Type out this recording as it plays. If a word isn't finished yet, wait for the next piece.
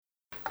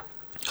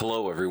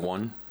Hello,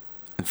 everyone,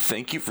 and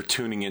thank you for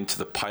tuning in to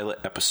the pilot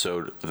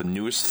episode of the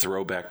newest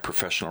throwback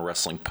professional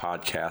wrestling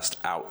podcast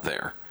out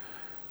there.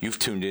 You've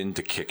tuned in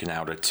to Kicking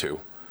Out at 2.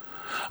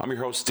 I'm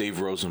your host, Dave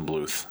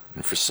Rosenbluth,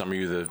 and for some of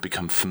you that have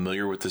become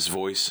familiar with this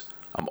voice,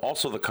 I'm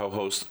also the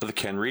co-host of The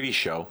Ken Reedy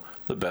Show,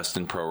 the best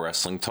in pro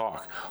wrestling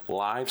talk,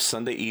 live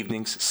Sunday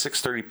evenings,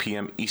 6:30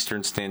 p.m.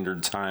 Eastern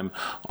Standard Time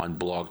on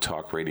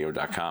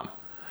blogtalkradio.com.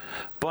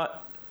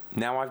 But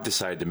now I've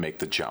decided to make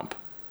the jump,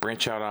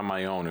 branch out on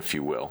my own, if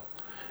you will.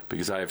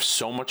 Because I have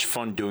so much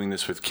fun doing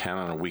this with Ken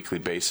on a weekly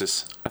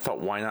basis, I thought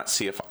why not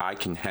see if I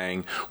can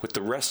hang with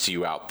the rest of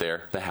you out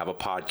there that have a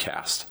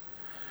podcast.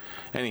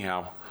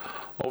 Anyhow,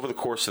 over the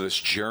course of this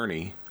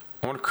journey,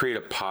 I want to create a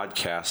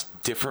podcast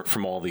different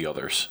from all the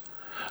others.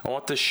 I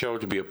want this show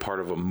to be a part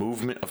of a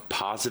movement of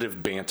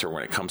positive banter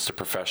when it comes to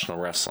professional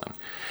wrestling.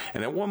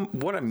 And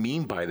what I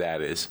mean by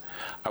that is,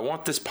 I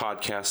want this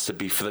podcast to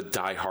be for the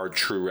diehard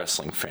true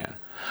wrestling fan.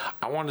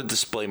 I want to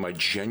display my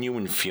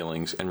genuine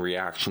feelings and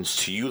reactions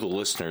to you, the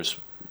listeners,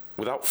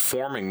 without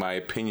forming my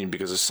opinion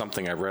because of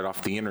something I read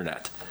off the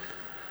internet.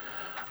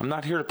 I'm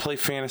not here to play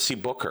fantasy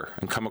booker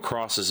and come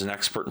across as an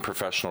expert in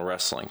professional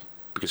wrestling,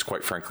 because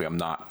quite frankly, I'm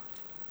not.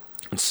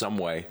 In some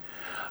way,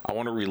 I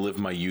want to relive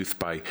my youth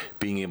by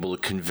being able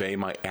to convey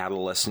my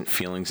adolescent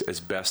feelings as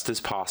best as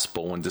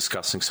possible when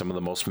discussing some of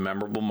the most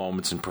memorable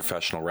moments in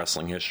professional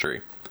wrestling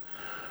history.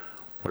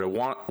 What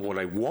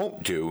I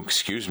won't do,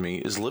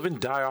 is live and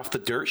die off the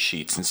dirt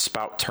sheets and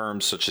spout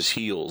terms such as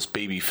heels,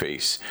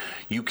 babyface,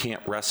 you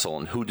can't wrestle,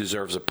 and who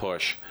deserves a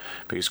push,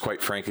 because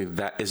quite frankly,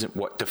 that isn't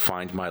what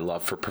defined my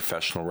love for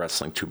professional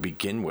wrestling to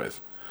begin with.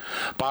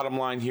 Bottom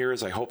line here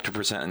is I hope to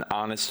present an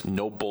honest,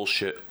 no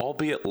bullshit,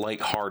 albeit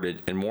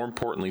lighthearted, and more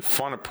importantly,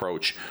 fun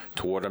approach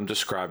to what I'm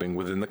describing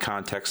within the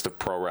context of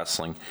pro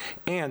wrestling,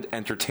 and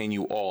entertain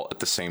you all at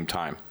the same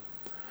time.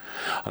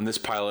 On this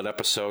pilot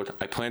episode,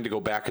 I plan to go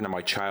back into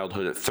my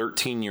childhood at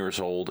 13 years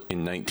old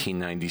in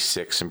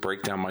 1996 and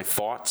break down my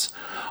thoughts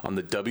on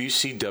the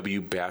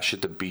WCW Bash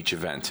at the Beach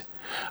event,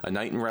 a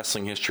night in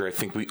wrestling history I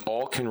think we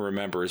all can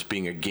remember as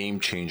being a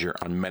game changer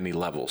on many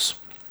levels.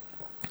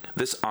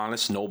 This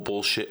honest, no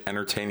bullshit,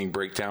 entertaining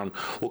breakdown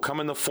will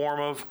come in the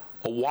form of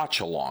a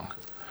watch-along.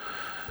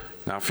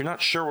 Now, if you're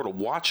not sure what a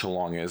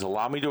watch-along is,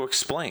 allow me to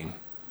explain.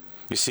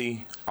 You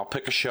see, I'll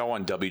pick a show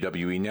on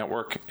WWE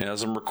Network, and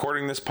as I'm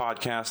recording this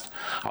podcast,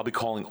 I'll be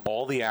calling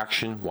all the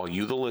action while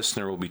you, the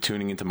listener, will be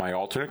tuning into my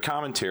alternate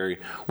commentary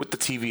with the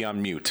TV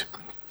on mute.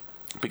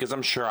 Because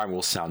I'm sure I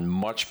will sound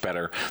much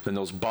better than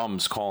those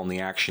bums calling the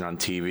action on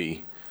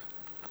TV.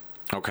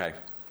 Okay,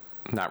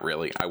 not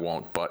really, I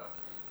won't, but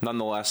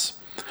nonetheless,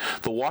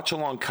 the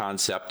watch-along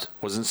concept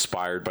was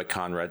inspired by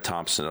Conrad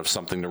Thompson of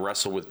Something to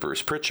Wrestle with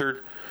Bruce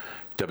Pritchard,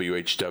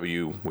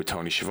 WHW with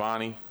Tony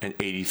Schiavone, and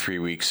 83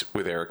 Weeks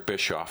with Eric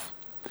Bischoff.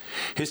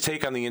 His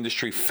take on the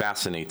industry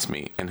fascinates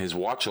me, and his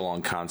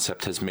watch-along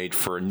concept has made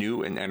for a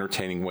new and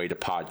entertaining way to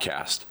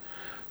podcast.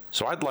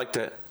 So I'd like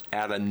to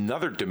add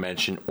another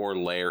dimension or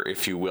layer,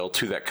 if you will,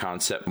 to that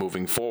concept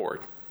moving forward.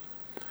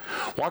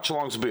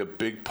 Watch-alongs will be a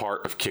big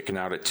part of Kicking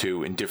Out at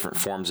 2 in different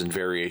forms and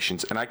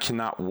variations, and I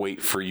cannot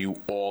wait for you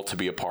all to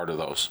be a part of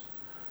those.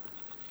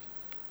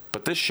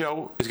 But this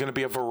show is going to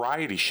be a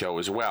variety show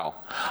as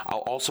well. I'll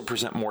also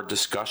present more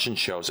discussion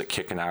shows at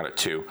Kicking Out at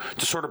 2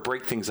 to sort of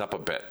break things up a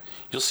bit.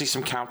 You'll see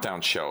some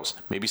countdown shows,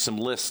 maybe some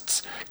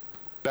lists,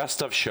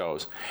 best of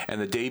shows, and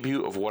the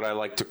debut of what I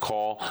like to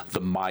call the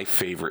My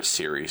Favorite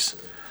series.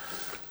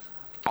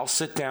 I'll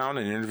sit down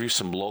and interview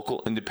some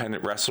local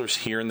independent wrestlers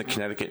here in the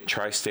Connecticut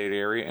tri-state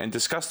area and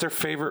discuss their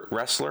favorite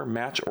wrestler,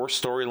 match, or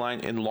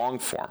storyline in long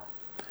form.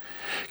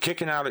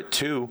 Kicking Out at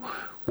 2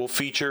 will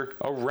feature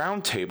a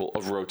roundtable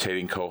of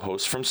rotating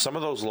co-hosts from some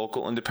of those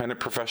local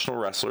independent professional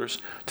wrestlers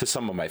to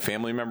some of my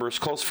family members,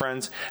 close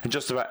friends, and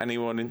just about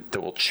anyone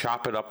that will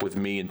chop it up with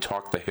me and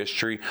talk the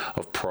history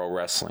of pro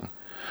wrestling.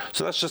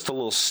 So that's just a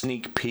little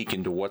sneak peek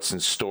into what's in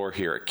store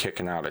here at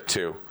Kicking Out at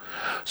 2.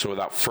 So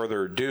without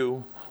further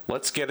ado,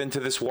 let's get into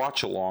this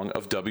watch-along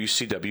of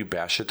WCW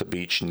Bash at the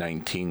Beach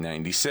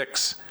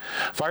 1996.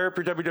 Fire up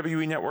your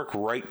WWE Network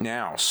right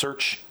now.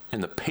 Search in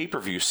the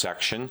pay-per-view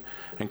section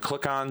and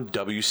click on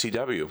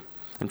WCW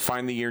and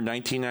find the year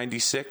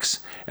 1996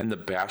 and the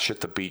Bash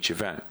at the Beach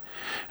event.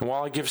 And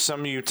while I give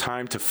some of you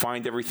time to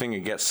find everything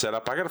and get set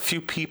up, I got a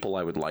few people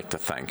I would like to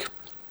thank.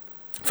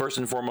 First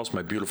and foremost,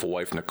 my beautiful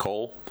wife,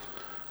 Nicole.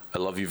 I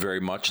love you very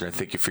much, and I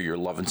thank you for your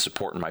love and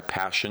support and my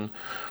passion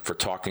for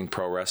talking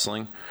pro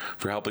wrestling,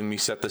 for helping me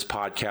set this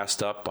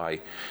podcast up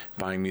by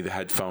buying me the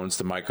headphones,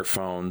 the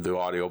microphone, the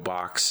audio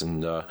box,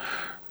 and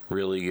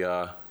really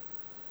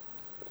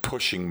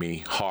pushing me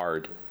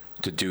hard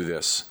to do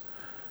this.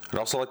 I'd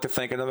also like to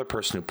thank another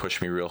person who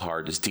pushed me real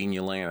hard, is Dean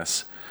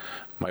Ulanis,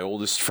 my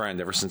oldest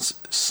friend ever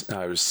since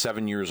I was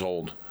 7 years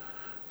old.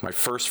 My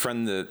first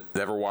friend that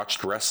ever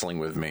watched wrestling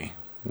with me.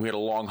 We had a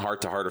long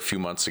heart-to-heart a few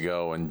months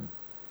ago, and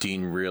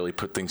Dean really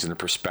put things into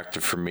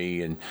perspective for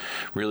me and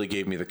really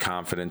gave me the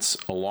confidence,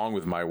 along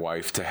with my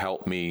wife, to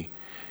help me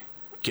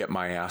get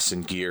my ass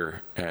in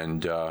gear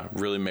and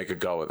really make a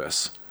go of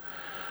this.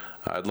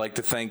 I'd like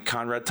to thank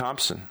Conrad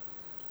Thompson.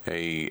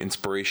 a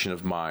inspiration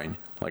of mine.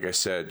 Like I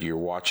said, your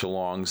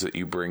watch-alongs that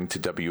you bring to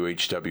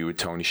WHW with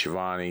Tony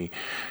Schiavone,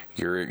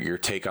 your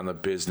take on the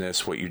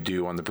business, what you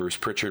do on the Bruce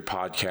Pritchard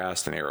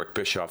podcast and Eric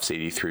Bischoff's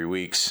 83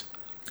 Weeks.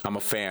 I'm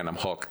a fan. I'm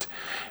hooked.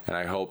 And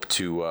I hope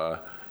to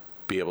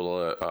be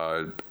able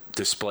to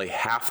display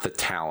half the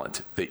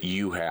talent that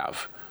you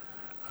have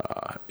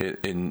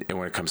in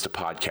when it comes to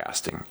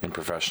podcasting and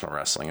professional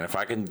wrestling. And if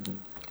I can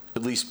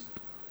at least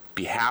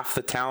be half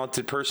the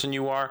talented person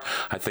you are,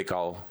 I think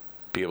I'll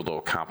be able to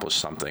accomplish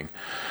something.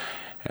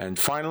 And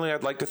finally,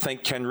 I'd like to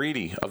thank Ken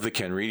Reedy of The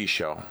Ken Reedy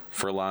Show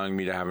for allowing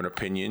me to have an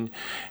opinion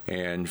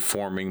and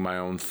forming my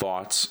own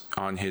thoughts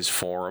on his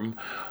forum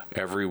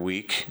every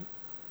week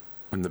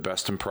in the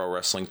Best in Pro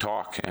Wrestling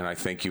Talk. And I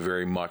thank you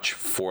very much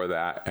for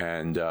that.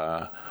 And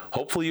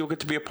hopefully you'll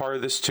get to be a part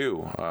of this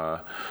too.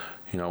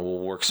 We'll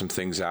work some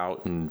things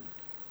out and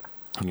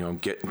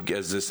get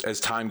as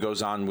time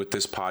goes on with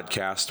this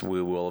podcast, we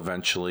will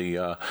eventually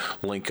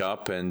link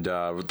up, and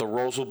the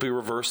roles will be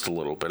reversed a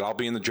little bit. I'll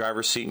be in the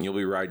driver's seat, and you'll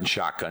be riding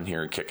shotgun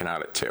here and kicking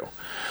out at 2.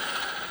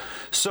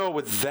 So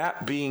with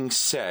that being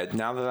said,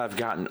 now that I've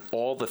gotten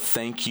all the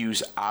thank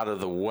yous out of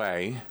the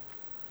way,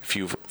 if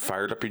you've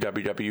fired up your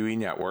WWE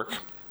Network,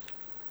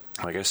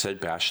 like I said,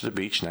 Bash at the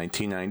Beach,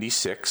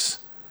 1996,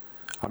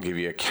 I'll give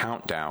you a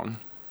countdown.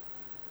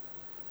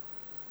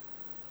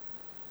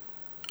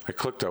 I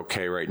clicked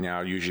OK right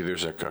now. Usually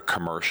there's a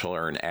commercial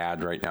or an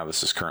ad. Right now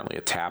this is currently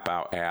a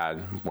tap-out ad.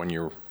 When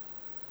you're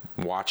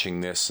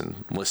watching this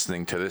and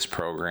listening to this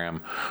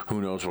program,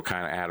 who knows what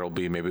kind of ad it'll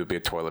be. Maybe it'll be a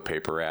toilet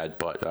paper ad.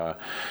 But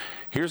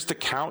here's the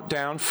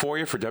countdown for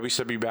you for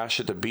WCW Bash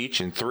at the Beach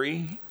in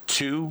 3,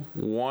 2,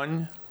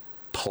 1,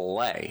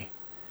 play.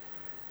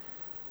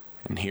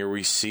 And here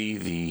we see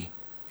the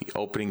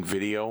opening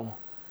video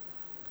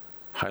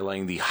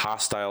highlighting the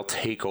hostile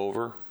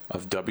takeover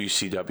of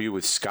WCW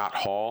with Scott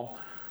Hall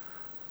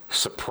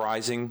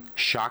surprising,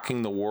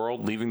 shocking the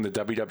world, leaving the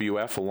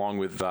WWF along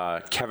with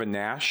Kevin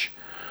Nash.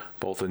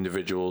 Both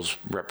individuals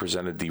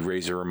represented the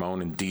Razor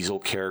Ramon and Diesel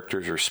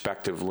characters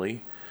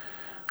respectively.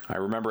 I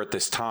remember at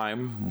this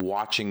time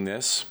watching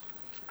this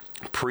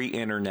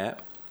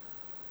pre-internet.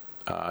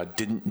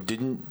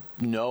 Didn't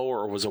know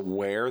or was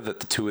aware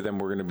that the two of them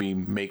were going to be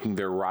making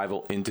their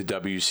rival into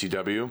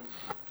WCW.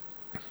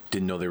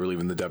 Didn't know they were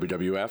leaving the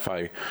WWF.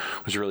 I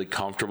was really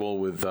comfortable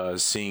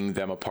with seeing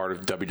them a part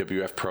of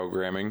WWF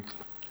programming.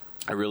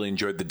 I really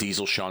enjoyed the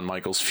Diesel Shawn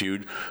Michaels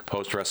feud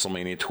post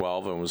WrestleMania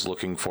 12 and was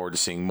looking forward to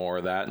seeing more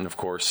of that. And of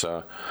course,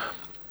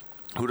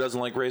 who doesn't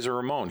like Razor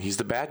Ramon? He's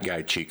the bad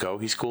guy, Chico.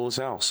 He's cool as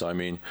hell. So, I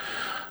mean,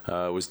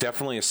 it was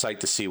definitely a sight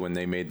to see when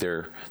they made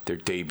their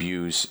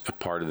debuts a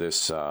part of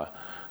this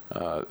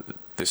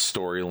this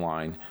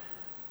storyline.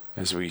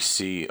 As we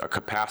see a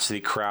capacity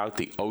crowd at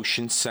the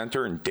Ocean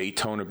Center in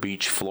Daytona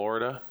Beach,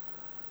 Florida.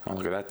 Oh,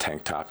 look at that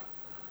tank top.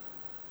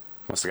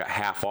 Must have got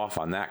half off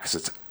on that because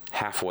it's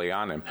halfway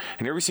on him.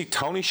 And here we see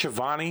Tony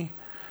Schiavone,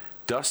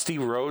 Dusty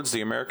Rhodes,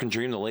 the American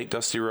Dream, the late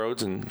Dusty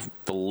Rhodes, and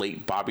the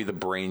late Bobby the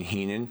Brain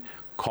Heenan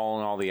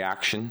calling all the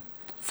action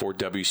for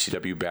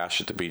WCW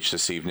Bash at the Beach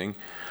this evening.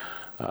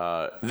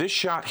 This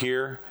shot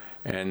here,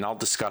 and I'll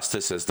discuss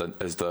this as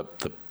the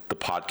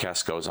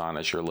podcast goes on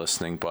as you're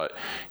listening, but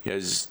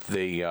as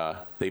they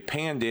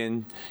panned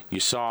in, you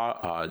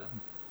saw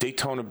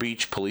Daytona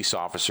Beach police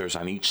officers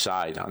on each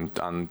side,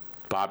 on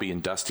Bobby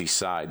and Dusty's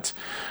sides,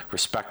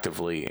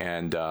 respectively,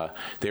 and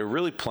they were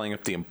really playing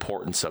up the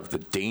importance of the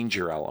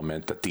danger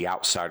element that the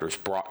Outsiders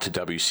brought to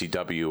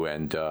WCW,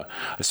 and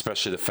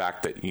especially the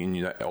fact that in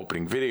the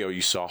opening video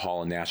you saw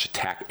Hall and Nash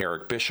attack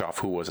Eric Bischoff,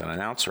 who was an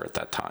announcer at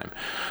that time.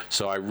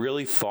 So I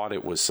really thought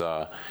it was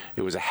a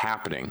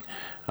happening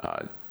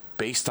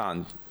based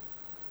on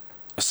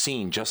a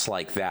scene just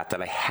like that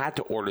I had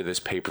to order this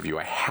pay-per-view.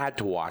 I had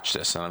to watch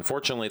this, and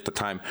unfortunately at the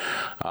time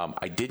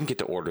I didn't get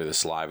to order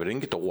this live. I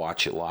didn't get to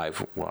watch it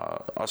live.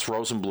 Us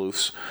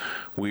Rosenbluths,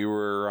 we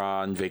were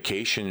on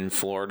vacation in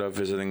Florida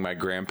visiting my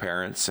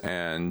grandparents,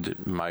 and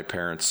my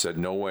parents said,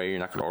 no way, you're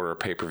not going to order a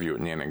pay-per-view at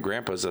Nana and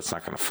Grandpa's. That's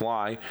not going to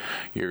fly.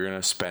 You're going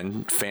to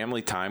spend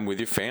family time with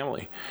your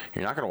family.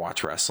 You're not going to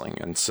watch wrestling.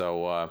 And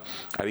so I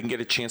didn't get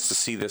a chance to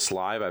see this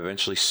live. I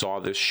eventually saw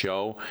this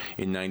show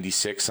in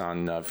 96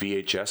 on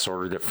VHS,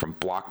 ordered it from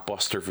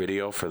Blockbuster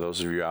Video. For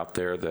those of you out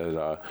there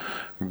that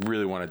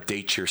really want to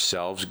date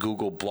yourselves,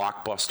 Google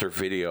Blockbuster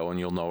Video and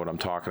you'll know what I'm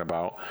talking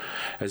about.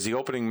 As the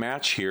opening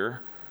match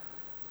here,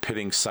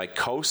 pitting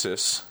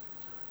Psychosis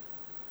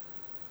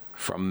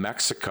from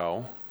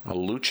Mexico, a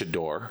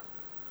luchador,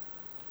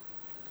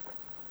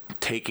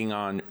 taking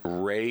on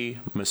Rey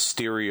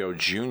Mysterio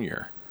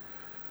Jr.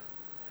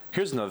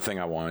 Here's another thing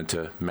I wanted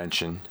to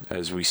mention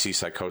as we see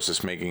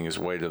Psychosis making his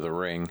way to the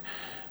ring.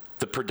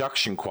 the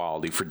production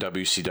quality for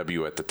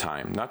WCW at the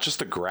time. Not just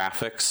the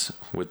graphics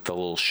with the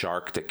little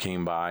shark that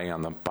came by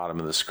on the bottom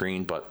of the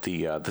screen, but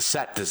the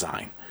set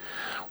design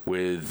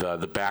with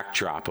the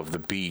backdrop of the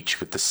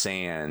beach with the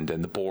sand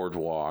and the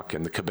boardwalk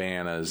and the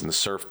cabanas and the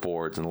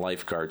surfboards and the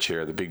lifeguard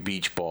chair, the big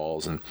beach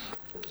balls and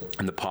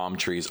the palm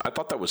trees. I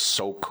thought that was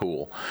so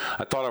cool.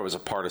 I thought I was a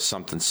part of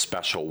something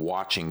special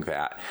watching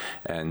that,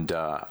 and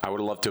I would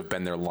have loved to have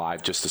been there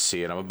live just to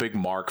see it. I'm a big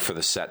mark for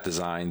the set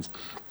designs.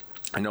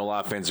 I know a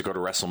lot of fans that go to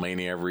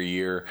WrestleMania every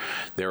year.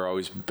 They're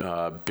always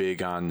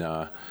big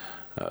on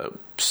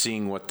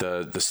seeing what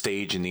the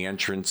stage and the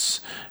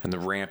entrance and the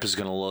ramp is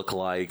going to look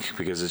like,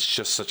 because it's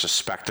just such a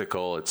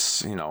spectacle.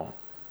 It's, you know,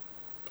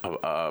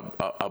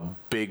 a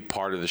big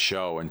part of the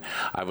show, and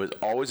I was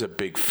always a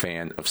big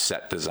fan of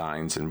set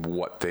designs and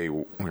what they,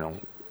 you know,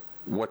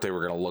 what they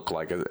were going to look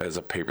like as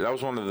a pay-per-view. That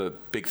was one of the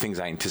big things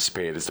I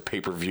anticipated as the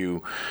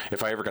pay-per-view,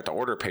 if I ever got to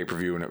order a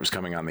pay-per-view and it was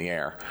coming on the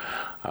air.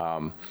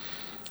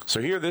 So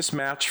here, this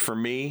match for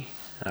me,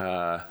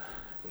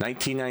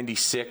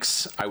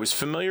 1996, I was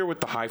familiar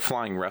with the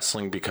high-flying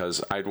wrestling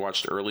because I'd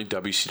watched early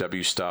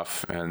WCW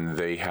stuff, and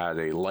they had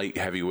a light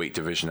heavyweight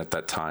division at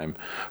that time.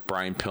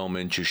 Brian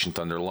Pillman, Jushin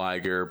Thunder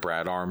Liger,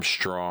 Brad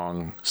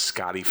Armstrong,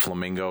 Scotty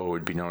Flamingo, who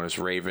would be known as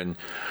Raven,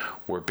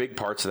 were big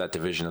parts of that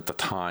division at the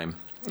time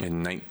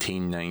in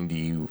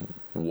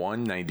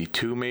 1991,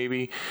 92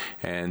 maybe,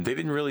 and they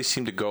didn't really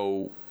seem to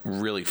go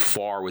really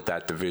far with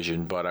that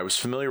division, but I was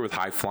familiar with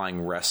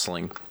high-flying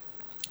wrestling.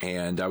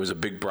 And I was a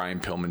big Brian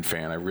Pillman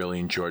fan. I really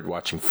enjoyed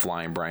watching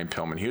Flying Brian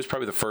Pillman. He was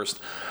probably the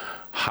first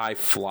high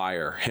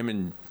flyer, him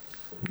and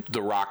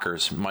the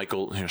Rockers,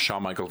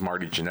 Shawn Michaels,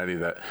 Marty Jannetty,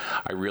 that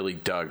I really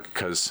dug,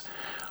 because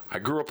I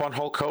grew up on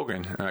Hulk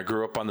Hogan, and I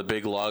grew up on the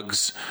big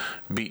lugs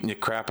beating the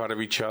crap out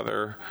of each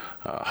other,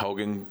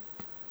 Hogan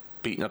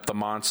beating up the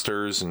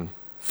monsters and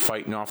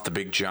fighting off the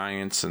big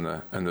giants and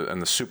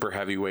the super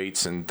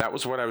heavyweights, and that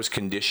was what I was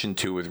conditioned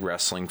to with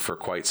wrestling for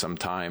quite some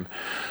time.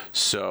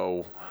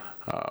 So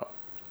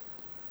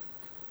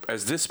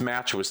as this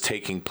match was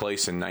taking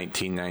place in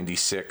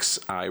 1996,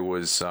 I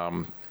was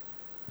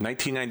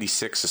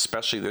 1996,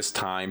 especially this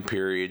time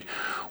period,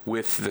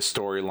 with the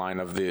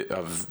storyline of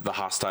the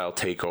hostile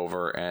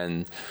takeover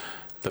and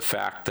the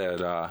fact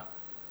that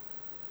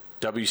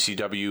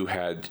WCW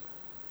had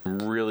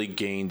really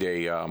gained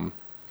a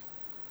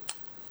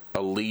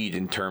lead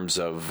in terms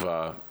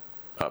of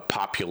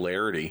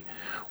popularity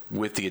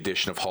with the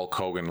addition of Hulk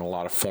Hogan and a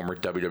lot of former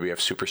WWF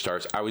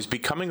superstars. I was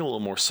becoming a little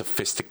more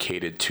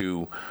sophisticated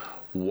to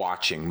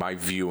watching, my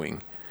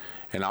viewing,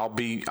 and I'll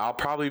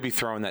probably be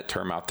throwing that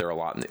term out there a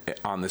lot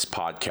on this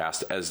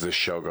podcast as this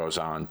show goes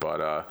on.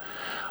 But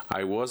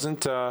I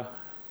wasn't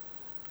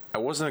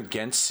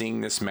against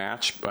seeing this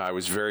match, but I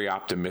was very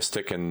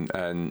optimistic,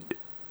 and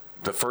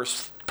the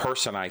first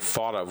person I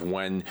thought of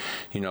when,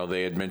 you know,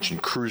 they had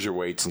mentioned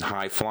cruiserweights and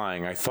high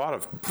flying, I thought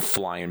of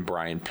Flying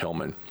Brian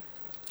Pillman.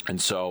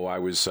 And so I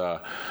was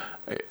I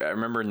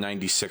remember in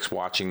 96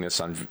 watching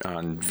this on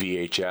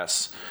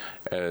VHS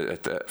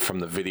from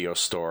the video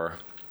store.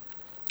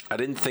 I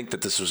didn't think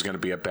that this was going to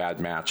be a bad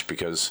match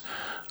because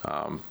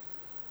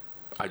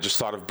I just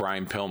thought of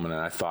Brian Pillman, and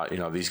I thought, you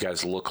know, these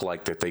guys look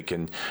like that they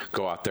can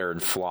go out there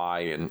and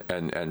fly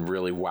and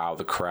really wow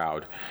the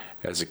crowd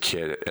as a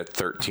kid at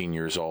 13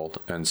 years old.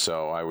 And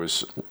so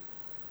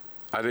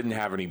I didn't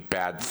have any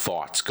bad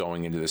thoughts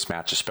going into this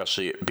match,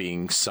 especially it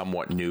being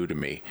somewhat new to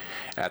me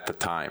at the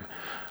time.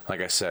 Like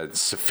I said,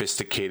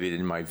 sophisticated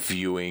in my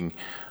viewing.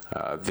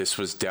 This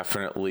was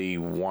definitely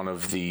one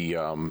of the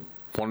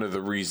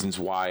reasons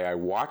why I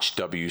watched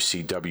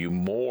WCW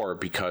more,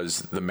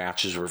 because the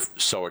matches were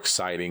so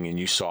exciting and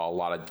you saw a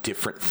lot of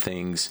different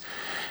things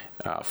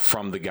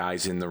from the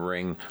guys in the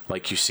ring,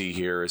 like you see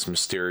here as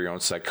Mysterio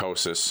and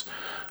Psychosis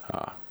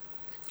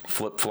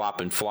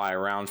flip-flop and fly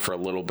around for a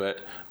little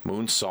bit.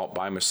 Moonsault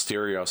by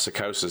Mysterio.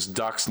 Psychosis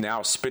ducks,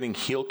 now spinning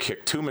heel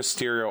kick to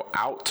Mysterio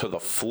out to the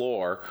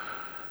floor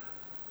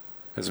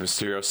as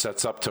Mysterio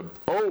sets up to,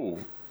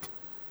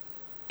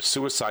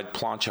 suicide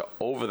plancha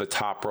over the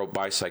top rope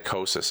by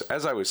Psychosis.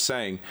 As I was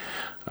saying,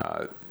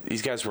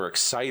 these guys were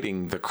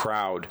exciting the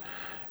crowd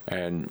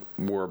and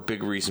were a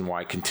big reason why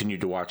I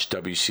continued to watch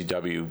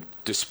WCW,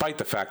 despite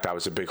the fact I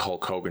was a big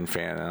Hulk Hogan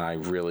fan, and I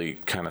really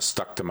kind of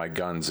stuck to my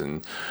guns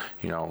and,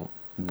 you know,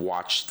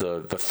 watched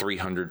the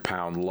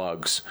 300-pound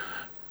lugs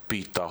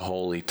beat the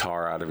holy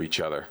tar out of each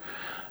other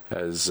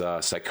as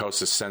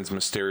Psychosis sends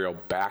Mysterio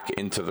back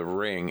into the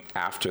ring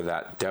after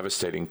that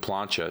devastating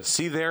plancha.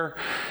 See there,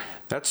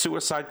 that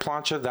suicide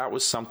plancha, that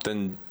was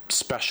something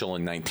special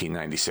in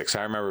 1996.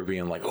 I remember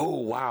being like, oh,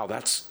 wow,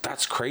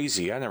 that's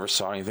crazy. I never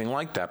saw anything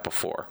like that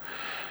before.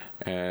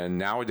 And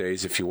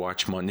nowadays, if you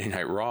watch Monday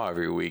Night Raw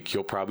every week,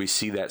 you'll probably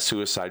see that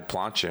suicide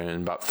plancha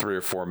in about 3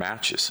 or 4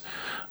 matches.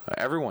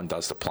 Everyone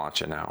does the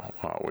plancha now,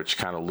 which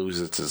kind of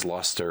loses its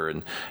luster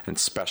and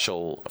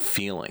special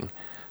feeling,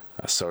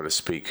 so to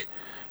speak,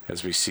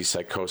 as we see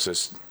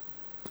Psychosis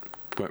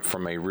went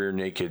from a rear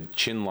naked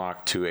chin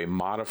lock to a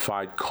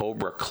modified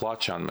Cobra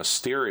clutch on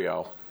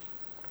Mysterio.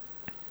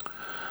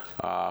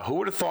 Who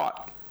would have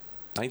thought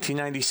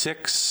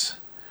 1996,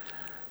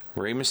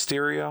 Rey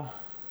Mysterio,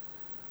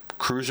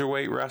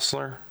 cruiserweight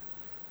wrestler,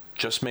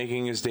 just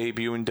making his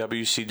debut in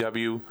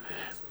WCW,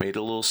 made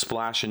a little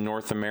splash in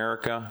North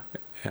America.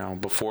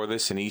 Before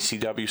this in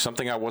ECW,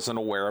 something I wasn't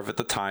aware of at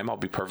the time. I'll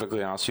be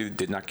perfectly honest with you.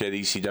 Did not get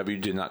ECW,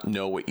 did not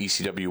know what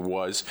ECW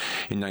was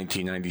in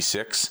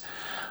 1996.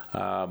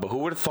 But who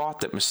would have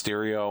thought that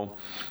Mysterio,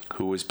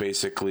 who was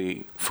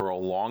basically for a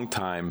long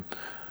time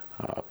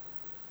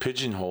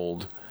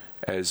pigeonholed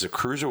as a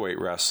cruiserweight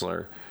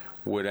wrestler,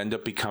 would end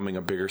up becoming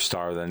a bigger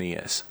star than he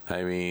is.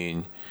 I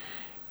mean,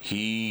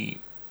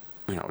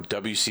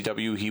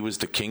 WCW, he was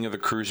the king of the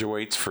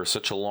cruiserweights for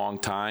such a long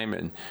time.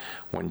 And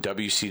when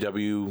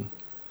WCW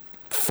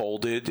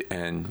folded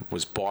and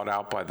was bought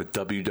out by the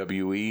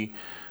WWE,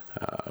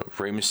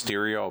 Rey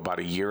Mysterio, about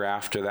a year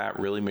after that,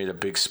 really made a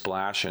big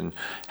splash and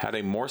had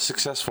a more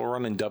successful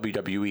run in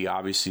WWE,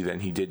 obviously, than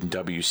he did in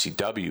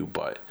WCW,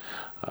 but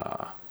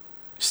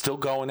still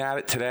going at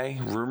it today.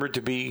 Rumored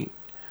to be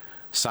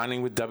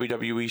signing with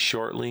WWE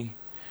shortly.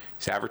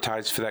 He's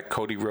advertised for that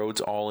Cody Rhodes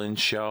All-In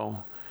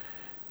show.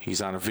 He's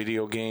on a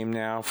video game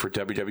now for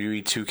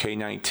WWE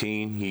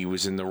 2K19. He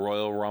was in the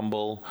Royal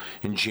Rumble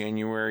in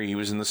January. He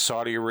was in the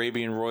Saudi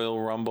Arabian Royal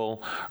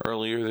Rumble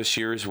earlier this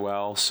year as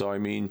well. So, I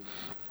mean,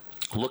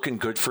 looking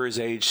good for his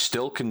age.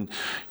 Still can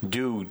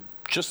do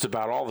just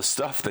about all the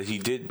stuff that he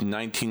did in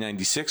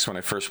 1996 when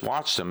I first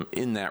watched him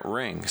in that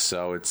ring.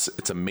 So it's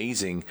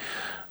amazing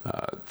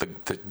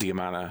the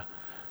amount of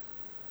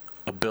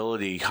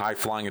ability,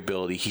 high-flying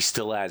ability he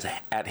still has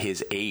at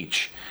his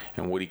age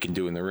and what he can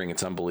do in the ring.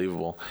 It's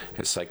unbelievable.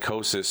 His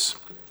Psychosis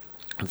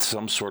with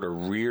some sort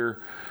of rear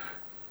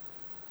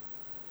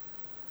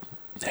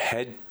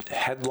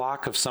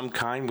headlock of some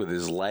kind with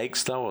his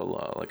legs,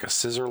 though, like a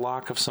scissor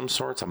lock of some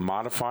sort, a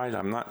modified.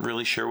 I'm not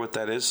really sure what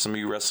that is. Some of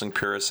you wrestling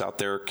purists out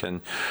there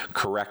can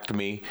correct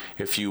me,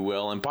 if you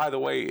will. And by the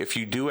way, if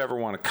you do ever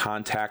want to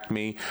contact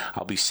me,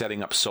 I'll be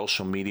setting up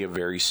social media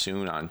very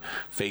soon on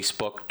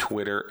Facebook,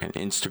 Twitter, and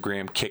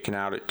Instagram, Kicking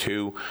Out at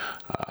 2.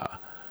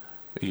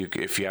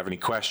 If you have any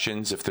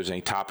questions, if there's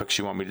any topics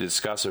you want me to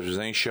discuss, if there's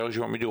any shows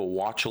you want me to do a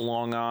watch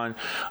along on,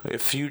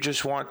 if you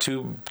just want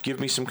to give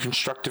me some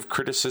constructive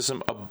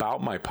criticism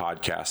about my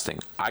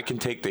podcasting, I can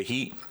take the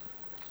heat.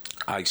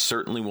 I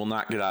certainly will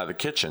not get out of the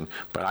kitchen,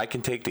 but I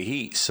can take the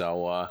heat.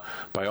 So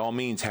by all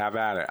means, have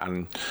at it.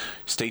 And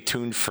stay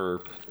tuned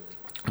for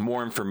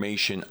more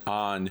information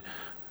on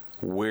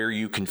where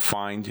you can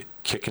find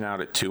Kicking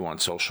Out at 2 on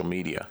social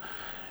media,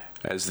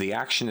 as the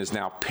action is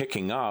now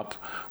picking up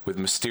with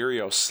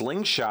Mysterio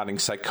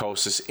slingshotting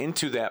Psychosis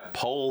into that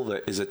pole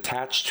that is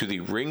attached to the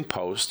ring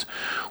post,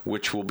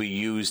 which will be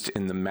used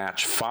in the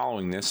match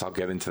following this. I'll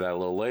get into that a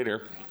little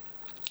later.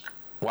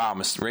 Wow,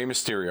 Rey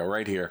Mysterio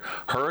right here.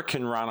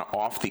 Hurricane Rana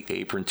off the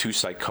apron to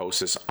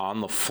Psychosis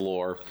on the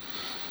floor.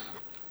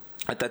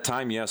 At that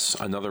time, yes,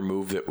 another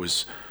move that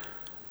was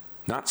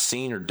not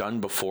seen or done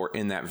before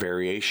in that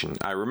variation.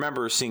 I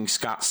remember seeing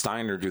Scott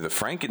Steiner do the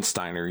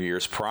Frankensteiner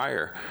years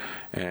prior,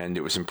 and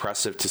it was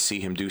impressive to see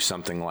him do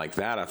something like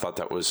that. I thought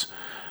that was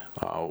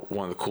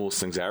one of the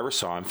coolest things I ever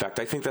saw. In fact,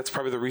 I think that's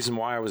probably the reason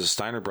why I was a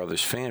Steiner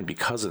Brothers fan,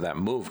 because of that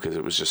move, because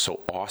it was just so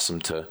awesome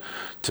to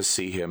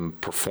see him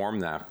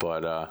perform that.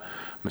 But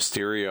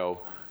Mysterio,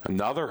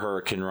 another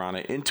Hurricane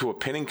Rana into a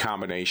pinning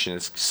combination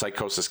as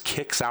Psychosis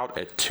kicks out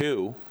at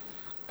 2.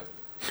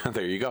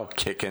 There you go,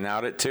 Kicking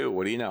Out at 2.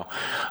 What do you know?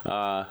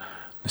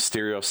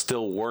 Mysterio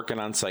still working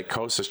on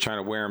Psychosis, trying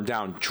to wear him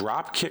down.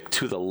 Drop kick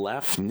to the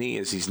left knee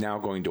as he's now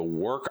going to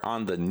work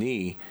on the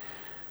knee.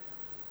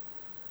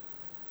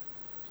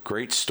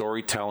 Great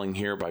storytelling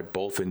here by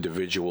both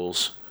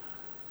individuals.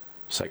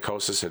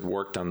 Psychosis had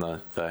worked on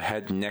the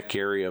head and neck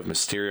area of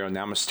Mysterio.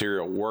 Now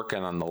Mysterio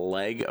working on the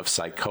leg of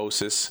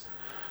Psychosis.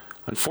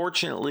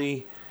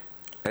 Unfortunately,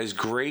 as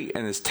great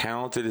and as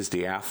talented as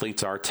the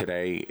athletes are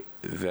today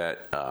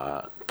that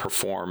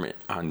perform in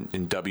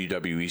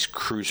WWE's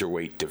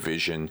cruiserweight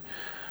division,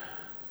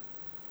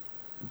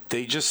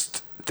 they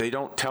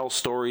don't tell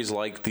stories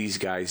like these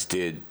guys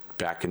did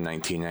back in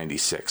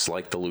 1996,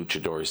 like the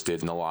Luchadors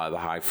did and a lot of the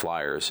high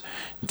flyers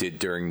did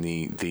during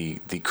the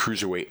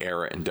cruiserweight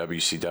era in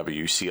WCW.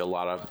 You see a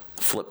lot of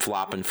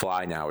flip-flop and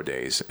fly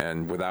nowadays,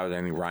 and without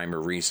any rhyme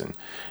or reason.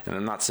 And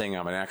I'm not saying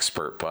I'm an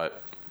expert,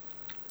 but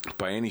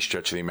by any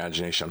stretch of the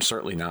imagination, I'm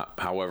certainly not.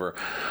 However,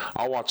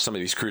 I'll watch some of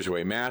these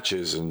cruiserweight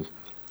matches and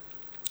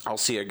I'll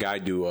see a guy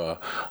do a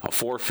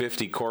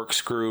 450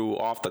 corkscrew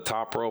off the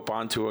top rope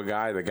onto a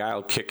guy. The guy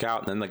will kick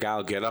out, and then the guy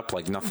will get up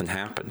like nothing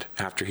happened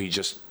after he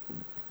just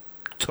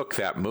took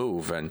that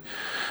move. And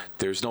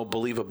there's no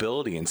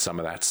believability in some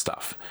of that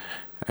stuff.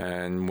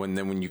 And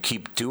when you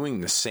keep doing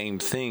the same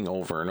thing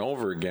over and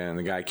over again,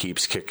 the guy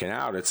keeps kicking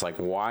out, it's like,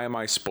 why am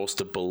I supposed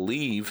to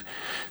believe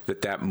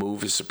that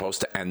move is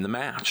supposed to end the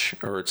match,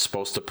 or it's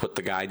supposed to put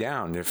the guy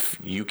down if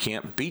you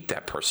can't beat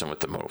that person with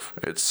the move?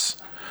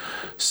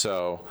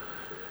 So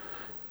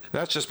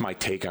that's just my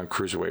take on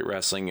cruiserweight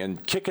wrestling.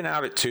 And Kicking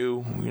Out at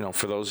 2,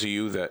 for those of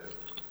you that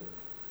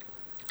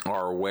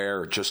are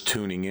aware, just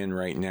tuning in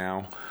right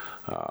now,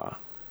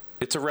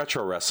 it's a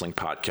retro wrestling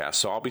podcast,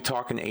 so I'll be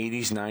talking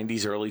 80s,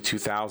 90s, early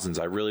 2000s.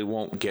 I really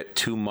won't get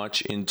too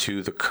much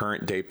into the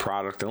current day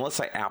product unless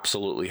I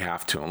absolutely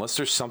have to, unless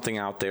there's something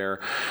out there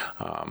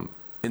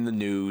in the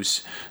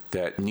news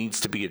that needs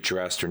to be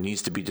addressed or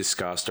needs to be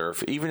discussed, or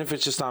even if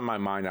it's just on my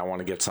mind, I want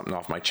to get something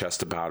off my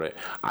chest about it.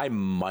 I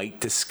might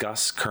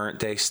discuss current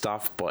day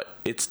stuff, but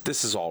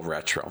this is all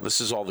retro. This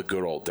is all the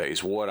good old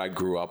days, what I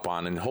grew up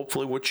on, and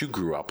hopefully what you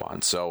grew up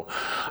on. So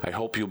I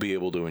hope you'll be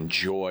able to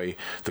enjoy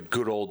the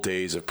good old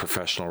days of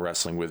professional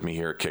wrestling with me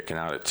here at Kicking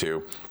Out at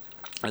 2.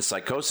 And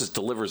Psychosis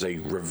delivers a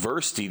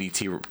reverse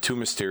DDT to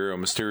Mysterio.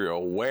 Mysterio,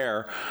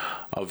 aware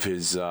of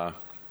his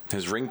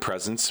ring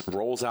presence,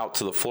 rolls out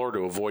to the floor to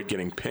avoid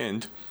getting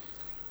pinned.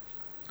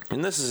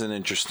 And this is an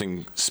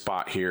interesting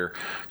spot here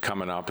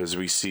coming up as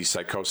we see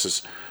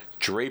Psychosis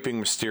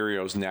draping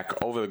Mysterio's neck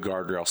over the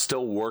guardrail,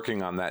 still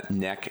working on that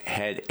neck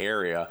head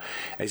area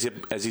as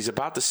he's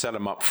about to set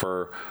him up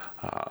for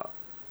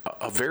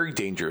a very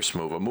dangerous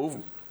move, a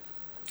move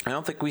I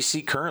don't think we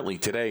see currently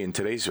today in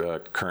today's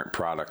current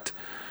product.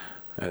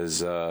 As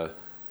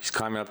he's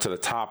climbing up to the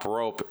top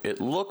rope, it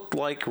looked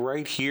like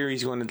right here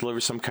he's going to deliver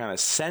some kind of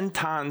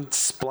senton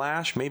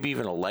splash, maybe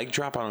even a leg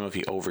drop. I don't know if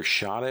he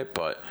overshot it,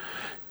 but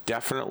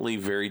definitely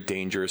very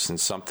dangerous and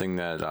something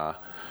that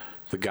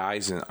the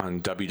guys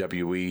on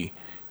WWE,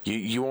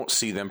 you won't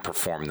see them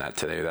perform that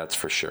today, that's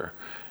for sure.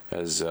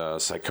 As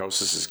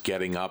Psychosis is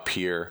getting up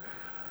here,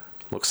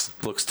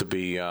 looks to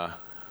be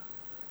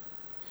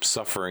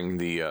suffering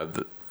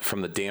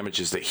from the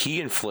damages that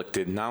he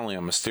inflicted, not only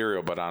on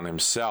Mysterio, but on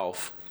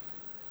himself.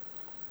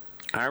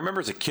 I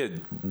remember as a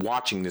kid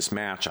watching this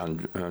match on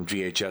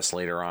VHS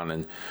later on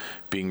and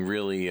being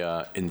really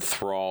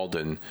enthralled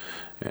and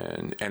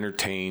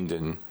entertained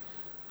and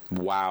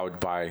wowed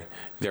by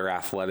their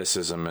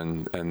athleticism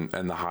and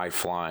the high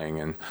flying.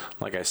 And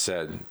like I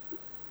said,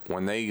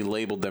 when they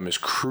labeled them as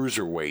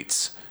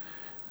cruiserweights,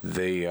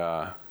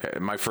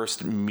 my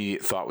first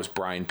immediate thought was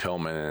Brian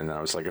Pillman, and I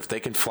was like, if they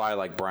can fly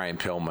like Brian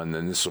Pillman,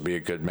 then this will be a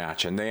good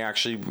match. And they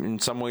actually, in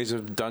some ways,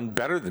 have done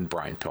better than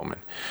Brian Pillman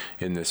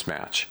in this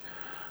match.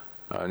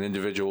 An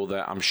individual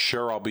that I'm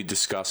sure I'll be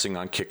discussing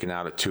on Kicking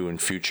Out at 2 in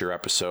future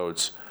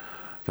episodes.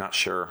 Not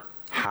sure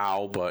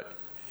how, but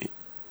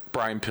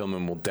Brian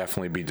Pillman will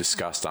definitely be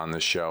discussed on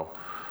this show.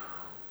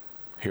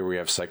 Here we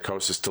have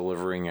Psychosis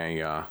delivering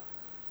a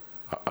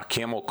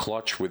camel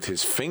clutch with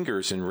his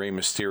fingers in Rey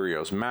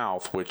Mysterio's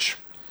mouth, which,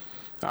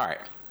 all right,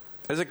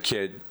 as a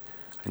kid,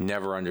 I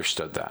never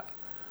understood that.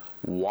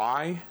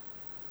 Why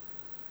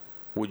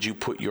would you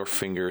put your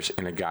fingers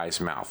in a guy's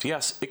mouth?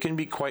 Yes, it can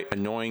be quite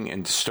annoying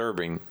and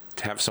disturbing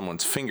to have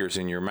someone's fingers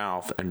in your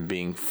mouth and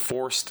being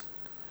forced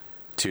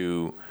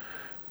to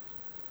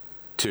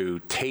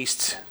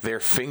taste their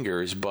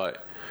fingers,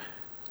 but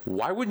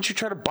why wouldn't you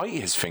try to bite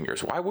his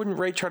fingers? Why wouldn't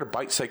Rey try to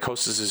bite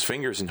Psychosis'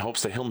 fingers in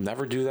hopes that he'll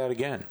never do that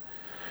again?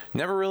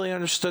 Never really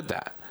understood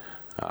that.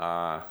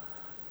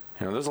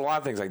 There's a lot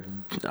of things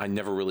I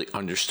never really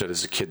understood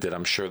as a kid that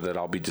I'm sure that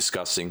I'll be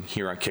discussing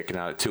here on Kicking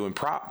Out at 2 and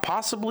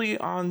possibly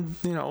on,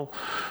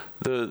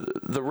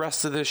 the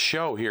rest of this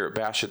show here at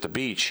Bash at the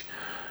Beach,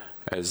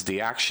 as the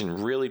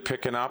action really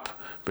picking up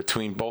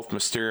between both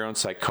Mysterio and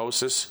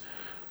Psychosis.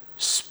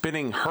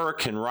 Spinning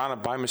Hurricane Rana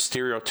by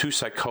Mysterio to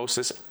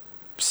Psychosis,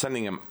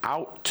 sending him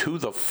out to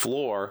the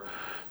floor.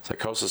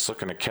 Psychosis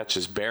looking to catch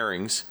his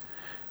bearings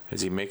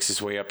as he makes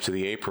his way up to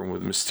the apron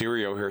with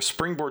Mysterio here.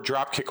 Springboard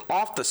dropkick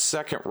off the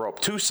second rope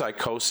to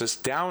Psychosis,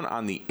 down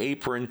on the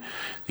apron.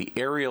 The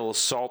aerial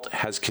assault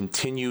has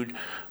continued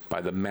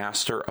by the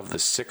master of the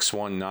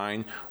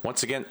 619.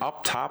 Once again,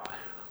 up top,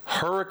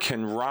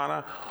 Hurricane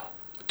Rana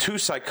to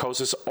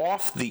Psychosis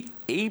off the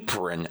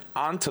apron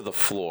onto the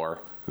floor.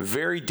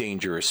 Very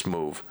dangerous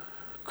move.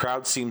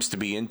 Crowd seems to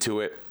be into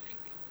it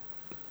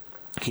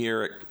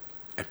here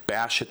at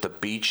Bash at the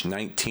Beach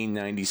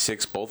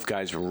 1996. Both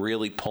guys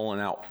really pulling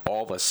out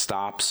all the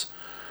stops.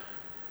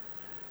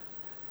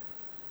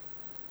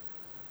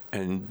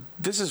 And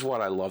this is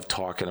what I love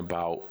talking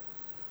about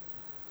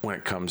when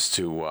it comes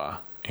to,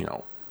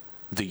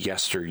 the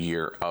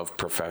yesteryear of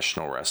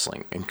professional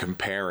wrestling and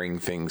comparing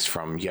things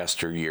from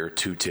yesteryear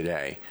to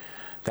today.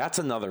 That's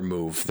another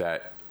move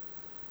that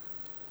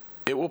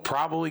it will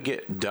probably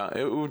get done.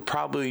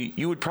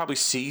 You would probably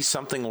see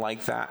something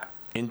like that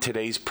in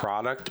today's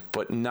product,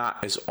 but not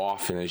as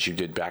often as you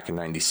did back in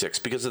 96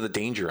 because of the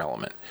danger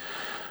element.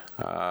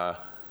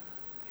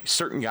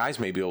 Certain guys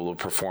may be able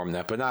to perform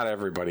that, but not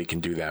everybody can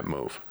do that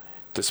move,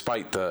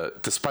 despite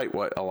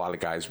what a lot of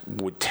guys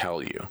would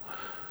tell you.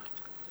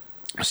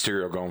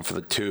 Mysterio going for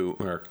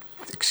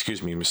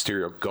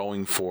Mysterio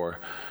going for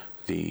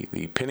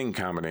the pinning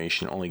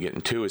combination, only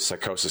getting two as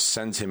Psychosis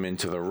sends him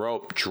into the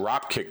rope.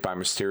 Drop kick by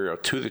Mysterio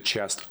to the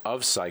chest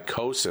of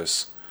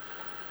Psychosis.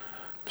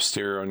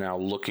 Mysterio now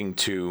looking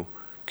to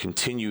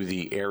continue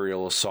the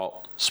aerial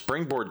assault.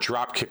 Springboard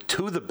drop kick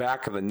to the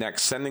back of the neck,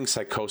 sending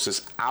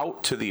Psychosis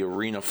out to the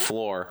arena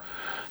floor.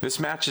 This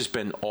match has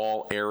been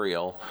all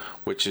aerial,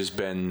 which has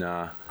been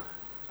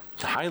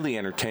highly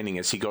entertaining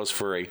as he goes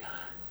for a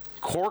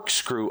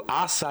corkscrew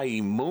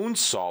acai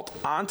moonsault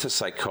onto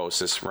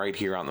Psychosis right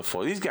here on the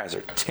floor. These guys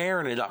are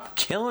tearing it up,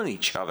 killing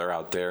each other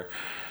out there.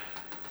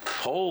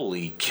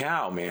 Holy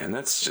cow, man.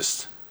 That's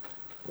just,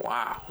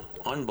 wow.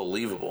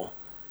 Unbelievable.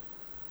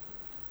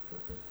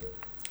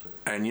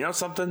 And you know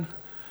something?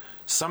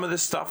 Some of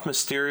this stuff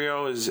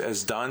Mysterio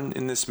has done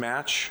in this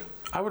match,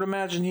 I would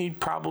imagine he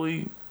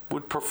probably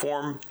would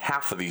perform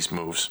half of these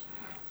moves.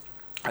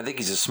 I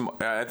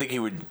think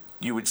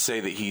you would say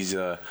that he's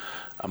a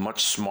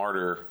much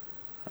smarter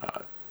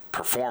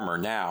performer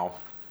now,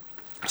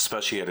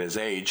 especially at his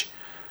age.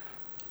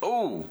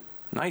 Oh,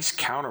 nice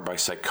counter by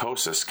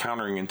Psychosis,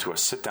 countering into a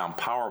sit-down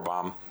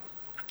powerbomb.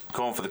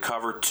 Going for the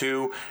cover,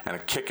 2, and a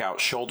kick-out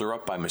shoulder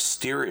up by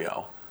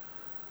Mysterio.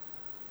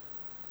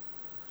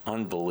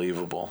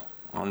 Unbelievable.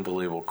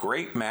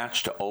 Great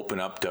match to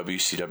open up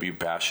WCW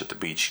Bash at the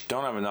Beach.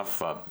 Don't have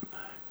enough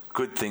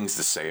good things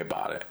to say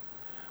about it.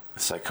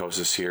 With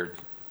Psychosis here.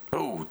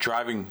 Oh,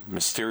 driving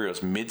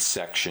Mysterio's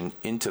midsection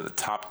into the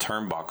top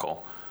turnbuckle.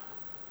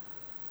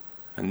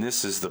 And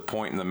this is the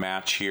point in the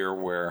match here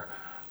where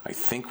I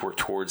think we're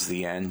towards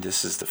the end.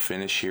 This is the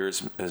finish here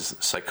as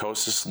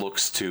Psychosis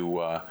looks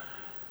to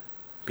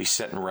be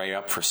setting Ray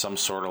up for some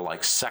sort of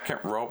like second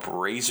rope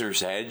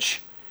razor's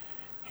edge.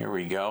 Here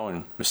we go,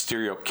 and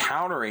Mysterio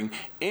countering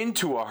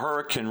into a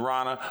Hurricane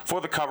Rana for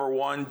the cover.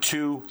 1,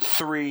 2,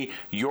 3.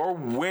 Your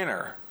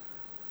winner,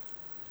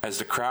 as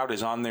the crowd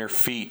is on their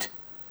feet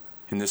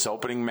in this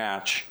opening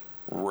match,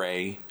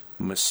 Rey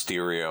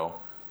Mysterio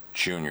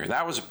Jr.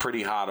 That was a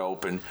pretty hot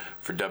open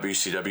for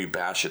WCW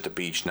Bash at the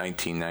Beach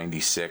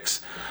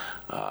 1996.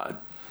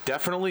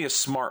 Definitely a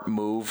smart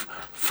move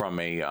from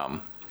a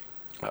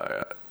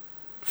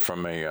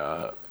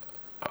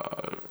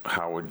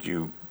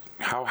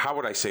how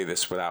would I say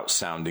this without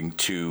sounding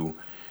too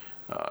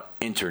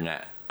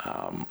internet?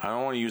 I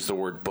don't want to use the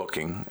word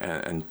booking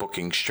and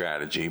booking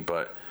strategy,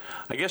 but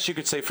I guess you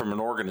could say from an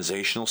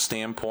organizational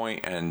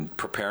standpoint and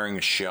preparing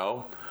a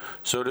show,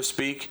 so to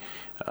speak,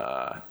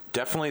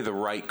 definitely the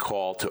right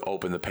call to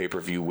open the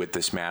pay-per-view with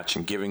this match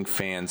and giving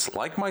fans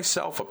like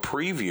myself a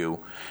preview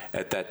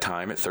at that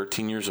time at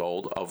 13 years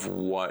old of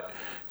what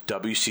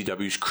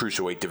WCW's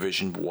Cruiserweight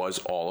division was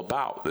all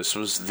about. This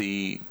was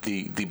the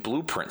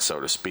blueprint, so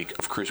to speak,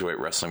 of Cruiserweight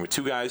wrestling with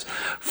two guys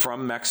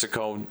from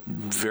Mexico,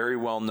 very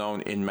well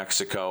known in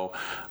Mexico,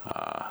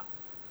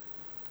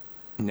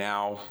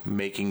 now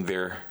making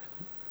their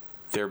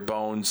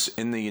bones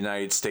in the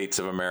United States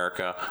of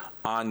America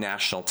on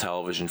national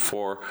television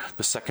for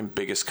the second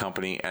biggest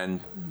company, and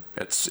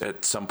at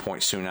some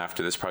point soon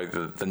after this,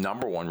 probably the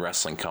number one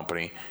wrestling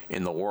company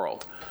in the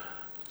world,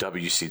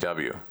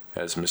 WCW.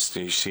 As you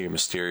see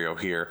Mysterio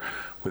here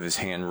with his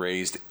hand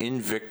raised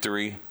in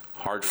victory,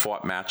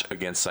 hard-fought match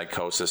against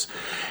Psychosis.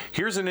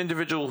 Here's an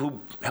individual who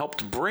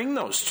helped bring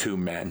those two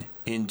men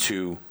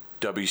into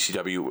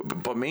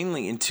WCW, but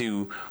mainly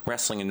into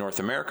wrestling in North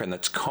America, and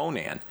that's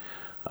Konnan.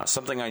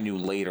 Something I knew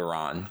later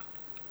on.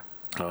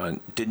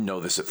 Didn't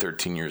know this at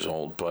 13 years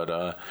old, but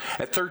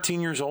at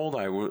 13 years old,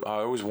 I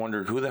always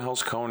wondered who the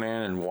hell's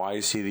Konnan and why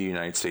is he the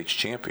United States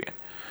champion?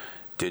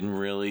 Didn't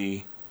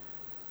really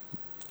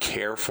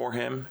care for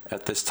him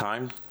at this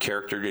time.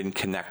 Character didn't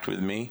connect with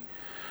me.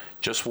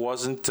 Just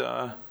wasn't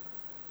a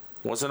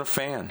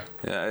fan.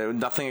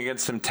 Nothing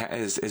against him,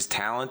 his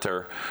talent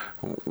or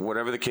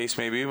whatever the case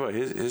may be, but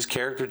his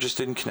character just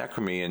didn't connect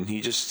with me, and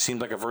he just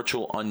seemed like a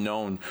virtual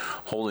unknown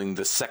holding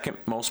the second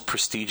most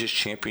prestigious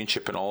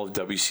championship in all of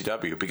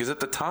WCW. Because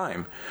at the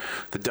time,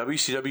 the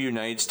WCW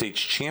United States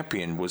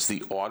champion was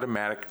the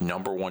automatic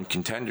number one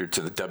contender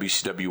to the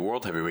WCW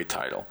World Heavyweight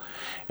title.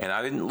 And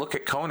I didn't look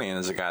at Konnan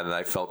as a guy that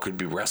I felt could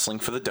be wrestling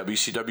for the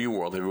WCW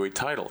World Heavyweight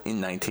title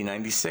in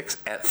 1996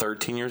 at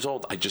 13 years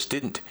old. I just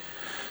didn't.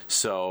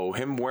 So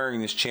him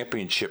wearing this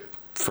championship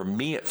for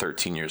me at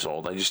 13 years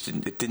old,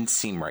 it didn't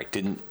seem right.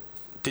 Didn't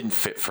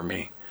fit for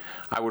me.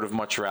 I would have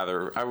much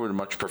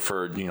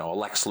preferred, a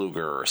Lex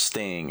Luger or a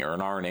Sting or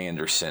an Arn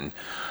Anderson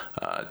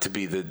to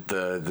be the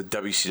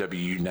WCW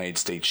United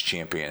States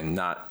champion,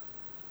 not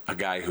a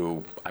guy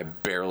who I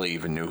barely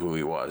even knew who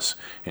he was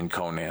in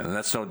Konnan. And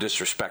that's no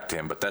disrespect to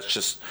him, but that's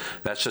just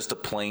a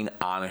plain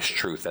honest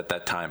truth. At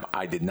that time,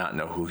 I did not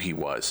know who he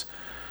was.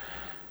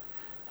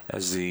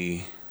 As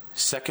the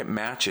second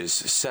match is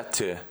set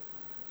to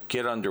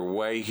get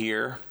underway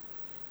here.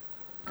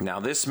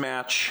 Now, this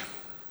match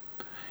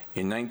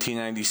in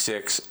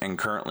 1996 and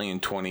currently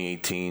in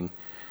 2018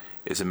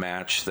 is a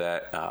match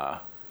that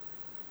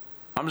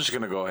I'm just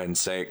going to go ahead and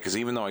say it, because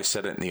even though I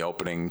said it in the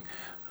opening,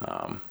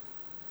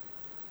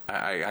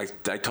 I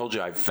told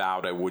you I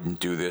vowed I wouldn't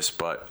do this,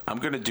 but I'm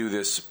going to do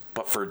this,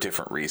 but for a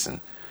different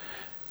reason.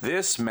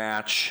 This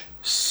match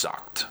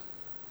sucked.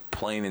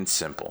 Plain and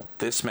simple.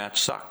 This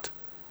match sucked.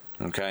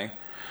 Okay?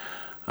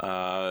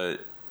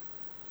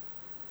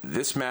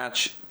 This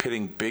match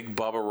pitting Big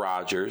Bubba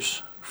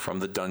Rogers from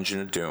the Dungeon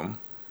of Doom,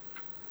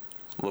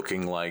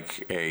 looking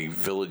like a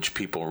Village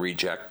People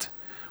reject,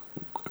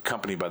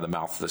 accompanied by the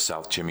Mouth of the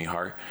South, Jimmy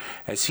Hart,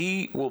 as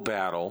he will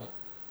battle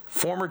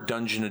former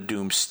Dungeon of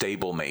Doom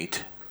stablemate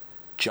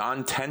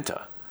John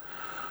Tenta,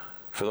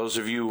 For those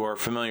of you who are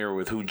familiar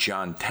with who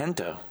John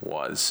Tenta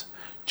was,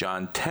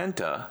 John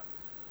Tenta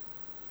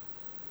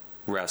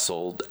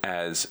wrestled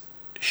as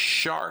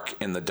Shark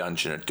in the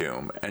Dungeon of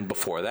Doom, and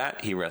before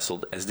that he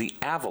wrestled as the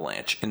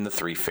Avalanche in the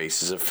Three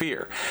Faces of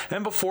Fear.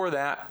 And before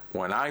that,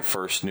 when I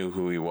first knew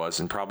who he was,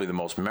 and probably the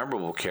most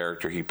memorable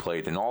character he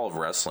played in all of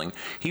wrestling,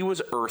 he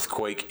was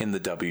Earthquake in the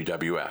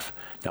WWF.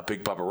 Now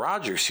Big Bubba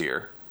Rogers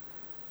here,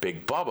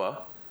 Big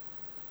Bubba,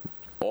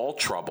 all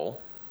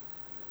trouble,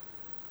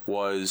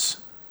 was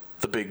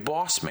the Big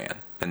Boss Man,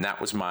 and that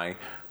was my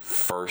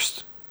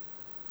first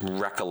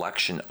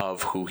recollection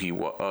of who he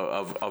was,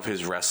 of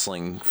his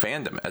wrestling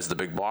fandom as the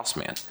Big Boss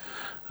Man.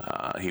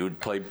 He would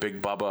play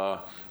Big Bubba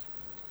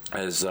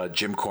as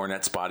Jim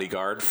Cornette's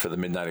bodyguard for the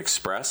Midnight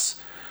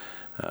Express.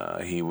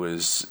 He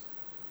was,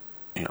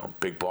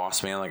 Big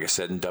Boss Man, like I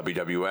said, in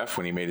WWF.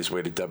 When he made his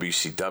way to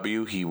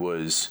WCW, he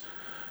was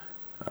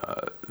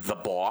the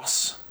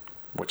Boss,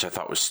 which I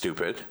thought was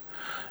stupid.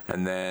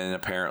 And then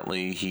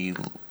apparently he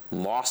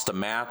lost a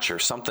match or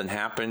something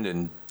happened,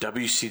 and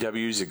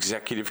WCW's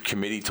executive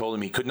committee told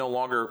him he could no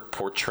longer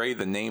portray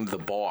the name The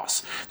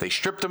Boss. They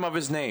stripped him of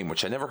his name,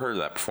 which I never heard of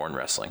that before in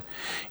wrestling.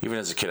 Even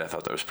as a kid, I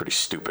thought that was pretty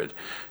stupid.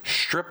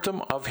 Stripped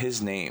him of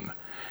his name,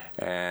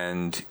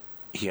 and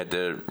he had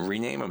to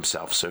rename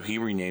himself. So he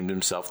renamed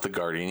himself the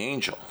Guardian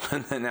Angel.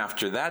 And then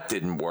after that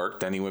didn't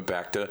work, then he went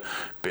back to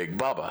Big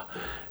Bubba.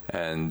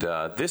 And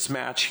this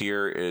match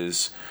here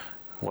is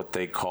what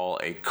they call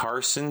a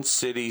Carson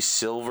City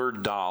silver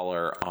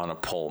dollar on a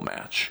pole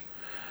match.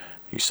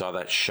 You saw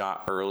that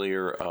shot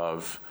earlier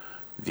of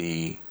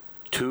the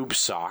tube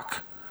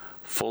sock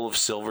full of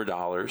silver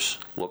dollars.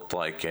 Looked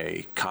like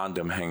a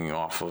condom hanging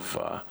off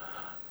of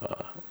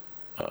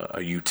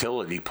a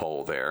utility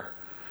pole there.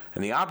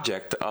 And the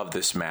object of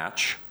this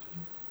match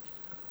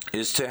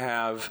is to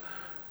have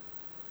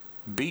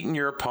beaten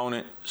your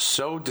opponent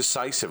so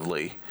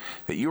decisively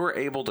that you were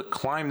able to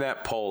climb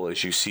that pole,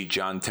 as you see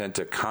John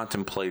Tenta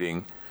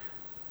contemplating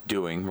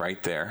doing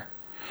right there,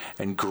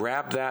 and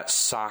grab that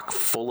sock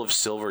full of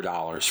silver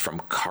dollars from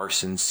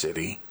Carson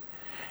City,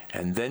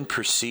 and then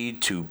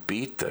proceed to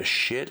beat the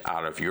shit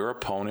out of your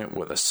opponent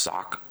with a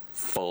sock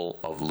full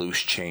of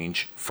loose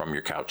change from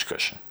your couch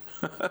cushion.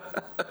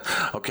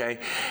 Okay?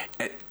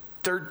 At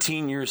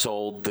 13 years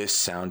old, this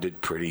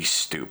sounded pretty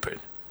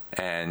stupid.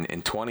 And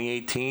in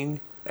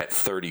 2018, at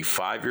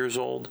 35 years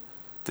old,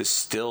 this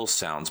still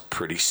sounds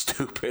pretty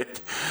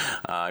stupid,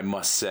 I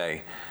must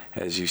say,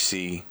 as you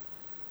see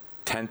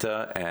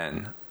Tenta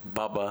and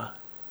Bubba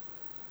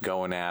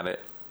going at it.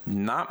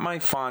 Not my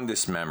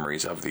fondest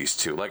memories of these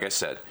two. Like I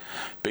said,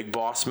 Big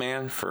Boss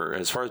Man,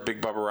 as far as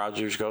Big Bubba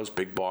Rogers goes,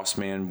 Big Boss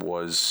Man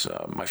was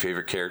my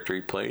favorite character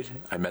he played.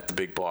 I met the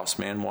Big Boss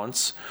Man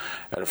once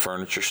at a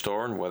furniture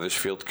store in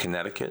Wethersfield,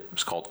 Connecticut. It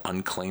was called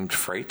Unclaimed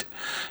Freight,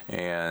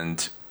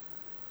 and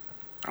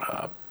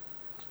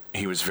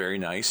he was very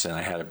nice, and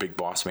I had a Big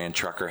Boss Man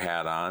trucker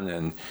hat on,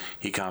 and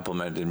he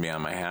complimented me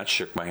on my hat,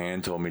 shook my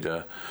hand, told me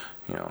to,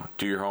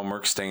 do your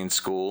homework, stay in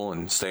school,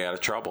 and stay out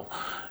of trouble.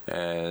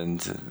 And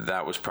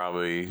that was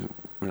probably,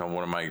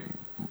 one of my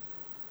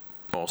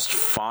most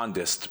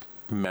fondest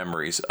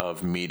memories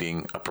of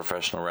meeting a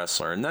professional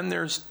wrestler. And then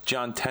there's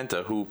John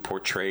Tenta, who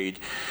portrayed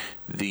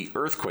the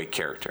Earthquake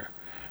character.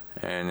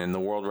 And in the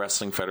World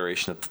Wrestling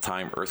Federation at the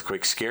time,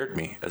 Earthquake scared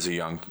me as a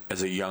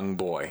young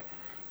boy.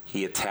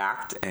 He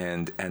attacked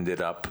and ended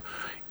up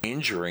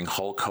injuring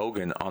Hulk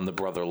Hogan on the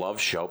Brother Love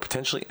show,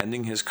 potentially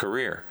ending his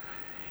career.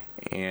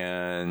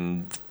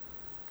 And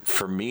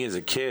for me as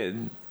a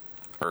kid,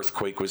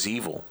 Earthquake was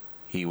evil.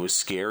 He was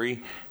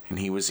scary, and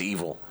he was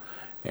evil.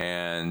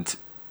 And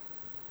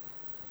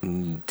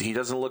he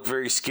doesn't look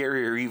very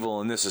scary or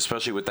evil in this,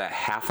 especially with that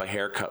half a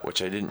haircut,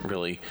 which I didn't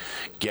really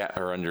get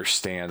or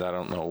understand. I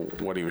don't know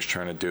what he was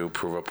trying to do,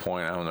 prove a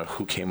point. I don't know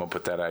who came up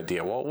with that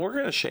idea. Well, we're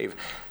going to shave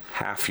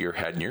half your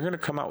head, and you're going to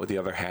come out with the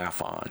other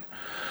half on.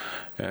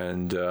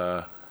 And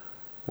we're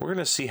going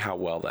to see how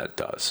well that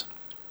does.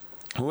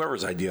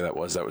 Whoever's idea that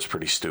was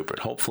pretty stupid.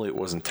 Hopefully it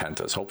wasn't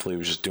Tenta's. Hopefully he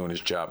was just doing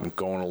his job and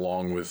going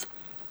along with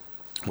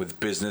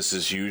business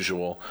as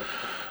usual.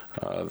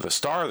 The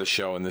star of the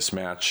show in this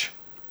match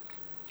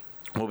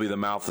will be the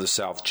Mouth of the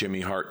South, Jimmy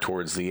Hart,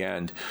 towards the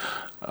end.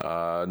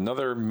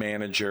 Another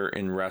manager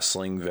in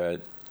wrestling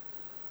that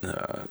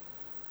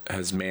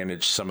has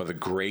managed some of the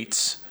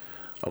greats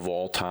of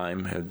all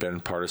time, had been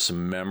part of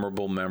some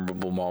memorable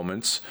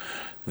moments.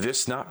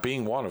 This not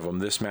being one of them.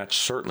 This match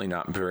certainly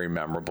not very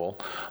memorable.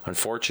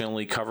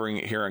 Unfortunately, covering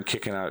it here on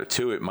Kicking Out at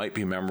 2, it might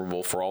be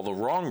memorable for all the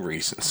wrong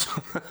reasons.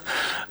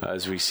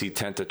 As we see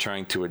Tenta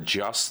trying to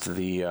adjust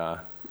the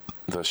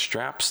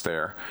straps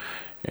there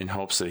in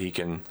hopes that he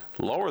can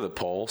lower the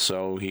pole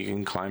so he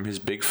can climb his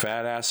big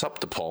fat ass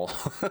up the pole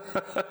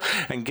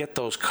and get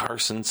those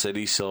Carson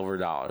City silver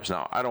dollars.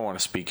 Now, I don't want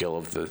to speak ill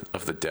of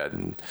the dead,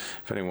 and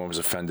if anyone was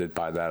offended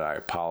by that, I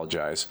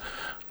apologize.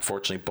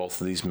 Unfortunately,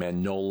 both of these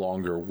men no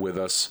longer with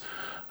us.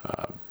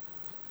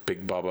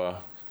 Big Bubba,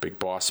 Big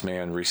Boss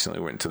Man, recently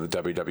went to the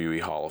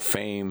WWE Hall of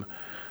Fame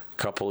a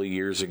couple of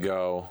years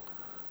ago.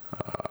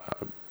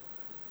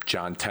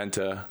 John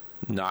Tenta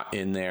not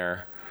in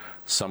there.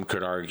 Some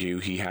could argue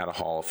he had a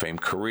Hall of Fame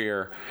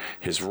career.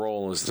 His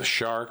role as the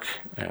Shark,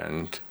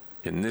 and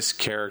in this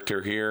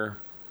character here,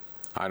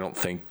 I don't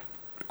think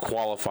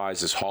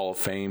qualifies as Hall of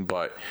Fame,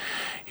 but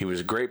he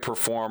was a great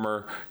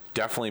performer,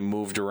 definitely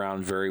moved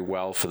around very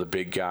well for the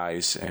big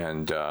guys,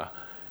 and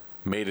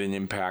made an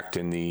impact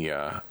in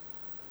the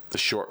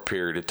short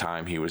period of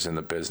time he was in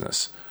the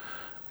business.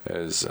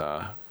 As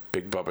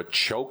Big Bubba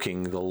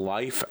choking the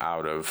life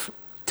out of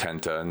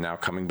Tenta, and now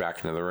coming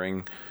back into the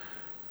ring,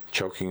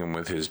 choking him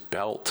with his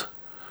belt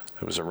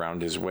that was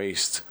around his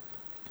waist.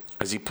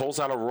 As he pulls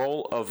out a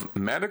roll of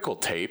medical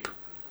tape,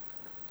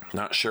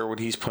 not sure what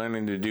he's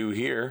planning to do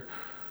here,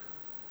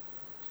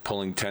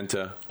 pulling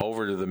Tenta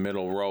over to the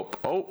middle rope.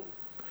 Oh,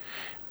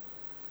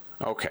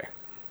 okay.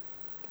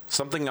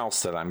 Something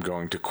else that I'm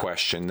going to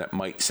question that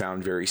might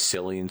sound very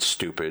silly and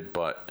stupid,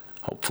 but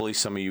hopefully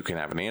some of you can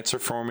have an answer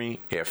for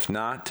me. If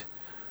not,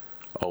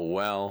 oh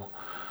well.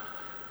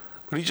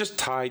 But he just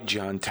tied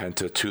John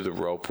Tenta to the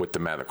rope with the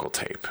medical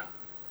tape.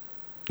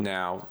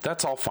 Now,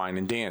 that's all fine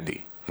and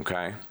dandy,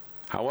 okay?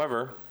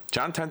 However,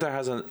 John Tenta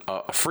has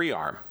a free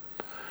arm.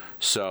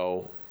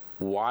 So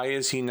why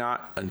is he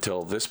not,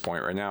 until this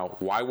point right now,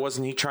 why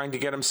wasn't he trying to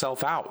get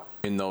himself out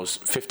in those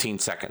 15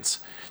 seconds?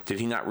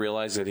 Did he not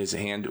realize that his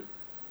hand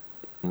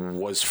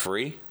was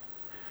free?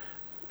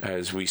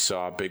 As we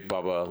saw Big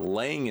Bubba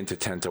laying into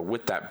Tenta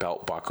with that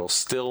belt buckle,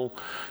 still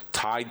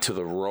tied to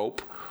the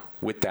rope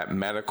with that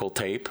medical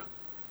tape.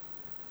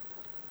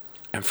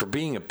 And for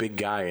being a big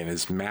guy and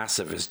as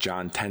massive as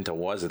John Tenta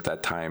was at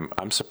that time,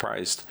 I'm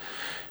surprised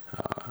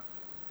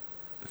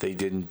they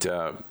didn't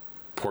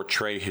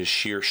portray his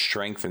sheer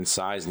strength and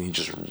size and he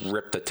just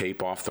ripped the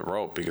tape off the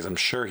rope, because I'm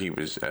sure he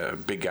was a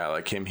big guy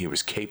like him. He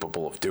was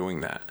capable of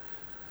doing that.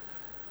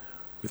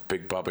 With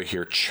Big Bubba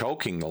here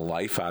choking the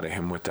life out of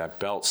him with that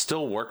belt,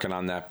 still working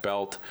on that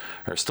belt,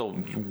 or still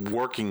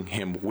working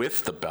him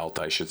with the belt,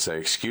 I should say,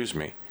 excuse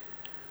me.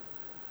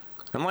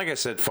 And like I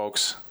said,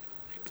 folks,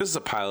 this is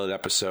a pilot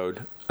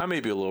episode. I may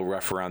be a little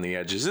rough around the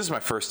edges. This is my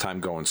first time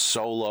going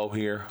solo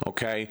here,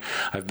 okay?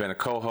 I've been a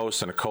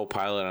co-host and a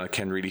co-pilot on a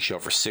Ken Reedy show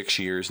for 6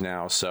 years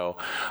now, so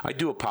I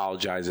do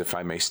apologize if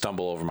I may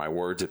stumble over my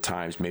words at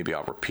times. Maybe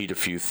I'll repeat a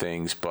few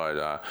things,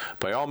 but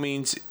by all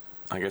means,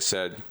 like I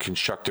said,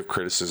 constructive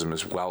criticism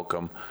is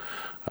welcome.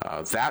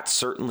 That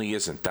certainly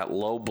isn't. That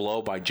low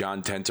blow by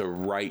John Tenta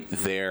right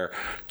there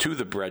to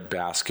the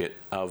breadbasket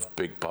of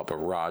Big Bubba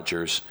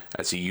Rogers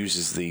as he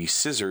uses the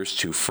scissors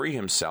to free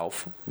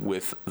himself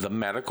with the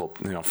medical,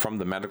 from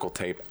the medical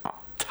tape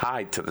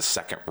tied to the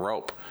second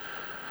rope.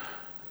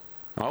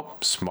 Oh,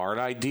 smart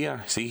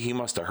idea. See, he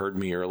must have heard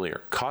me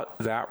earlier. Cut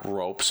that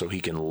rope so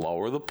he can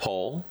lower the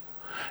pole,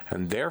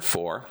 and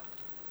therefore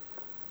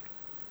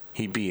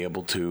he'd be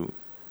able to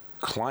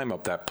climb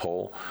up that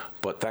pole,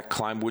 but that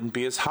climb wouldn't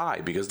be as high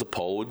because the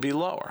pole would be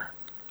lower.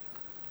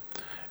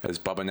 As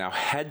Bubba now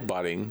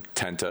headbutting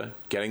Tenta,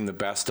 getting the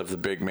best of the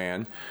big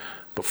man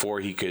before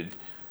he could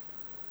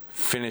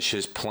finish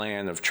his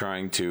plan of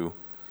trying to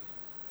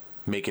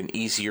make an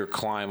easier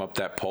climb up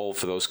that pole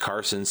for those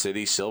Carson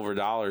City silver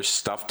dollars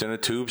stuffed in a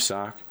tube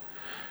sock.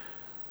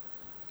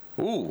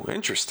 Ooh,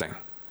 interesting.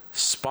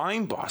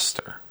 Spine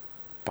buster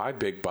by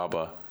Big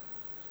Bubba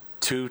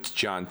to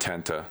John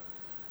Tenta,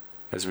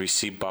 as we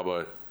see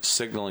Bubba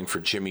signaling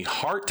for Jimmy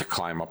Hart to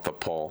climb up the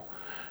pole.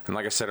 And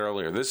like I said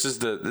earlier, this is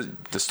the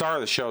star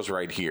of the show's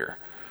right here.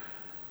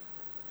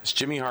 As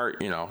Jimmy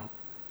Hart,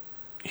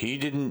 he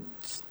didn't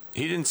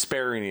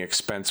spare any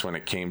expense when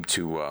it came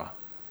to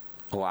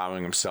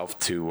allowing himself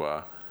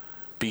to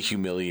be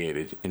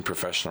humiliated in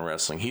professional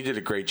wrestling. He did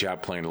a great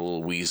job playing a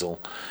little weasel.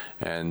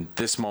 And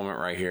this moment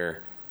right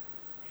here,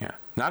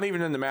 not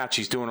even in the match,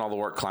 he's doing all the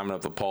work climbing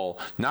up the pole,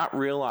 not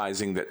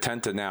realizing that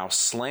Tenta now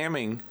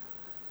slamming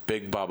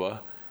Big Bubba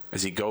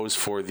as he goes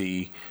for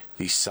the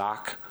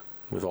sock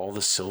with all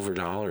the silver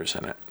dollars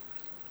in it.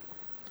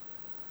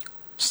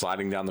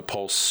 Sliding down the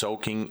pole,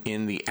 soaking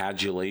in the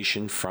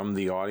adulation from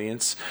the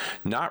audience,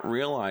 not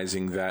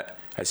realizing that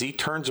as he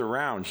turns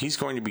around, he's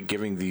going to be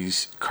giving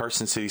these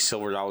Carson City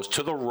silver dollars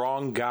to the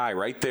wrong guy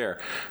right there.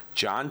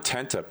 John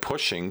Tenta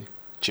pushing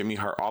Jimmy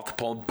Hart off the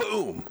pole,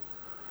 boom!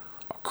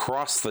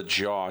 Across the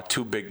jaw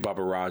to Big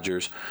Bubba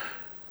Rogers.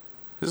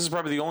 This is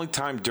probably the only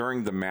time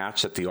during the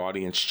match that the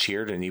audience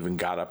cheered and even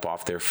got up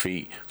off their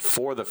feet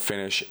for the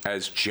finish,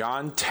 as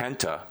John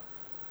Tenta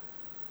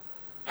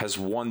has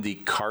won the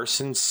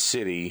Carson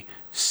City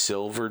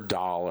silver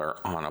dollar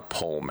on a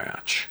pole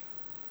match.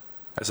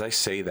 As I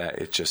say that,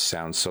 it just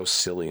sounds so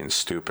silly and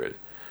stupid.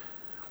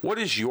 What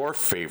is your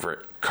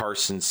favorite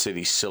Carson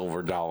City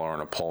silver dollar on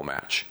a pole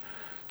match?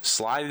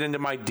 Slide it into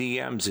my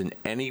DMs in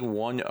any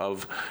one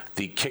of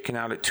the Kicking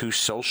Out at 2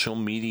 social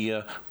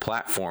media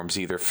platforms,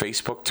 either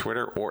Facebook,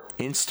 Twitter, or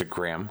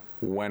Instagram,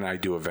 when I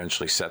do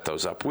eventually set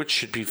those up, which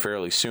should be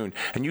fairly soon.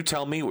 And you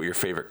tell me what your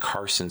favorite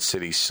Carson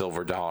City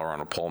silver dollar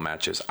on a pole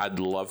match is. I'd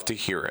love to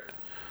hear it.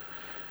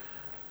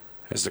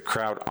 As the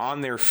crowd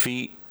on their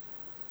feet,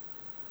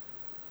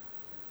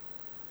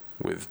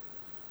 with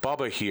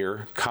Bubba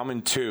here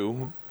coming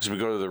to, as we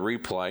go to the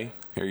replay,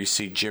 Here you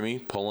see Jimmy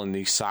pulling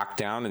the sock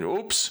down, and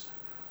oops,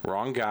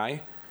 wrong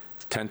guy.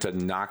 Tenta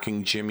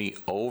knocking Jimmy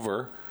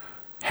over,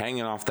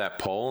 hanging off that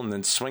pole, and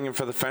then swinging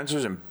for the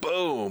fences, and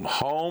boom,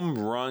 home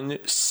run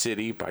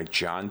city by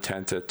John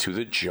Tenta to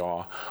the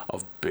jaw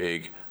of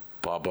Big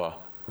Bubba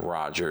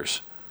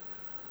Rogers.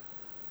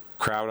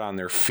 Crowd on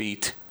their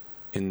feet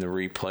in the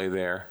replay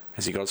there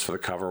as he goes for the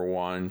cover.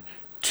 1,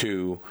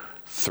 2,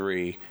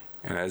 3,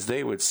 and as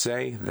they would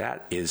say,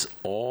 that is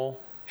all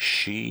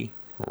she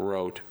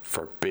wrote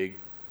for Big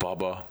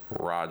Bubba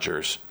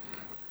Rogers.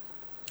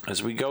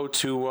 As we go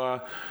to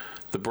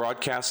the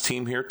broadcast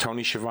team here,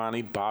 Tony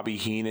Schiavone, Bobby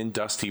Heenan,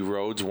 Dusty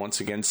Rhodes, once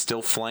again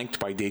still flanked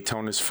by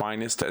Daytona's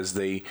finest as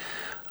they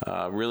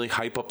really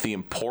hype up the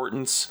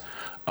importance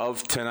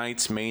of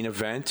tonight's main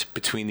event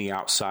between the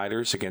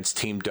Outsiders against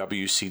Team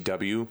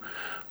WCW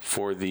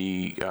for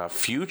the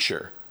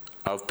future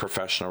of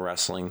professional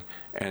wrestling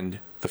and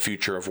the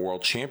future of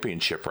World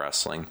Championship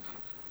Wrestling.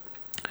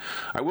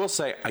 I will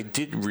say I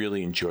did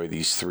really enjoy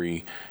these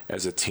three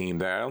as a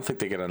team. I don't think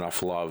they get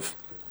enough love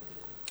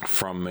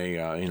from a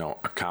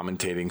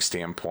commentating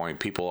standpoint.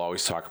 People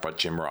always talk about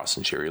Jim Ross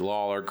and Jerry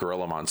Lawler,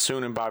 Gorilla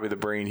Monsoon and Bobby the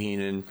Brain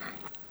Heenan,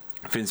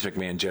 Vince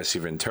McMahon, Jesse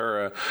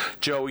Ventura,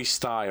 Joey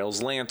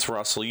Styles, Lance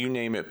Russell, you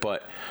name it.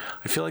 But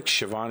I feel like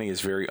Schiavone is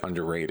very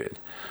underrated.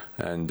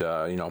 And,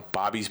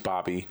 Bobby's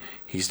Bobby.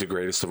 He's the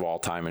greatest of all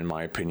time, in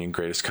my opinion.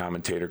 Greatest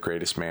commentator,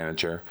 greatest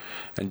manager.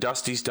 And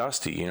Dusty's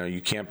Dusty.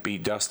 You can't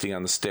beat Dusty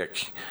on the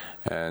stick.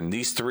 And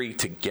these three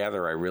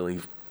together,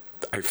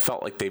 I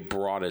felt like they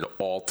brought it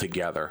all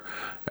together.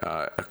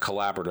 A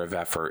collaborative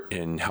effort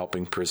in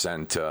helping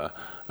present a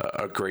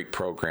great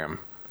program,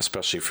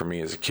 especially for me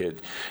as a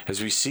kid.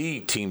 As we see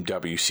Team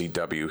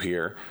WCW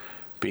here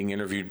being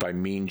interviewed by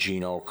Mean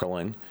Gene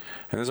Okerlund.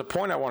 And there's a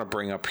point I want to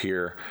bring up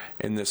here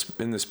in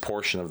this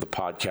portion of the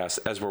podcast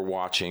as we're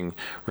watching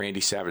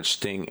Randy Savage,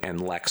 Sting,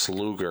 and Lex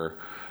Luger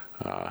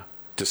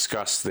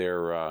discuss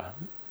their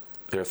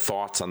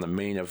thoughts on the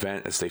main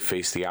event as they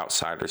face the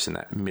Outsiders and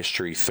that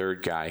mystery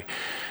third guy.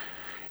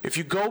 If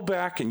you go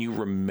back and you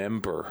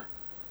remember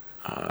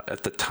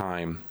at the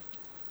time,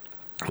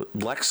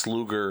 Lex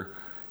Luger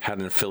had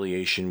an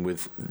affiliation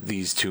with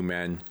these two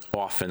men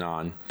off and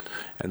on,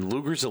 and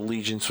Luger's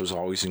allegiance was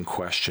always in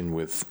question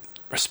with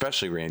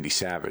especially Randy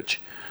Savage,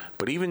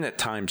 but even at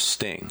times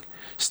Sting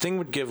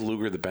would give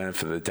Luger the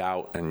benefit of the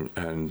doubt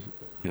and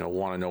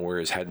want to know where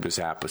his head was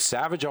at, but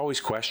Savage always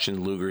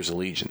questioned Luger's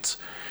allegiance.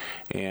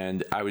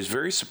 And I was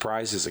very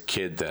surprised as a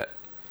kid that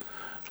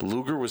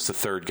Luger was the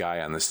third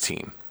guy on this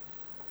team.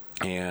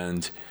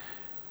 And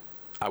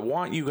I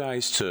want you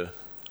guys to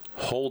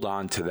hold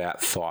on to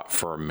that thought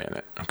for a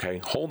minute, okay?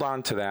 Hold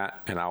on to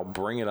that, and I'll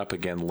bring it up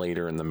again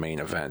later in the main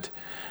event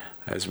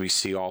as we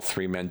see all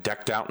three men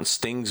decked out in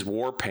Sting's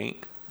war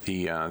paint,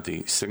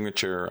 the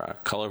signature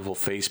colorful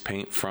face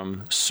paint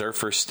from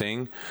Surfer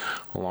Sting,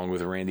 along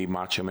with Randy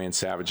Macho Man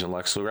Savage and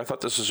Lex Luger. I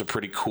thought this was a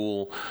pretty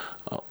cool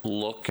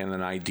look and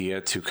an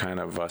idea to kind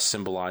of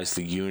symbolize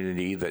the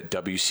unity that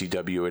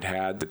WCW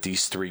had, that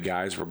these three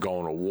guys were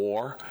going to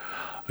war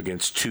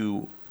against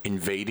two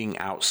invading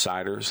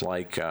outsiders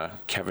like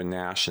Kevin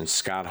Nash and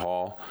Scott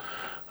Hall.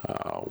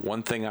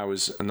 Another thing I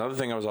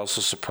was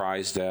also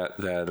surprised at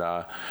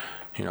that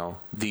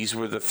these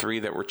were the three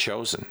that were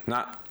chosen.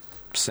 Not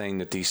saying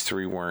that these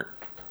three weren't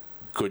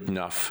good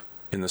enough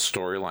in the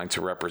storyline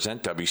to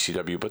represent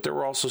WCW, but there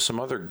were also some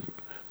other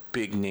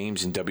big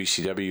names in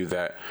WCW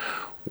that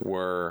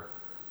were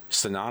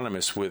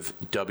synonymous with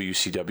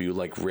WCW,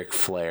 like Ric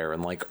Flair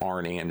and like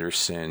Arn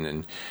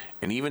Anderson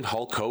and even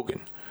Hulk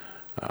Hogan.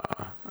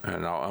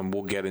 And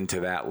we'll get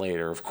into that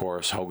later, of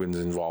course, Hogan's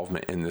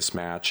involvement in this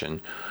match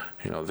and,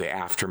 the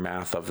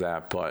aftermath of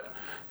that. But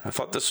I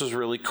thought this was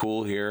really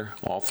cool here.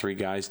 All three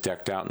guys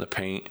decked out in the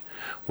paint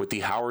with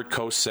the Howard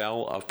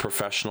Cosell of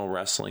professional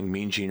wrestling,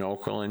 Mean Gene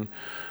Okerlund,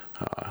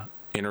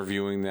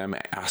 interviewing them,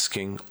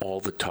 asking all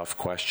the tough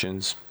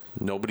questions.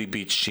 Nobody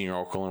beats Gene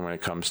Okerlund when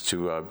it comes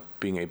to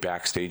being a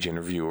backstage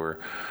interviewer.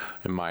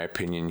 In my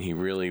opinion, he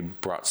really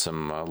brought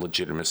some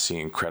legitimacy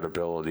and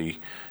credibility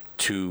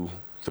to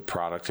the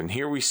product. And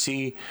here we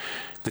see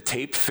the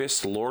taped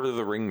fist Lord of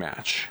the Ring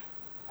match.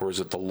 Or is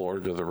it the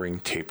Lord of the Ring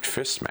taped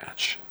fist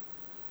match?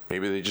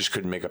 Maybe they just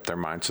couldn't make up their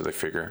mind, so they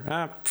figure,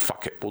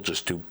 fuck it, we'll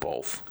just do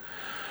both.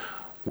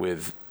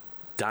 With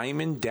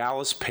Diamond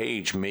Dallas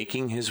Page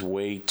making his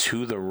way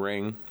to the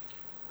ring,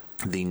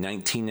 the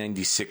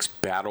 1996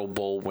 Battle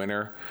Bowl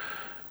winner.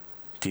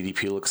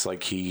 DDP looks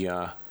like he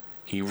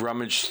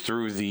rummaged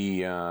through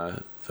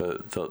the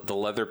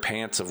leather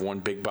pants of one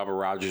Big Bubba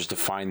Rogers to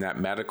find that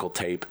medical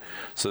tape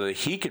so that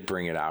he could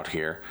bring it out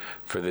here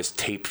for this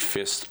taped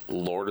fist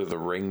Lord of the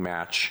Ring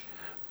match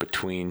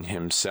between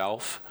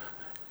himself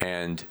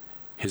and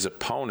his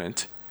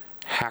opponent,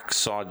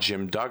 Hacksaw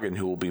Jim Duggan,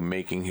 who will be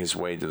making his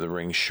way to the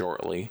ring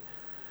shortly.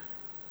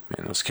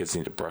 Man, those kids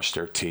need to brush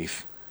their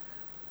teeth.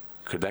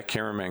 Could that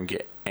cameraman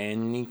get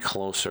any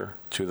closer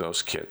to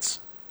those kids?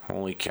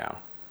 Holy cow.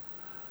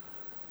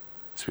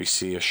 As we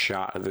see a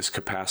shot of this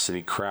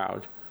capacity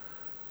crowd.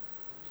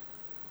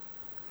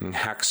 And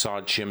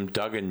Hacksaw Jim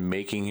Duggan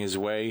making his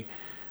way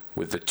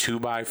with the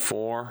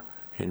 2x4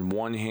 in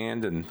one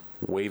hand and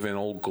waving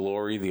Old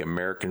Glory, the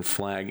American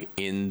flag,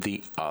 in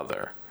the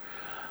other.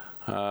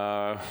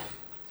 My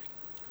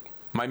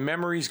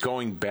memories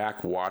going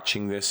back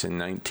watching this in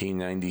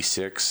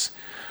 1996,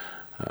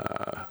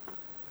 I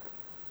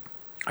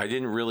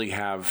didn't really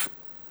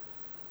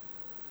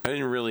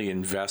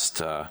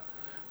invest,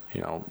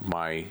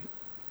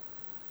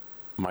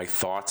 my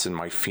thoughts and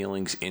my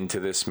feelings into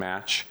this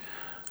match.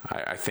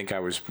 I think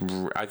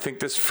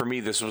this, for me,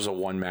 this was a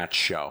one-match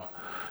show,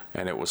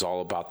 and it was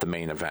all about the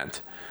main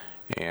event.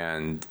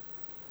 And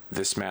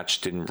this match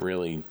didn't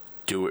really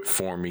do it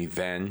for me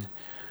then.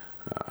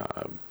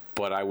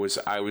 But I was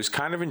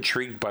kind of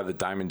intrigued by the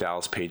Diamond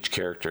Dallas Page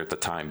character at the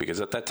time, because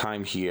at that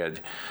time he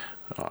had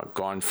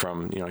gone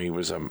from, he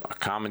was a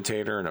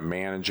commentator and a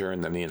manager,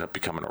 and then he ended up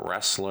becoming a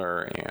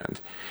wrestler,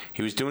 and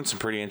he was doing some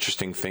pretty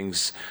interesting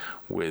things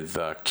with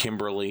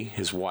Kimberly,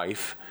 his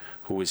wife,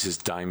 who was his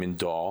diamond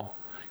doll.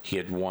 He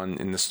had won,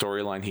 in the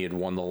storyline, he had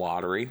won the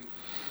lottery,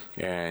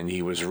 and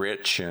he was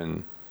rich,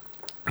 and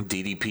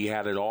DDP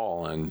had it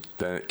all, and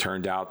then it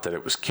turned out that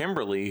it was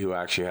Kimberly who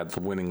actually had the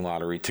winning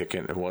lottery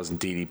ticket. It wasn't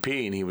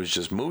DDP, and he was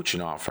just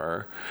mooching off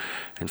her.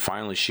 And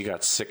finally, she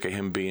got sick of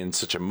him being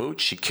such a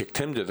mooch. She kicked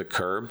him to the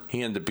curb.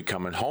 He ended up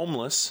becoming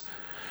homeless,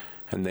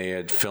 and they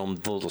had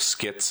filmed little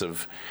skits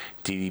of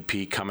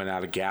DDP coming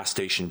out of gas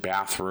station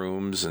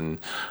bathrooms and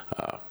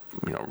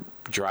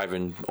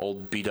driving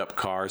old beat-up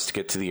cars to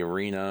get to the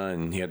arena,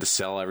 and he had to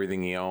sell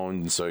everything he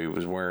owned, and so he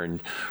was wearing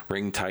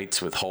ring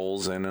tights with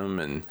holes in them,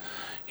 and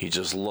he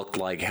just looked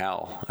like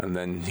hell. And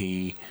then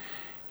he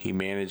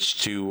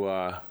managed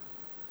to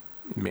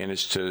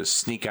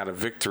sneak out a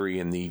victory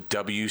in the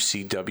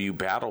WCW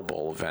Battle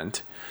Bowl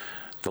event,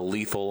 the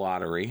Lethal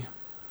Lottery.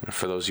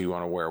 For those of you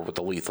unaware what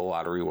the Lethal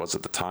Lottery was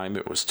at the time,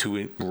 it was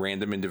two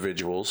random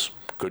individuals,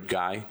 good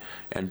guy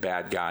and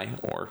bad guy,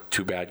 or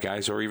two bad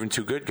guys, or even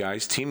two good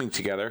guys, teaming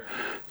together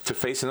to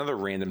face another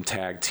random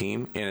tag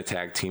team in a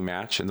tag team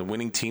match. And the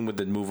winning team would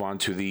then move on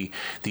to the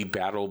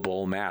Battle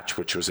Bowl match,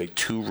 which was a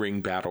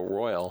 2-ring battle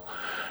royal.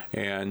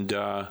 And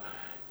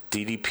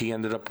DDP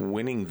ended up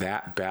winning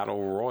that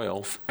battle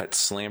royal at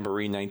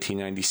Slamboree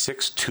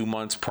 1996, 2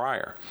 months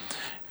prior.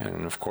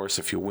 And of course,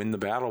 if you win the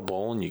Battle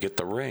Bowl and you get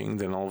the ring,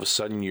 then all of a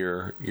sudden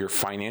your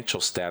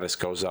financial status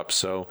goes up.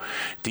 So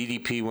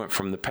DDP went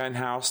from the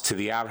penthouse to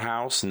the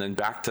outhouse and then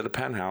back to the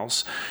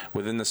penthouse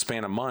within the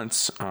span of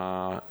months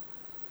on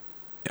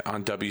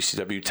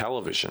WCW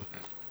television.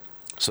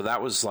 So that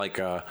was I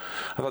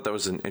thought that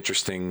was an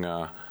interesting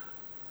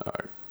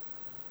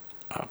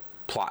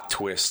plot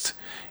twist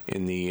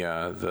in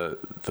the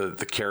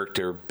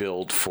character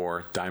build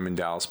for Diamond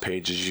Dallas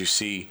Page. As you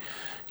see,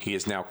 he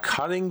is now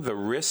cutting the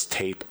wrist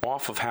tape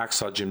off of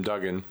Hacksaw Jim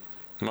Duggan.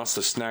 Must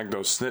have snagged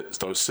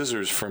those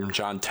scissors from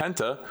John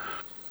Tenta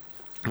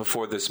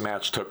before this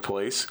match took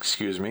place.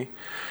 Excuse me.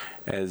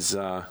 As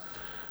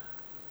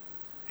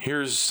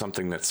here's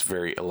something that's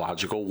very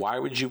illogical. Why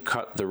would you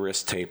cut the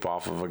wrist tape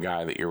off of a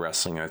guy that you're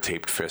wrestling in a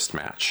taped fist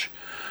match?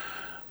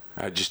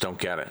 I just don't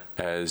get it.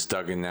 As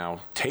Duggan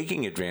now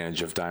taking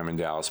advantage of Diamond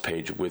Dallas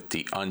Page with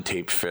the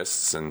untaped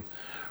fists and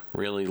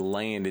really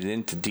laying it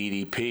into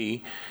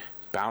DDP,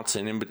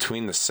 bouncing in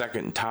between the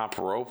second and top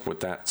rope with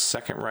that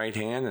second right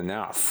hand, and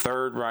now a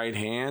third right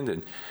hand,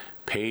 and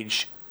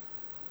Page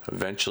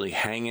eventually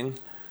hanging,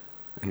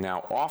 and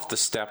now off the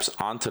steps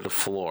onto the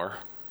floor.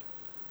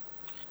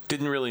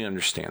 Didn't really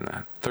understand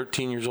that.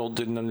 13 years old,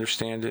 didn't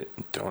understand it.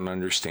 Don't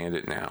understand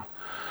it now.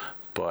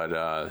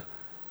 But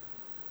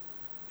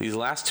these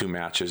last two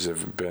matches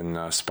have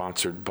been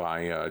sponsored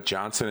by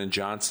Johnson &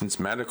 Johnson's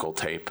medical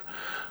tape.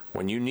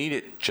 When you need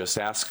it, just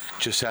ask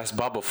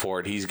Bubba for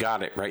it. He's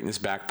got it right in his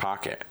back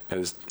pocket.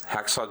 As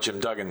Hacksaw Jim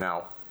Duggan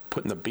now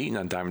putting the beating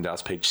on Diamond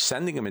Dallas Page,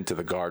 sending him into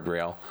the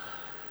guardrail.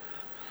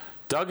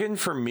 Duggan,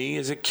 for me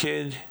as a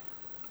kid,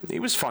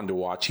 he was fun to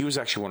watch. He was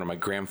actually one of my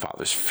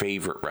grandfather's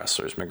favorite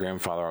wrestlers. My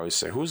grandfather always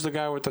said, "Who's the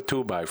guy with the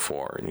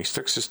 2x4?" And he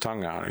sticks his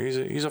tongue out.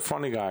 He's a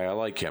funny guy. I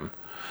like him.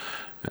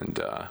 And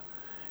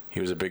he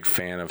was a big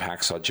fan of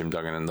Hacksaw Jim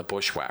Duggan and the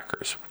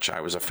Bushwhackers, which I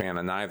was a fan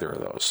of neither of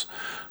those.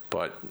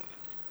 But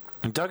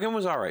Duggan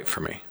was all right for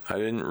me. I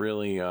didn't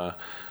really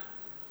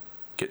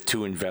get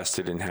too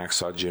invested in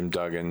Hacksaw Jim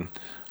Duggan.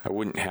 I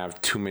wouldn't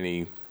have too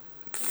many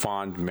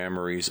fond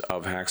memories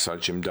of Hacksaw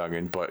Jim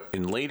Duggan, but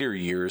in later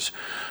years,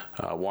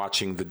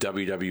 watching the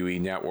WWE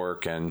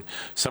Network and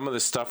some of the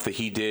stuff that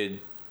he did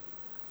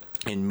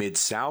in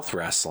Mid-South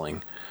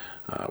Wrestling,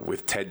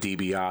 with Ted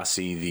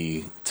DiBiase,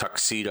 the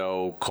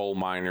Tuxedo, Coal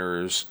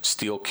Miners,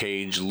 Steel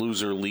Cage,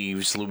 Loser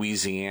Leaves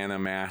Louisiana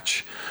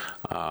match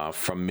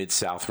from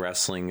Mid-South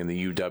Wrestling in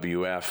the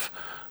UWF.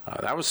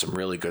 That was some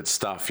really good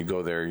stuff. You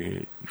go there,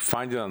 you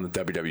find it on the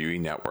WWE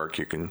Network.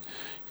 You can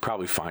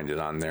probably find it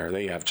on there.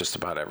 They have just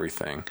about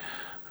everything.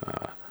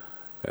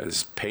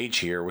 As Page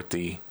here with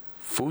the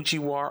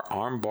Fujiwara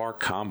armbar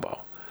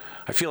combo.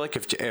 I feel like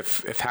if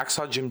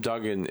Hacksaw Jim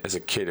Duggan as a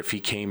kid, if he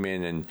came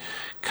in and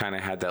kind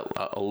of had that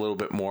a little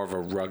bit more of a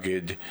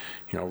rugged,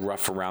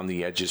 rough around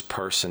the edges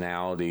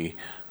personality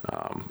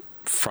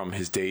from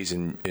his days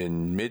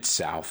in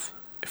Mid-South,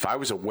 if I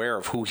was aware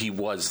of who he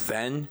was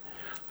then,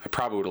 I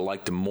probably would have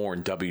liked him more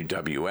in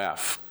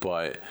WWF.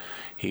 But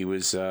he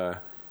was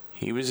a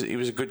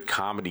good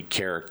comedy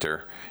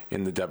character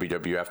in the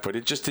WWF, but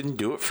it just didn't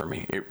do it for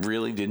me. It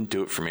really didn't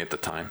do it for me at the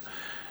time.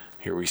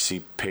 Here we see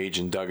Page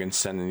and Duggan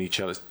sending each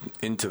other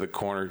into the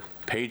corner.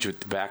 Page with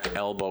the back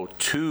elbow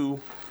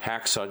to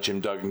Hacksaw Jim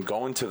Duggan,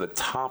 going to the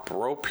top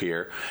rope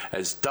here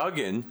as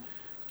Duggan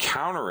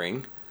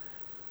countering,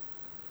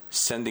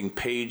 sending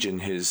Page in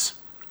his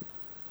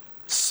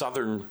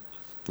southern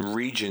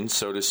region,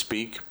 so to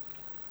speak,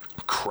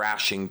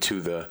 crashing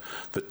to the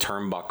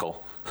turnbuckle.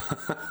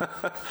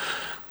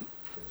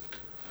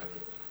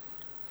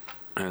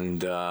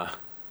 And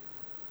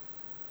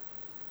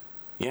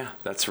yeah,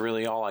 that's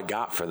really all I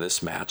got for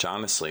this match.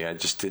 Honestly, I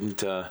just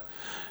didn't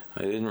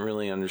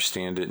really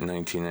understand it in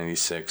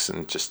 1996,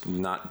 and just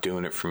not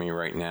doing it for me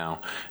right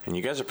now. And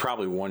you guys are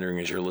probably wondering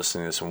as you're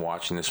listening to this and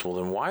watching this, well,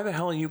 then why the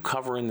hell are you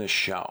covering this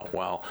show?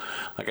 Well,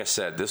 like I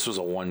said, this was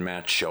a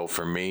one-match show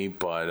for me,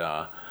 but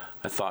I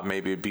thought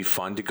maybe it'd be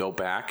fun to go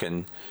back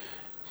and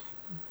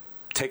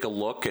take a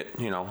look at,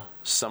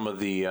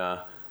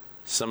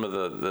 some of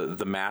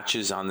the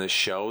matches on this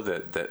show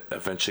that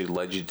eventually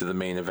led you to the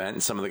main event,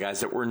 and some of the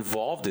guys that were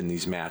involved in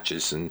these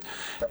matches, and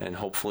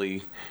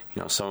hopefully,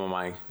 some of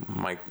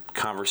my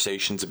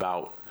conversations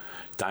about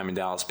Diamond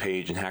Dallas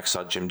Page and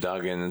Hacksaw Jim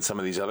Duggan and some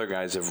of these other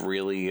guys have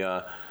really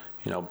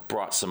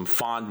brought some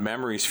fond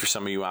memories for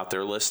some of you out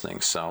there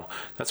listening. So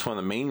that's one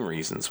of the main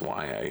reasons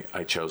why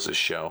I chose this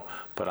show,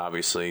 but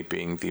obviously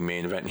being the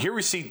main event. And here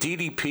we see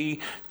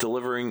DDP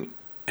delivering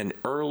an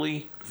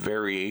early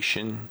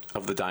variation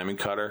of the Diamond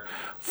Cutter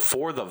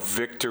for the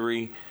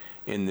victory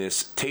in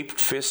this taped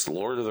fist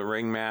Lord of the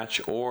Ring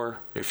match, or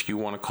if you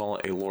want to call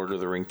it a Lord of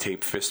the Ring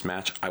taped fist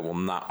match, I will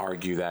not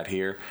argue that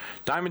here.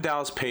 Diamond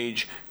Dallas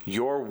Page,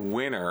 your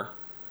winner.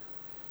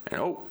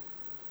 And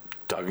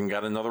Duggan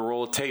got another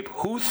roll of tape.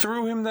 Who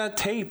threw him that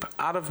tape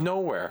out of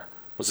nowhere?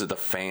 Was it the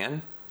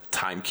fan?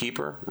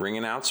 Timekeeper? Ring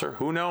announcer?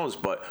 Who knows?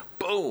 But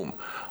boom!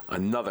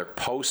 Another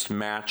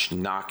post-match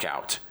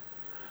knockout.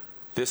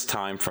 This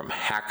time from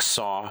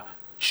Hacksaw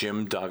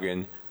Jim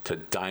Duggan to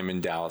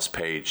Diamond Dallas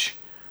Page.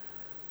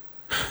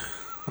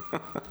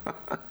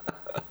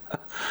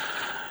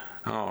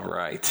 All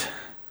right.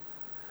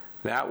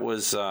 That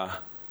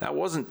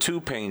wasn't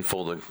too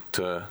painful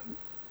to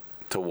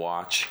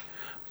watch,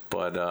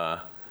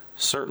 but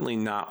certainly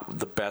not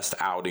the best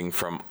outing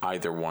from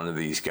either one of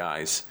these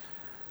guys.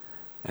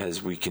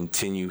 As we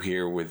continue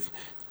here with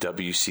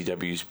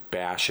WCW's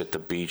Bash at the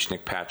Beach,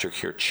 Nick Patrick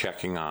here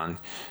checking on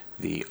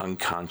the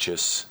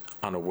unconscious,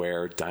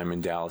 unaware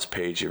Diamond Dallas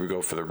Page. Here we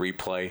go for the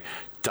replay.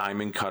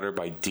 Diamond Cutter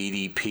by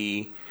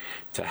DDP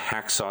to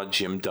Hacksaw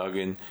Jim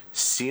Duggan,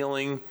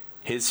 sealing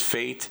his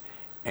fate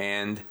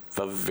and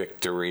the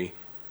victory,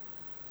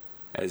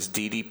 as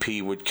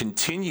DDP would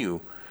continue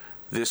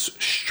this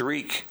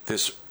streak,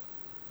 his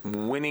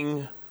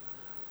winning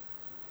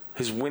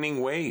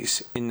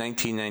ways in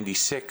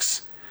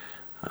 1996.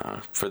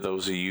 For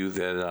those of you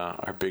that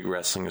are big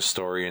wrestling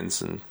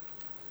historians. And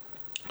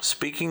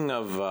Speaking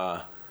of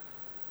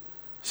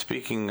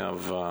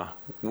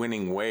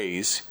winning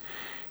ways,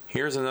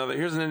 here's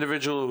an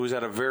individual who's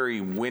had a very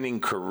winning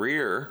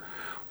career.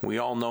 We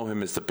all know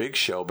him as the Big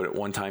Show, but at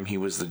one time he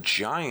was the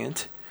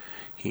Giant.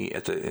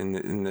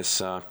 In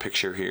this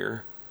picture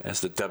here,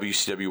 as the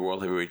WCW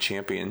World Heavyweight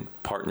Champion,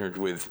 partnered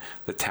with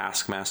the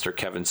Taskmaster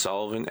Kevin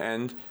Sullivan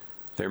and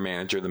their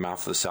manager, the Mouth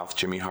of the South,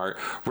 Jimmy Hart,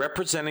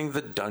 representing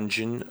the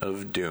Dungeon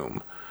of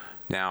Doom.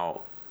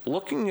 Now,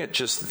 looking at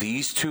just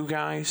these two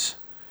guys,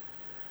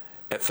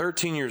 at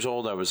 13 years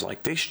old, I was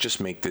like, they should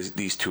just make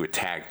these two a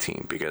tag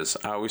team, because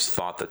I always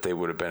thought that they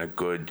would have been a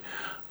good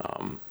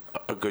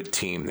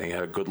team. They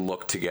had a good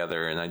look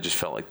together, and I just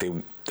felt like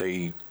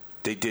they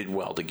did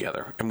well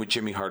together. And with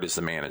Jimmy Hart as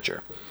the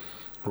manager,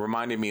 it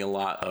reminded me a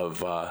lot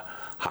of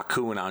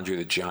Haku and Andre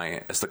the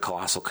Giant as the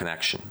Colossal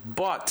Connection.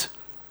 But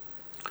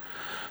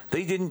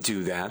they didn't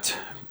do that.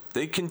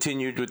 They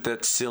continued with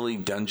that silly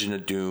Dungeon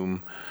of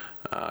Doom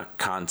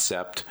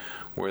concept,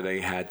 where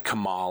they had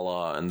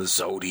Kamala and the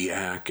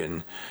Zodiac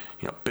and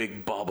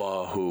Big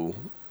Bubba, who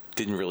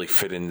didn't really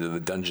fit into the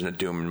Dungeon of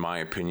Doom in my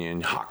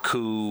opinion.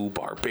 Haku,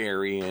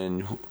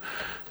 Barbarian,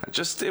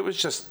 it was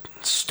just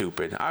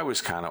stupid. I was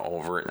kind of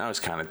over it, and I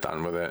was kind of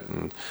done with it.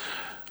 And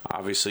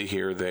obviously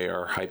here they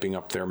are hyping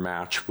up their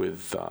match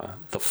with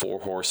the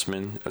Four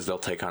Horsemen, as they'll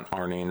take on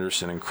Arn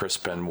Anderson and Chris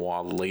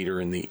Benoit later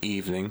in the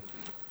evening.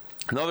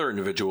 Another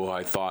individual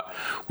I thought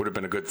would have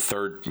been a good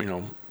third,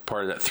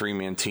 part of that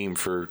three-man team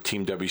for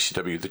Team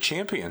WCW, the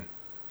champion,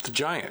 the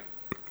Giant,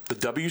 the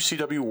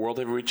WCW World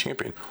Heavyweight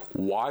Champion.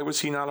 Why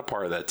was he not a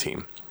part of that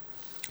team?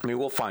 I mean,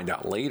 we'll find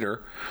out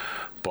later,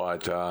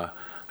 but I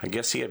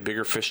guess he had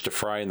bigger fish to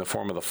fry in the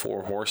form of the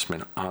Four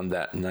Horsemen on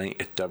that night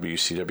at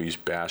WCW's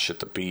Bash at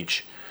the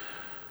Beach.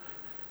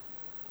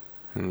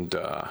 And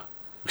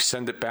we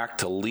send it back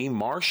to Lee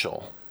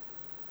Marshall,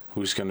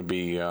 who's going to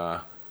be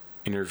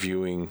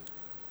interviewing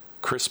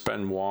Chris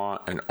Benoit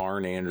and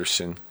Arn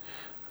Anderson.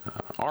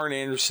 Arn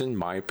Anderson,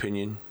 my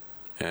opinion,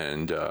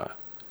 and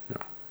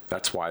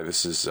that's why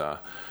this is,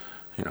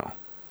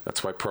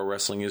 that's why pro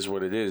wrestling is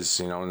what it is,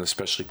 and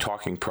especially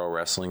talking pro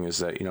wrestling is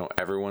that,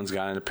 everyone's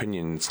got an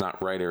opinion. It's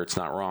not right or it's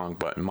not wrong,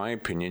 but in my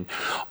opinion,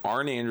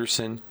 Arn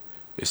Anderson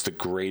is the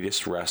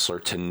greatest wrestler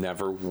to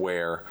never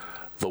wear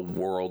the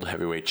World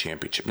Heavyweight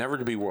Championship, never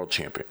to be world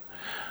champion.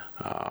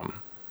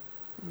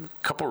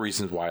 A couple of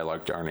reasons why I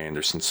liked Arn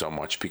Anderson so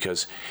much,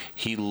 because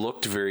he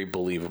looked very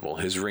believable.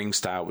 His ring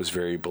style was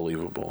very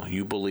believable.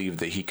 You believed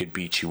that he could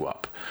beat you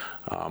up.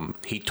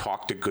 He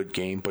talked a good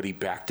game, but he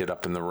backed it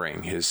up in the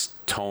ring. His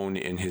tone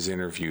in his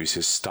interviews,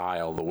 his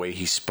style, the way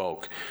he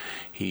spoke,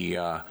 he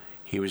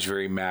was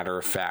very matter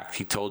of fact.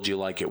 He told you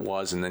like it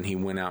was, and then he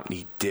went out and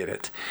he did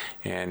it.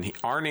 And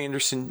Arn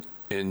Anderson,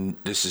 and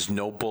this is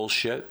no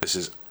bullshit. This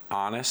is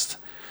honest.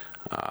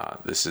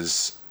 This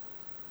is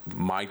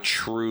my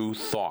true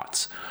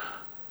thoughts,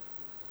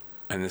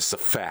 and this is a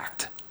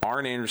fact.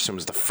 Arn Anderson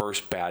was the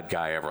first bad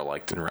guy I ever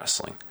liked in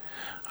wrestling.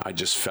 I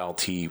just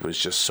felt he was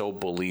just so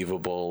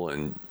believable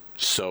and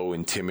so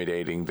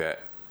intimidating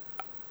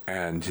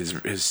and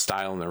his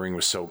style in the ring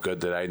was so good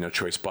that I had no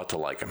choice but to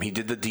like him. He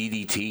did the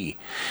DDT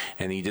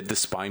and he did the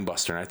spine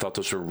buster, and I thought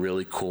those were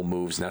really cool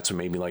moves, and that's what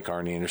made me like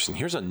Arn Anderson.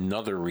 Here's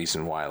another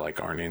reason why I like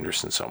Arn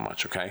Anderson so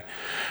much, okay?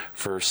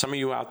 For some of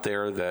you out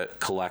there that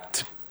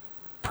collect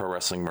pro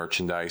wrestling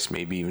merchandise,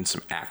 maybe even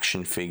some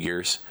action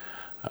figures.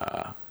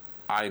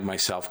 I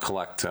myself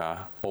collect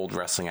old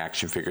wrestling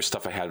action figures,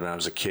 stuff I had when I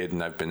was a kid,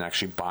 and I've been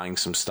actually buying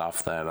some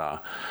stuff that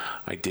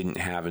I didn't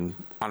have. And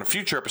on a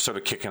future episode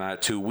of Kicking Out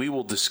at 2, we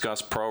will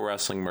discuss pro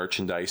wrestling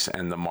merchandise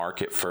and the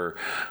market for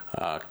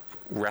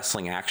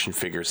wrestling action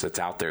figures that's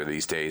out there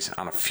these days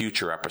on a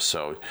future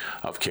episode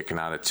of Kicking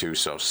Out at 2,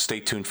 so stay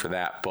tuned for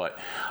that. But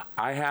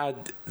I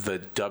had the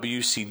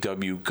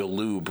WCW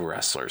Galoob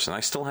wrestlers, and I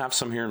still have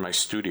some here in my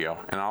studio,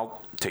 and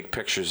I'll take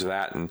pictures of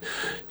that and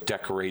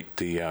decorate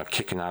the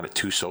Kicking Out at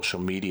 2 social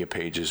media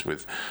pages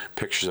with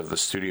pictures of the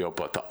studio.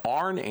 But the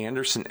Arn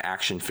Anderson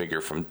action figure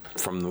from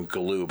the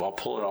Galoob, I'll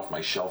pull it off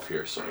my shelf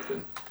here so I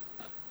can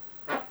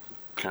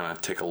kind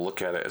of take a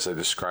look at it as I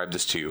describe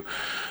this to you.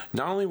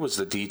 Not only was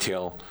the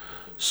detail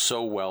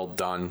so well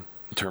done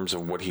in terms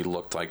of what he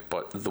looked like,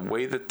 but the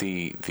way that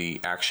the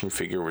action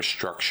figure was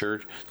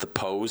structured, the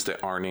pose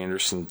that Arn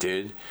Anderson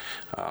did,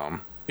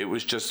 it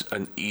was just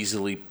an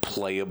easily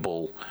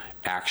playable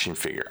action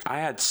figure. I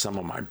had some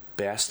of my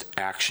best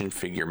action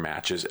figure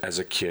matches as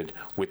a kid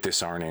with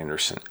this Arn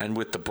Anderson and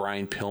with the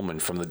Brian Pillman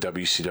from the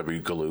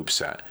WCW Galoob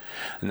set.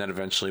 And then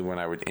eventually when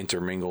I would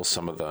intermingle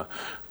some of the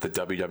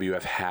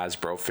WWF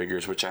Hasbro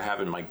figures, which I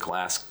have in my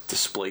glass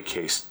display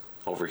case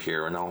over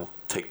here, and I'll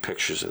take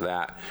pictures of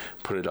that,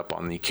 put it up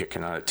on the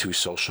Kicking Out at 2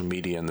 social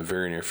media in the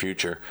very near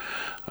future.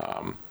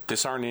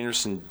 This Arn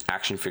Anderson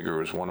action figure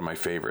was one of my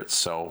favorites.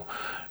 So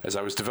as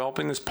I was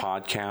developing this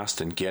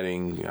podcast and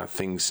getting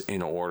things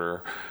in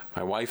order,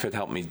 my wife had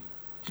helped me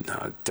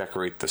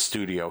decorate the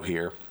studio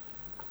here,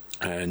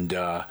 and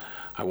I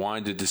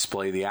wanted to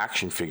display the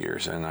action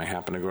figures, and I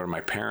happened to go to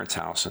my parents'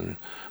 house, and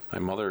my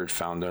mother had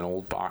found an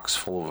old box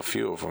full of a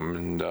few of them,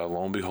 and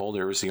lo and behold,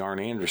 there was the Arn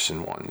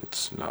Anderson one.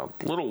 It's a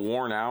little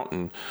worn out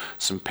and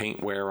some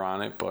paint wear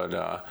on it,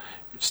 but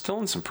it's still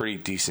in some pretty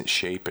decent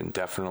shape, and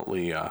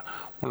definitely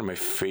one of my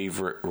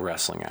favorite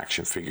wrestling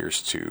action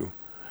figures to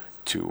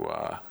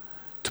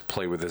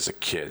play with as a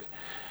kid.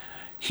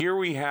 Here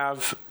we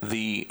have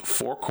the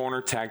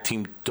four-corner tag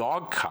team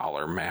dog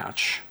collar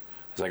match.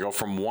 As I go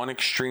from one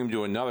extreme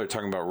to another,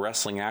 talking about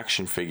wrestling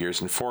action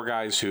figures, and four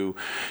guys who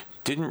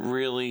didn't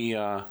really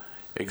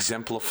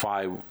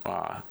exemplify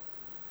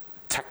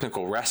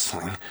technical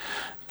wrestling.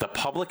 The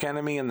Public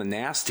Enemy and the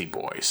Nasty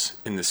Boys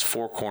in this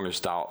Four Corners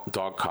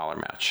dog collar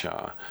match.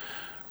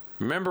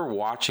 Remember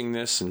watching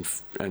this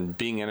and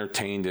being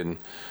entertained and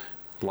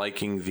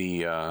liking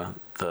the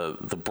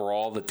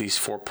brawl that these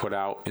four put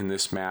out in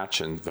this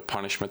match and the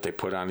punishment they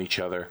put on each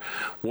other.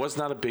 Was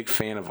not a big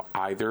fan of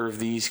either of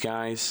these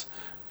guys,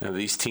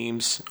 these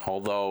teams,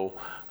 although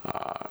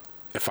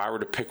if I were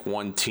to pick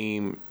one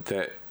team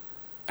that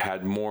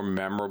had more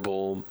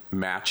memorable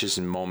matches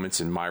and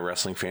moments in my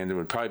wrestling fandom, it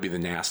would probably be the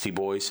Nasty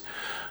Boys.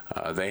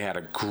 They had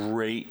a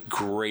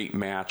great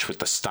match with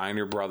the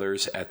Steiner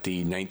brothers at the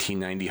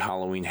 1990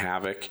 Halloween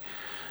Havoc.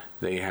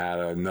 They had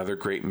another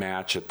great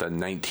match at the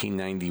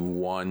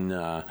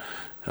 1991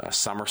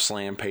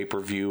 SummerSlam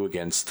pay-per-view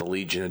against the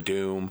Legion of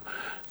Doom.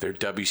 Their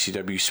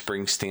WCW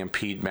Spring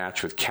Stampede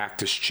match with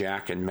Cactus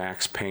Jack and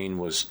Max Payne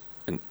was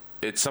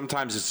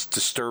sometimes it's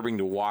disturbing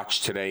to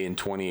watch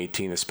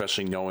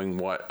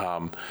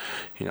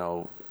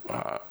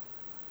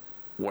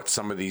what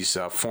some of these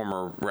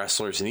former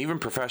wrestlers and even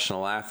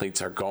professional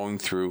athletes are going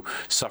through,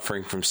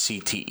 suffering from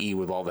CTE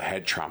with all the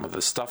head trauma,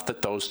 the stuff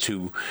that those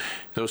two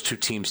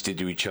teams did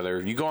to each other.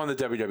 If you go on the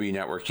WWE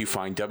Network, you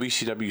find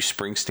WCW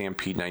Spring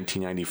Stampede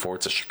 1994.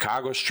 It's a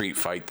Chicago street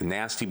fight, the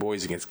Nasty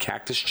Boys against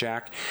Cactus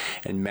Jack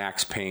and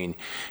Max Payne.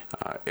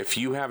 If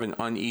you have an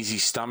uneasy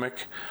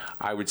stomach,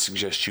 I would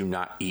suggest you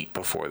not eat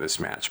before this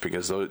match,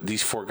 because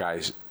these four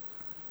guys,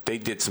 they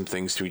did some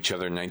things to each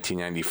other in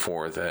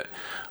 1994 that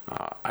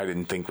I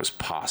didn't think was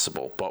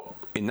possible. But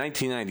in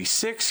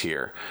 1996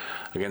 here,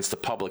 against the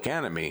Public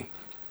Enemy,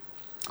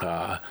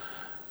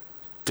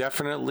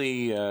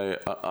 definitely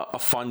a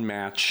fun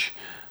match.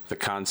 The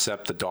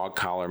concept, the dog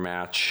collar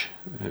match,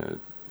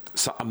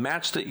 a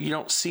match that you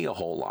don't see a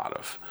whole lot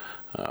of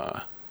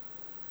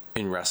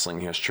in wrestling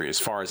history, as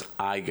far as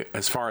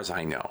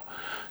I know.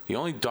 The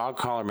only dog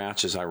collar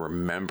matches I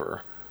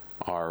remember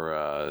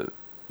are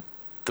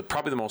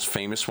probably the most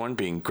famous one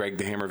being Greg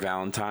the Hammer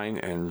Valentine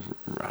and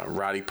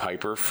Roddy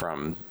Piper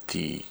from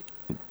the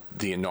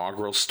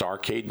inaugural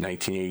Starrcade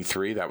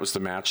 1983. That was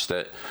the match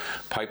that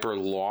Piper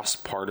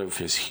lost part of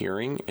his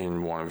hearing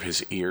in one of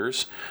his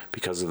ears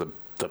because of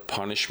the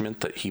punishment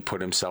that he put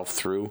himself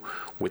through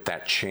with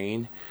that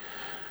chain.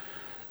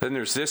 Then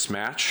there's this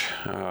match,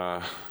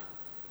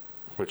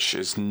 which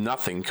is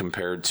nothing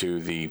compared to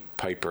the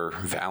Piper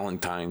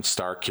Valentine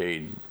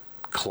Starrcade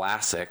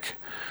Classic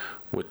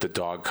with the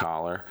dog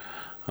collar.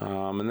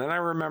 And then I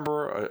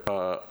remember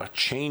a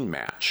chain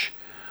match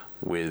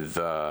with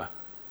I'm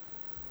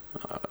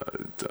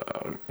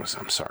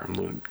sorry,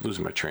 I'm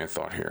losing my train of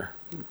thought here.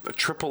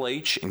 Triple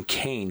H and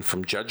Kane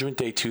from Judgment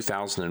Day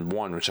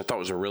 2001, which I thought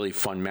was a really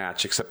fun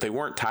match, except they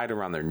weren't tied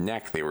around their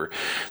neck. The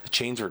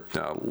chains were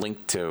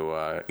linked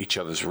to each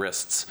other's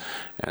wrists,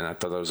 and I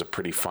thought that was a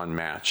pretty fun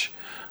match.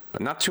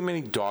 But not too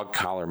many dog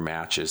collar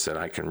matches that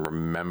I can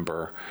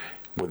remember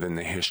within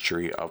the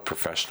history of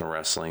professional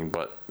wrestling.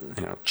 But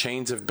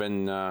chains have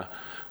been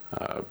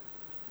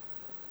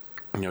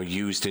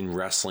used in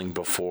wrestling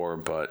before,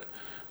 but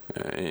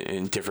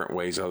in different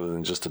ways other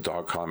than just the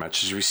dog collar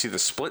matches. We see the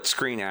split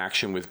screen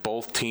action with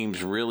both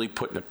teams really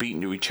putting a beat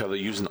into each other,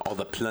 using all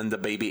the plunder,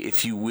 baby,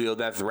 if you will.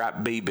 That's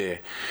right, baby.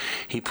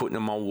 He putting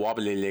them on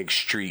wobbly leg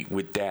street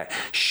with that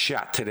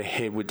shot to the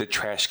head with the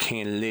trash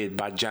can lid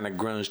by Johnny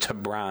Grunge to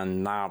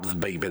Brian Knobbs,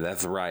 baby.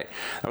 That's right.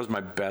 That was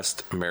my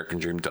best American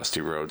Dream Dusty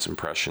Rhodes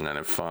impression. And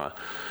if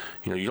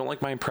you don't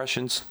like my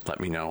impressions, let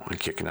me know on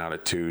Kicking Out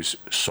at Two's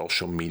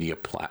social media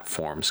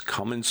platforms.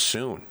 Coming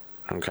soon,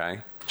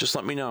 okay? Just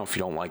let me know if you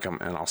don't like them,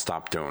 and I'll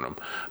stop doing them.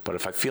 But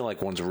if I feel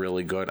like one's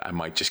really good, I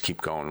might just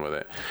keep going with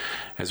it.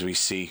 As we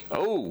see,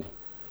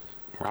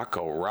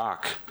 Rocco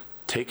Rock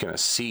taking a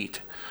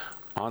seat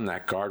on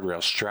that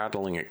guardrail,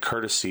 straddling it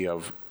courtesy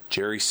of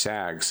Jerry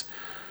Sags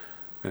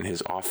and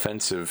his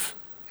offensive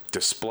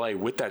display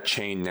with that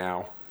chain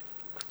now,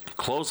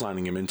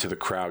 clotheslining him into the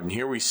crowd. And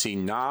here we see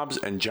Knobbs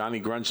and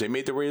Johnny Grunge. They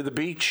made their way to the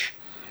beach.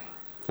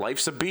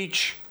 Life's a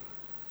beach.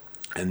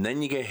 And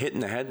then you get hit in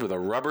the head with a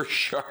rubber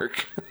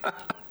shark.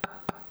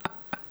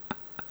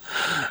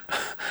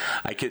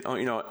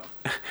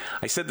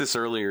 I said this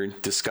earlier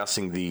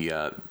discussing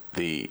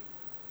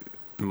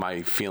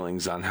my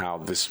feelings on how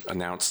this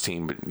announced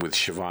team with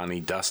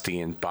Shivani, Dusty,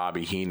 and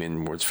Bobby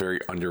Heenan was very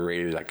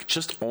underrated. I could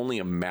just only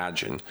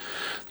imagine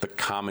the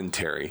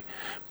commentary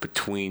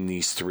between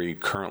these three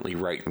currently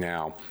right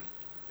now,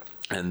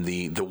 and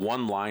the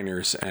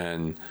one-liners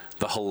and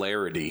the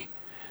hilarity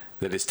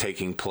that is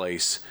taking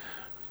place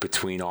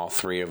between all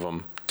three of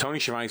them. Tony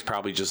Schiavone's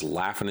probably just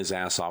laughing his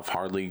ass off,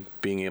 hardly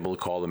being able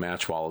to call the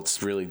match, while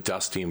it's really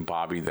Dusty and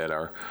Bobby that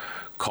are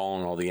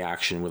calling all the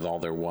action with all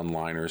their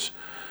one-liners.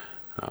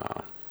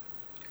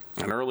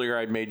 And earlier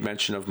I made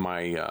mention of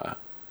my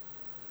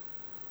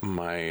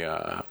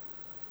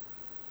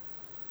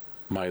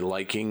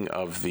liking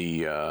of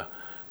the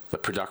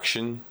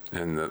production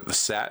and the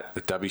set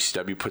that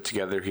WCW put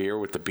together here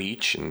with the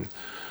beach and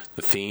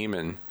the theme,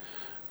 and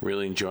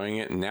really enjoying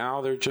it. And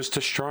now they're just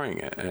destroying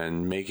it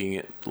and making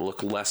it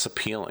look less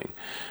appealing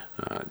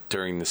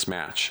during this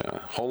match.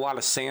 A whole lot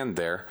of sand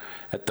there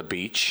at the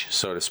beach,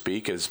 so to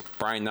speak, as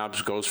Brian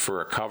Knobbs goes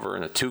for a cover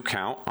and a 2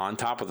 count on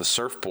top of the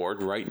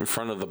surfboard right in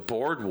front of the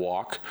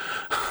boardwalk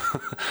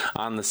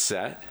on the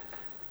set.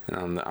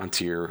 And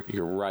onto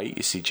your right,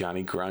 you see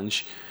Johnny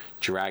Grunge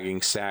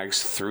dragging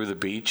Sags through the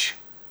beach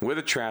with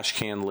a trash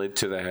can lid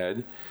to the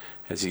head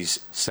as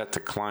he's set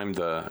to climb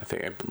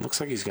it looks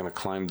like he's going to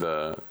climb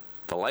the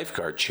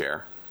lifeguard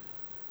chair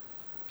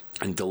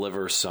and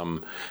deliver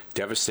some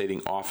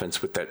devastating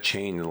offense with that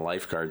chain in the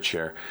lifeguard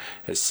chair.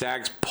 As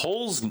Sags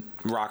pulls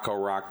Rocco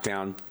Rock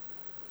down,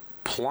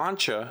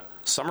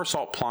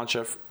 somersault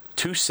plancha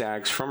to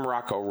Sags from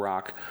Rocco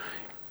Rock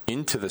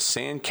into the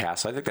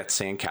sandcastle. I think that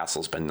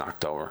sandcastle's been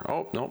knocked over.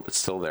 Oh, no, it's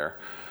still there.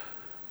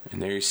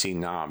 And there you see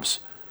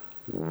Knobbs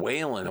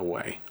wailing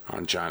away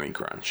on Johnny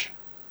Grunge.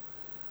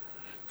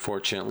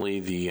 Fortunately,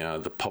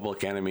 the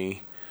Public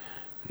Enemy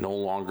no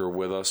longer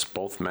with us,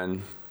 both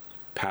men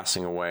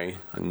passing away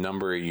a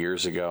number of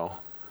years ago.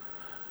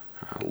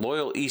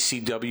 Loyal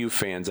ECW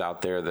fans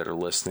out there that are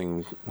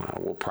listening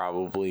will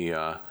probably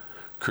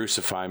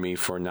crucify me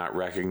for not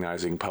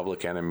recognizing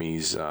Public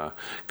Enemy's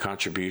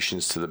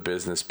contributions to the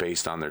business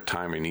based on their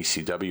time in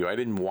ECW. I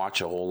didn't watch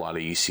a whole lot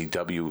of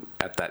ECW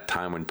at that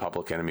time when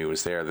Public Enemy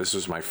was there. This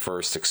was my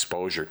first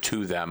exposure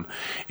to them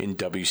in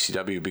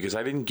WCW because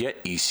I didn't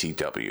get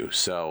ECW,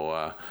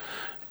 so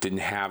didn't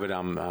have it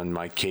on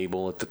my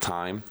cable at the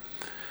time.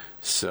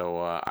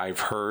 So I've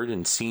heard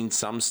and seen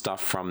some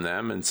stuff from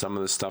them, and some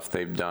of the stuff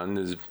they've done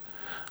is,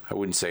 I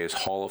wouldn't say is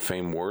Hall of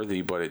Fame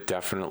worthy, but it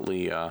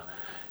definitely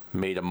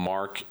made a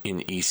mark in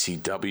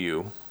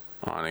ECW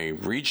on a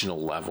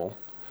regional level.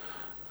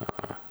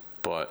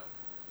 But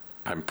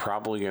I'm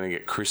probably going to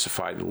get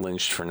crucified and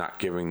lynched for not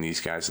giving these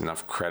guys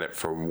enough credit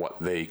for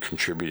what they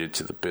contributed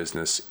to the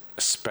business,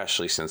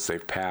 especially since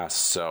they've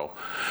passed. So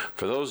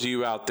for those of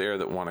you out there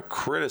that want to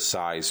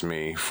criticize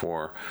me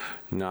for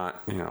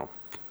not,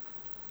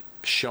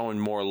 showing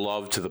more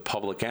love to the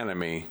Public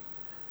Enemy,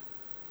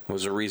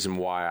 was a reason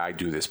why I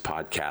do this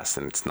podcast,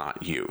 and it's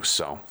not you.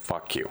 So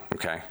fuck you,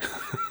 okay?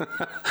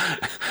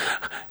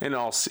 In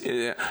all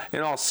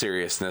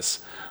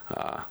seriousness,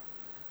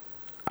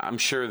 I'm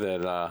sure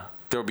that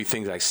there'll be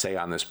things I say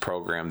on this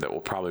program that will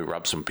probably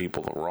rub some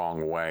people the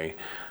wrong way,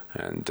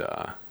 and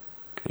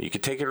you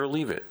can take it or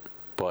leave it.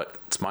 But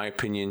it's my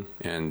opinion,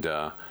 and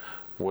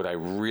what I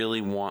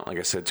really want, like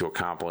I said, to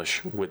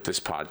accomplish with this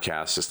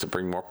podcast is to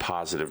bring more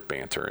positive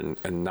banter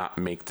and not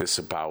make this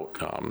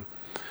about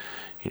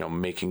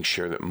making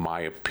sure that my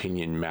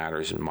opinion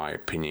matters and my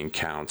opinion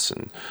counts,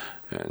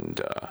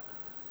 and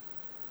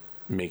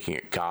making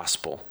it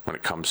gospel when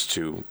it comes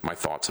to my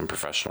thoughts on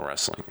professional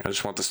wrestling. I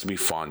just want this to be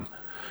fun.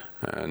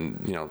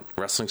 And,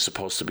 wrestling's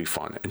supposed to be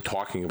fun, and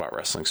talking about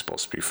wrestling's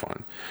supposed to be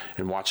fun.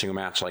 And watching a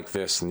match like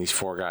this and these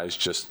four guys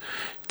just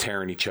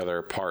tearing each other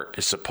apart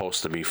is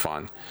supposed to be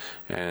fun.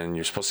 And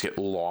you're supposed to get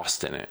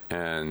lost in it.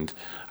 And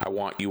I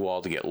want you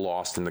all to get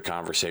lost in the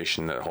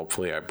conversation that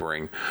hopefully I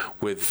bring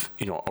with,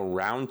 a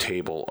round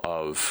table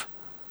of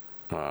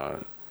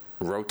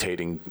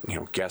rotating,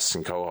 guests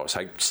and co-hosts.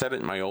 I said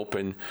it in my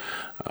open.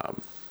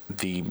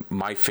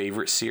 My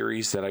favorite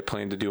series that I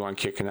plan to do on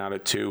Kicking Out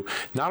at 2.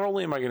 Not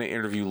only am I going to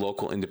interview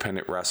local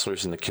independent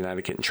wrestlers in the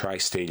Connecticut and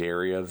tri-state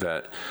area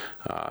that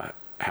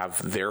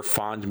have their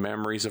fond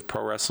memories of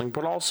pro wrestling,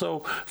 but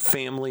also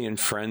family and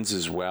friends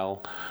as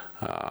well.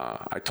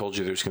 I told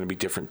you there's going to be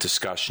different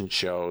discussion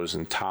shows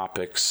and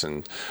topics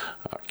and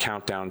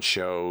countdown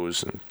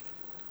shows and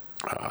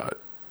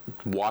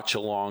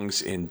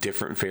watch-alongs in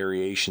different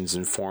variations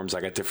and forms.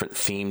 I got different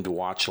themed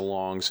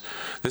watch-alongs.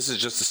 This is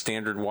just a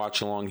standard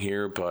watch-along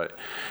here, but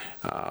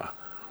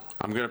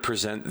I'm going to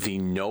present the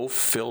No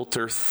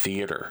Filter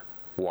Theater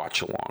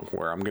watch-along,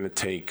 where I'm going to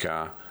take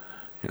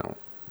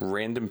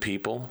random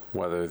people,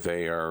 whether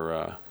they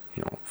are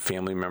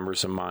family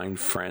members of mine,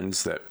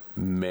 friends that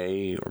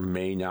may or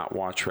may not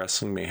watch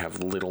wrestling, may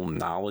have little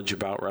knowledge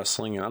about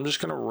wrestling, and I'm just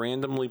going to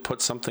randomly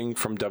put something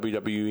from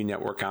WWE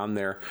Network on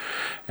there,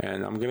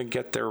 and I'm going to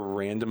get their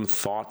random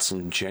thoughts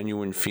and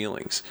genuine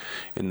feelings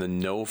in the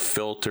No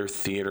Filter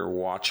Theater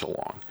watch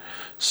along.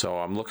 So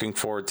I'm looking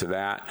forward to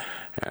that,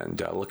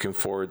 and looking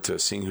forward to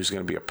seeing who's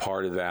going to be a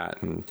part of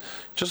that, and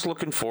just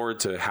looking forward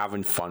to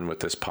having fun with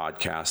this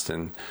podcast.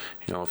 And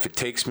if it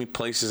takes me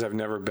places I've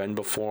never been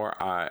before,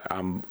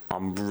 I'm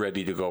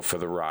ready to go for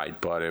the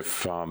ride. But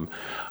if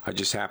I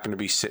just happen to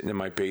be sitting in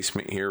my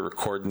basement here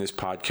recording this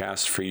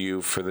podcast for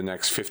you for the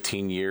next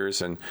 15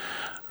 years and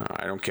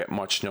I don't get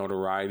much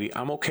notoriety,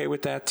 I'm okay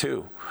with that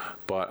too.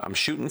 But I'm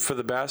shooting for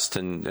the best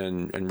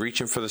and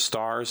reaching for the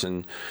stars,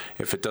 and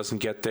if it doesn't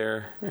get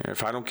there,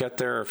 if I don't get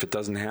there, if it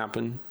doesn't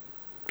happen,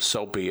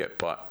 so be it.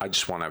 But I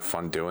just want to have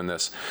fun doing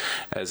this,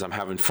 as I'm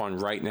having fun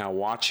right now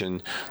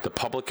watching the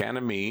Public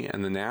Enemy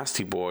and the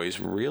Nasty Boys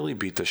really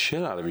beat the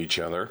shit out of each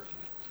other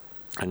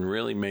and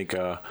really make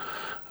a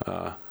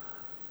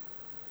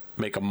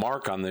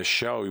mark on this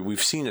show.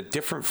 We've seen a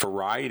different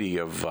variety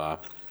of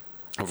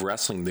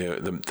wrestling.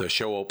 The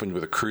show opened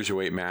with a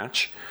cruiserweight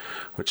match,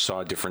 which saw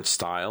a different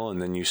style, and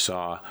then you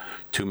saw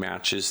two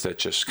matches that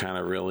just kind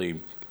of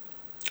really,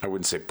 I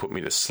wouldn't say put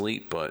me to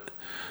sleep, but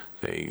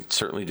they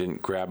certainly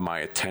didn't grab my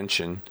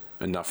attention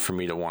enough for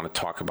me to want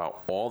to talk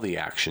about all the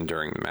action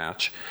during the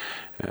match.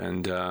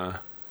 And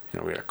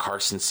we had a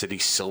Carson City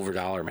Silver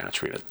Dollar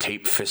match. We had a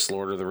Tape Fist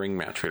Lord of the Ring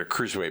match. We had a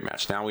cruiserweight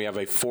match. Now we have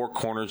a Four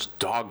Corners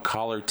Dog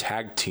Collar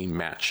Tag Team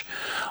match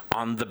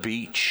on the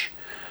beach,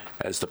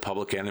 as the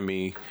Public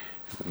Enemy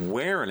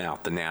wearing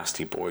out the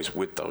Nasty Boys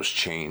with those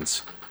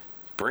chains,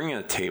 bringing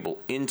a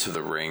table into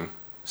the ring,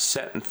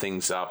 setting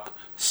things up,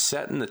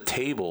 setting the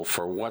table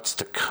for what's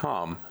to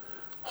come,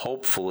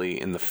 hopefully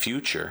in the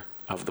future,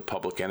 of the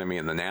Public Enemy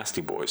and the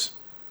Nasty Boys.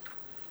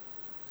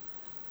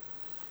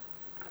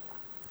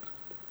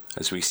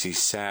 As we see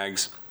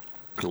Sags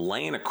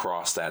laying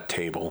across that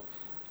table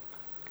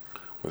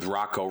with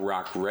Rocco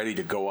Rock ready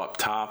to go up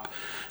top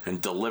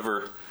and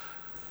deliver.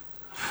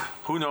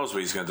 Who knows what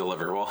he's going to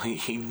deliver? Well,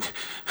 he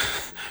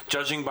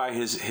judging by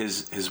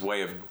his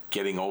way of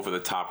getting over the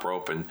top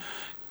rope and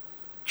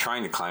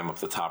trying to climb up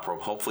the top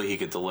rope. Hopefully he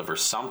could deliver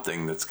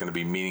something that's going to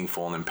be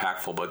meaningful and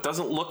impactful, but it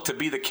doesn't look to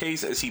be the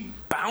case as he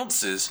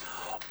bounces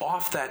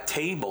off that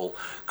table,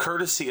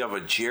 courtesy of a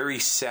Jerry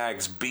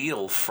Sags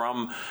Beal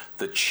from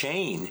the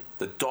chain,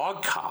 the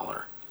dog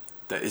collar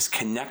that is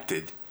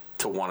connected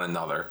to one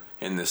another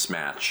in this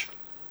match.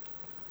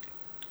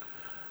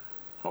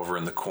 Over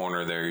in the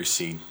corner there, you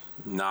see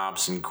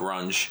Knobbs and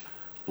Grunge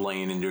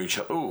laying into each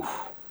other. Ooh,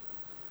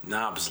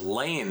 Knobbs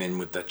laying in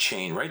with the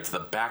chain right to the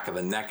back of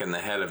the neck and the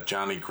head of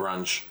Johnny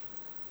Grunge.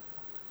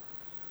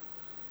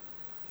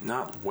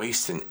 Not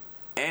wasting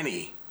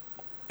any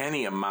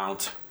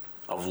amount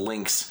of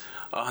links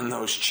on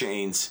those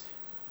chains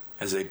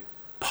as they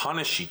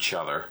punish each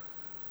other.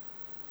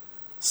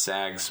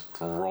 Sags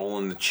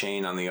rolling the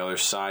chain on the other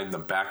side in the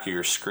back of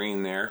your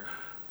screen there.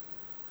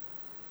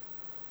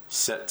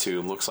 Set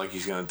to, looks like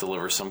he's going to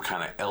deliver some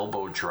kind of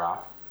elbow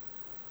drop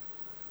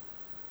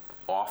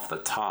off the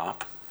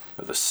top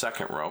of the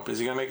second rope. Is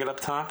he going to make it up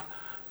top?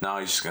 No,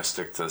 he's just going to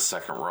stick to the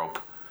second rope.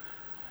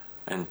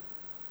 And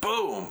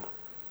boom!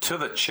 To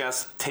the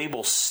chest.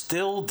 Table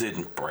still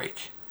didn't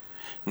break.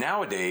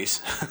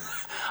 Nowadays,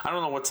 I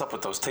don't know what's up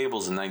with those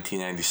tables in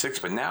 1996,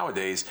 but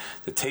nowadays,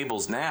 the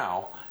tables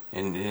now,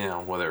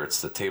 and whether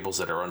it's the tables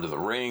that are under the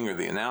ring or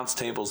the announce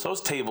tables, those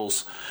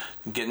tables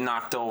get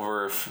knocked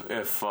over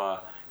if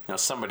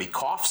somebody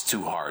coughs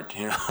too hard.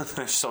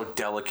 They're so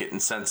delicate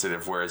and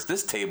sensitive. Whereas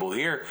this table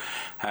here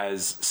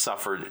has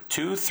suffered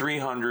 2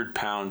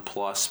 300-pound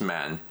plus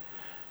men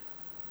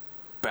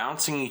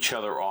bouncing each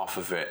other off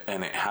of it,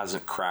 and it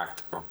hasn't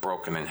cracked or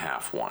broken in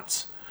half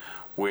once,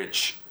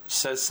 which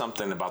says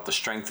something about the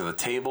strength of the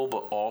table,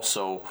 but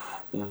also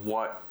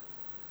what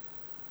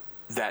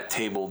that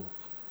table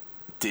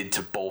did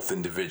to both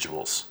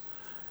individuals.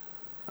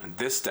 And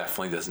this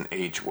definitely doesn't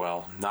age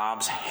well.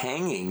 Knobbs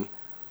hanging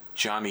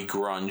Johnny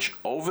Grunge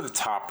over the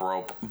top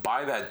rope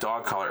by that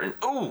dog collar, and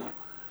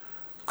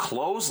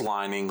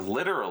clotheslining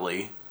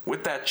literally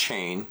with that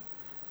chain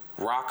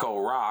Rocco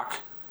Rock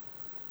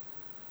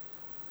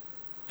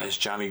as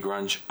Johnny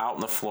Grunge out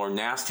on the floor.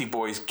 Nasty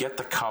Boys get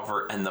the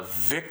cover and the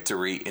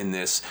victory in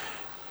this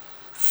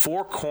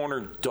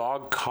four-corner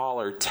dog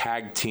collar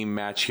tag team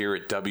match here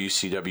at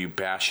WCW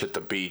Bash at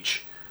the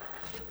Beach.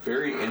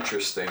 Very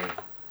interesting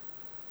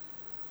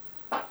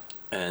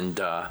and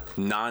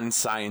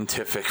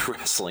non-scientific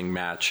wrestling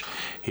match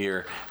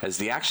here as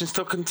the action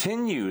still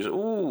continues.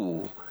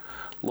 Ooh,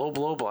 low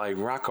blow by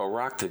Rocco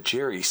Rock to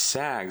Jerry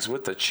Sags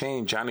with the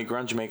chain. Johnny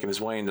Grunge making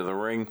his way into the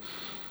ring,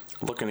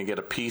 looking to get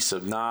a piece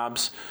of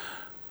Knobbs.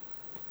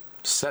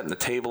 Setting the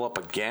table up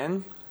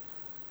again.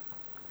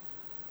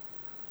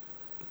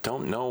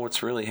 Don't know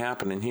what's really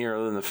happening here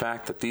other than the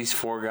fact that these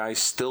four guys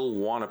still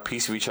want a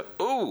piece of each other.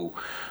 Ooh,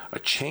 a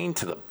chain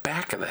to the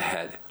back of the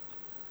head.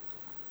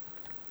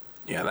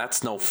 Yeah,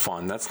 that's no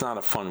fun. That's not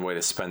a fun way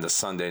to spend a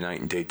Sunday night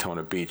in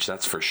Daytona Beach,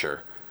 that's for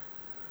sure.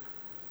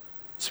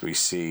 So we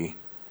see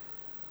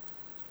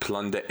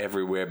plunder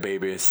everywhere,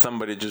 baby.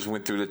 Somebody just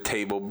went through the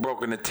table,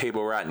 broken the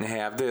table right in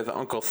half. There's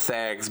Uncle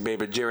Sags,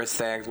 baby. Jerry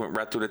Sags went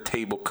right through the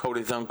table.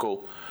 Cody's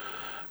uncle.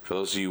 For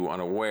those of you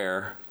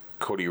unaware,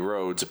 Cody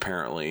Rhodes,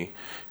 apparently,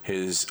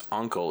 his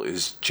uncle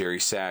is Jerry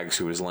Sags,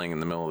 who was laying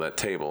in the middle of that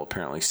table.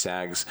 Apparently,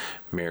 Sags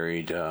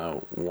married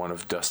one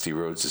of Dusty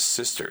Rhodes'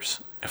 sisters,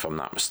 if I'm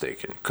not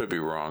mistaken. Could be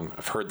wrong.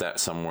 I've heard that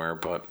somewhere,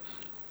 but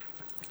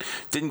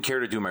didn't care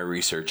to do my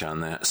research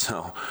on that.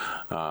 So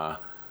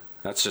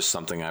that's just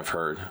something I've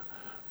heard.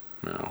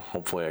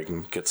 Hopefully I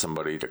can get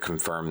somebody to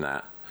confirm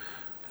that.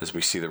 As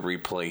we see the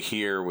replay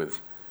here with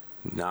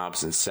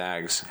Knobbs and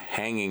Sags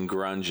hanging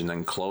Grunge and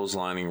then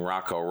clotheslining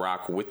Rocco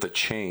Rock with the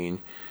chain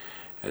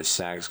as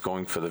Sags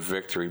going for the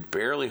victory,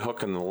 barely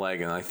hooking the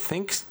leg, and I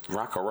think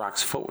Rocco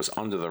Rock's foot was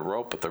under the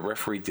rope, but the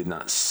referee did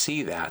not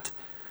see that,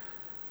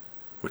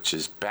 which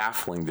is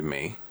baffling to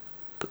me.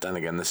 But then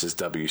again, this is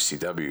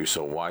WCW,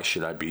 so why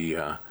should I be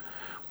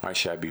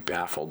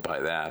baffled by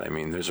that? I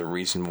mean, there's a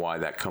reason why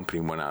that company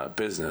went out of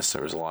business.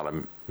 There was a lot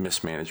of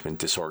mismanagement,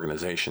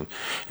 disorganization.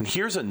 And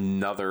here's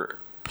another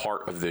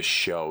part of this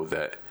show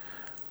that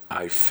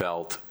I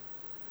felt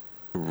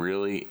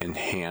really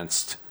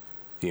enhanced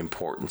the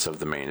importance of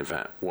the main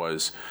event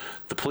was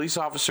the police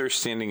officer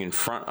standing in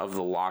front of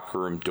the locker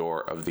room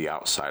door of the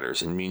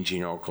Outsiders and Mean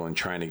Gene Okerlund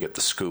trying to get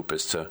the scoop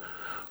as to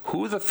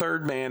who the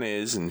third man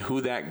is and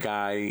who that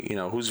guy,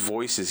 whose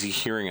voice is he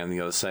hearing on the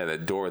other side of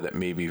that door that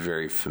may be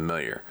very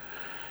familiar.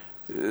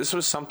 This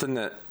was something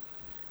that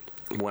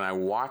when I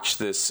watched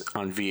this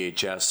on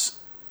VHS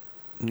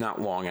not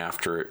long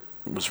after it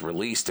was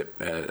released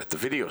at the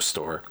video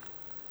store,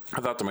 I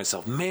thought to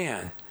myself,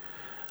 man,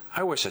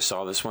 I wish I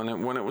saw this when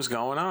it was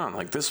going on.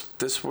 Like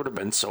this would have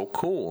been so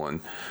cool. And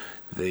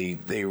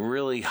they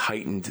really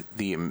heightened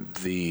the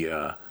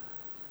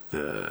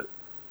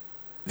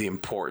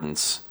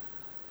importance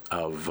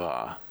of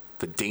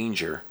the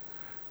danger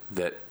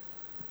that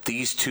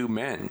these two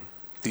men,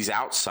 these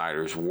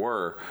outsiders,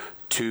 were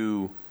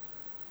to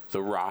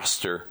the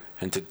roster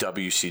and to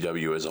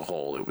WCW as a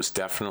whole. It was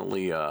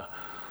definitely a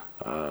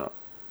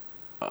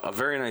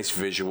very nice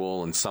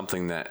visual and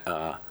something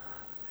that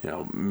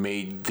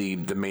made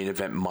the main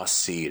event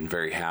must-see and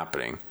very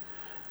happening.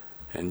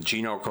 And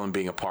Gene Okerlund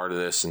being a part of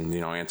this and,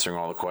 answering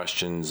all the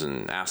questions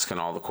and asking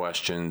all the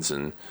questions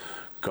and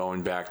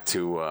going back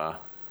to,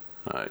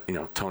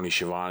 Tony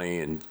Schiavone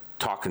and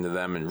talking to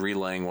them and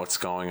relaying what's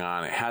going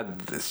on. It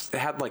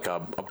had like a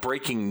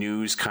breaking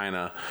news kind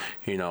of,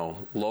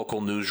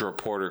 local news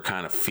reporter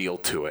kind of feel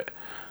to it,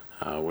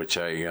 which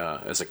I,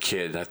 as a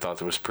kid, I thought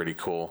that was pretty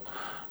cool.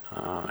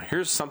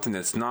 Here's something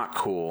that's not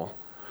cool.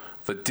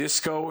 The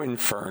Disco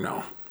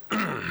Inferno.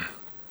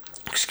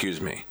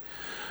 Excuse me.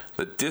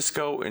 The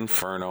Disco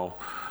Inferno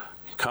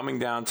coming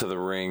down to the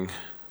ring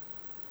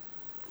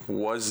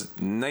was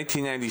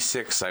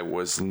 1996. I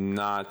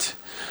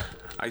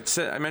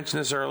mentioned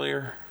this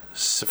earlier,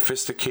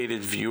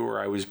 sophisticated viewer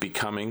I was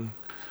becoming,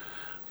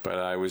 but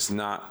I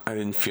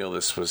didn't feel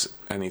this was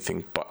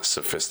anything but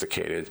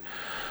sophisticated.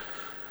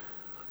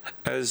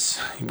 As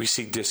we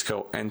see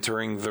Disco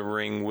entering the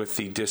ring with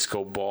the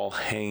disco ball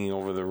hanging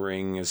over the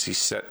ring as he's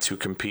set to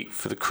compete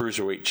for the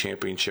Cruiserweight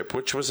Championship,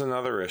 which was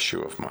another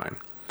issue of mine.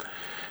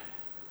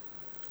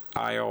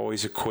 I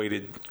always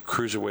equated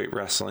Cruiserweight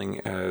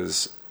wrestling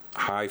as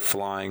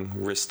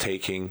high-flying,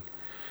 risk-taking,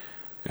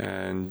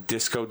 and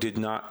Disco did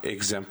not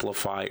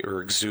exemplify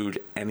or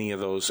exude any of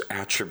those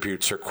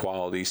attributes or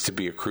qualities to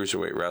be a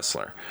Cruiserweight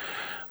wrestler.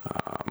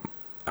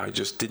 I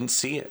just didn't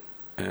see it,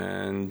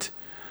 and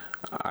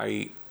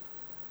I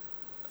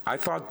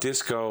thought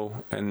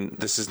Disco, and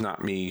this is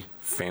not me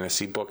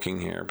fantasy booking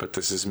here, but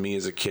this is me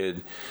as a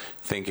kid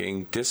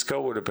thinking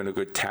Disco would have been a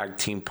good tag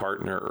team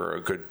partner or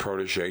a good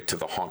protege to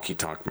the Honky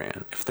Tonk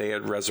Man. If they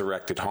had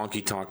resurrected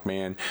Honky Tonk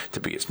Man to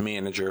be his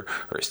manager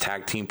or his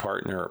tag team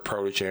partner or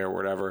protege or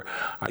whatever,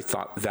 I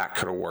thought that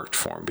could have worked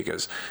for him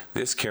because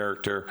this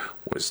character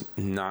was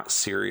not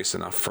serious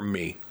enough for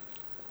me.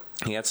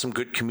 He had some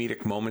good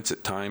comedic moments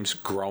at times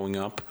growing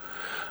up,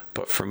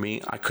 but for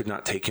me, I could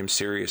not take him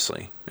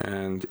seriously.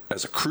 And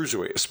as a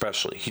cruiserweight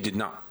especially, he did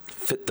not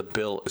fit the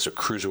bill as a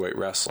cruiserweight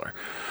wrestler.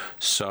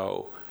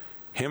 So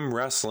him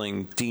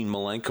wrestling Dean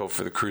Malenko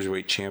for the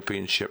Cruiserweight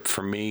Championship,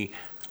 for me,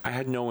 I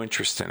had no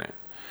interest in it.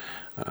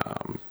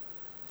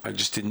 I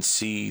just didn't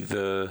see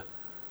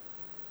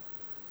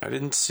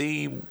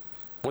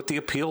what the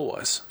appeal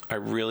was. I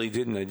really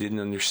didn't. I didn't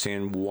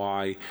understand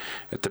why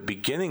at the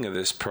beginning of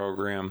this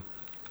program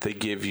they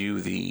give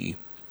you the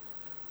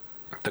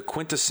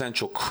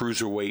quintessential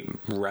cruiserweight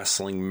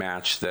wrestling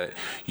match that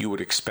you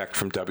would expect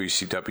from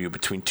WCW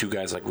between two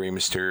guys like Rey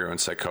Mysterio and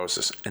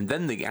Psychosis. And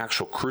then the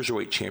actual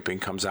cruiserweight champion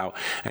comes out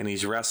and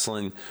he's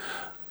wrestling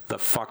the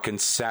fucking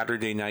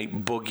Saturday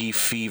Night Boogie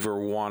Fever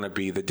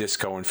wannabe, the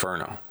Disco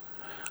Inferno.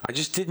 I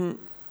just didn't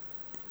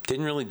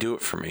really do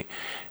it for me.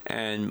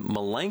 And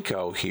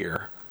Malenko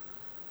here,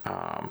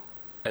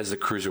 as the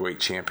cruiserweight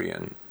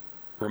champion,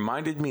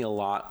 reminded me a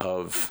lot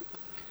of,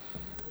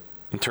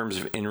 in terms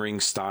of in-ring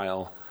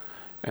style,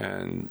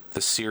 and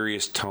the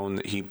serious tone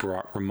that he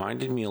brought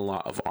reminded me a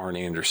lot of Arn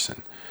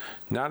Anderson.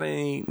 Not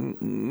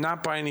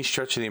by any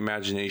stretch of the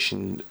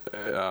imagination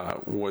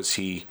was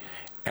he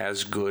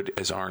as good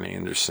as Arn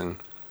Anderson,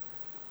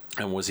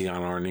 and was he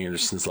on Arn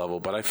Anderson's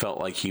level, but I felt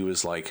like he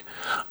was like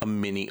a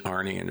mini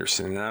Arn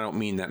Anderson, and I don't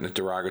mean that in a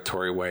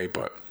derogatory way,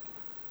 but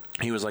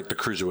he was like the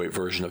cruiserweight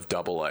version of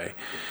Double A.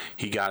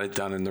 He got it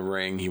done in the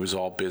ring. He was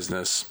all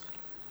business,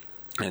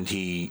 and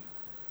he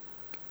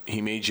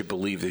made you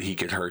believe that he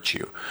could hurt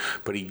you,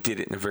 but he did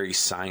it in a very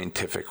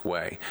scientific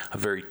way, a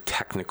very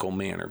technical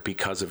manner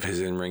because of his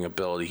in-ring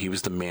ability. He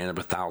was the man of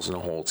 1,000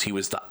 holds. He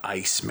was the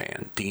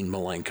Iceman, Dean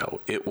Malenko.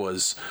 It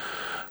was,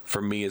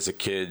 for me as a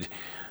kid,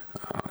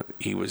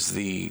 he was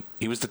the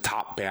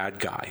top bad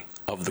guy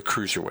of the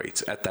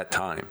cruiserweights at that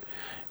time,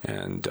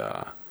 and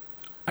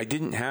I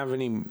didn't have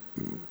any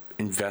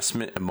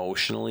investment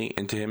emotionally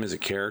into him as a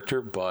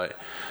character, but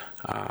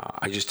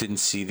I just didn't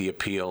see the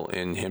appeal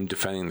in him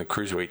defending the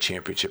Cruiserweight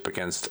Championship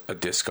against a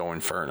Disco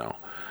Inferno.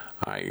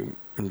 I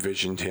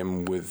envisioned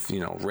him with,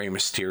 Rey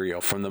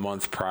Mysterio from the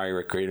month prior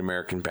at Great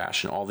American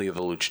Bash and all the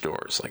other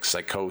luchadors like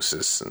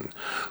Psychosis and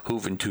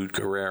Juventud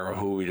Guerrero,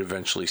 who we'd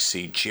eventually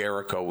see.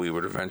 Jericho, we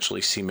would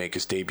eventually see make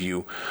his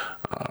debut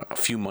a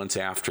few months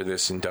after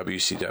this in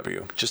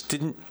WCW. Just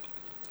didn't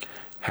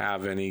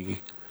have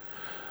any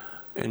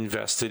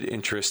invested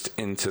interest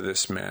into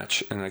this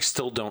match, and I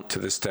still don't to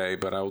this day,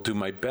 but I will do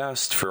my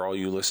best for all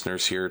you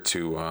listeners here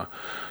to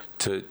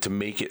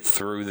make it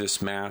through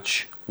this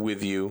match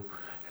with you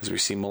as we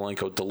see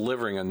Malenko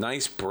delivering a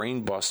nice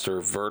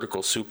brainbuster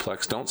vertical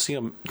suplex.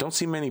 Don't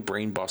see many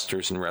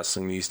brainbusters in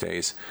wrestling these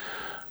days.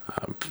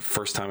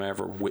 First time I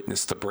ever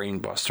witnessed the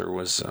brainbuster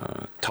was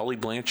Tully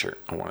Blanchard,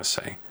 I want to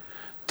say,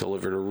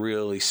 delivered a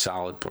really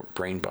solid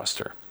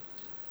brainbuster.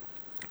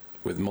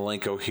 With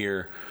Malenko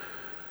here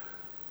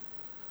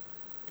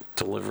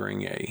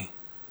delivering a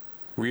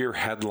rear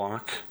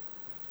headlock,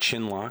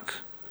 chin lock,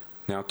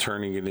 now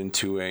turning it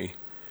into a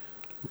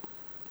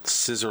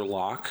scissor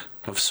lock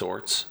of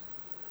sorts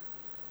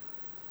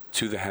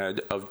to the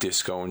head of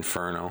Disco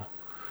Inferno.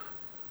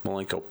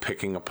 Malenko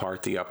picking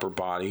apart the upper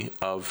body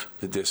of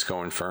the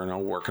Disco Inferno,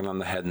 working on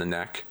the head and the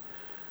neck.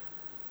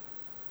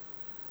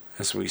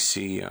 as we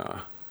see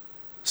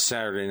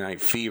Saturday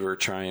Night Fever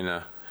trying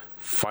to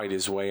fight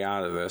his way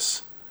out of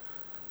this.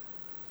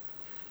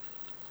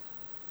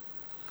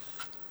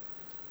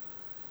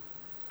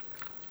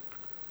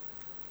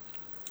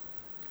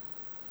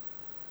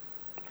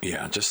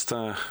 Yeah, just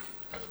I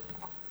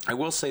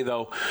will say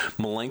though,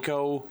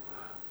 Malenko,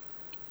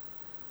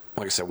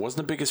 like I said,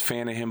 wasn't the biggest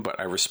fan of him, but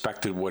I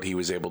respected what he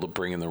was able to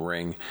bring in the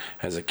ring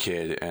as a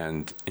kid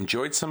and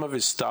enjoyed some of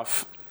his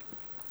stuff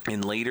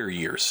in later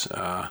years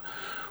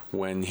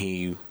when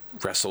he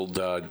wrestled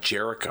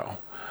Jericho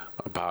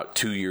about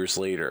 2 years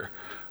later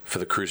for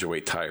the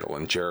Cruiserweight title.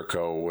 And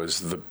Jericho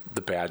was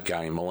the bad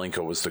guy and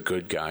Malenko was the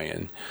good guy.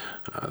 And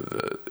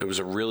it was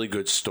a really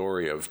good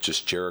story of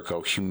just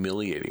Jericho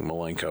humiliating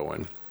Malenko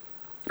and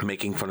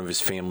making fun of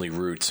his family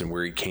roots and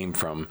where he came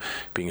from,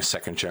 being a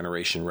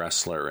second-generation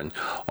wrestler and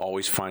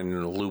always finding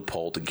a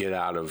loophole to get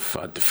out of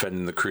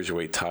defending the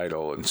Cruiserweight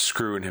title and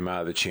screwing him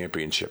out of the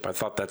championship. I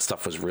thought that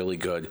stuff was really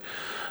good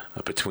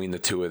between the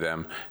two of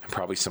them and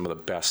probably some of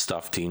the best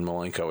stuff Dean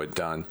Malenko had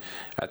done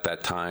at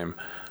that time.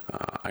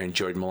 I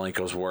enjoyed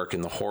Malenko's work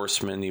in The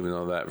Horsemen, even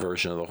though that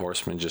version of The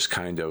Horsemen just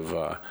kind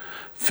of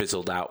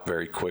fizzled out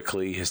very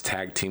quickly. His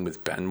tag team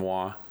with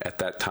Benoit at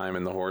that time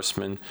in The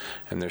Horsemen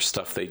and their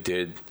stuff they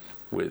did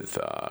with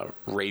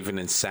Raven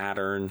and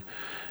Saturn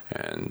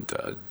and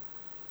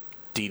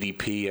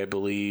DDP, I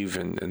believe,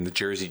 and the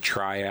Jersey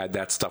Triad.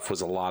 That stuff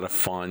was a lot of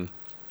fun.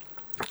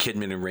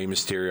 Kidman and Rey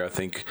Mysterio, I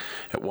think,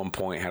 at one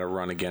point had a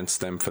run against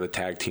them for the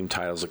tag team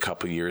titles a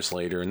couple years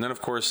later. And then, of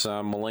course,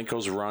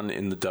 Malenko's run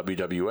in the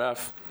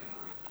WWF,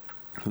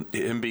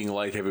 him being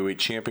light heavyweight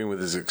champion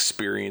with his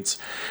experience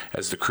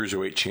as the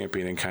cruiserweight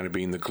champion and kind of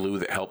being the glue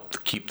that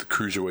helped keep the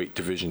cruiserweight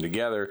division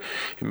together,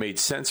 it made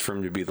sense for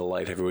him to be the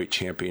light heavyweight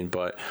champion.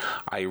 But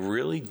I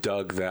really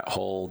dug that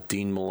whole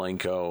Dean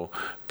Malenko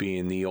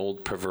being the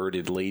old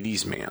perverted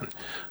ladies man,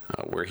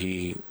 where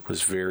he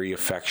was very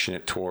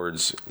affectionate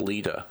towards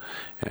Lita,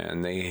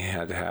 and they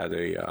had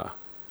a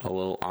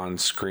little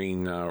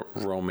on-screen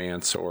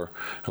romance, or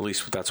at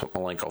least that's what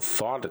Malenko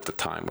thought at the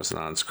time was an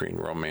on-screen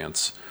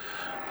romance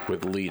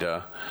with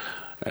Lita,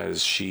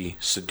 as she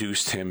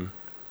seduced him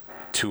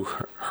to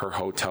her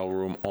hotel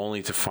room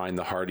only to find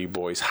the Hardy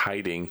Boys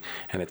hiding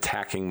and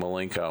attacking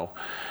Malenko.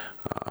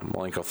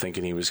 Malenko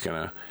thinking he was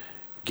going to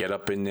get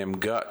up in them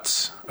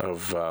guts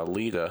of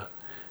Lita,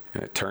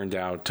 and it turned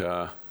out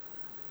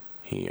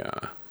he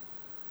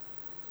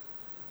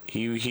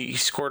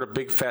scored a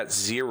big fat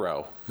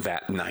 0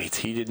 that night.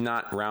 He did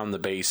not round the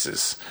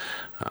bases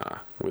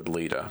with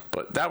Lita.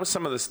 But that was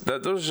some of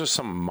those are just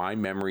some of my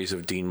memories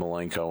of Dean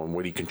Malenko and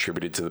what he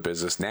contributed to the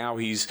business. Now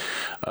he's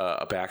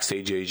a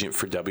backstage agent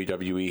for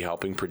WWE,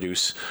 helping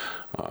produce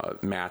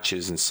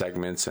matches and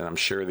segments, and I'm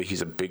sure that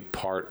he's a big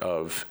part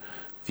of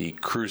the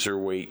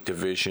Cruiserweight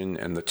division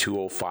and the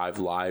 205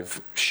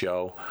 Live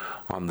show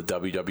on the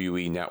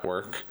WWE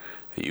network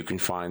that you can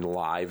find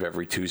live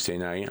every Tuesday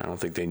night. I don't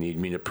think they need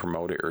me to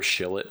promote it or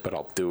shill it, but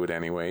I'll do it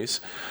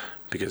anyways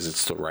because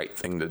it's the right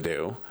thing to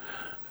do.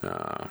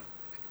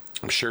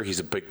 I'm sure he's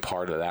a big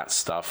part of that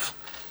stuff.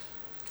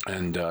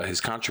 And his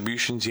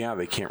contributions,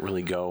 they can't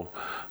really go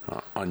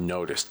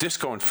unnoticed.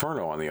 Disco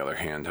Inferno, on the other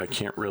hand, I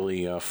can't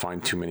really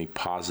find too many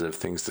positive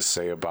things to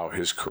say about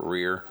his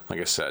career.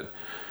 Like I said,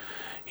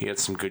 he had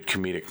some good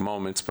comedic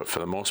moments, but for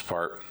the most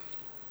part,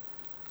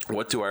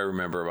 what do I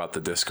remember about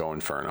the Disco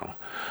Inferno?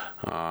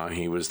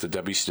 He was the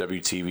WCW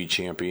TV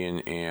champion,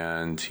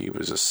 and he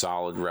was a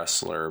solid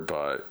wrestler,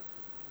 but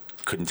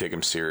couldn't take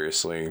him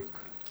seriously.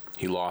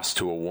 He lost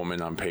to a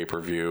woman on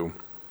pay-per-view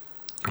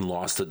and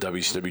lost the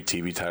WCW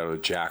TV title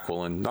to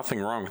Jacqueline.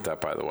 Nothing wrong with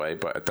that, by the way,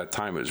 but at that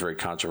time it was very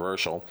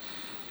controversial.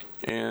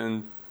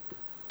 And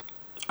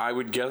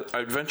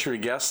I'd venture to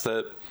guess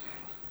that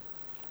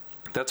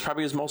that's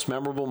probably his most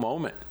memorable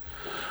moment,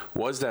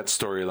 was that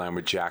storyline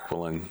with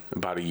Jacqueline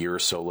about a year or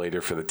so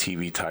later for the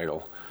TV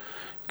title,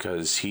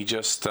 because he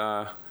just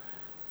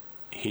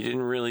he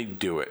didn't really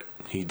do it.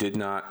 He did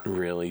not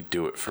really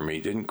do it for me.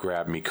 He didn't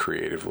grab me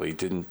creatively.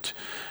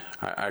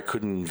 I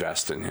couldn't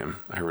invest in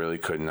him. I really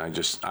couldn't.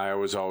 I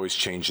was always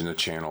changing the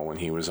channel when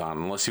he was on,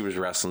 unless he was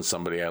wrestling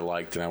somebody I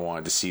liked and I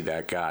wanted to see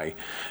that guy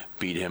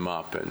beat him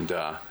up. And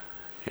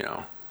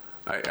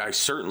I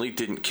certainly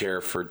didn't care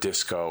for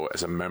Disco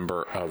as a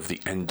member of the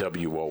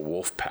NWO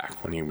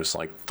Wolfpack when he was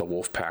like the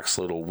Wolfpack's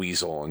little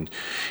weasel, and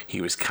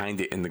he was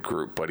kind of in the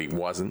group, but he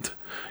wasn't.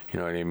 You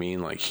know what I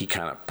mean? Like, he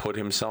kind of put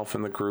himself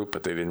in the group,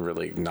 but they didn't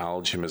really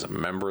acknowledge him as a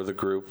member of the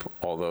group,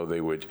 although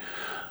they would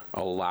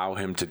allow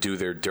him to do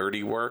their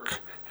dirty work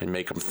and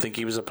make him think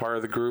he was a part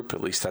of the group. At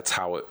least that's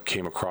how it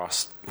came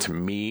across to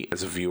me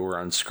as a viewer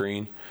on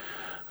screen.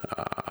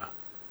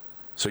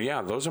 So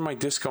yeah, those are my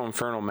Disco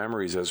Inferno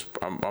memories. As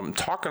I'm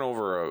talking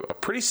over a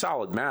pretty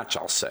solid match,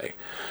 I'll say,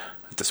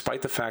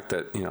 despite the fact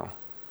that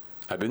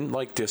I didn't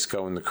like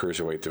Disco in the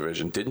Cruiserweight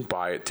division. Didn't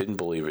buy it. Didn't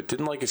believe it.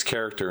 Didn't like his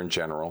character in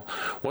general.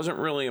 Wasn't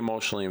really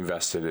emotionally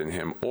invested in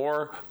him,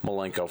 or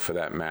Malenko for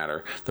that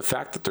matter. The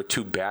fact that they're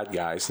two bad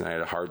guys, and I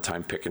had a hard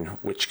time picking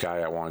which guy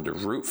I wanted to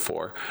root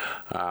for.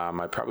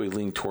 I probably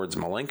leaned towards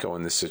Malenko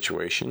in this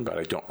situation, but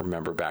I don't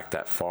remember back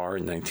that far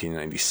in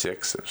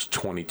 1996. It was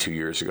 22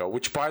 years ago,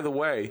 which, by the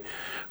way,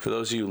 for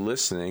those of you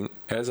listening,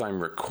 as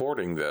I'm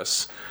recording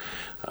this,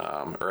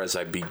 or as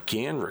I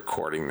began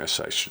recording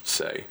this, I should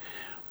say,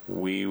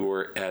 we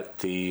were at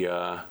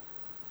the,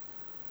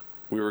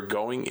 we were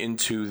going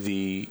into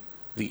the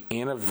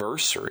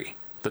anniversary,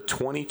 the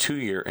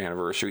 22-year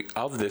anniversary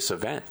of this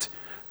event,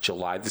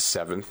 July the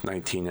 7th,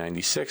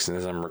 1996. And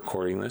as I'm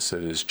recording this,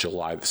 it is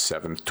July the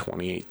 7th,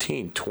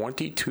 2018,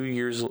 22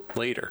 years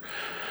later.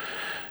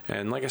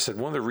 And like I said,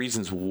 one of the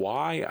reasons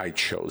why I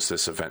chose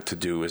this event to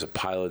do as a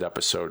pilot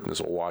episode and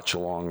as a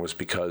watch-along was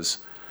because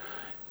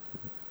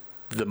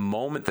the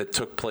moment that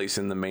took place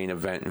in the main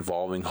event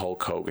involving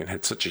Hulk Hogan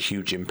had such a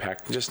huge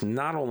impact, just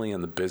not only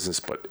on the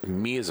business, but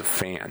me as a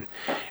fan.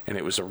 And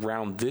it was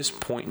around this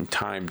point in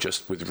time,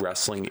 just with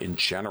wrestling in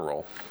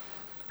general,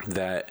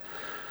 that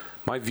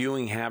my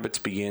viewing habits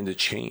began to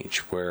change,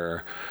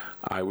 where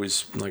I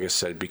was, like I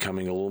said,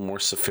 becoming a little more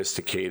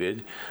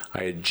sophisticated.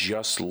 I had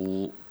just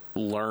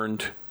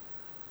learned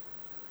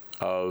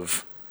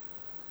of,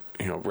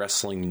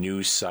 wrestling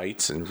news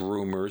sites and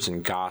rumors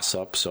and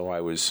gossip, so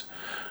I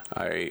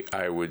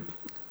would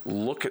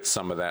look at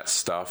some of that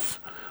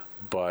stuff,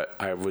 but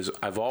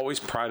I've always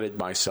prided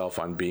myself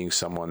on being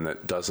someone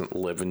that doesn't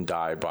live and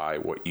die by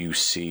what you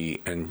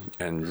see and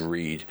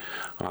read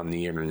on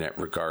the internet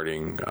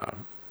regarding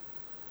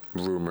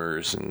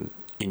rumors and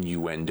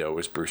innuendo,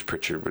 as Bruce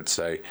Pritchard would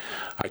say.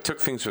 I took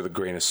things with a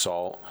grain of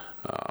salt,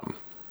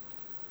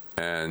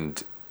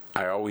 and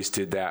I always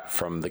did that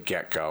from the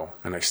get-go,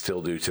 and I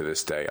still do to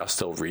this day. I'll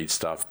still read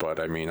stuff, but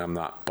I'm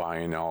not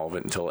buying all of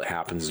it until it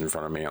happens in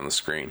front of me on the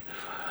screen.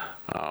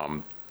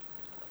 And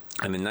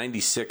in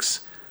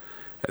 96,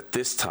 at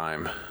this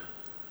time,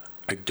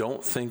 I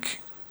don't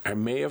think it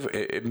may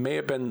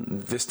have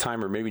been this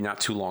time, or maybe not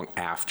too long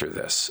after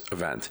this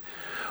event,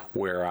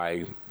 where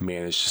I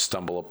managed to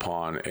stumble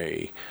upon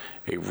a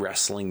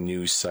wrestling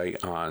news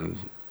site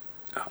on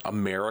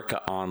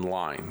America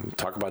Online.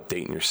 Talk about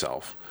dating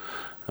yourself.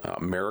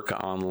 America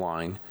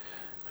Online,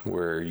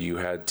 where you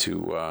had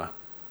to,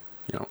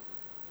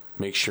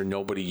 make sure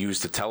nobody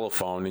used the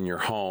telephone in your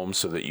home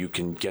so that you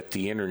can get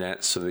the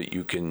internet, so that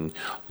you can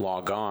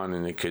log on,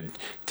 and it could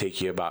take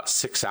you about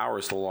 6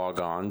 hours to log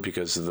on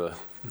because of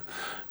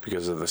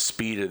the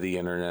speed of the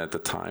internet at the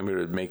time. It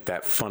would make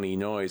that funny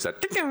noise,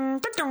 that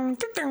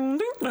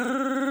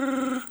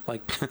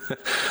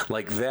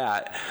like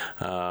that,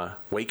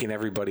 waking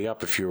everybody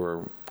up if you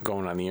were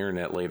going on the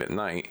internet late at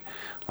night,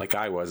 like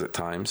I was at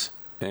times.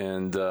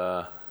 And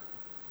I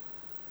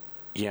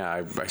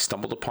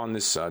stumbled upon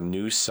this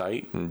news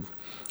site, and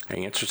I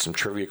answered some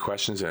trivia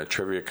questions in a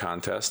trivia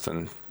contest,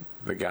 and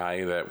the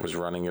guy that was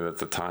running it at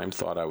the time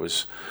thought I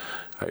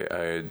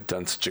had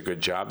done such a good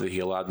job that he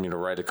allowed me to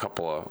write a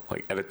couple of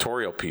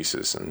editorial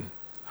pieces. And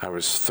I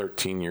was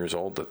 13 years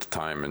old at the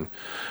time, and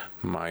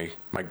my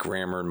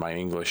grammar and my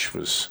English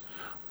was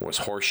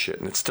horseshit,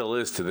 and it still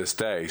is to this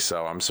day.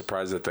 So I'm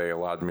surprised that they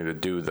allowed me to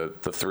do the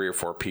 3 or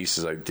 4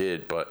 pieces I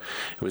did. But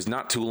it was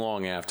not too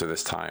long after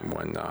this time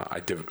when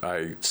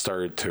I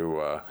started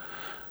to.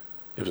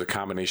 It was a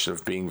combination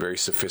of being very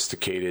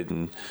sophisticated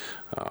and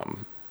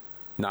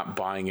not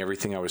buying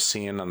everything I was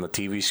seeing on the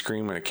TV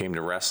screen when it came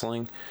to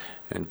wrestling,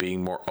 and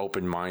being more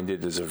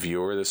open-minded as a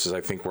viewer. This is, I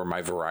think, where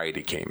my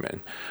variety came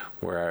in,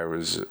 where I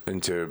was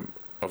into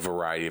a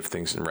variety of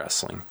things in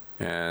wrestling.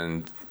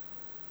 And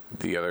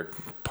the other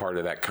part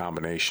of that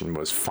combination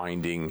was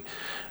finding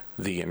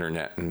the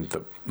internet and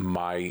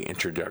my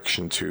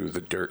introduction to the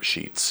dirt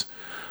sheets,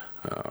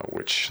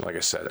 which, like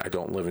I said, I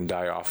don't live and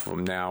die off of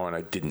them now, and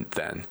I didn't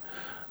then.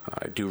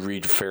 I do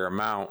read a fair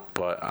amount,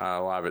 but a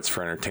lot of it's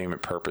for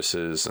entertainment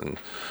purposes and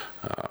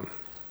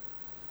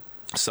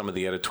some of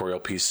the editorial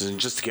pieces, and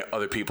just to get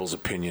other people's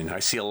opinion. I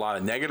see a lot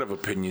of negative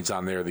opinions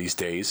on there these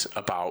days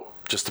about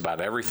just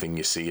about everything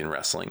you see in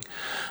wrestling.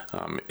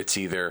 It's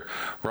either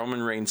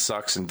Roman Reigns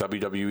sucks and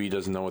WWE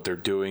doesn't know what they're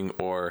doing,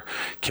 or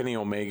Kenny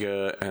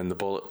Omega and the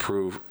Bullet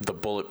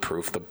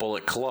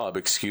Club,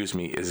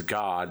 is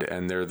God,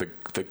 and they're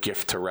the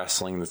gift to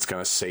wrestling that's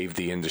going to save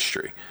the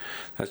industry.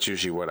 That's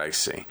usually what I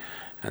see.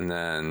 And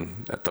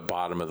then at the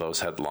bottom of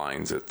those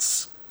headlines,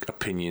 it's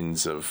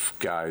opinions of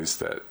guys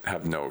that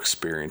have no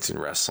experience in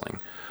wrestling,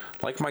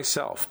 like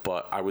myself.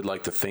 But I would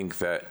like to think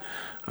that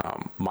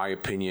my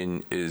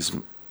opinion is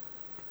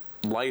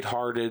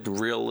lighthearted,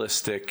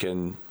 realistic,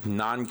 and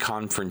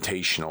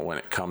non-confrontational when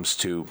it comes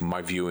to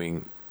my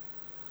viewing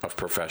of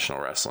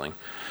professional wrestling.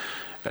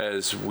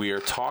 As we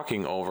are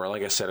talking over,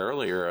 like I said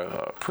earlier,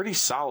 a pretty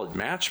solid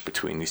match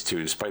between these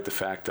two, despite the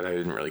fact that I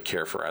didn't really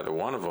care for either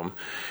one of them.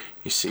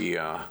 You see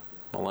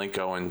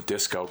Malenko and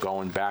Disco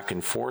going back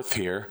and forth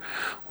here,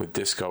 with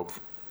Disco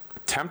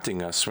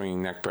attempting a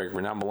swinging neck breaker,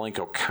 but now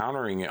Malenko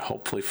countering it,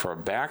 hopefully for a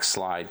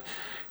backslide.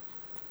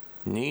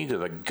 knee to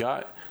the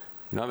gut,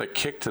 another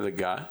kick to the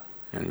gut,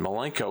 and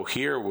Malenko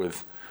here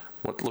with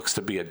what looks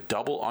to be a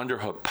double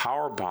underhook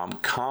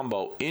powerbomb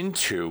combo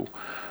into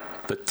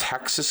the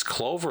Texas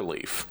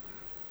Cloverleaf.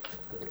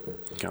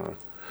 Gonna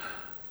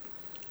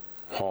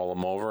haul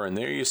him over, and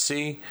there you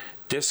see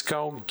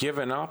Disco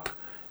giving up,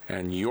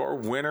 and your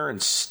winner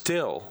and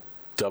still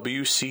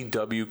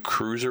WCW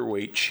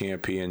Cruiserweight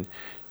Champion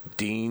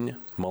Dean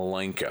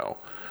Malenko,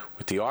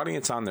 with the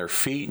audience on their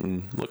feet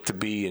and look to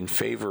be in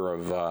favor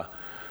of,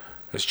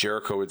 as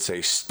Jericho would say,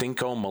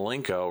 Stinko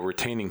Malenko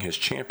retaining his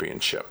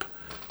championship.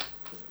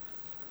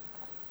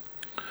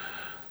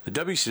 The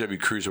WCW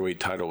Cruiserweight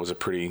title was a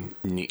pretty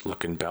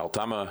neat-looking belt.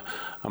 I'm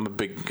a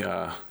big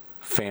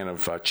fan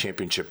of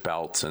championship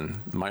belts,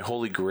 and my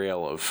holy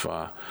grail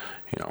of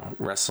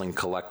wrestling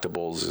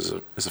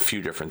collectibles is a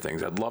few different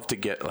things. I'd love to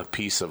get a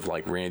piece of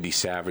like Randy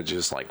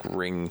Savage's like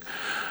ring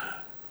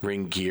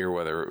gear,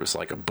 whether it was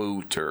like a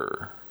boot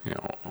or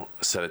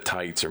a set of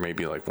tights, or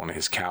maybe like one of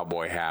his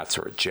cowboy hats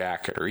or a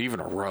jacket or even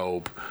a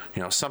robe,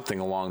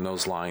 something along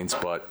those lines.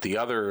 But the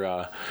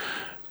other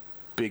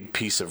big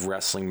piece of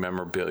wrestling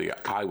memorabilia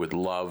I would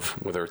love,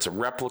 whether it's a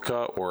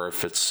replica or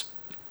if it's,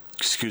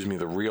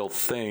 the real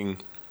thing,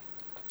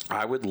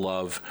 I would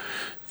love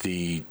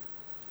the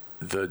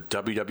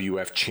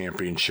WWF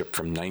Championship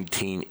from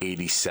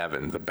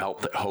 1987, the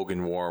belt that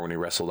Hogan wore when he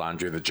wrestled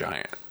Andre the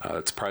Giant.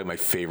 That's probably my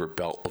favorite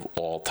belt of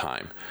all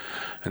time.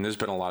 And there's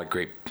been a lot of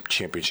great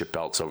championship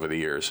belts over the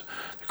years.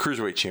 The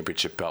Cruiserweight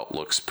Championship belt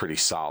looks pretty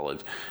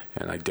solid,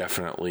 and I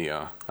definitely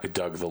I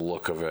dug the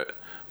look of it.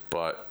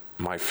 But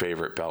my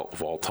favorite belt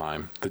of all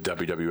time, the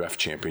WWF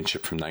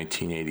Championship from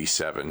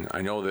 1987.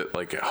 I know that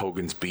like at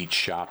Hogan's Beach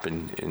shop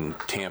in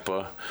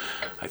Tampa,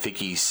 I think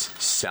he's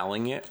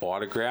selling it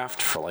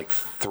autographed for like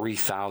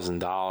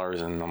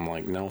 $3,000, and I'm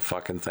like, no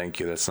fucking thank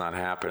you, that's not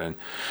happening.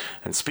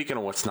 And speaking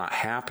of what's not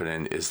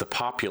happening is the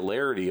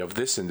popularity of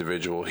this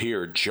individual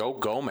here, Joe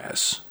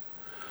Gomez.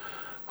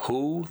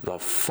 Who the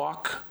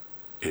fuck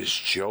is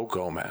Joe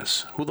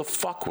Gomez? Who the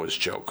fuck was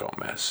Joe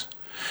Gomez?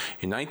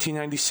 In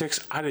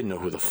 1996, I didn't know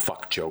who the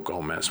fuck Joe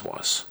Gomez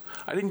was.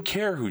 I didn't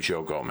care who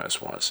Joe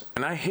Gomez was.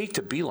 And I hate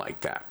to be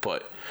like that,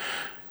 but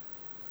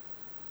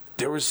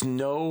there was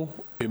no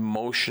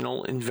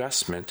emotional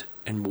investment.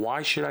 And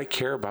why should I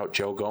care about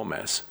Joe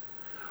Gomez?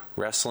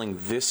 Wrestling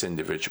this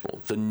individual,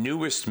 the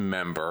newest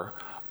member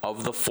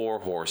of the Four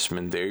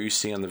Horsemen, there you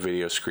see on the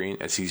video screen,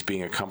 as he's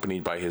being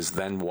accompanied by his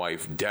then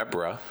wife,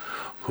 Deborah,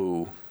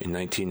 who in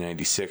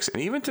 1996,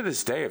 and even to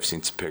this day, I've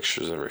seen some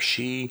pictures of her.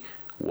 She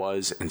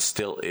was and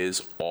still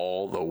is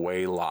all the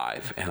way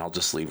live, and I'll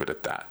just leave it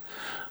at that.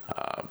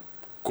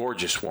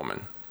 Gorgeous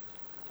woman.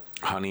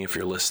 Honey, if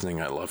you're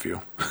listening, I love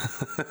you.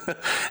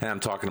 And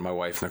I'm talking to my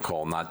wife,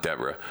 Nicole, not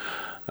Deborah.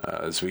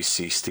 As we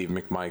see Steve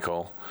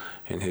McMichael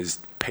in his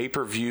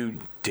pay-per-view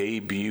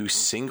debut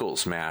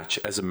singles match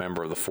as a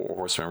member of the Four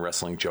Horsemen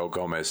wrestling Joe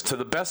Gomez. To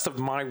the best of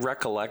my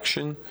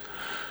recollection,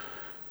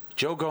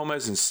 Joe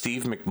Gomez and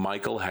Steve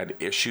McMichael had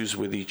issues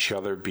with each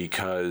other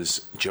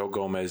because Joe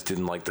Gomez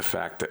didn't like the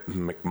fact that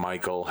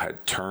McMichael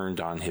had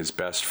turned on his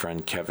best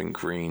friend Kevin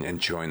Green and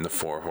joined the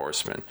Four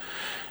Horsemen.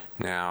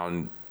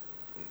 Now,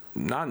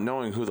 not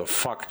knowing who the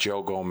fuck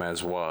Joe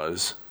Gomez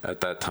was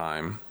at that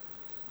time,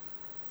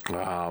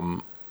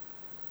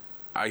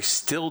 I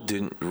still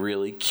didn't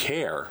really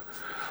care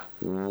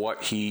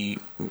what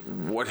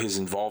his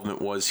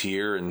involvement was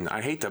here, and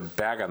I hate to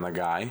bag on the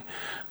guy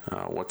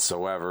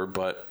whatsoever,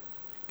 but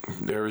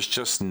there was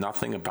just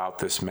nothing about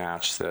this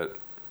match that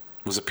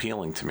was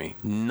appealing to me.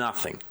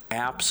 Nothing.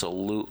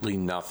 Absolutely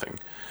nothing.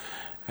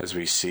 As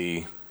we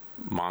see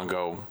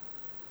Mongo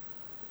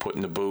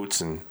putting the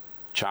boots and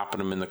chopping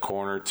him in the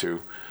corner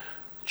to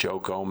Joe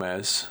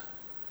Gomez.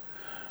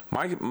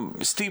 My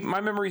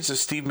memories of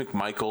Steve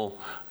McMichael,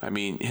 I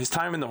mean, his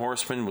time in the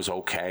Horsemen was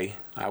okay.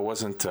 I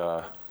wasn't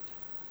the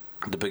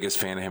biggest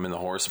fan of him in the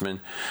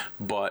Horsemen,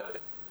 but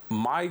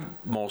my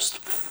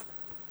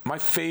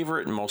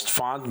favorite and most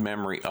fond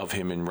memory of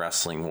him in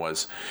wrestling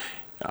was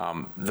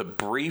the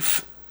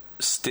brief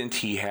stint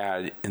he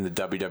had in the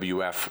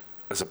WWF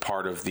as a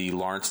part of the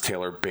Lawrence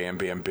Taylor Bam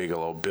Bam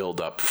Bigelow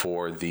build-up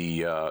for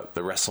the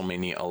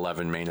WrestleMania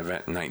 11 main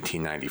event in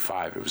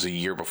 1995. It was a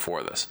year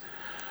before this.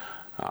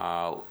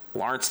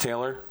 Lawrence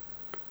Taylor,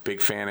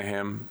 big fan of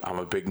him. I'm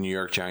a big New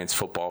York Giants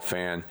football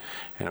fan.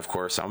 And, of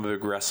course, I'm a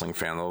big wrestling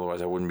fan.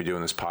 Otherwise, I wouldn't be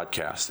doing this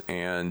podcast.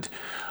 And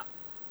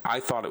I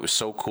thought it was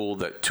so cool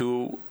that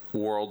two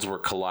worlds were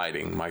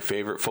colliding. My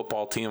favorite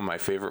football team and my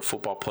favorite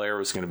football player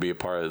was going to be a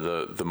part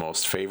of the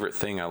most favorite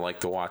thing I like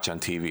to watch on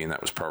TV, and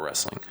that was pro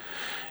wrestling.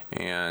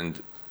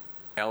 And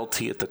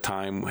LT at the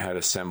time had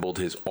assembled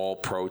his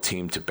all-pro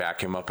team to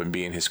back him up and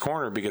be in his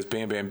corner because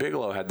Bam Bam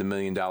Bigelow had the $1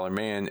 Million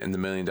Man and the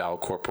 $1 Million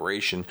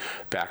Corporation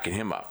backing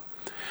him up.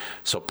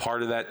 So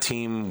part of that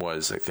team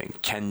was, I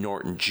think, Ken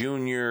Norton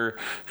Jr.,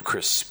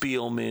 Chris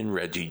Spielman,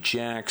 Reggie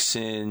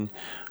Jackson,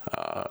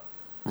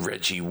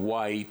 Reggie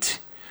White,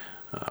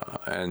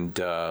 and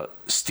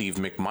Steve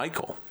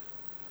McMichael.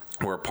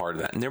 were a part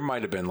of that. And there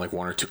might have been like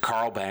one or two.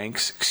 Carl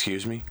Banks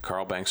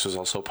was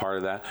also a part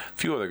of that. A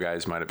few other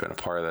guys might have been a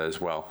part of that as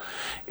well.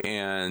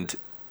 And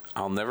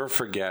I'll never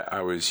forget,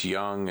 I was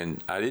young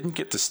and I didn't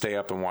get to stay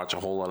up and watch a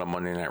whole lot of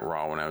Monday Night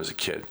Raw when I was a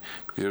kid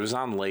because it was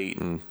on late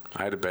and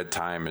I had a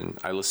bedtime and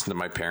I listened to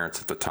my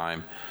parents at the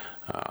time.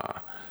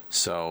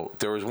 So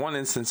there was one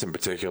instance in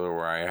particular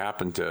where I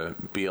happened to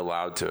be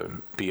allowed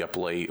to be up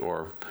late,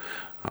 or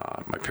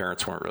my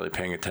parents weren't really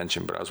paying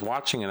attention, but I was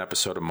watching an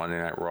episode of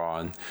Monday Night Raw,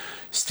 and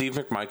Steve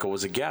McMichael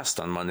was a guest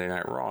on Monday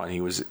Night Raw, and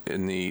he was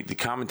in the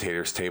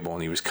commentators table,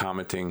 and he was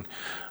commenting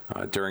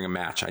during a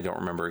match. I don't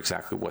remember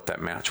exactly what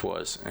that match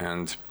was.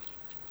 And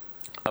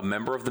a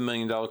member of the $1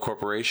 Million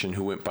Corporation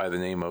who went by the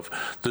name of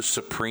the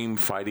Supreme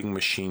Fighting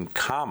Machine,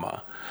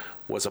 Kama,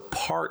 was a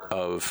part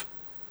of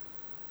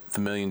the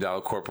 $1 Million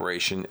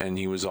Corporation, and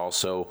he was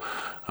also,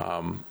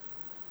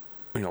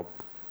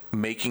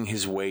 making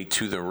his way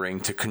to the ring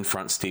to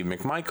confront Steve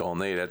McMichael,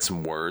 and they had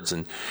some words,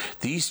 and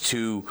these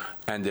two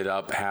ended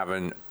up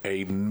having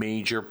a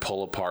major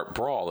pull-apart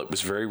brawl. It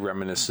was very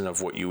reminiscent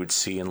of what you would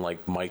see in,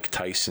 like, Mike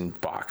Tyson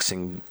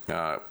boxing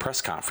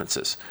press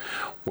conferences,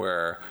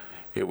 where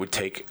it would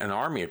take an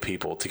army of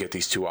people to get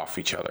these two off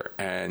each other.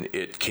 And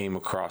it came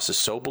across as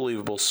so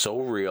believable,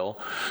 so real,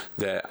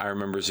 that I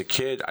remember as a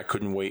kid, I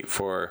couldn't wait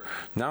for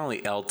not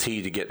only LT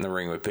to get in the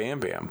ring with Bam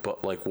Bam,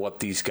 but like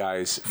what these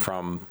guys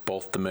from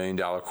both the $1 Million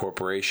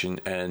Corporation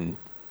and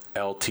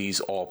LT's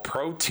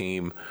All-Pro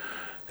team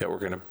that were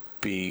going to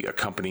be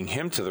accompanying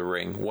him to the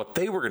ring, what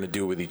they were going to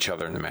do with each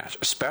other in the match,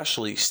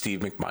 especially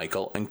Steve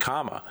McMichael and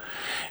Kama.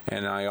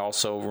 And I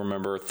also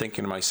remember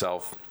thinking to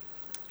myself,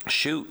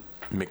 shoot,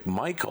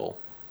 McMichael,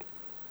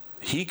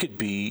 he could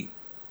be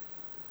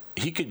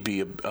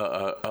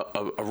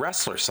a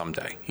wrestler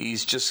someday. He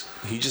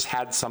just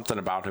had something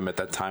about him at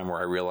that time where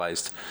I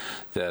realized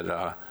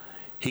that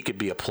he could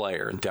be a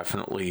player and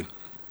definitely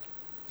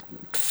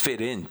fit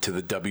into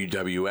the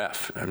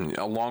WWF. I mean,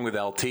 along with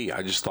LT,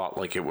 I just thought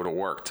like it would have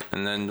worked.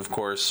 And then, of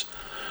course,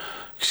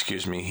 he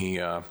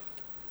joins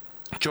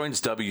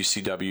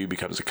WCW,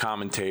 becomes a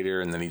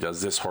commentator, and then he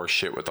does this horse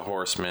shit with the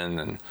Horsemen,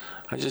 and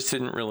I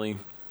didn't really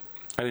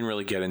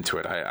get into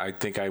it. I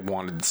think I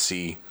wanted to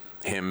see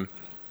him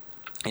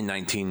in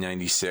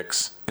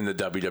 1996 in the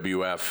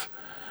WWF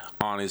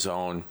on his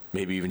own,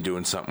 maybe even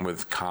doing something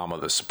with Kama,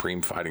 the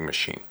Supreme Fighting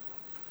Machine.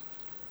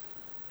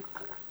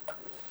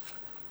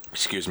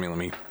 Excuse me, let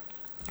me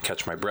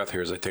catch my breath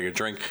here as I take a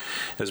drink.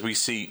 As we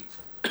see,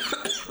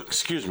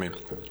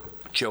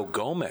 Joe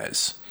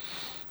Gomez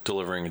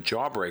delivering a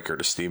jawbreaker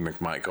to Steve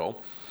McMichael.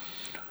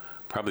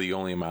 Probably the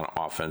only amount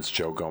of offense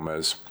Joe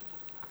Gomez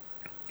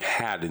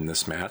had in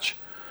this match.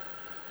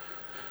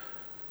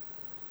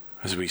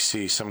 As we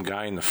see some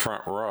guy in the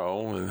front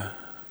row with a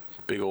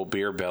big old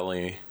beer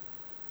belly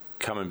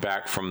coming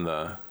back from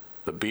the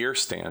beer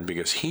stand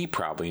because he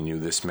probably knew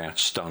this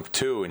match stunk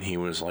too, and he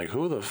was like,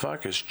 who the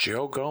fuck is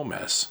Joe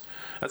Gomez?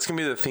 That's going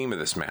to be the theme of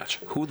this match.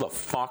 Who the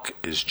fuck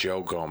is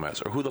Joe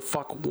Gomez? Or who the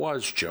fuck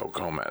was Joe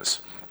Gomez?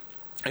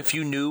 If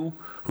you knew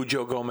who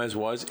Joe Gomez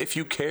was, if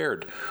you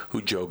cared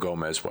who Joe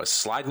Gomez was,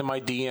 slide into my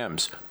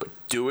DMs, but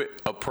do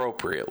it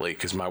appropriately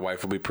because my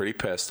wife will be pretty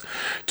pissed,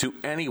 to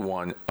any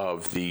one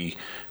of the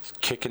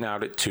Kicking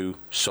Out at 2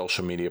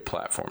 social media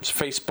platforms.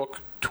 Facebook,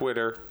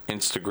 Twitter,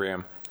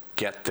 Instagram,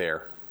 get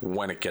there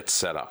when it gets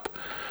set up.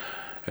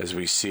 As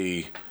we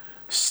see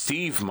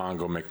Steve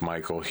Mongo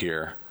McMichael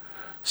here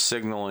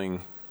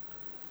signaling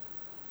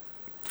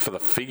for the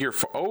figure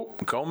for,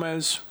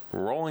 Gomez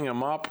rolling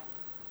him up.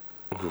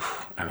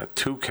 And a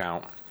 2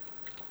 count.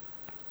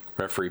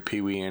 Referee Pee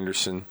Wee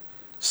Anderson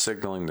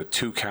signaling the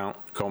 2 count.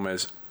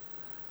 Gomez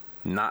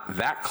not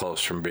that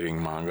close from beating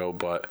Mongo,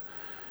 but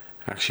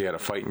actually had a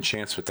fighting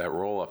chance with that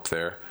roll up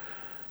there.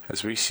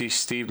 As we see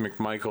Steve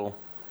McMichael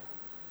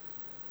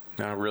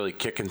now really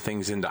kicking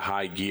things into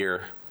high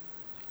gear.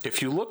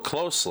 If you look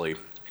closely,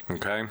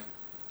 okay,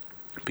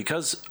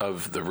 because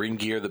of the ring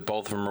gear that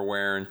both of them are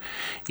wearing,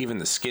 even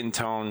the skin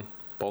tone,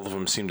 both of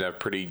them seem to have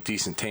pretty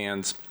decent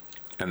tans,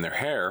 and their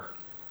hair,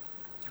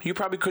 you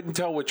probably couldn't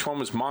tell which one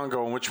was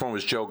Mongo and which one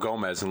was Joe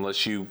Gomez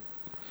unless you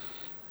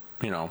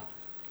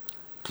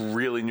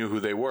really knew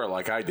who they were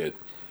like I did.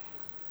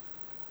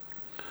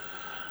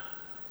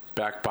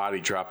 Back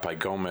body drop by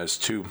Gomez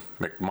to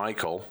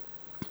McMichael,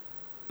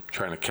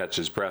 trying to catch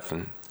his breath,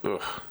 and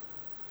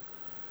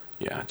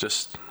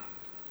just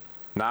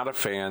not a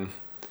fan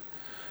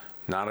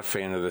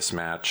of this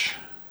match.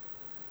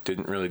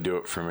 Didn't really do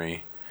it for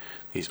me.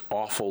 These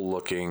awful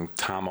looking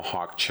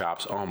tomahawk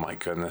chops. Oh my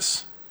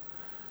goodness.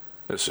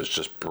 This is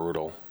just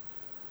brutal.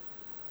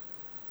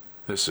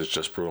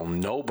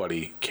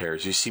 Nobody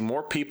cares. You see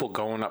more people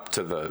going up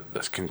to the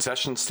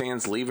concession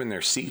stands, leaving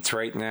their seats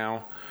right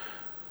now,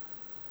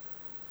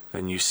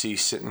 than you see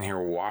sitting here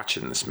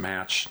watching this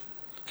match.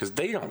 Because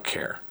they don't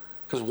care.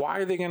 Because why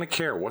are they going to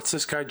care? What's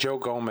this guy Joe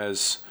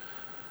Gomez?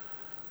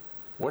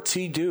 What's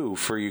he do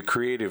for you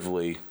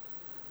creatively?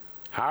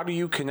 How do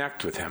you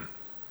connect with him?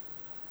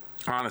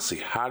 Honestly,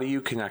 how do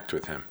you connect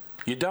with him?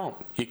 You don't.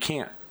 You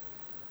can't.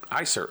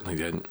 I certainly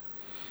didn't.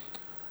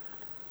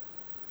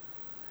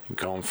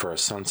 Going for a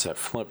sunset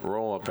flip,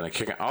 roll up, and a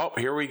kick. Oh,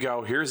 here we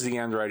go. Here's the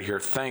end right here.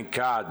 Thank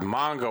God.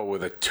 Mongo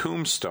with a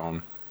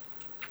tombstone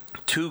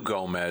to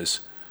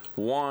Gomez.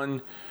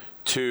 1,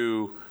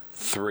 2,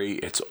 3.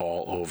 It's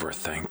all over.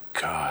 Thank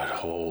God.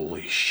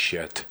 Holy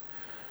shit.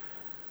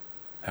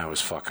 That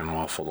was fucking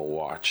awful to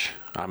watch.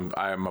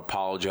 I'm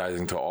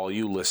apologizing to all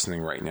you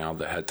listening right now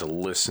that had to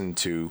listen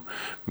to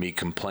me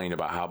complain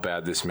about how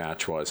bad this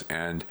match was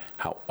and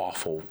how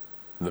awful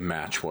the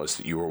match was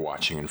that you were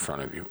watching in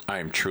front of you. I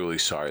am truly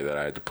sorry that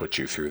I had to put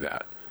you through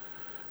that.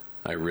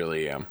 I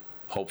really am.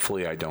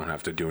 Hopefully I don't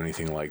have to do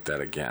anything like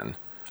that again.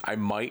 I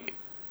might,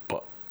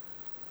 but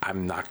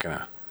I'm not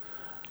gonna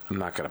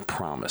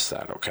promise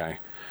that, okay?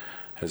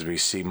 As we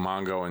see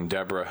Mongo and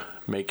Deborah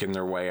making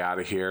their way out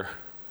of here.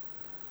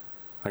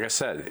 Like I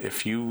said,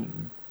 if you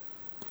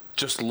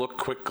just look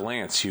quick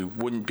glance, you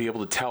wouldn't be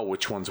able to tell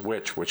which one's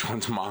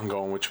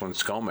Mongo and which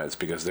one's Gomez,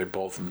 because they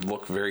both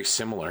look very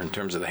similar in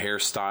terms of the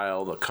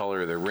hairstyle, the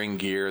color of their ring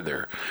gear,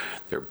 their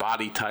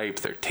body type,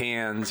 their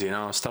tans,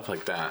 stuff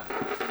like that.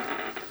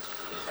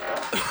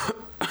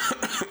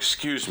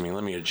 Excuse me,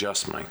 let me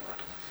adjust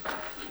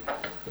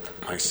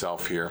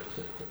myself here.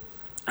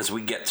 As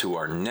we get to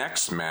our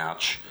next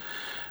match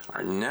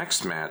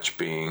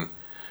being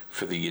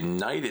for the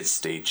United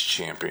States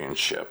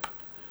Championship.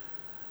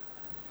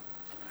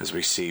 As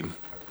we see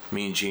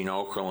Mean Gene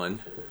Okerlund,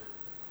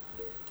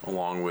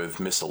 along with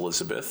Miss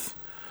Elizabeth,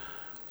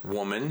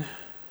 Woman,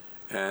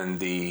 and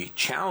the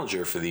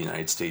challenger for the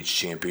United States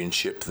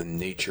Championship, the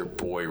Nature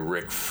Boy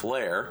Ric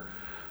Flair.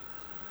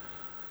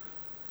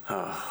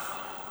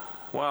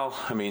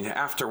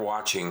 After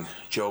watching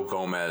Joe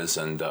Gomez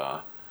and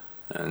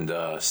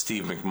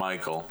Steve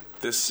McMichael,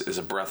 this is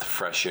a breath of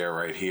fresh air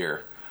right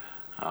here.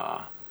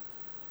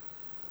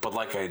 But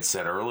like I had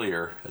said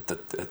earlier at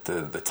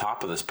the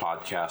top of this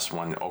podcast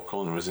when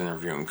Okerlund was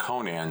interviewing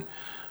Conan,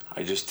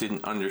 I just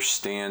didn't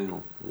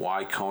understand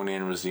why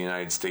Conan was the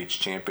United States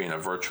champion, a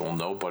virtual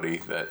nobody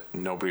that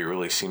nobody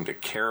really seemed to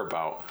care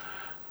about.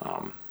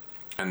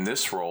 And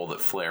this role that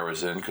Flair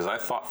was in, because I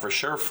thought for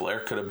sure Flair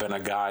could have been a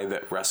guy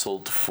that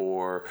wrestled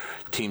for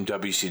Team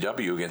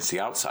WCW against the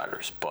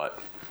Outsiders, but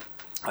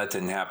that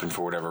didn't happen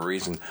for whatever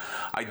reason.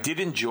 I did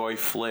enjoy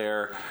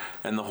Flair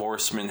and the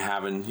Horsemen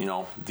having,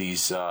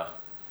 these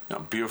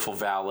beautiful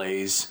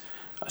valets,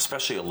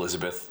 especially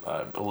Elizabeth.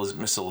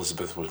 Miss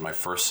Elizabeth was my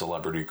first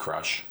celebrity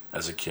crush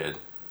as a kid.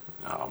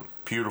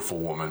 Beautiful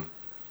woman,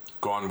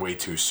 gone way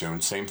too soon.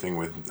 Same thing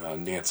with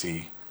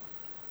Nancy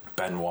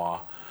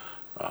Benoit,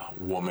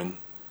 woman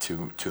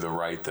to the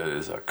right that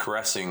is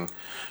caressing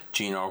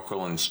Gene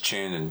Okerlund's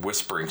chin and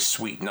whispering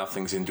sweet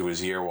nothings into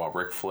his ear while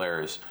Ric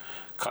Flair is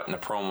cutting a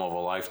promo of a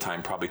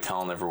lifetime, probably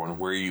telling everyone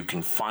where you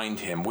can find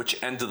him,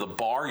 which end of the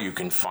bar you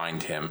can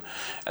find him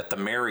at the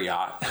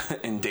Marriott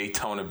in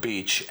Daytona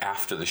Beach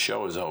after the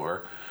show is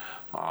over.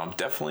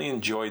 Definitely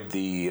enjoyed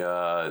the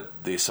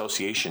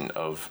association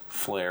of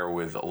Flair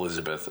with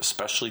Elizabeth,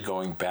 especially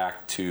going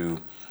back to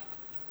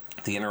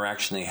the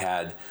interaction they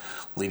had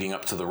leading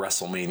up to the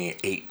WrestleMania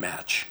 8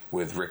 match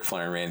with Ric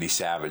Flair and Randy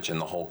Savage, and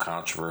the whole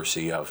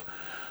controversy of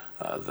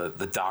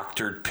the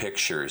doctored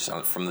pictures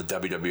from the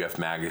WWF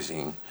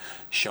magazine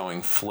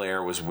showing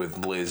Flair was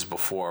with Liz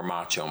before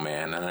Macho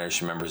Man. And I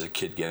just remember as a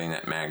kid getting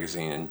that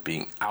magazine and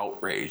being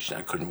outraged, and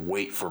I couldn't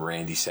wait for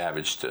Randy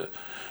Savage to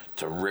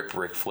rip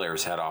Ric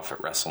Flair's head off at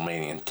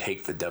WrestleMania and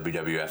take the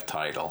WWF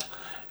title.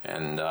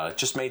 And it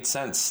just made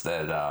sense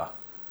that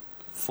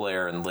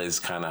Flair and Liz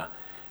kind of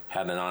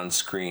had an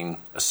on-screen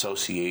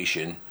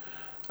association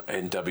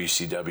in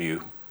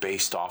WCW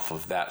based off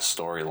of that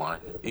storyline.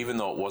 Even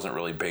though it wasn't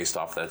really based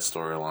off that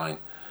storyline,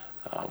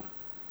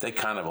 they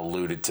kind of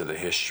alluded to the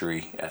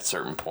history at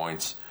certain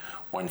points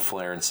when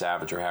Flair and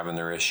Savage are having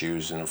their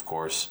issues, and of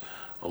course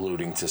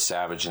alluding to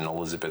Savage and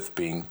Elizabeth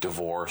being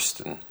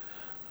divorced. And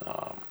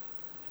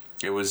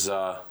it was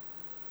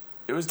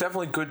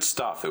definitely good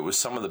stuff. It was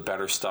some of the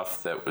better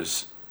stuff that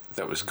was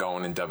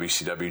going in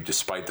WCW,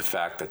 despite the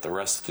fact that the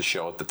rest of the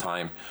show at the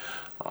time,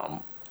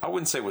 I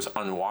wouldn't say was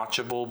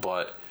unwatchable,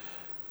 but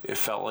it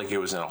felt like it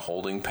was in a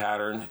holding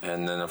pattern.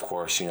 And then, of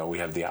course, we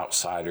have the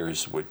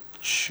Outsiders, which,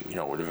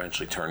 would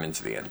eventually turn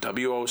into the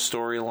NWO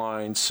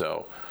storyline.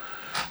 So,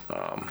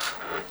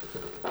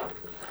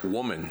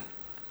 Woman,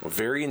 a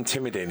very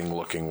intimidating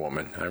looking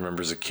woman. I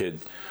remember as a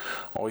kid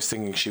always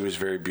thinking she was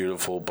very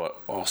beautiful, but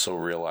also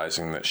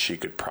realizing that she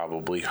could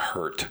probably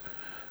hurt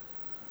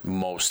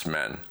most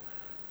men,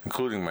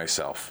 including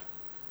myself.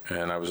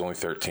 And I was only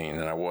 13,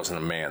 and I wasn't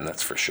a man,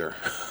 that's for sure.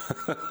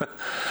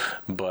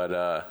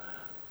 But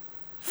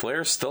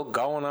Flair's still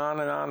going on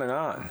and on and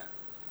on.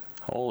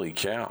 Holy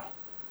cow.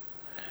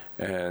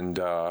 And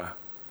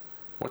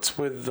what's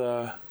with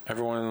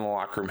everyone in the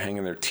locker room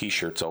hanging their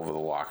T-shirts over the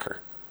locker?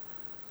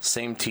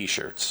 Same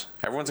T-shirts.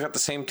 Everyone's got the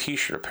same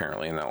T-shirt,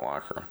 apparently, in that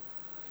locker room.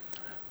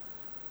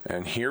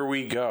 And here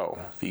we go.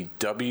 The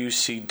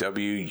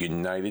WCW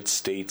United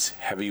States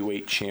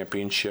Heavyweight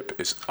Championship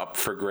is up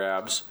for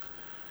grabs.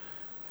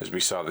 As we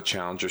saw the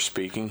challenger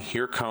speaking,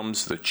 here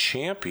comes the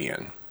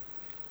champion.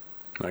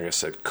 Like I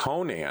said,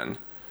 Conan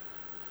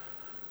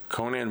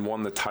Konnan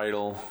won the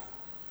title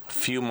a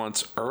few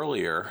months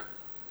earlier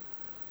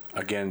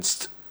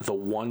against the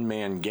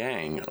one-man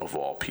gang of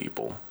all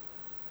people.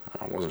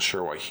 I wasn't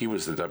sure why he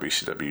was the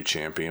WCW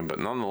champion, but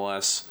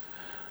nonetheless,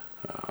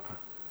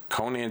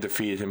 Konnan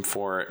defeated him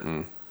for it,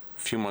 and a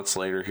few months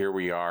later, here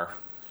we are,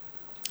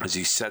 as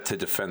he's set to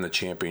defend the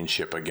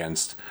championship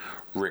against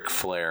Ric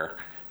Flair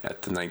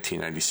at the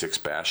 1996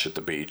 Bash at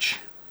the Beach.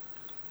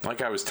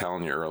 Like I was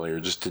telling you earlier,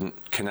 just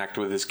didn't connect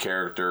with his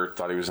character,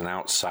 thought he was an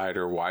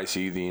outsider. Why is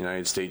he the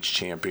United States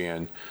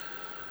champion?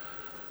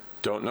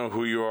 Don't know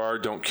who you are,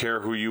 don't care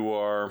who you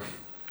are.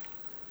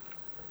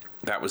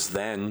 That was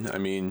then. I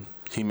mean,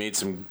 he made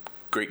some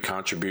great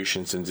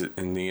contributions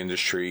in the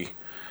industry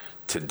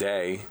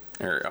today,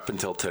 or up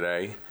until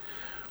today,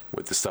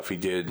 with the stuff he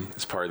did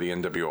as part of the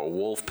NWO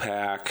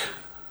Wolfpack,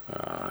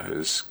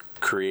 his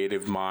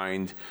creative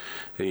mind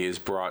that he has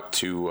brought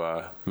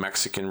to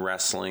Mexican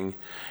wrestling,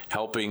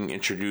 helping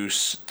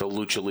introduce the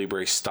Lucha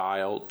Libre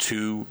style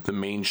to the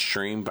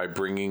mainstream by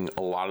bringing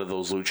a lot of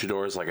those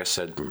luchadors, like I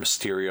said,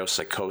 Mysterio,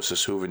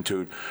 Psychosis,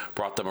 Juventud,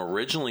 brought them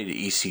originally to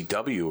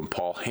ECW and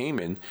Paul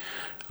Heyman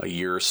a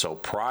year or so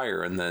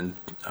prior, and then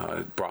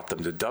brought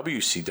them to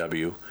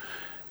WCW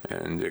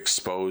and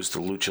exposed the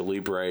Lucha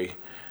Libre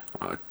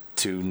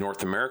to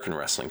North American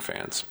wrestling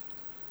fans.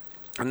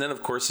 And then,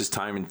 of course, his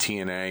time in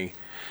TNA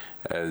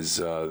as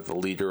the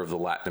leader of the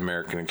Latin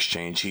American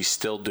Exchange. He's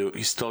still got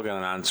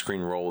an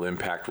on-screen role with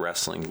Impact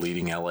Wrestling,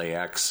 leading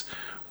LAX,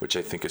 which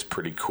I think is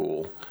pretty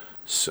cool.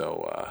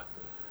 So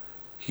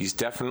he's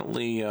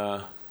definitely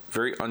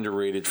very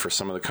underrated for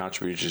some of the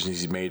contributions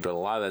he's made, but a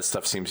lot of that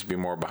stuff seems to be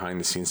more behind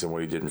the scenes than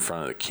what he did in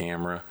front of the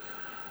camera.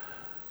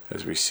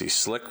 As we see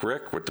Slick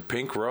Rick with the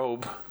pink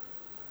robe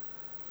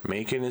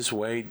making his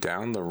way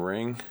down the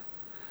ring,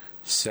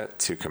 set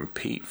to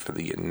compete for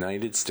the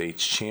United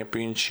States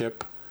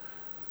Championship,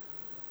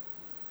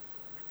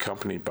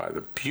 accompanied by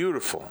the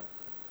beautiful,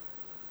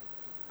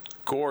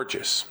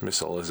 gorgeous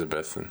Miss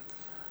Elizabeth and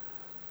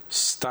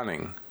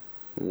stunning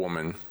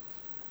woman.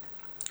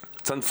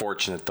 It's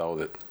unfortunate, though,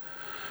 that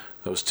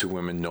those two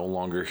women no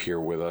longer here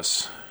with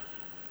us.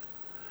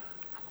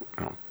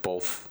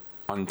 Both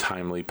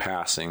untimely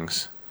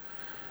passings.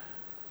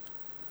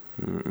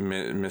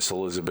 Miss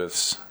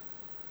Elizabeth's,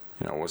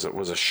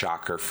 was a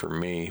shocker for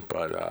me,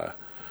 but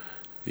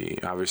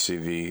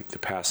the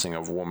passing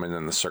of woman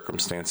and the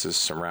circumstances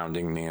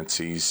surrounding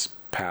Nancy's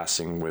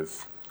passing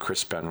with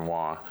Chris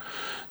Benoit,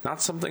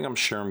 not something I'm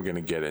sure I'm going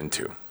to get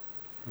into.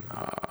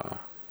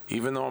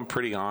 Even though I'm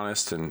pretty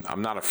honest and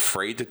I'm not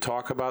afraid to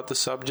talk about the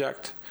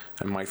subject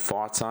and my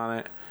thoughts on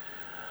it.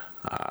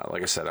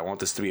 Like I said, I want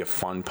this to be a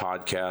fun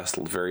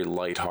podcast, very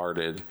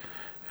lighthearted,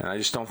 and I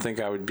just don't think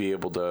I would be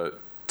able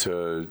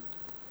to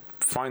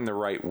find the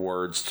right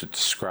words to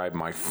describe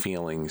my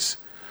feelings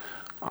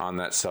on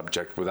that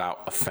subject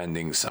without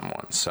offending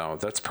someone. So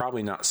that's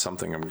probably not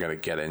something I'm going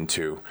to get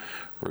into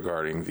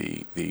regarding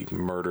the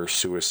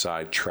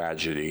murder-suicide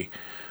tragedy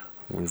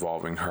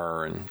involving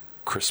her and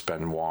Chris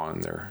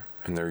Benoit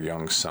and their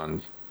young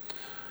son.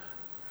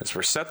 As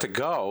we're set to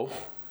go,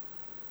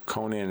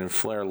 Konnan and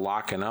Flair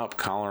locking up,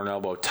 collar and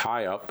elbow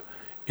tie-up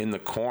in the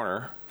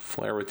corner.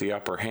 Flair with the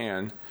upper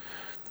hand.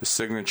 The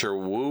signature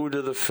woo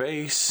to the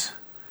face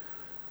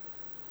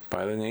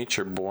by the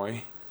Nature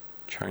Boy,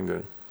 trying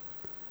to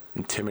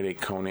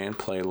intimidate Konnan,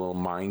 play a little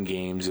mind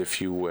games,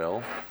 if you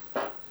will.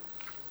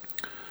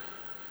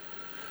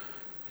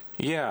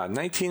 Yeah,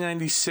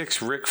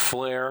 1996, Ric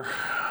Flair.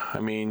 I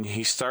mean,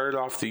 he started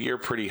off the year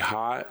pretty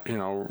hot,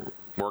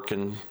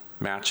 working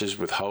matches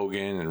with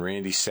Hogan and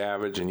Randy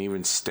Savage and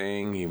even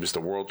Sting. He was the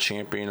world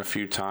champion a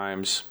few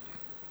times.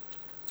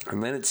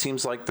 And then it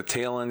seems like the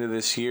tail end of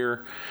this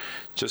year,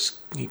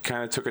 he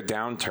kind of took a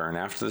downturn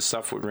after the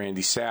stuff with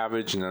Randy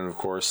Savage, and then, of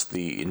course,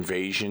 the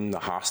invasion, the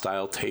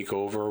hostile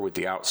takeover with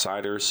the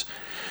Outsiders.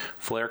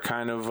 Flair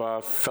kind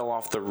of fell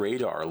off the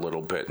radar a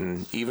little bit,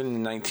 and even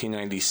in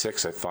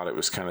 1996, I thought it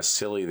was kind of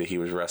silly that he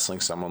was wrestling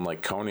someone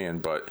like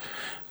Konnan, but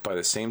by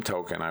the same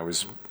token,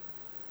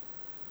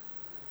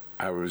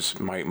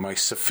 my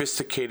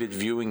sophisticated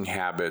viewing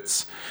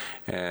habits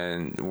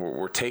and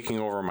were taking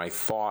over my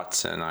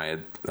thoughts, and I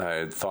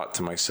had thought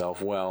to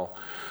myself, well,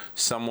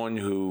 someone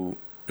who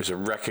is a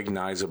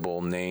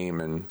recognizable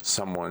name and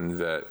someone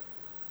that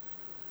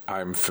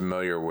I'm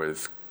familiar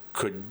with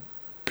could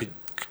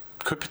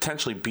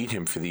potentially beat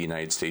him for the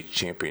United States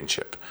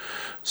Championship.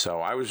 So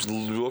I was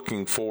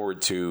looking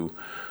forward to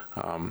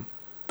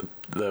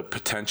the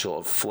potential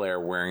of Flair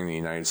wearing the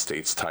United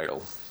States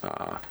title.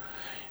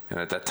 And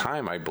at that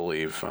time, I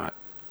believe,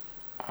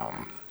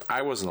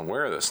 I wasn't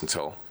aware of this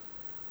until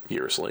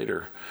years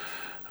later.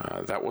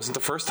 That wasn't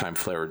the first time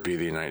Flair would be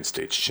the United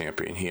States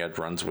champion. He had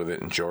runs with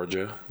it in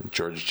Georgia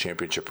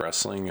Championship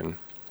Wrestling, and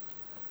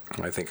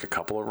I think a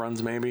couple of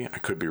runs maybe. I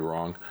could be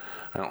wrong.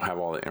 I don't have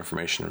all the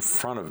information in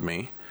front of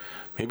me.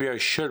 Maybe I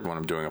should when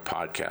I'm doing a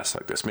podcast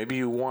like this. Maybe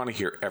you want to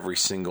hear every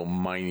single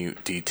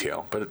minute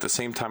detail, but at the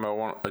same time,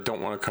 I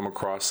don't want to come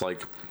across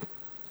like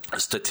a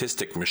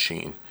statistic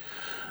machine.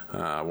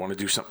 I want to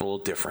do something a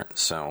little different.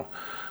 So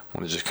I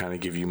want to just kind of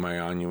give you my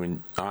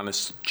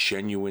honest,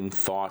 genuine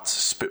thoughts,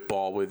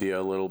 spitball with you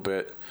a little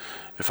bit.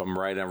 If I'm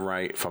right, I'm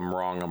right. If I'm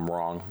wrong, I'm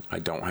wrong. I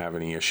don't have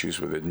any issues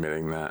with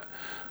admitting that.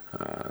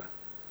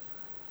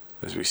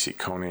 As we see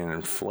Konnan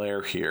and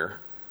Flair here,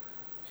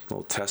 a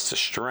little test of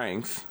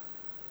strength.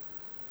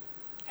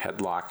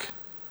 Headlock,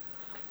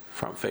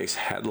 front face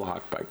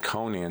headlock by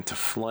Konnan to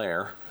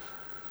Flair.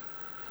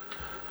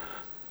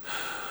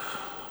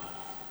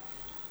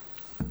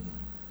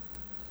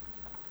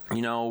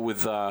 You know,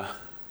 with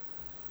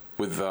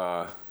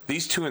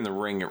these two in the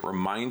ring, it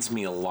reminds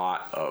me a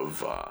lot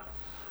of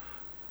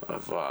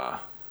a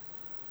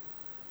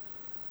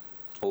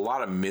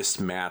lot of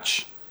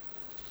mismatch.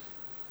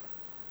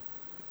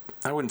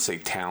 I wouldn't say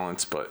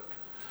talents, but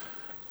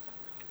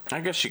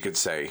I guess you could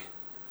say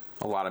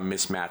a lot of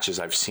mismatches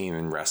I've seen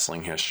in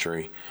wrestling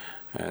history,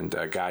 and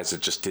guys that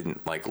just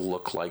didn't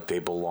look like they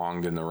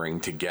belonged in the ring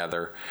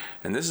together.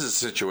 And this is a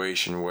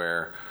situation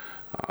where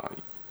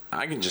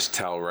I can just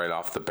tell right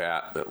off the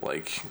bat that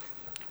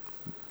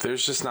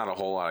there's just not a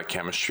whole lot of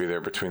chemistry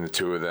there between the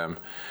two of them.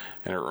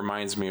 And it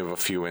reminds me of a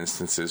few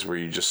instances where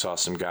you just saw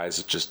some guys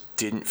that just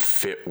didn't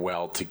fit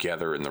well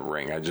together in the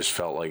ring. I just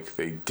felt like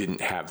they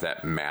didn't have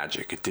that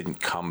magic. It didn't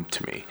come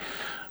to me.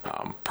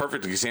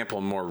 Perfect example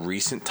in more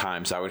recent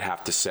times, I would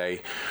have to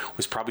say,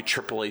 was probably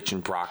Triple H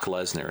and Brock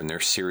Lesnar in their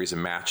series of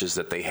matches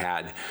that they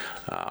had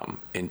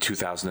in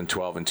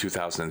 2012 and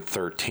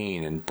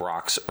 2013 in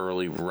Brock's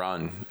early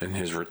run and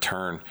his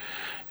return.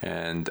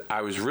 And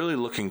I was really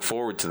looking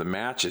forward to the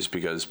matches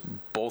because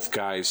both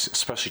guys,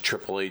 especially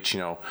Triple H,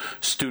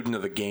 student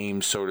of the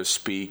game, so to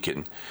speak,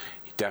 and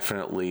he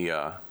definitely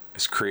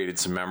has created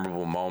some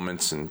memorable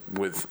moments and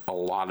with a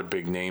lot of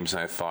big names.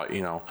 And I thought,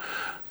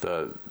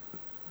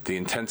 the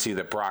intensity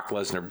that Brock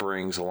Lesnar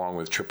brings, along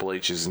with Triple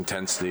H's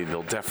intensity,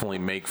 they'll definitely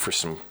make for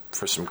some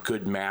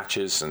good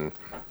matches. And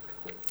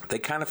they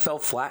kind of fell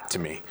flat to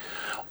me,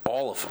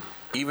 all of them.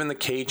 Even the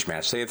cage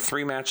match, they had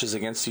 3 matches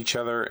against each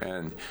other,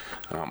 and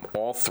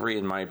all 3,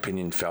 in my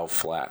opinion, fell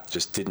flat.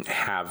 Just didn't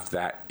have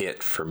that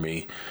it for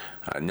me.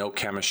 No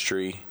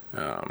chemistry.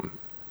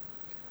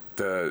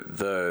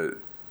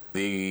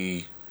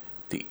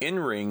 The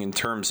in-ring, in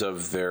terms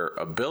of their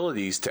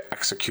abilities to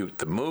execute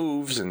the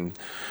moves and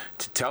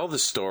to tell the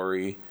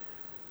story,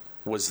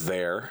 was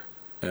there.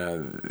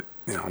 I'm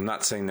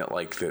not saying that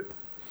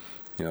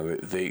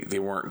they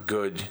weren't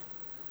good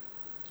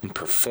in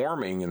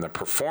performing in the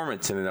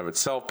performance in and of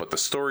itself, but the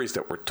stories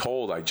that were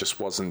told, I just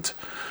wasn't.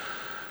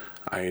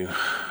 I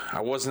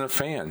wasn't a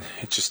fan.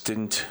 It just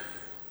didn't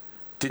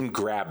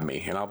grab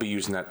me, and I'll be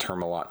using that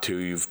term a lot too.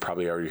 You've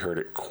probably already heard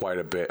it quite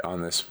a bit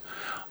on this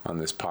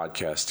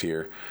podcast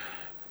here.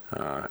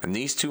 And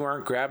these two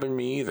aren't grabbing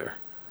me either.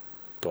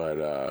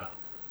 But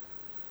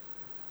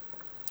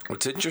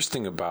what's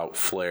interesting about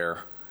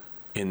Flair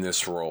in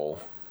this role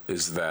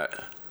is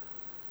that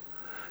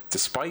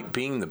despite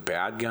being the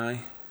bad guy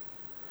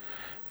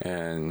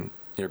and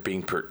they're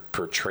being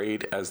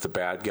portrayed as the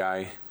bad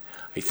guy,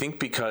 I think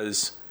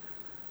because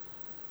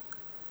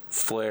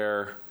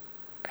Flair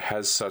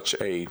has such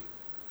a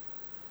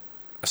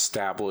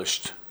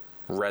established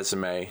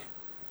resume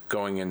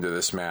going into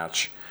this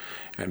match,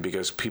 and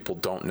because people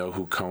don't know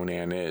who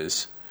Konnan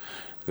is,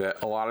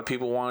 that a lot of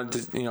people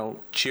wanted to,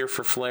 cheer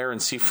for Flair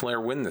and see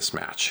Flair win this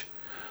match.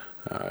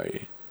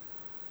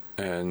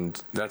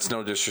 And that's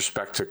no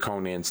disrespect to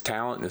Konnan's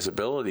talent and his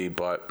ability,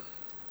 but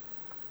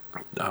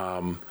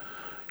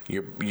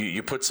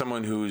you put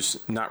someone who's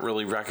not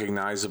really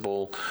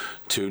recognizable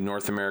to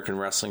North American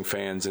wrestling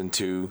fans and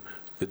to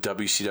the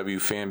WCW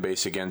fan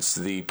base against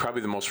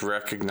probably the most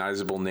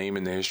recognizable name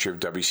in the history of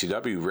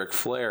WCW, Ric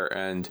Flair,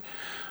 and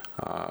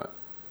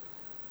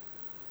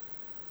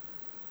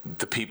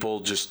the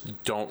people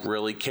just don't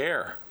really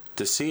care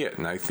to see it.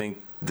 And I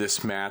think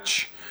this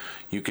match,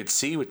 you could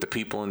see with the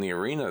people in the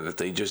arena that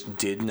they just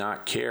did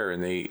not care,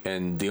 and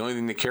the only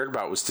thing they cared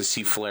about was to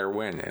see Flair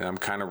win. And I'm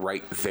kind of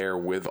right there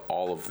with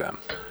all of them.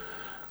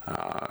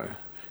 You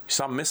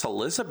saw Miss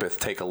Elizabeth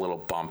take a little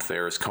bump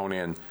there as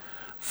Konnan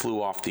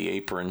flew off the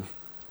apron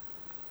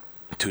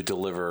to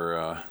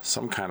deliver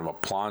some kind of a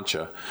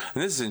plancha.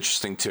 And this is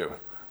interesting too.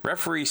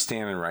 Referee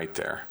standing right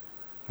there.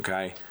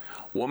 Okay.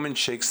 Woman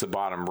shakes the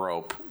bottom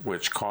rope,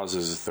 which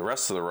causes the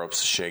rest of the ropes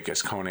to shake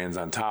as Konnan's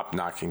on top,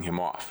 knocking him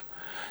off.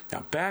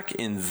 Now, back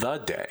in the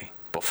day,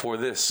 before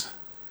this,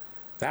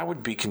 that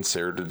would be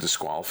considered a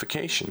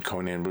disqualification.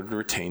 Konnan would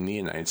retain the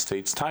United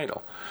States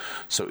title.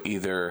 So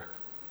either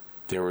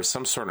there was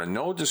some sort of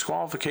no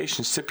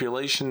disqualification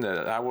stipulation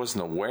that I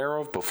wasn't aware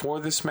of before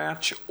this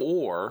match,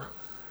 or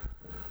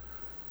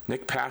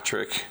Nick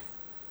Patrick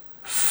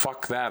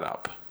fucked that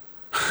up.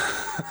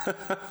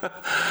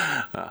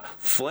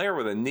 Flair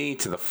with a knee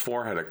to the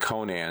forehead of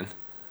Konnan.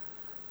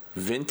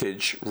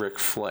 Vintage Ric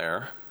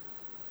Flair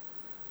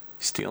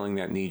stealing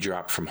that knee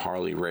drop from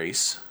Harley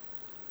Race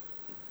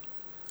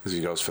as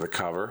he goes for the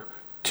cover.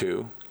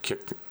 2,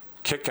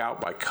 kick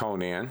out by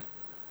Konnan.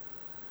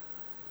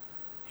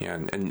 Yeah,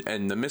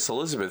 and the Miss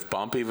Elizabeth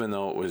bump, even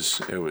though it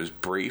was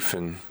brief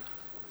and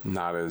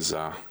not as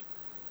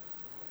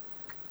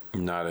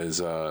not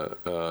as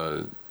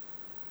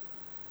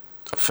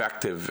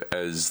effective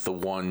as the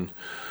one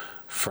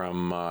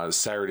from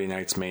Saturday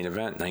night's main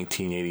event,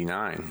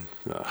 1989.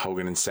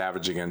 Hogan and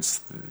Savage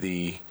against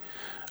the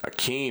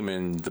Akeem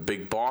and the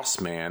Big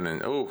Boss Man.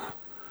 And,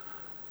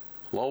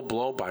 low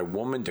blow by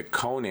woman to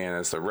Konnan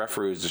as the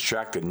referee was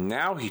distracted.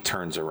 Now he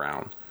turns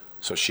around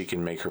so she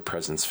can make her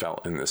presence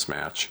felt in this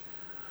match.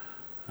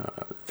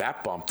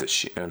 That bump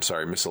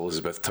that Miss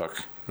Elizabeth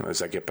took,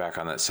 as I get back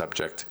on that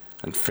subject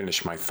and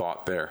finish my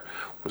thought there,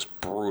 was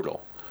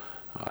brutal.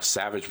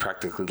 Savage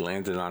practically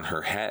landed on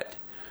her head.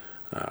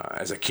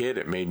 As a kid,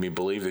 it made me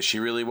believe that she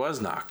really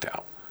was knocked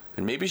out.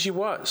 And maybe she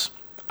was.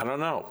 I don't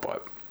know,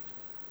 but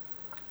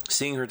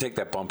seeing her take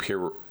that bump here,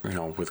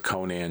 with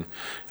Konnan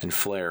and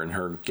Flair and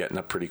her getting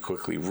up pretty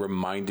quickly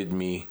reminded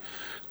me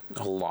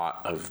a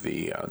lot of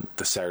the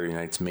Saturday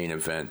night's main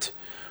event.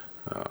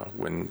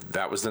 When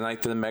that was the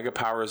night that the Mega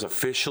Powers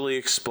officially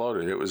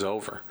exploded, it was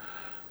over.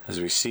 As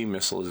we see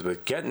Miss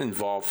Elizabeth getting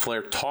involved,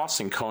 Flair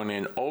tossing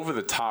Konnan over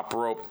the top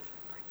rope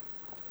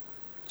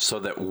so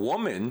that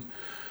woman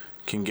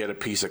can get a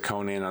piece of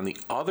Konnan on the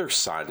other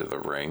side of the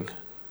ring,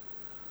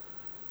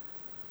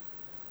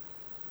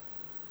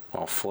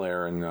 while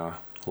Flair and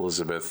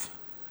Elizabeth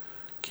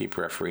keep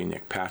referee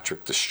Nick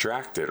Patrick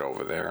distracted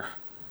over there.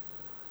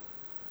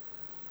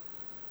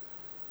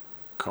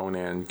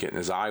 Konnan getting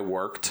his eye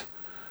worked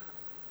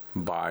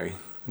by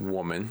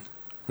woman,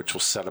 which will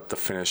set up the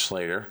finish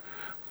later.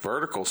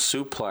 Vertical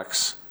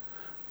suplex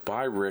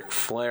by Ric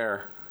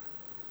Flair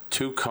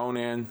to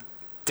Konnan,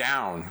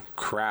 down,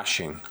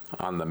 crashing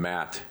on the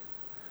mat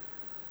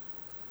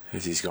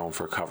as he's going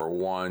for a cover.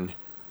 1,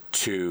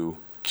 2,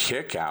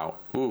 kick out.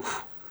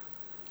 Oof.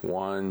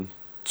 1,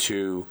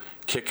 2,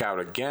 kick out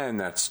again.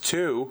 That's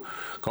 2.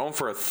 Going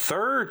for a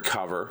third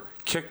cover,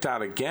 kicked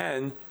out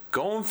again.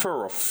 Going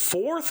for a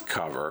fourth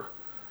cover,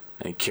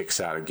 and he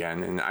kicks out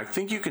again. And I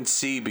think you can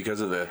see,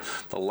 because of the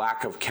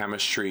lack of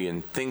chemistry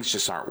and things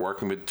just aren't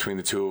working between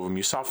the two of them,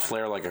 you saw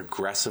Flair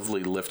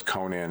aggressively lift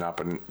Konnan up,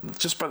 and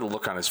just by the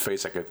look on his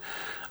face,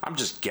 I'm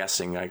just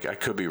guessing, I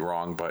could be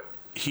wrong, but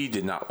he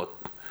did not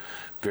look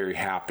very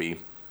happy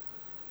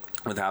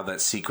with how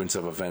that sequence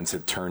of events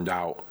had turned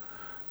out,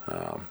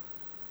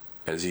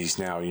 as he's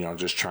now,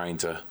 just trying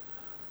to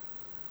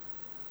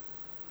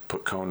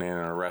put Konnan in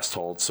a rest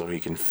hold so he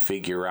can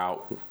figure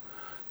out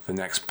the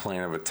next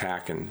plan of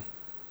attack and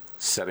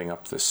setting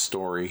up this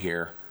story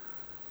here.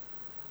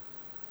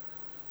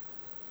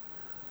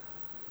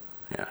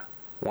 Yeah.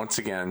 Once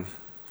again,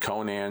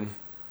 Konnan,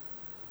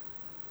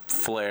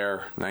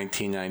 Flair,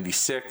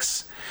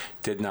 1996,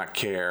 did not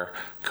care.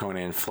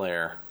 Konnan,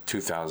 Flair,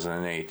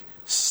 2008,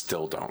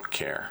 still don't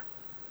care.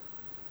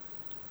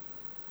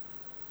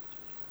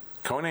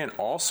 Konnan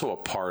also a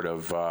part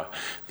of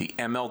the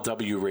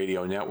MLW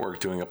Radio Network,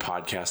 doing a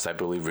podcast, I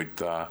believe,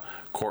 with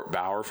Court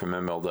Bauer from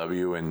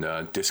MLW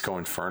and Disco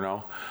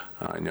Inferno.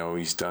 I know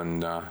he's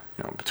done,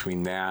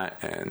 between that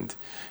and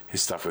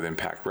his stuff with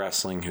Impact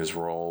Wrestling, his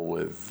role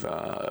with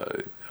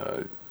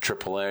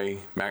AAA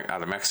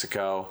out of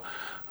Mexico.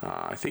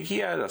 I think he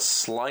had a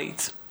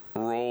slight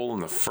role in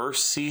the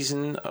first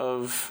season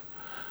of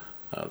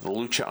the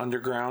Lucha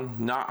Underground,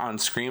 not on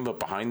screen, but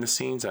behind the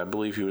scenes. I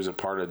believe he was a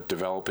part of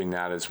developing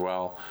that as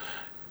well.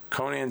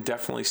 Konnan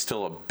definitely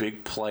still a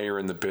big player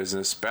in the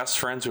business. Best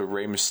friends with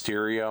Rey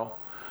Mysterio,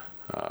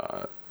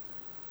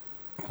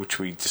 which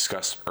we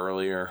discussed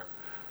earlier.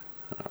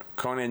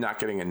 Konnan not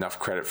getting enough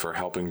credit for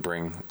helping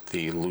bring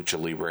the Lucha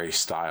Libre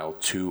style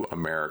to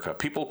America.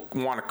 People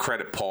want to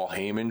credit Paul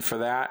Heyman for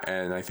that,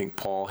 and I think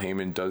Paul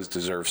Heyman does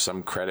deserve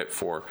some credit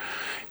for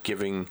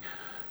giving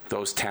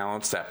those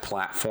talents that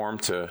platform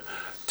to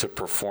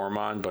perform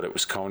on, but it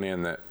was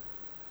Konnan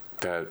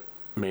that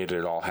made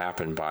it all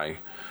happen by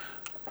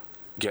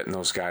getting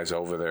those guys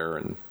over there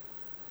and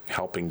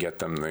helping get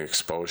them the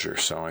exposure.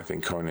 So I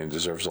think Konnan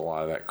deserves a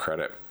lot of that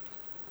credit.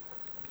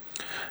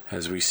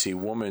 As we see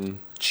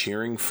woman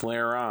cheering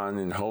Flair on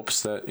in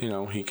hopes that,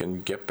 he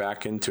can get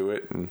back into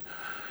it and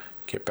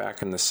get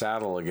back in the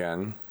saddle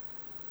again.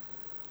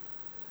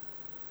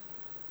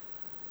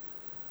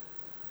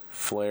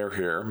 Flair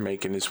here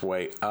making his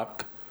way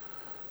up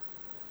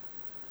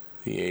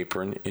the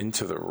apron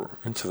into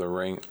the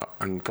ring.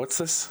 And what's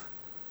this?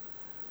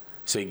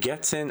 So he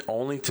gets in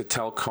only to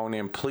tell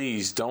Konnan,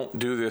 please don't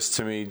do this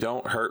to me,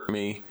 don't hurt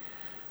me,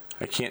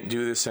 I can't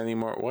do this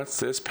anymore. What's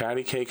this?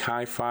 Patty cake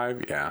high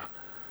five? Yeah,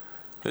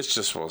 this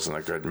just wasn't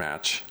a good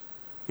match.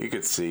 You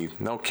could see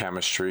no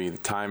chemistry, the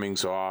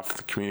timing's off,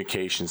 the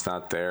communication's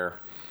not there.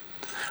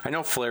 I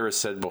know Flair has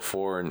said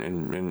before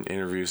in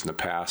interviews in the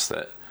past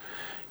that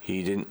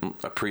he didn't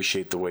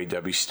appreciate the way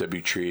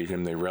WCW treated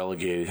him. They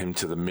relegated him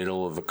to the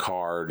middle of the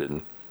card,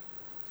 and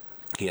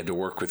he had to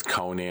work with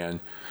Konnan.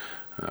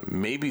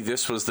 Maybe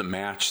this was the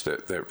match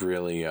that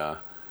really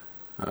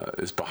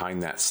is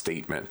behind that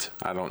statement.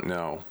 I don't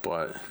know,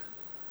 but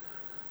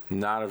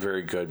not a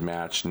very good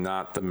match.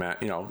 Not the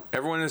match.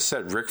 Everyone has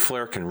said Ric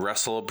Flair can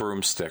wrestle a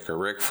broomstick, or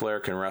Ric Flair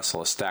can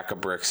wrestle a stack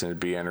of bricks, and it'd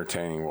be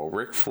entertaining. Well,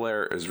 Ric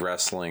Flair is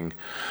wrestling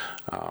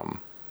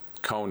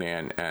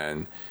Konnan,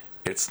 and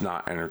it's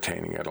not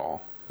entertaining at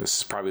all. This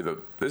is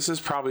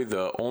probably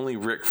the only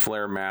Ric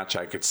Flair match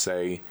I could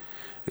say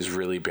is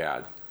really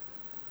bad.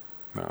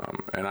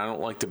 And I don't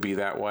like to be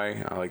that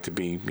way. I like to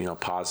be,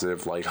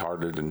 positive,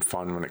 lighthearted, and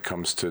fun when it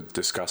comes to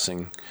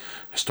discussing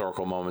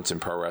historical moments in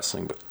pro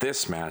wrestling. But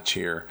this match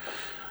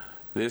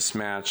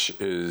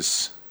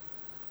is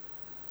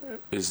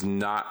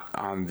not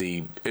on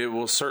the... It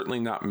will certainly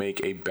not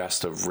make a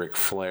best of Ric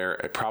Flair.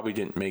 It probably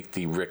didn't make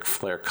the Ric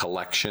Flair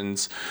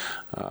Collections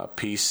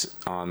piece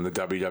on the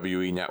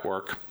WWE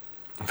Network.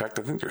 In fact,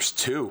 I think there's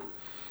 2,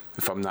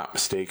 if I'm not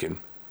mistaken.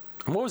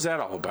 And what was that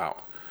all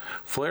about?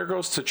 Flair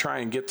goes to try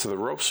and get to the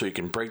rope so he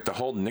can break the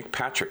hold. Nick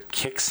Patrick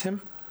kicks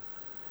him.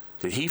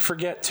 Did he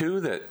forget, too,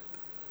 that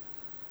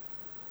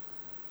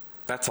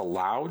that's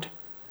allowed?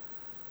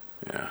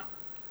 Yeah.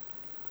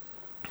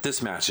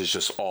 This match is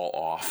just all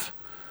off.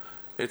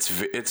 It's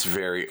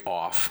very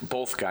off.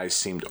 Both guys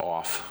seemed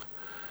off.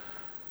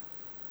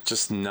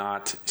 Just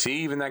not...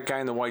 See, even that guy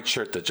in the white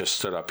shirt that just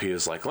stood up, he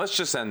was like, let's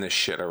just end this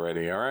shit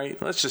already, all right?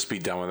 Let's just be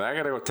done with it. I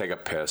gotta go take a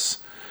piss.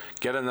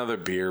 Get another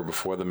beer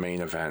before the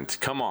main event.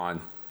 Come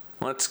on.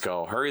 Let's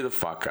go. Hurry the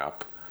fuck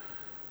up.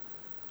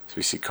 So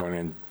we see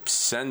Konnan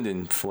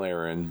sending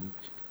Flair in.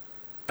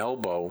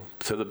 Elbow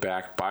to the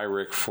back by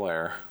Ric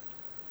Flair.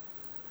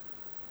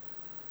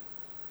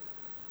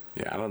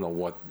 Yeah, I don't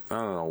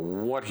know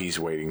what he's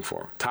waiting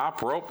for.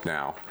 Top rope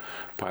now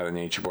by the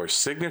Nature Boy.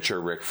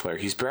 Signature Ric Flair.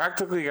 He's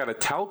practically got to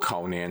tell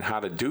Konnan how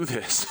to do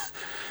this.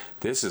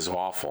 This is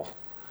awful.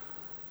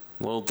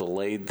 A little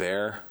delayed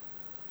there.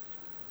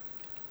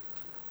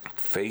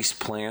 Face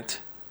plant.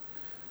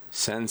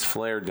 Sends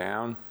Flair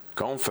down.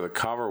 Going for the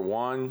cover.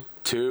 1,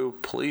 2.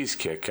 Please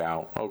kick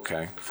out.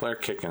 Okay. Flair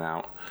kicking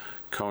out.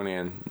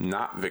 Konnan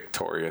not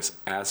victorious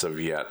as of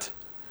yet.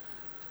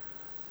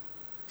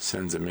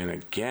 Sends him in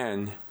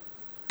again.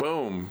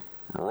 Boom.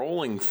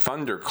 Rolling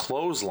Thunder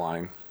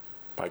clothesline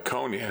by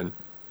Konnan.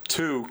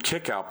 2.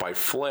 Kick out by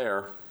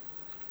Flair.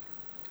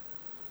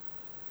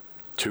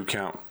 2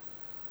 count,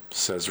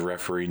 says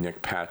referee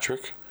Nick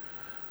Patrick.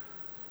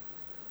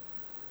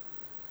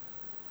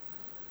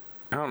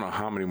 I don't know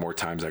how many more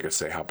times I could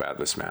say how bad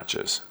this match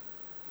is.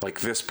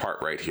 Like this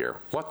part right here.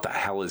 What the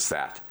hell is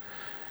that?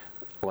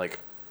 Like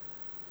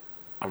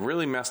a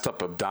really messed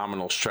up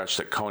abdominal stretch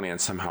that Konnan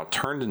somehow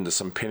turned into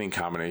some pinning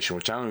combination,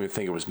 which I don't even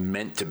think it was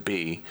meant to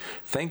be.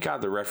 Thank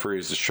God the referee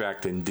was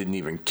distracted and didn't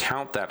even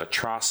count that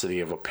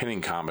atrocity of a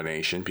pinning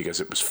combination because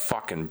it was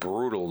fucking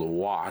brutal to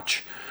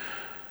watch.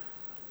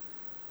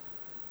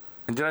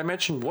 And did I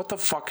mention what the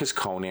fuck is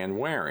Konnan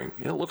wearing?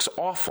 It looks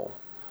awful.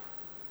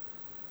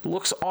 It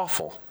looks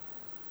awful.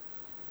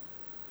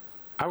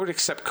 I would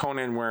accept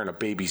Konnan wearing a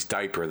baby's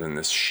diaper than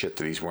this shit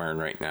that he's wearing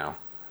right now.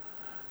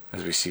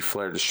 As we see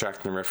Flair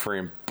distracting the referee,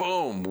 and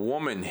boom,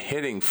 woman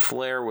hitting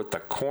Flair with the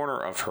corner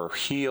of her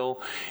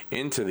heel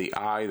into the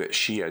eye that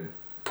she had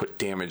put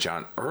damage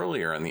on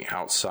earlier on the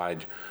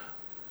outside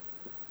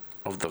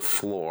of the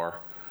floor.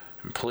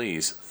 And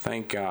please,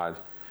 thank God.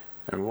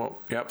 And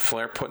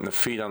Flair putting the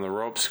feet on the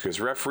ropes because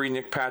referee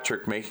Nick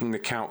Patrick making the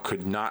count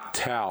could not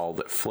tell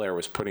that Flair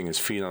was putting his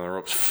feet on the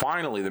ropes.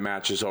 Finally, the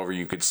match is over.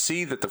 You could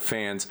see that the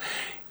fans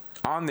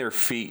on their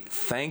feet,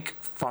 thank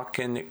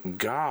fucking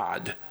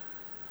God.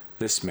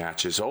 This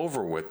match is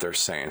over with, they're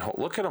saying.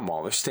 Look at them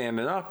all. They're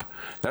standing up.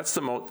 That's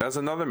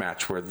another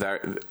match where,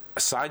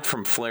 aside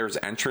from Flair's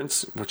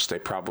entrance, which they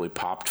probably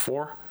popped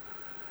for,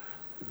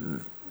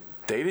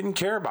 they didn't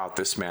care about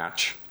this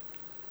match.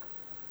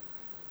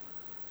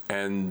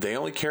 And they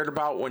only cared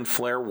about when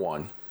Flair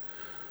won.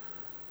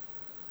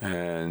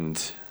 And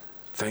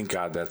thank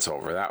God that's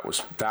over. That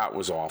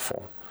was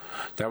awful.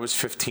 That was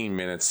 15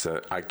 minutes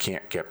that I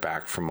can't get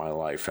back from my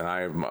life. And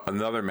I have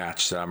another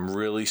match that I'm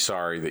really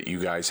sorry that you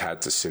guys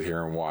had to sit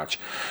here and watch.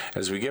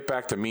 As we get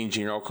back to Mean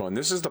Gene Okerlund, and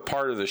this is the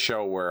part of the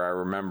show where I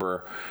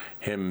remember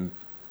him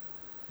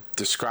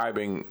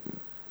describing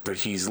that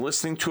he's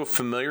listening to a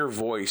familiar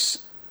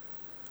voice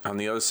on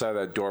the other side of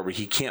that door, but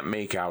he can't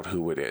make out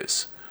who it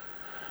is.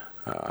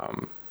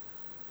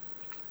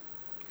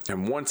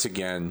 And once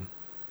again,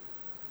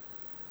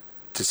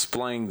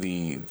 displaying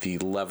the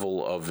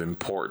level of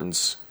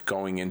importance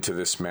going into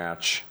this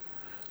match,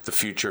 the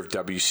future of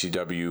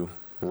WCW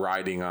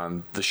riding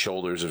on the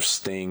shoulders of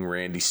Sting,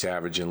 Randy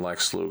Savage, and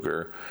Lex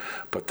Luger,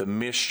 but the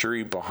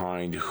mystery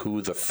behind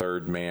who the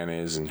third man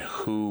is and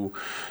who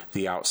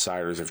the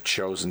outsiders have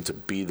chosen to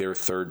be their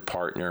third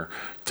partner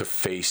to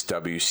face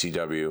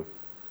WCW.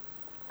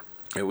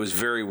 It was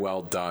very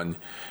well done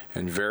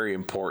and very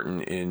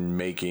important in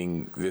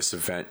making this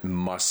event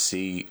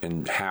must-see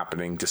and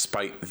happening,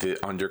 despite the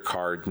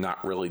undercard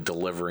not really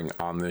delivering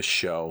on this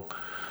show.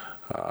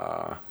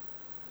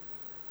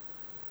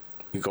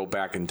 You go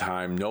back in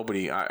time,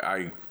 nobody,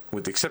 I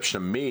with the exception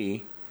of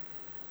me,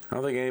 I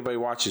don't think anybody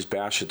watches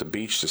Bash at the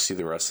Beach to see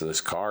the rest of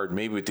this card.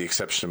 Maybe with the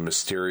exception of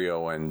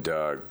Mysterio and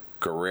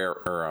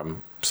Guerrero, or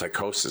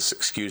Psychosis,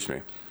 excuse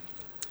me.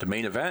 The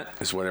main event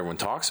is what everyone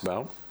talks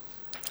about.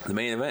 The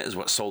main event is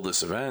what sold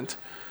this event.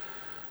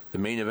 The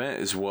main event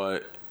is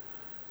what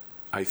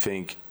I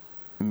think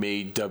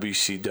made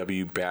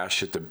WCW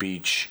Bash at the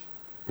Beach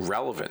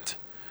relevant.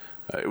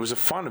 It was a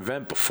fun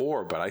event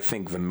before, but I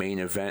think the main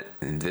event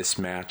in this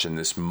match and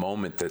this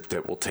moment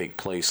that will take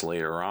place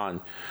later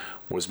on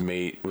was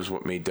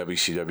what made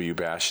WCW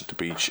Bash at the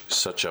Beach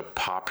such a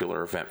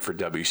popular event for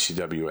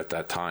WCW at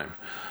that time.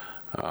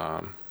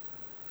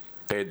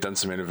 They had done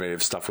some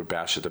innovative stuff with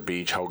Bash at the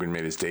Beach. Hogan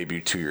made his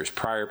debut 2 years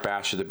prior,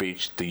 Bash at the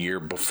Beach. The year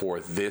before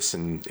this,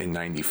 in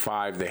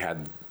 95, they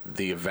had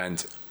the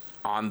event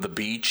on the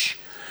beach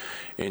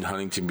in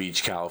Huntington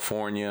Beach,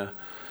 California.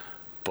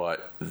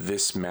 But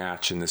this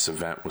match and this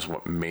event was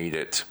what made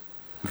it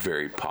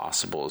very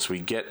possible. As we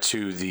get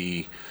to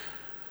the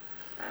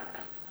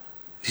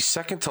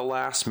second to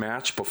last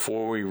match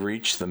before we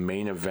reach the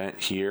main event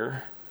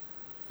here,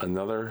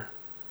 another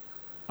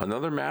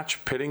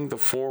match pitting the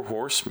Four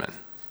Horsemen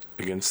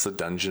against the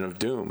Dungeon of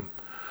Doom.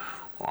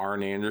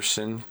 Arn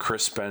Anderson,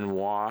 Chris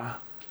Benoit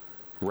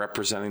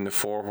representing the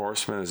Four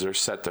Horsemen as they're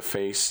set to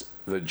face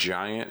the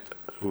Giant,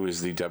 who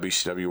is the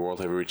WCW World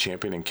Heavyweight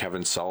Champion, and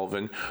Kevin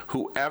Sullivan.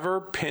 Whoever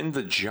pinned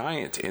the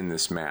Giant in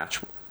this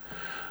match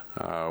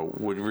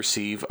would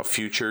receive a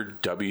future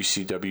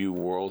WCW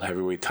World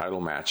Heavyweight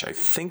title match. I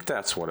think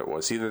that's what it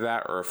was. Either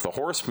that, or if the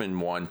Horsemen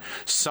won,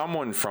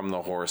 someone from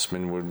the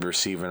Horsemen would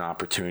receive an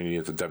opportunity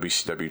at the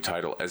WCW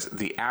title. As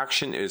the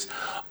action is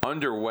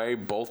underway,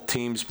 both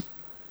teams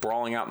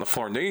brawling out on the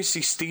floor. And there you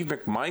see Steve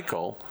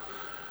McMichael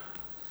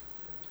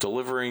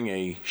delivering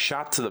a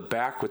shot to the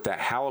back with that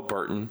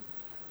Halliburton,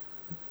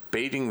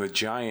 baiting the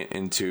Giant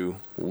into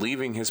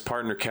leaving his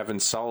partner Kevin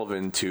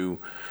Sullivan to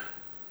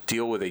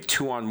deal with a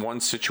 2-on-1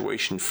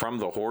 situation from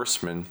the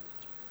Horsemen.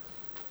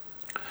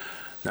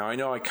 Now, I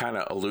know I kind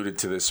of alluded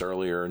to this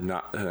earlier,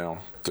 not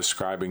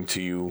describing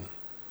to you,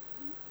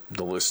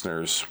 the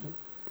listeners,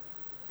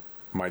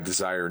 my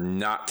desire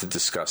not to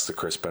discuss the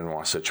Chris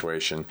Benoit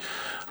situation.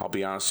 I'll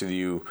be honest with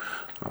you,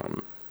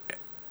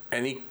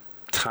 any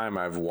time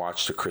I've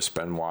watched a Chris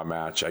Benoit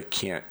match, I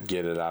can't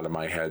get it out of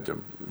my head.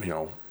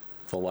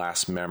 The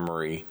last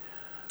memory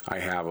I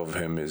have of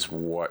him is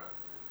what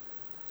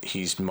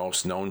he's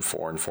most known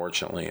for,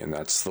 unfortunately, and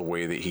that's the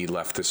way that he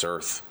left this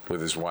earth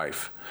with his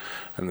wife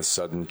and the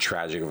sudden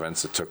tragic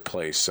events that took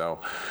place. So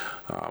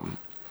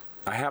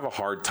I have a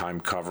hard time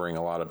covering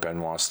a lot of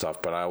Benoit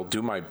stuff, but I'll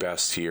do my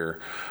best here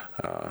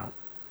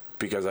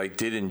because I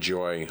did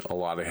enjoy a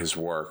lot of his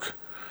work.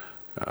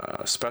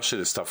 Especially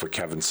the stuff with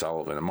Kevin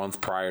Sullivan. A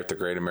month prior at the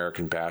Great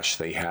American Bash,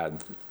 they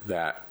had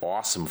that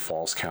awesome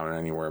Falls Count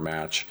Anywhere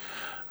match.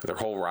 Their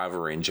whole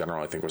rivalry in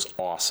general, I think, was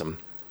awesome,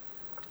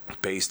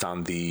 based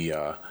on the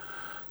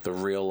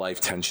real life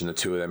tension the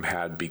two of them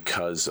had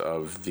because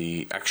of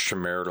the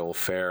extramarital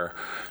affair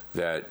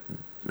that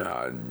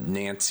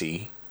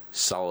Nancy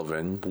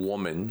Sullivan,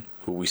 woman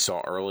who we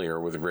saw earlier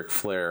with Ric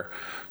Flair,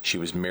 she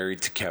was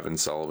married to Kevin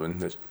Sullivan,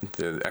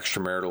 the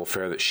extramarital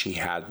affair that she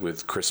had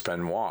with Chris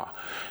Benoit,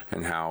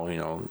 and how,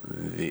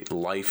 the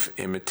life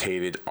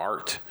imitated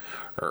art,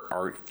 or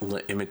art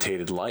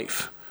imitated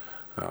life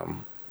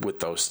with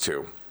those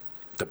two.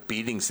 The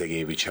beatings they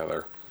gave each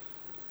other,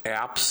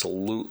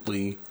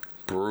 absolutely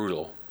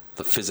brutal.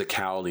 The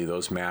physicality of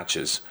those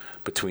matches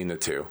between the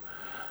two.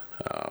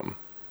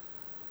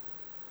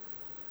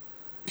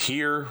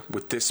 Here,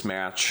 with this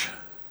match,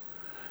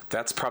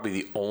 that's probably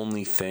the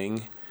only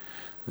thing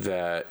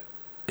that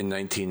in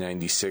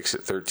 1996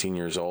 at 13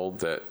 years old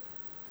that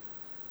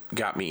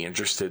got me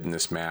interested in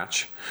this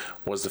match,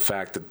 was the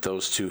fact that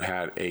those two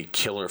had a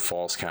killer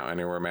Falls Count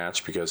Anywhere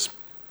match, because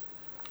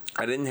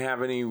I didn't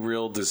have any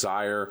real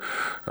desire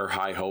or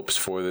high hopes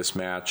for this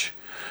match.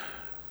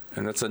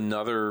 And that's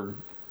another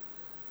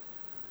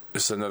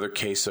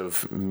case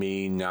of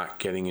me not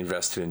getting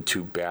invested in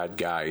two bad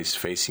guys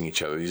facing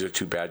each other. These are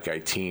two bad guy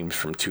teams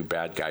from two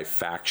bad guy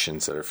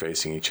factions that are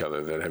facing each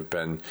other, that have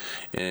been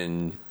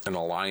in an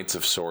alliance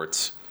of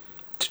sorts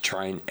to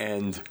try and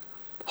end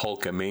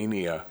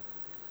Hulkamania.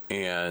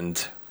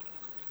 And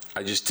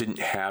I just didn't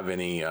have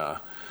any... I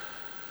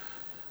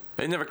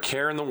didn't have a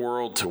care in the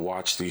world to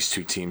watch these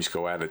two teams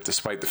go at it,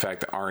 despite the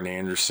fact that Arn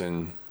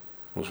Anderson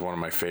was one of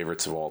my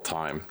favorites of all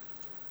time.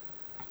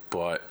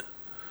 But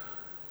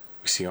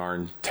we see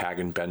Arn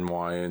tagging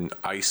Benoit and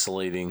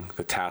isolating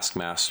the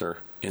Taskmaster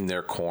in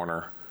their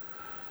corner.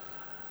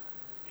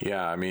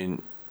 Yeah, I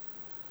mean,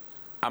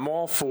 I'm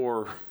all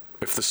for,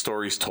 if the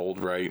story's told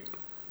right,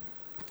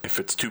 if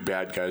it's two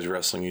bad guys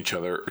wrestling each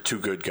other, or two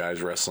good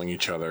guys wrestling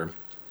each other.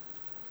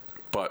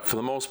 But for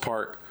the most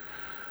part,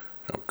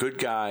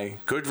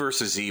 good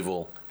versus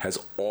evil has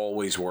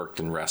always worked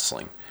in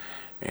wrestling.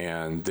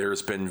 And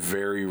there's been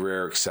very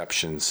rare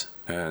exceptions,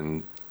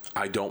 and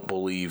I don't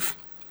believe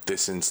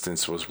this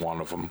instance was one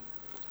of them.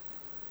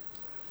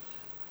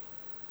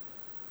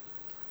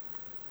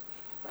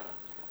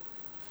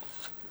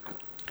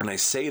 And I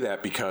say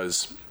that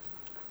because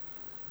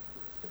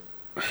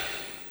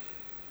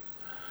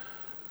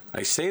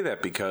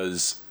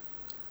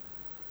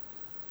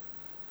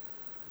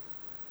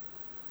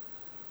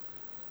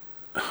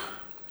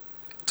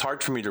it's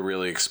hard for me to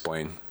really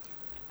explain,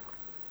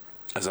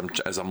 as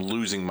I'm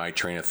losing my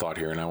train of thought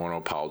here, and I want to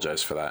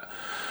apologize for that.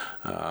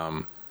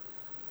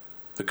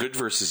 the good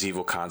versus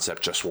evil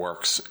concept just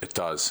works. It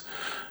does.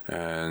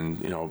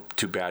 And,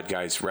 two bad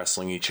guys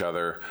wrestling each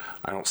other,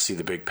 I don't see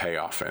the big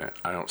payoff in it.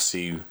 I don't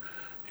see,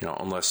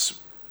 unless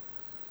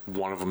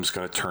one of them is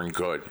going to turn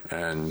good.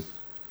 And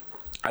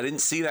I didn't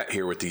see that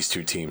here with these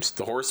two teams.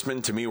 The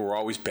Horsemen, to me, were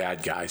always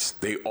bad guys.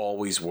 They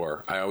always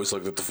were. I always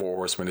looked at the Four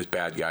Horsemen as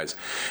bad guys.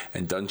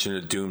 And Dungeon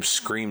of Doom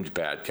screamed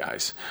bad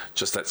guys.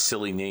 Just that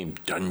silly name,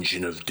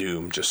 Dungeon of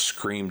Doom, just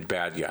screamed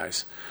bad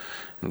guys.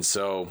 And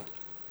so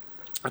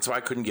that's why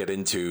I couldn't get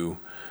into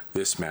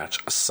this match,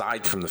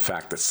 aside from the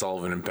fact that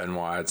Sullivan and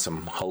Benoit had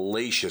some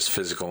hellacious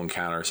physical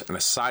encounters, and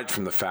aside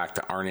from the fact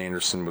that Arn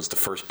Anderson was the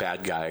first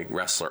bad guy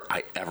wrestler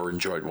I ever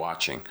enjoyed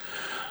watching.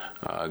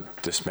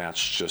 This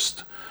match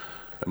just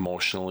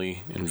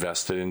emotionally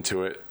invested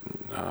into it.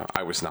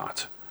 I was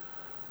not.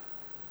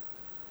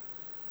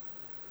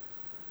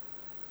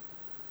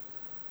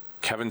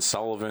 Kevin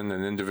Sullivan,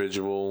 an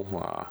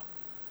individual,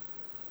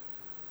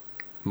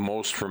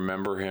 most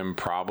remember him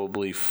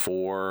probably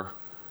for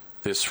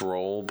this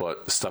role,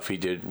 but the stuff he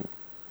did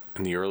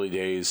in the early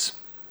days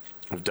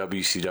of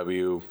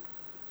WCW,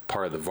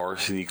 part of the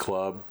Varsity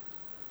Club,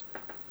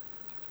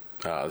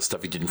 the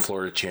stuff he did in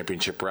Florida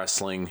Championship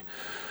Wrestling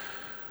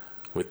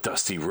with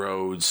Dusty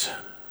Rhodes.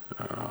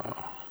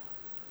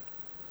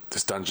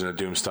 This Dungeon of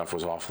Doom stuff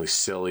was awfully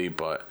silly,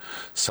 but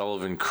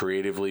Sullivan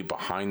creatively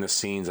behind the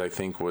scenes, I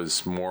think,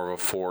 was more of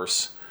a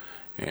force,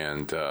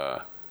 and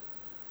a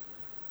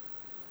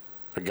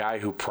guy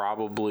who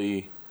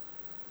probably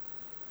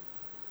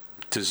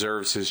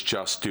deserves his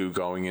just due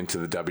going into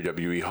the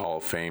WWE Hall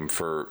of Fame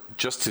for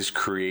just his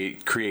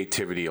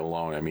creativity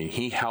alone. I mean,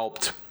 he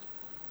helped.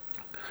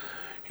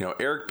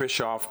 Eric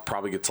Bischoff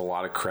probably gets a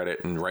lot of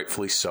credit, and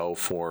rightfully so,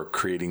 for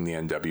creating the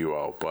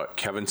NWO. But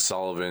Kevin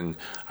Sullivan,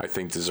 I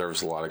think,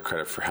 deserves a lot of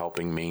credit for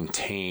helping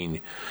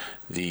maintain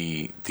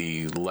the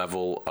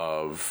level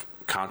of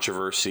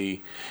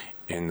controversy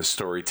in the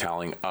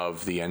storytelling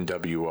of the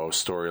NWO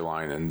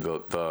storyline and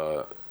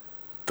the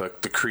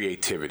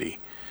creativity.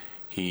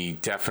 He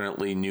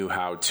definitely knew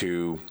how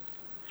to.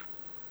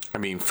 I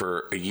mean,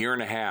 for a year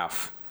and a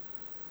half,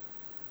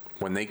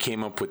 when they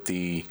came up with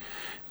the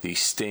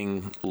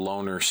Sting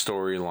Loner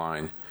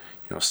storyline,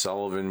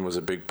 Sullivan was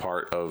a big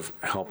part of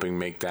helping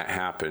make that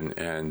happen.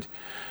 And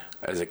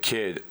as a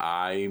kid,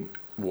 I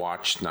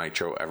watched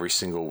Nitro every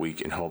single week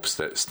in hopes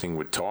that Sting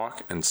would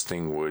talk and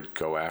Sting would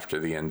go after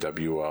the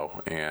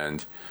NWO.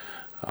 And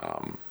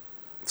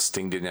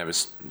Sting didn't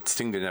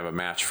have a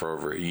match for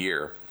over a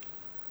year.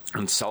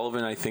 And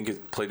Sullivan, I think,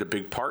 it played a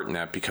big part in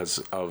that because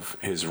of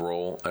his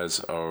role as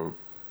a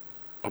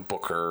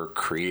booker,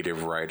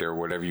 creative writer,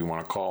 whatever you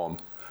want to call him.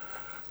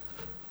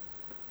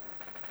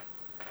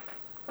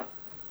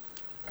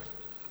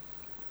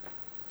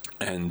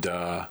 And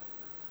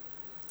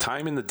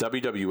time in the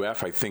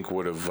WWF, I think,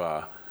 would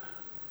have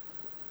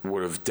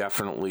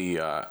definitely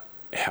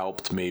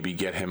helped maybe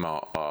get him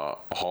a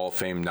Hall of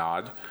Fame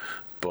nod.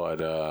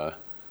 But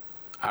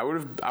I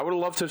would have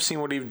loved to have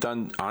seen what he'd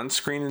done on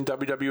screen in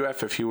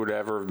WWF if he would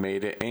ever have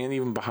made it, and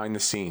even behind the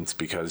scenes,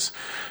 because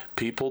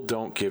people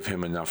don't give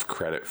him enough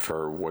credit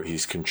for what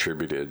he's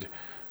contributed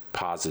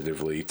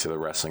positively to the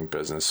wrestling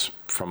business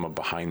from a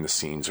behind the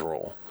scenes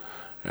role.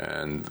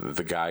 And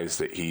the guys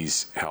that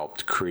he's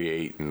helped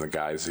create and the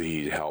guys that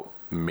he helped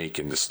make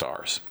into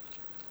stars.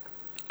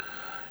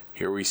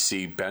 Here we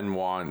see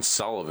Benoit and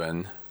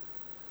Sullivan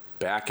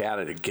back at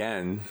it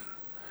again.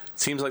 It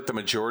seems like the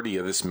majority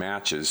of this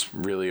match is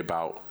really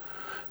about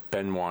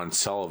Benoit and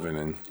Sullivan,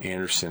 and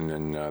Anderson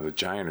and the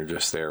Giant are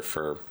just there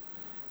for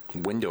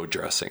window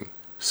dressing,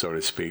 so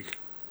to speak.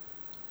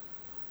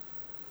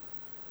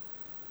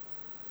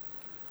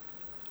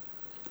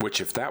 Which,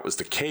 if that was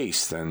the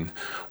case, then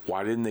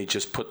why didn't they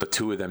just put the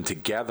two of them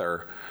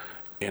together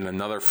in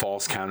another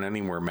Falls Count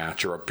Anywhere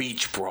match or a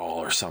beach brawl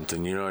or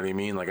something? You know what I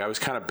mean? Like, I was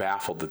kind of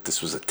baffled that this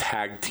was a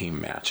tag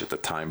team match at the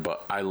time.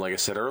 But like I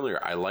said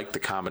earlier, I liked the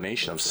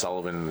combination of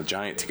Sullivan and the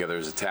Giant together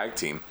as a tag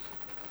team.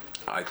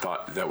 I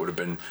thought that would have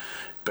been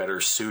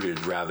better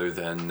suited rather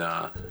than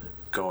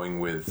going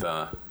with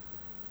the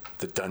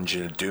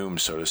Dungeon of Doom,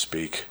 so to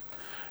speak.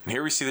 And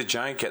here we see the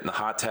Giant getting the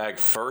hot tag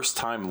first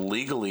time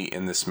legally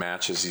in this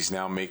match, as he's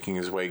now making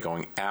his way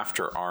going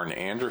after Arn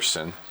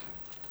Anderson.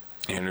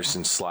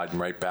 Anderson sliding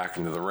right back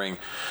into the ring.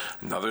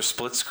 Another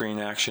split screen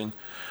action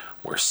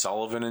where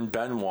Sullivan and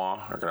Benoit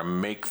are going to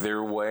make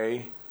their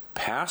way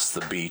past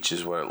the beach,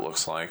 is what it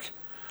looks like.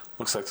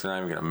 Looks like they're not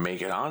even going to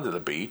make it onto the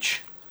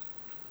beach.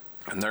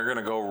 And they're going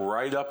to go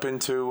right up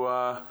into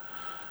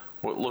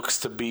what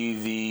looks to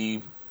be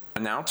the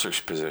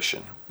announcer's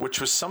position, which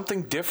was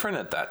something different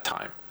at that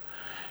time.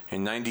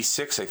 In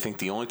 96, I think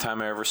the only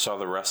time I ever saw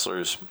the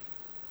wrestlers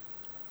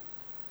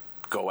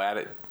go at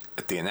it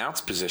at the announce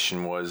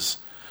position was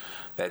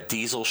that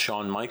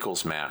Diesel-Shawn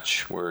Michaels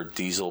match, where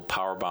Diesel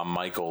powerbombed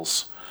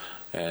Michaels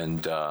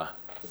and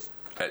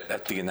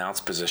at the announce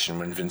position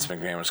when Vince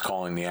McMahon was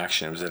calling the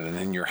action. It was at an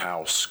In Your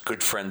House,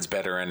 Good Friends,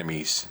 Better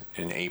Enemies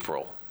in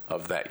April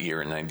of that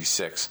year in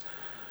 96.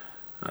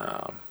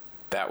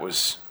 That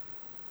was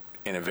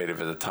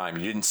innovative at the time.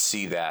 You didn't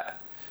see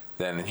that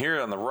Then here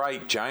on the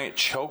right, Giant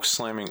choke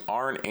slamming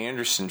Arn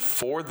Anderson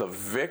for the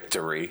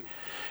victory.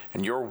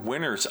 And your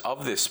winners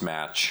of this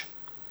match,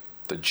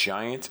 the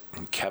Giant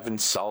and Kevin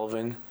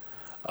Sullivan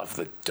of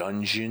the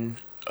Dungeon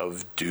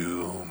of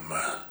Doom.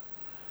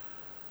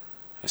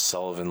 As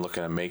Sullivan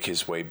looking to make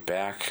his way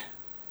back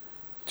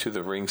to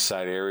the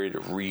ringside area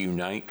to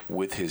reunite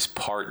with his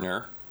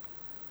partner.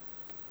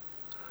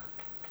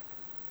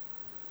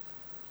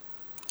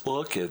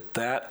 Look at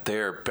that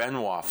there.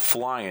 Benoit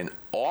flying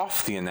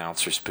off the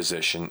announcer's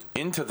position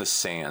into the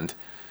sand,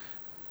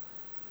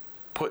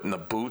 putting the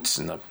boots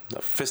and the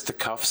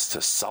fisticuffs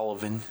to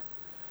Sullivan.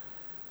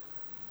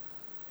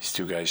 These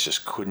two guys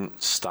just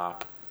couldn't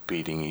stop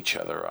beating each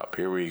other up.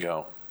 Here we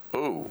go.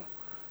 Ooh,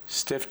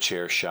 stiff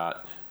chair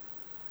shot.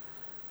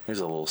 Here's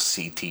a little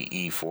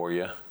CTE for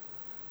you.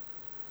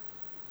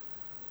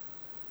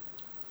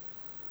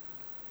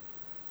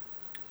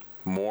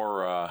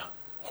 More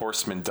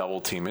Horseman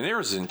double team. And it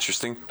was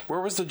interesting.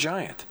 Where was the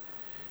Giant?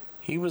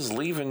 He was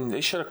leaving.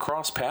 They should have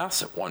crossed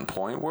paths at one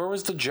point. Where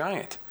was the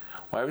Giant?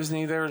 Why wasn't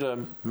he there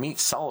to meet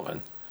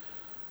Sullivan?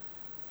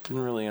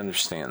 Didn't really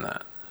understand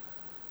that.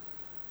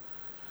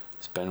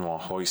 As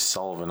Benoit hoists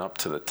Sullivan up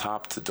to the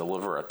top to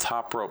deliver a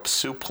top rope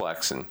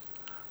suplex. And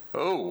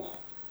oh,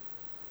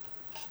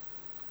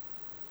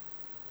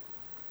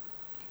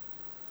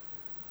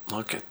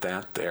 look at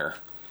that there.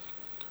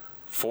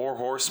 4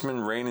 Horsemen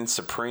reigning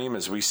supreme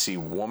as we see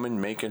Woman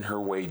making her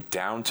way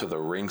down to the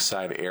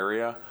ringside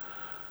area.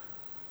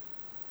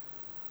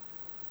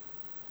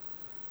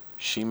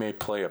 She may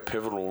play a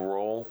pivotal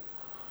role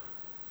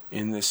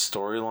in this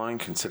storyline,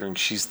 considering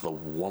she's the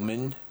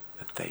woman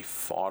that they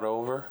fought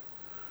over.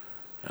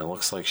 And it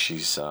looks like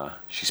she's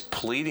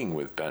pleading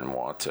with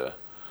Benoit to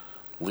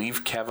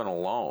leave Kevin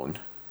alone.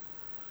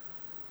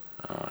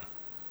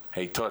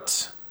 Hey,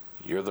 Toots,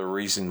 you're the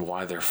reason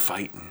why they're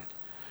fighting.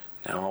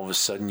 Now all of a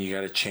sudden you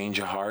got a change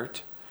of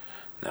heart.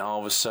 Now all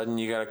of a sudden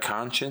you got a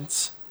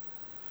conscience.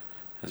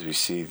 As we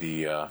see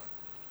the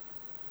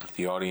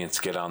audience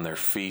get on their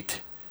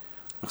feet.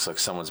 Looks like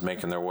someone's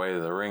making their way to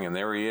the ring, and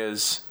there he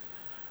is,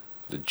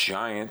 the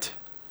Giant,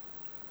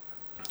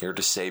 here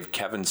to save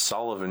Kevin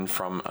Sullivan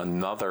from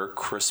another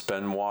Chris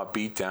Benoit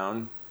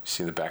beatdown. You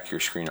see the back of your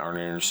screen, Arn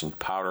Anderson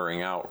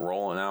powdering out,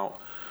 rolling out.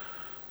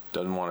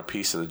 Doesn't want a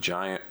piece of the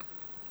Giant.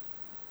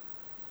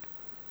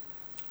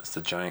 It's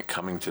the Giant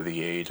coming to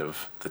the aid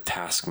of the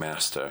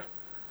Taskmaster,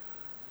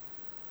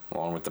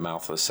 along with the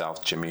Mouth of the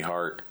South, Jimmy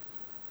Hart.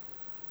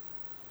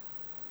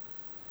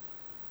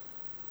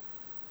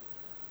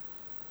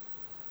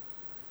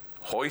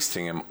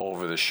 Hoisting him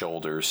over the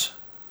shoulders.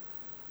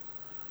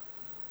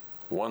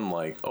 One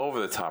leg over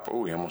the top.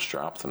 Oh, he almost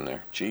dropped him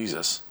there.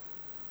 Jesus.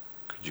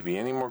 Could you be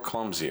any more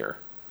clumsier?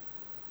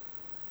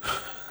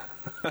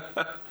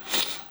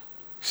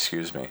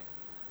 Excuse me.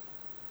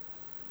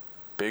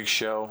 Big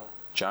Show,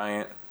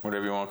 Giant,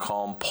 whatever you want to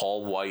call him,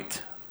 Paul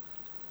White,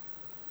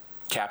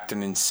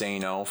 Captain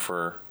Insano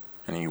for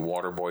any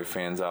Waterboy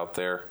fans out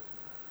there.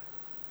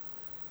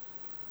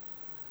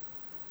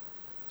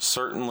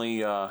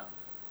 Certainly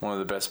one of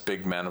the best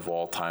big men of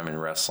all time in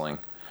wrestling.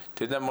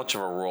 Didn't have much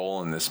of a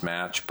role in this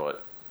match,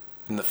 but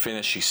in the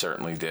finish he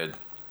certainly did.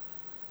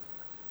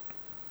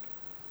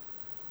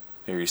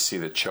 There you see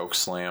the choke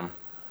slam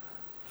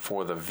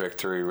for the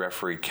victory.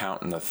 Referee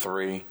counting the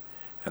 3.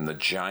 And the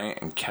Giant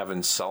and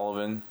Kevin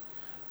Sullivan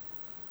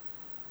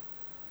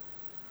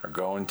are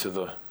going to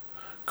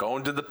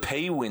the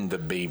pay window,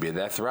 baby.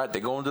 That's right.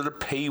 They're going to the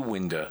pay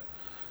window.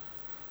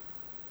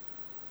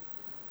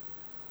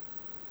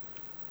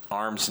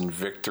 Arms in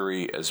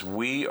victory as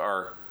we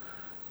are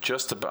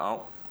just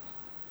about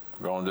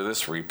going to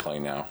this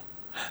replay now.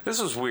 This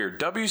was weird.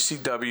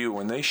 WCW,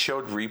 when they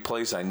showed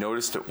replays, I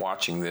noticed it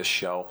watching this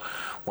show.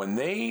 When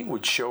they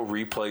would show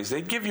replays,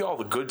 they'd give you all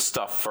the good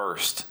stuff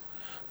first.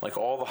 Like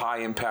all the high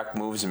impact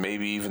moves and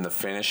maybe even the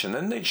finish. And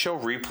then they'd show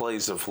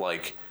replays of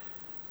like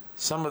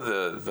some of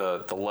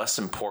the less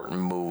important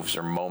moves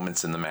or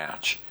moments in the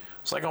match.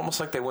 It's like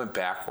almost like they went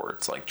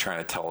backwards, like trying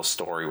to tell a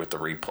story with the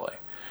replay,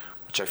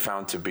 which I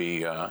found to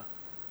be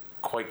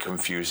quite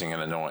confusing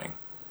and annoying.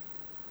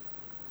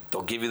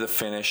 They'll give you the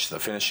finish, the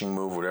finishing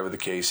move, whatever the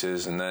case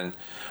is, and then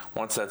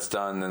once that's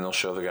done, then they'll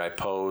show the guy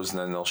pose, and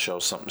then they'll show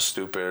something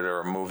stupid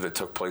or a move that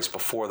took place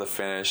before the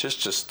finish. It's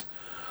just,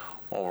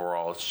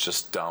 overall, it's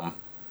just dumb.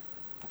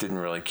 Didn't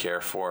really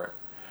care for it.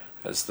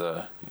 As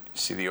you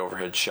see the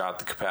overhead shot,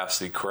 the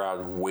capacity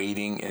crowd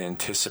waiting in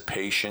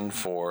anticipation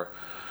for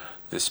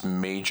this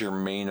major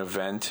main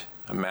event,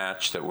 a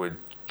match that would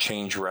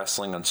change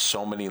wrestling on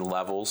so many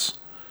levels.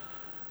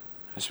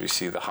 As we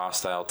see the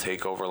hostile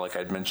takeover, like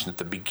I'd mentioned at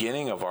the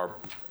beginning of our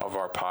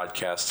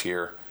podcast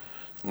here,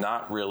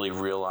 not really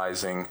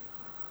realizing,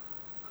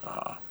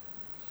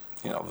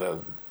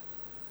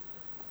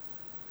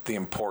 the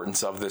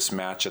importance of this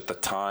match at the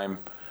time,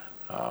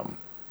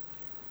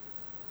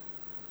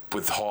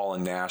 with Hall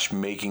and Nash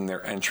making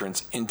their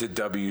entrance into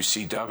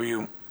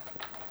WCW.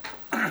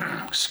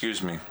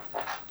 Excuse me,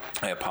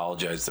 I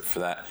apologize for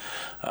that.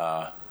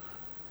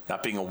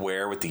 Not being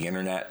aware with the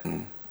internet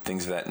and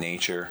things of that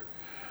nature.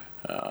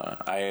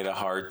 I had a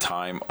hard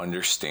time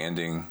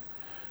understanding,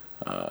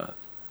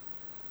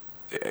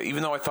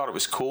 even though I thought it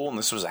was cool and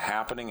this was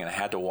happening and I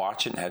had to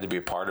watch it and had to be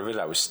a part of it,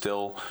 I was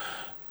still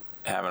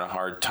having a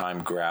hard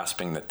time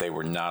grasping that they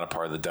were not a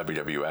part of the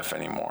WWF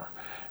anymore.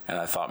 And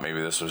I thought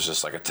maybe this was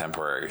just like a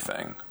temporary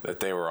thing,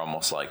 that they were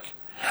almost like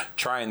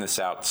trying this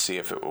out to see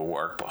if it would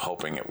work, but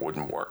hoping it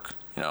wouldn't work.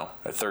 You know,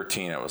 at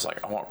 13, it was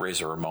like, I want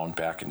Razor Ramon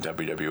back in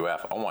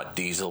WWF. I want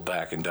Diesel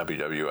back in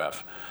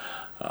WWF.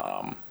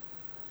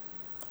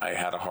 I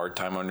had a hard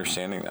time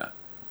understanding that.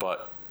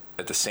 But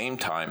at the same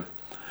time,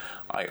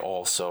 I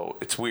also,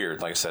 it's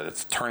weird. Like I said,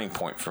 it's a turning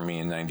point for me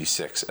in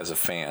 96 as a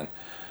fan.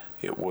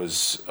 It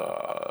was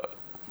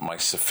my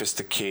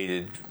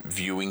sophisticated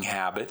viewing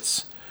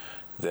habits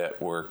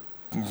that were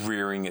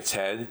rearing its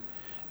head,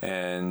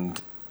 and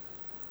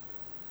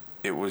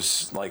it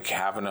was like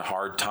having a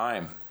hard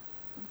time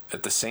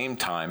at the same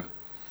time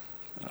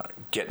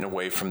getting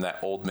away from that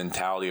old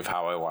mentality of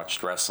how I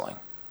watched wrestling.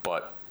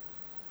 But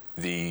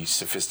the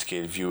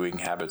sophisticated viewing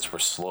habits were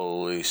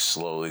slowly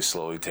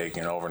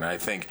taking over. And I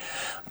think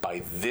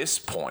by this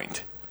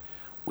point,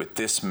 with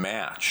this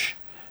match,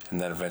 and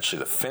then eventually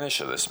the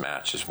finish of this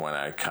match, is when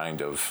I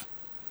kind of,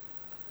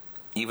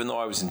 even though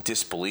I was in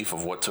disbelief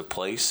of what took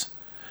place,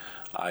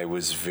 I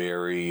was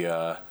very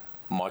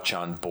much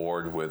on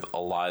board with a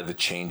lot of the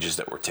changes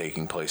that were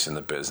taking place in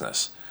the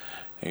business.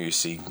 And you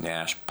see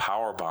Nash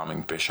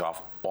powerbombing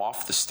Bischoff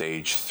off the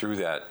stage through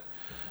that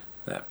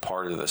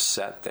part of the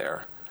set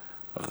there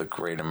of the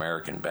Great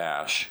American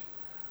Bash,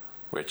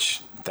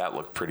 which that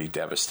looked pretty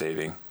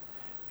devastating.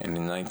 And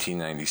in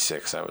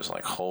 1996, I was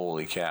like,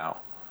 holy cow.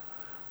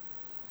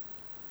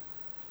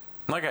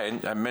 Like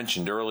I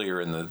mentioned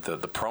earlier in the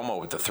promo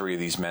with the three of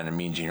these men and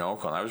Mean Gene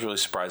Okerlund, I was really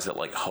surprised that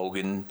like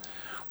Hogan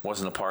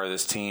wasn't a part of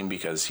this team,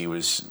 because he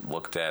was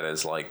looked at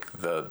as like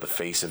the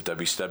face of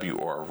WCW,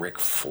 or Ric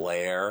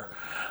Flair,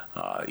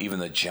 even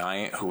the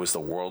Giant, who was the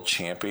world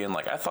champion.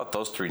 Like, I thought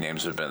those three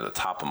names would have been at the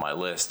top of my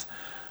list.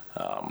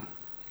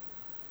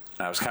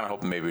 I was kind of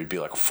hoping maybe it would be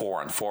like a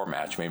 4-on-4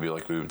 match. Maybe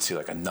like we would see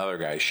like another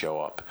guy show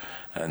up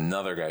and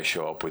another guy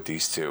show up with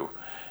these two.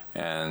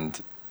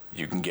 And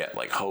you can get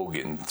like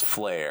Hogan,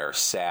 Flair,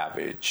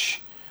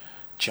 Savage,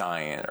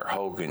 Giant, or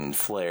Hogan,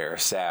 Flair,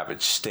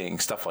 Savage, Sting,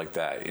 stuff like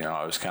that. You know,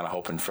 I was kind of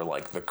hoping for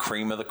like the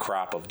cream of the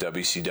crop of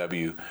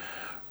WCW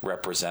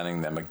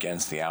representing them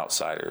against the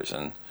outsiders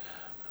and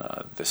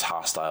this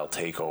hostile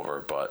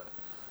takeover. But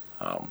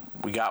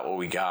we got what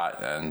we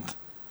got, and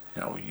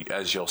you know,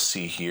 as you'll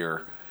see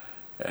here,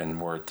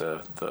 and we're at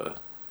the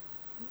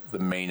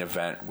main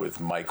event with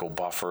Michael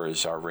Buffer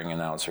as our ring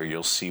announcer,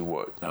 you'll see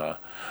what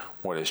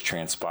has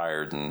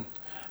transpired and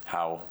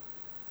how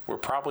we're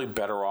probably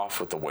better off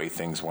with the way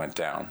things went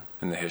down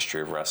in the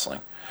history of wrestling.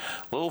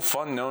 A little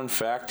fun known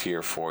fact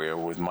here for you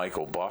with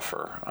Michael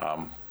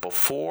Buffer.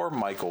 Before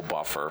Michael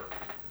Buffer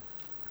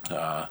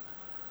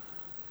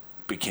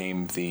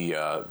became the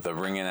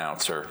ring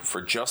announcer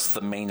for just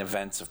the main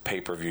events of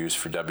pay-per-views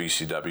for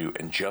WCW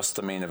and just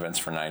the main events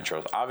for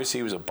Nitros, obviously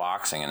he was a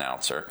boxing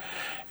announcer,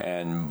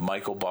 and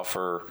Michael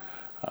Buffer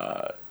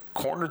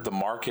cornered the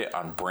market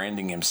on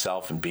branding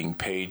himself and being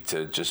paid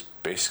to just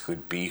basically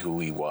be who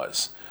he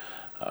was.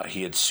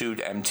 He had sued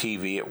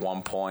MTV at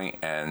one point,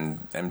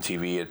 and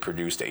MTV had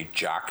produced a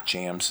Jock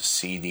Jams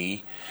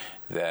CD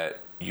that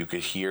you could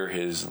hear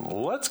his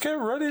 "Let's Get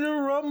Ready to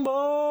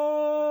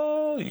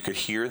Rumble." You could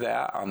hear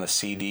that on the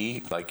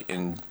CD, like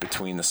in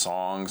between the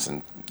songs,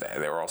 and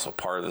they were also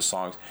part of the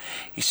songs.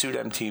 He sued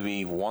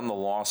MTV, won the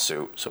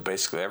lawsuit. So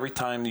basically, every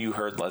time you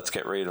heard "Let's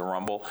Get Ready to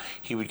Rumble,"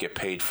 he would get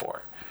paid for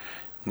it.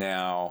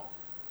 Now,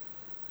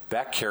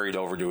 that carried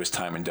over to his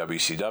time in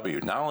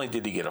WCW. Not only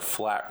did he get a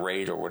flat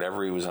rate or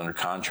whatever he was under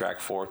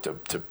contract for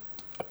to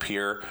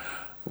appear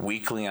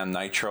weekly on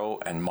Nitro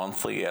and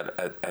monthly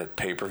at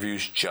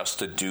pay-per-views just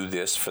to do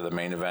this for the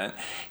main event,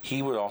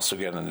 he would also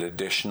get an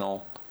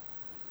additional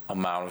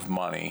amount of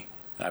money.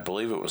 And I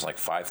believe it was like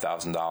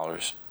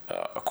 $5,000,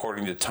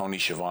 according to Tony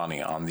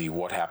Schiavone on the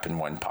What Happened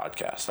When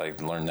podcast. I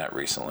learned that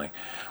recently,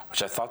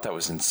 which I thought that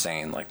was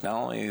insane. Like, not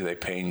only are they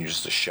paying you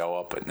just to show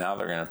up, but now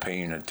they're going to pay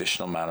you an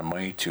additional amount of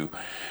money to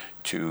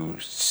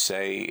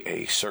say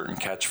a certain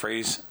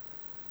catchphrase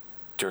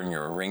during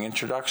your ring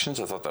introductions.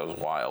 I thought that was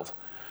wild.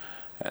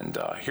 And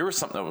here was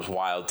something that was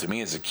wild to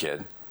me as a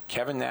kid.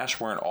 Kevin Nash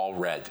wearing all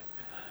red.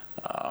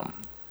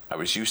 I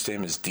was used to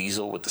him as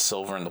Diesel with the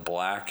silver and the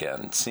black,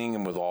 and seeing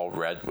him with all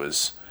red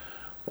was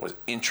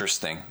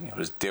interesting. It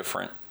was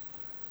different,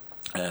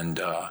 and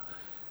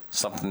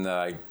something that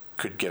I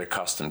could get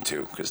accustomed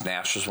to, because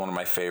Nash was one of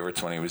my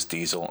favorites when he was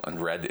Diesel,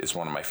 and red is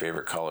one of my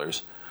favorite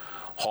colors.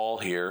 Hall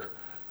here,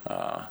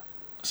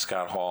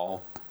 Scott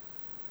Hall,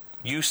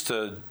 used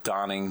to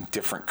donning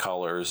different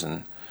colors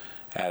and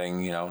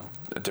adding, a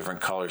different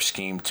color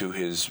scheme to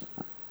his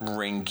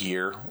ring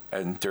gear,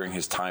 and during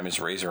his time as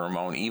Razor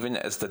Ramon, even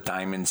as the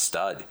Diamond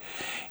Stud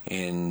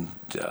in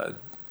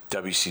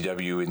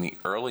WCW in the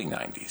early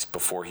 90s,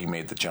 before he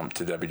made the jump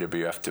to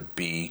WWF to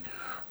be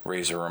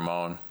Razor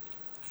Ramon.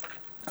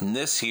 And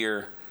this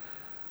here,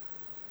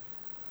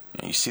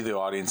 you see the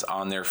audience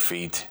on their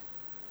feet,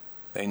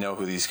 They know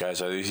who these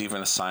guys are. There's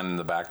even a sign in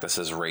the back that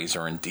says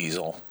Razor and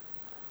Diesel.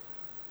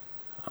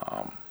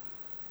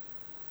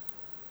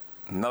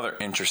 Another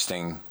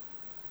interesting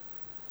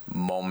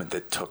moment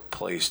that took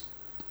place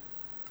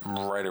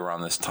right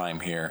around this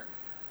time here,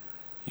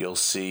 you'll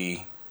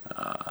see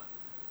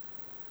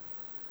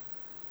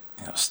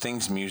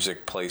Sting's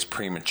music plays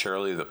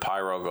prematurely. The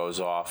pyro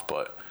goes off,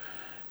 but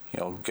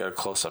get a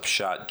close-up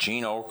shot.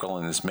 Gene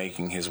Okerlund is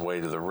making his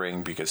way to the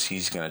ring because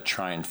he's going to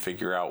try and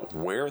figure out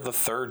where the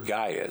third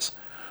guy is.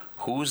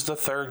 Who's the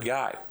third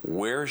guy?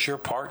 Where's your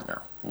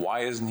partner?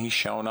 Why isn't he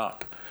showing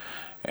up?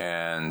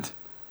 And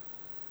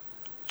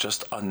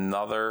just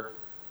another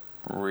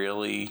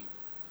really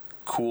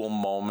cool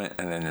moment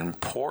and an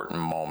important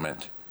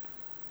moment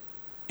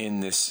in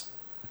this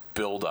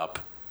build-up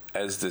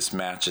as this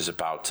match is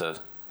about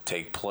to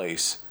take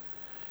place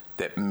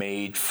that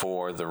made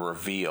for the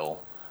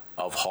reveal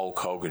of Hulk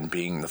Hogan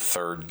being the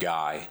third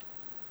guy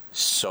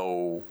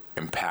so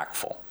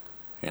impactful.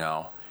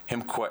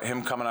 Him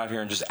coming out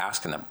here and just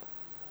asking them,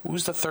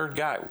 who's the third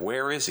guy?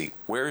 Where is he?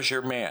 Where's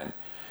your man?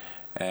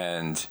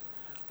 And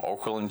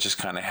Okerlund just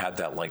kind of had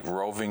that like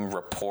roving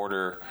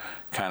reporter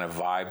kind of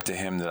vibe to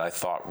him that I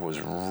thought was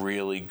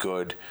really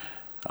good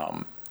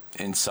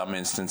in some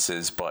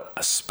instances, but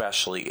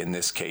especially in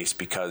this case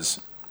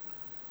because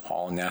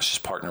Hall and Nash's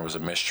partner was a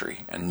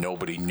mystery and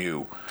nobody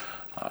knew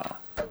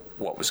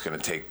what was going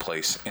to take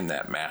place in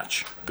that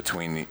match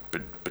between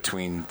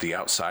the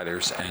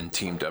Outsiders and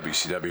Team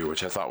WCW,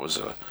 which I thought was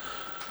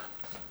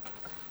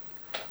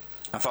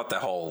I thought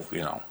that whole,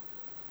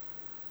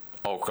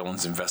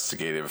 Okerlund's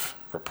investigative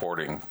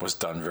reporting was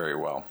done very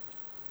well.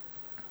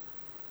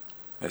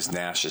 As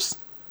Nash is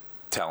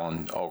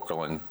telling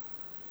Okerlund,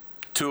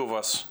 two of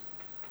us,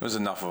 there's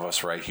enough of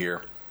us right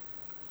here.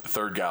 The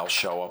third guy will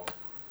show up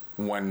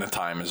when the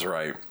time is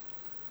right.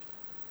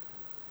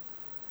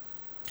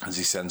 As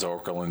he sends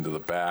Okerlund to the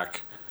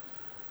back.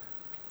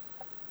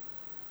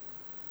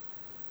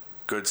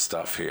 Good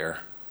stuff here.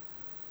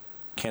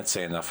 Can't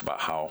say enough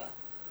about how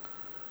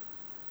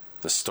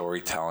the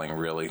storytelling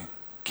really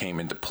came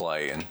into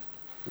play and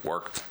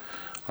worked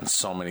on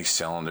so many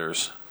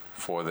cylinders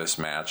for this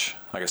match.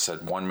 Like I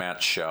said,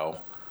 one-match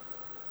show.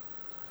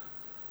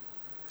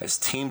 As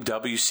Team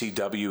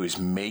WCW is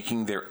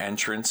making their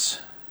entrance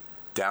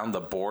down the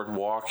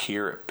boardwalk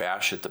here at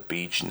Bash at the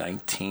Beach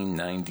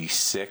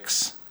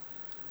 1996.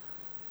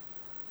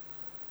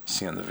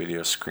 See on the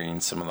video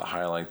screen some of the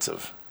highlights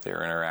of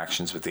their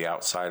interactions with the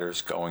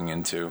Outsiders going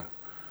into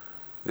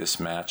this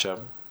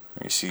matchup.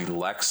 You see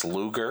Lex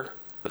Luger,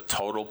 the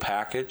total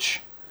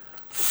package,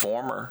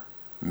 former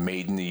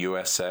Made in the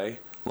USA,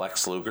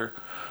 Lex Luger,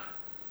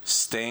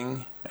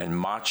 Sting and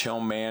Macho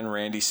Man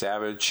Randy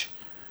Savage,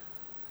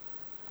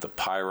 the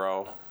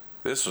Pyro.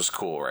 This was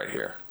cool right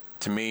here.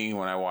 To me,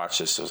 when I watched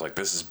this, I was like,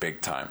 this is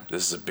big time.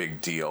 This is a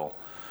big deal.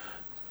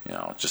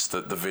 Just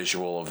the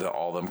visual of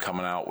all them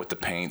coming out with the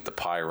paint, the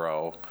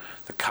pyro,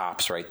 the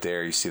cops right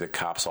there. You see the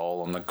cops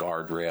all on the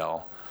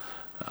guardrail.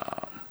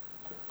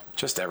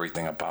 Just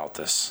everything about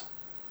this.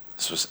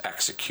 This was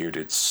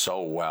executed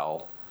so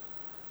well.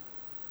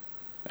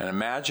 And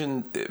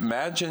imagine,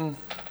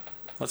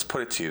 let's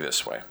put it to you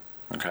this way,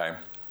 okay?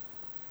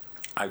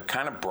 I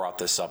kind of brought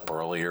this up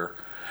earlier,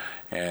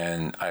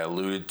 and I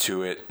alluded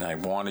to it, and I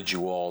wanted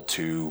you all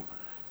to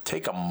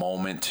take a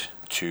moment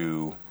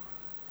to,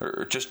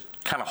 or just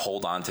kind of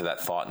hold on to that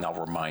thought, and I'll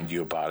remind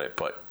you about it.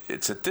 But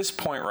it's at this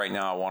point right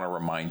now I want to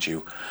remind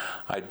you,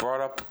 I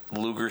brought up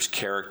Luger's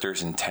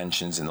character's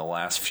intentions in the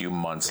last few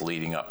months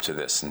leading up to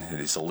this, and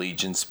his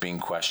allegiance being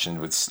questioned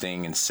with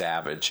Sting and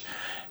Savage,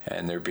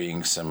 and there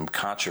being some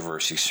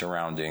controversy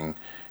surrounding,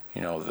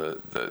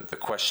 the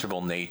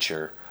questionable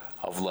nature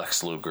of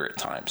Lex Luger at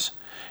times,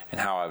 and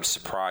how I was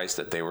surprised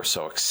that they were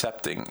so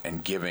accepting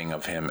and giving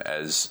of him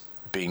as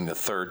being the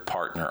third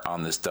partner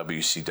on this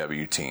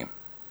WCW team.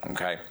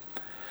 Okay?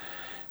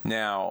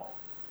 Now,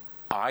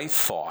 I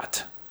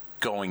thought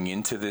going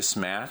into this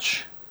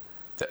match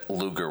that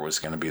Luger was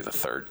going to be the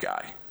third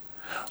guy.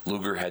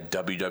 Luger had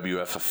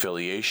WWF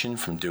affiliation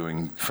from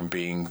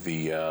being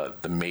the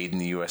Made in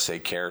the USA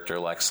character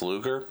Lex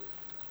Luger.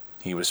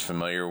 He was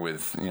familiar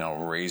with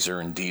Razor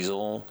and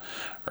Diesel,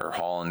 or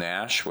Hall and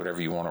Nash,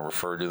 whatever you want to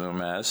refer to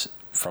them as,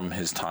 from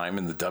his time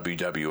in the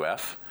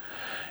WWF,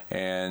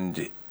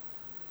 and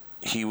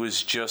he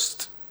was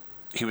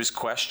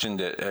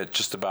questioned at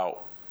just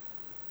about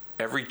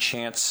every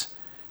chance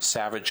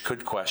Savage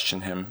could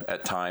question him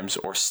at times,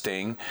 or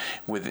Sting,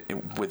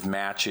 with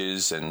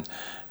matches and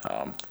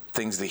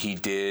things that he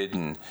did,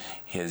 and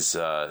his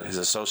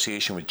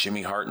association with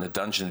Jimmy Hart in the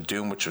Dungeon of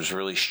Doom, which was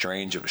really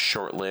strange. It was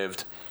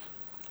short-lived.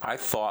 I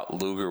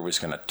thought Luger was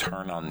going to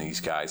turn on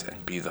these guys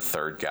and be the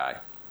third guy.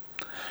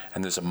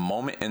 And there's a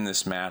moment in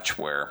this match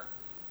where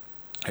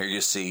here you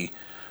see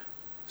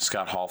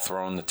Scott Hall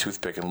throwing the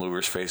toothpick in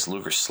Luger's face.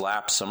 Luger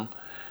slaps him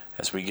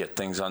as we get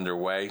things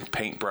underway.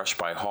 Paintbrush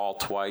by Hall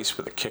twice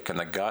with a kick in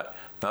the gut.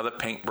 Another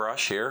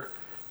paintbrush here.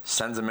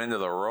 Sends him into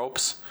the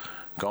ropes.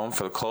 Going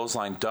for the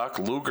clothesline duck.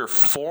 Luger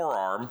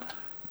forearm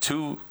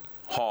to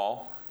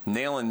Hall,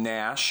 nailing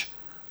Nash.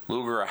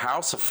 Luger a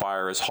house of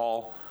fire as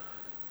Hall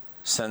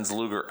sends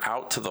Luger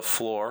out to the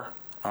floor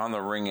on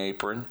the ring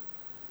apron.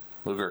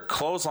 Luger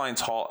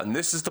clotheslines Hall, and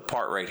this is the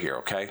part right here,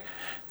 okay?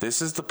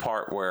 This is the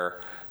part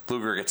where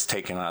Luger gets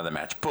taken out of the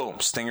match. Boom,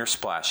 stinger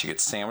splash. He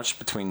gets sandwiched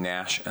between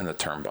Nash and the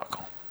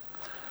turnbuckle.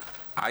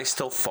 I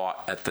still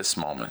thought at this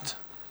moment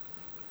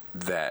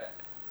that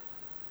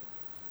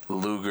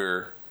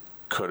Luger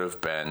could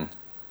have been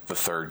the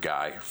third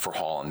guy for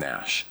Hall and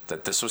Nash,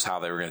 that this was how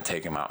they were going to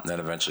take him out, and then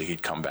eventually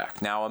he'd come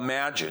back. Now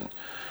imagine,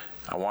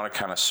 I want to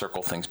kind of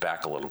circle things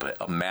back a little bit.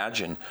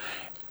 Imagine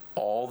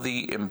all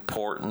the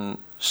important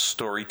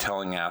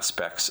storytelling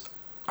aspects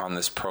on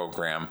this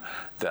program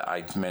that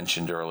I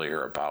mentioned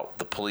earlier about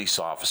the police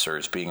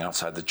officers being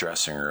outside the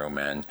dressing room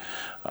and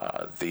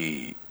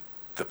the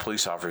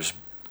police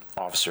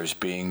officers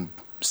being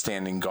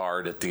standing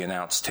guard at the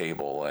announce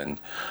table, and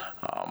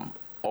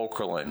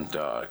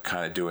Okerlund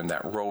kind of doing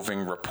that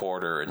roving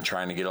reporter and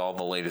trying to get all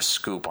the latest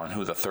scoop on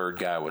who the third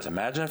guy was.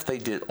 Imagine if they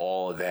did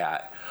all of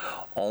that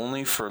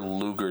only for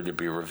Luger to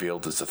be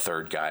revealed as the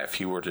third guy if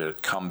he were to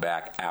come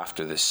back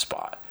after this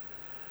spot.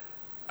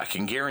 I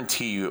can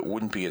guarantee you it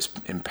wouldn't be as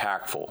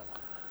impactful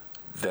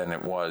than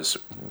it was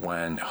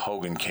when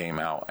Hogan came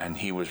out and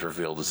he was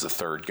revealed as the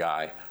third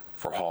guy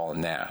for Hall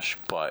and Nash.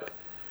 But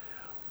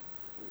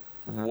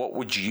what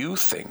would you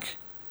think?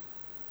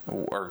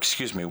 Or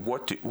excuse me,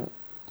 what do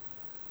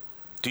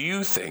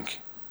you think?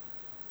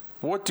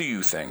 What do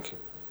you think?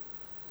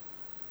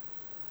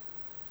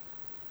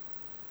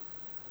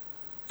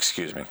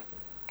 Excuse me.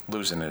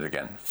 Losing it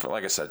again.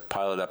 Like I said,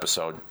 pilot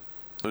episode.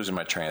 Losing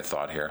my train of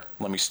thought here.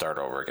 Let me start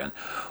over again.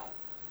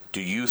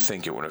 Do you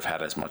think it would have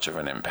had as much of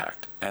an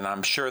impact? And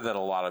I'm sure that a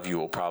lot of you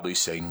will probably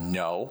say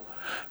no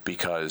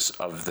because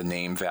of the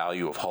name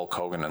value of Hulk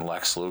Hogan and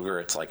Lex Luger.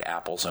 It's like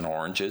apples and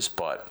oranges.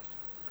 But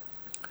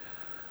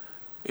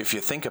if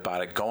you think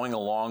about it, going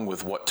along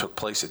with what took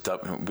place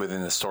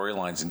within the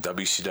storylines in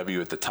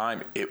WCW at the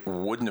time, it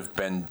wouldn't have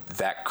been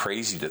that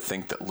crazy to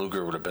think that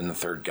Luger would have been the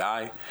third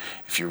guy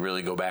if you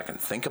really go back and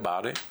think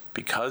about it,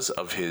 because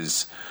of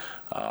his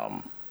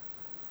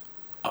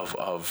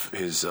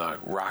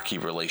rocky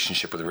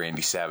relationship with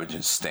Randy Savage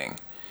and Sting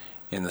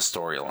in the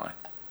storyline.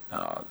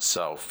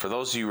 So for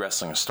those of you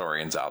wrestling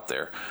historians out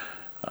there,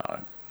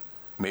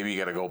 maybe you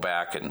got to go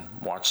back and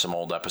watch some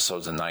old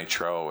episodes of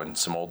Nitro and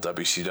some old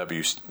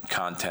WCW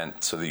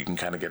content so that you can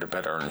kind of get a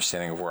better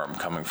understanding of where I'm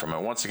coming from.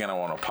 And once again, I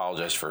want to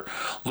apologize for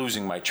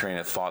losing my train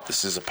of thought.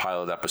 This is a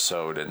pilot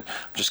episode, and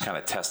I'm just kind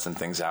of testing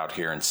things out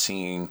here and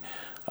seeing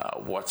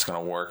what's going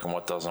to work and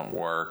what doesn't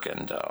work.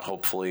 And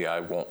hopefully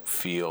I won't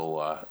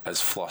feel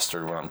as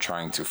flustered when I'm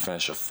trying to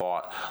finish a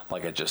thought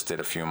like I just did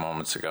a few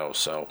moments ago.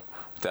 So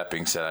with that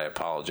being said, I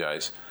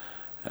apologize.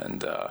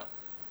 And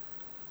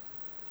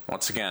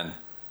once again,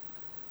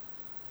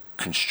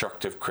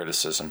 constructive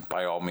criticism,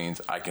 by all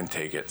means, I can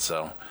take it.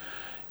 So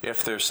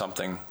if there's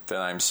something that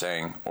I'm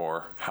saying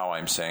or how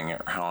I'm saying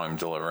it or how I'm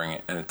delivering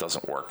it and it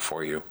doesn't work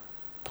for you,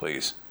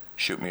 please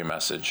shoot me a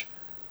message.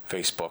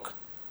 Facebook,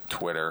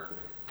 Twitter,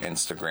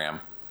 Instagram,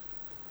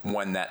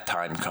 when that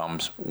time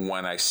comes,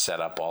 when I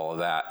set up all of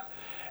that.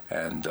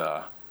 And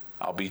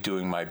I'll be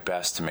doing my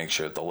best to make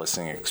sure the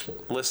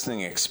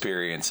listening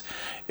experience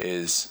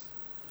is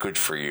good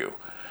for you.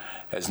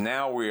 As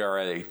now we are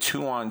at a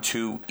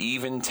 2-on-2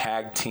 even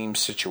tag team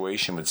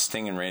situation with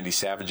Sting and Randy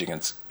Savage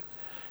against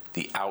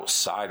the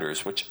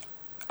Outsiders, which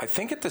I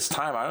think at this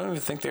time, I don't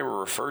even think they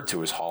were referred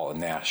to as Hall and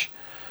Nash.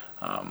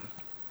 I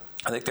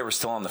think they were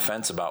still on the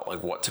fence about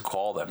like what to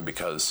call them,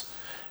 because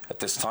at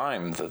this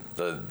time the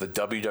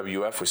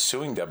WWF was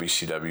suing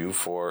WCW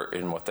for,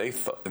 in what they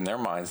in their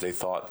minds, they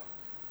thought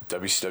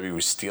WCW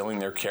was stealing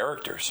their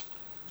characters.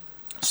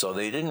 So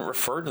they didn't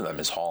refer to them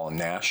as Hall and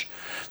Nash.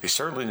 They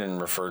certainly didn't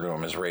refer to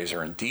them as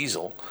Razor and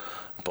Diesel,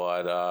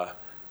 but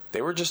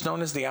they were just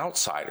known as the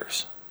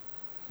Outsiders.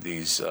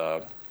 These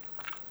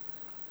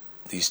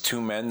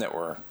two men that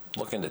were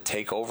looking to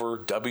take over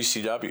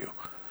WCW.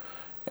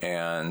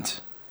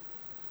 And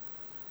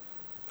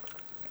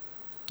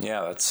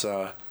yeah, that's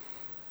if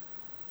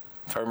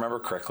I remember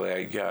correctly,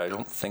 I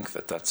don't think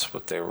that's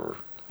what they were,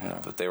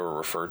 that they were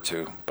referred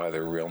to by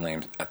their real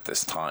names at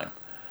this time.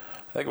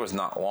 I think it was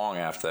not long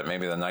after that,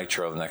 maybe the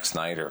Nitro the next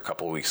night or a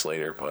couple of weeks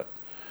later, but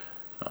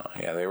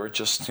yeah, they were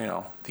just,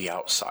 the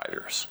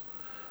Outsiders.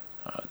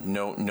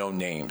 No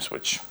names,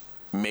 which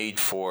made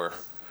for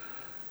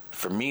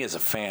me as a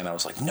fan, I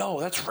was like, no,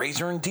 that's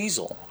Razor and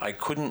Diesel. I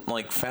couldn't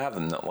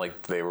fathom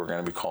that they were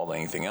going to be called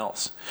anything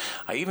else.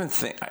 I even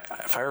think,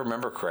 if I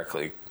remember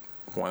correctly,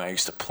 when I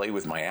used to play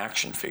with my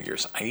action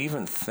figures, I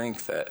even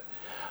think that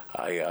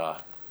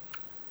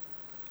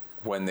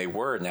when they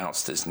were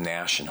announced as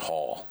Nash and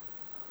Hall,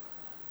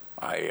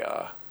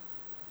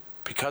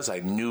 because I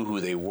knew who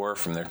they were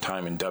from their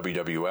time in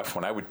WWF,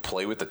 when I would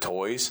play with the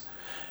toys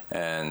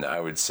and I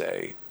would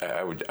say,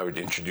 I would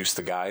introduce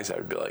the guys, I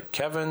would be like,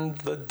 Kevin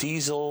the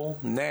Diesel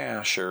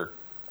Nash, or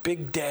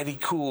Big Daddy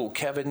Cool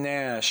Kevin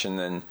Nash, and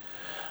then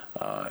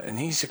and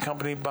he's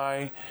accompanied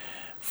by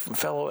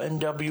fellow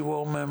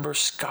NWO member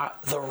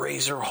Scott the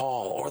Razor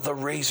Hall, or the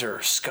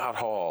Razor Scott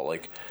Hall.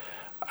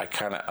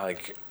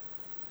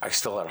 I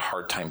still had a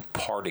hard time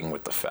parting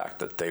with the fact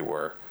that they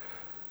were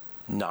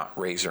not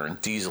Razor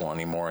and Diesel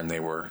anymore, and they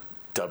were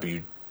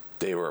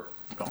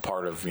a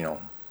part of,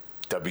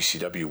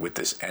 WCW with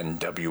this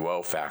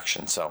NWO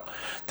faction. So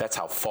that's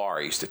how far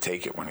I used to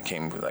take it when it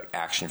came with like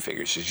action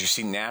figures. As you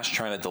see Nash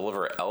trying to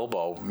deliver an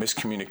elbow,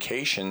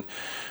 miscommunication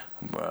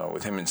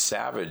with him and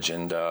Savage,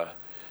 and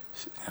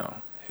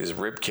his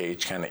rib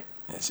cage kind of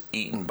is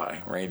eaten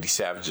by Randy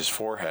Savage's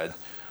forehead.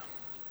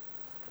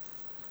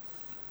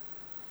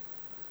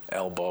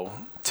 Elbow,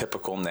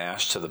 typical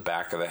Nash to the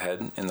back of the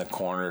head in the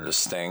corner to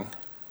Sting.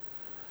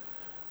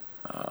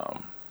 I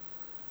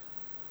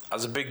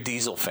was a big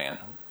Diesel fan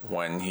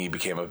when he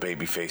became a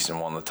babyface and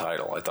won the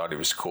title. I thought he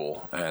was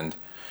cool, and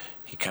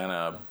he kind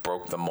of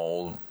broke the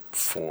mold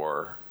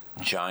for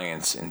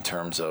giants in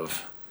terms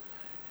of,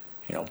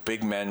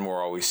 big men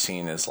were always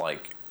seen as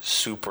like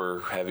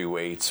super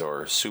heavyweights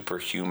or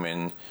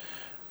superhuman,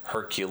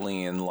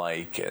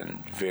 Herculean-like,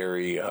 and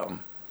very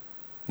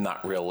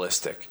not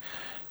realistic.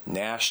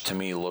 Nash to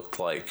me looked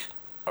like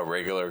a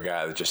regular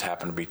guy that just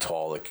happened to be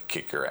tall that could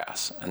kick your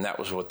ass. And that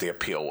was what the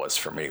appeal was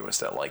for me, was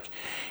that like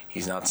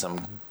he's not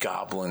some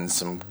goblin,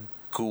 some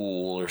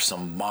ghoul or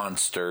some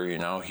monster,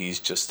 he's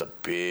just a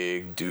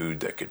big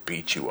dude that could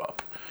beat you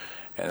up.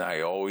 And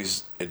I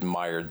always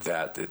admired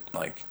that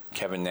like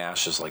Kevin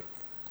Nash is like,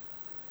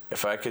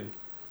 if I could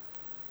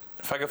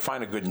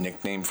find a good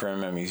nickname for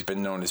him, I mean, he's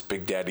been known as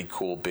Big Daddy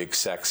Cool, Big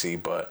Sexy,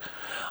 but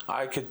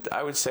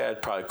I would say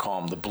I'd probably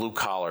call him the blue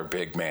collar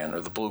big man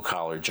or the blue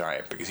collar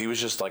giant, because he was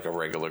just like a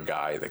regular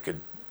guy that could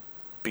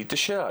beat the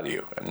shit out of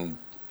you. And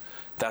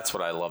that's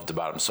what I loved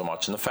about him so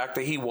much. And the fact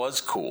that he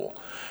was cool.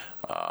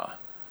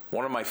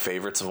 One of my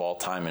favorites of all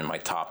time in my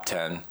top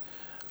 10,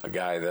 a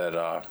guy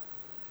that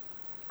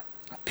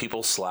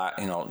people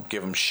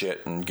give him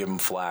shit and give him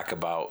flack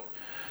about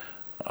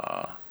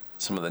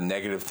some of the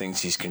negative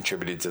things he's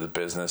contributed to the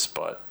business,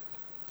 but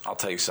I'll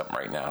tell you something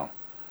right now.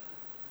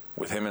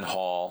 With him and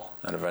Hall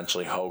and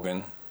eventually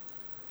Hogan,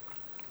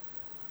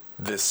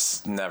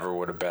 this never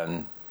would have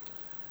been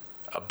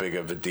as big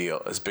of a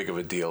deal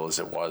as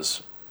it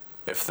was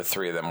if the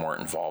three of them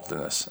weren't involved in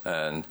this.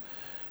 And,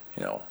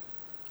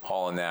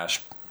 Hall and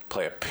Nash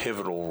play a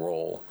pivotal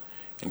role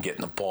in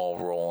getting the ball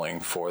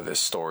rolling for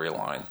this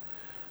storyline.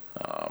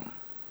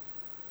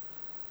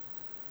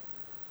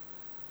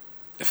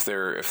 If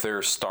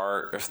their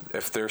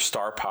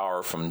star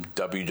power from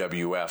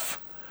WWF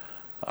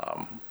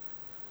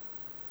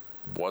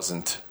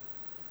wasn't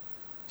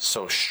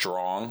so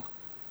strong,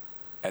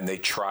 and they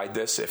tried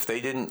this,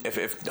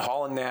 if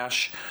Hall and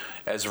Nash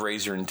as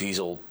Razor and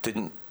Diesel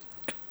didn't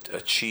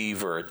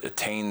achieve or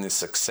attain the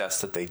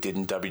success that they did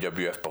in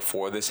WWF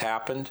before this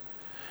happened,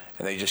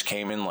 and they just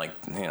came in like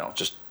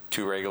just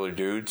two regular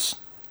dudes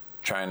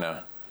trying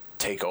to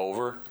take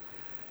over,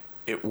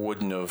 it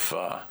wouldn't have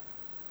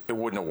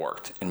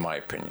worked, in my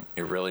opinion.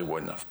 It really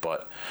wouldn't have.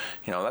 But,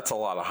 that's a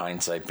lot of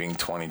hindsight being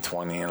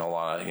 2020, and a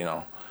lot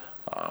of,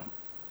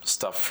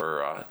 stuff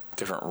for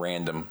different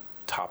random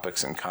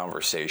topics and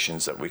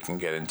conversations that we can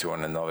get into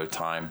in another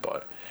time.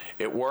 But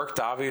it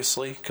worked,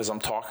 obviously, because I'm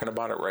talking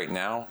about it right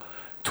now,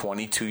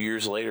 22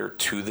 years later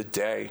to the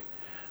day,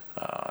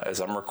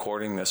 as I'm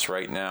recording this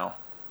right now,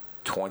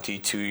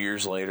 22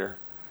 years later,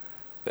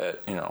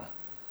 that,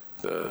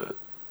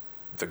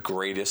 the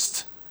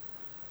greatest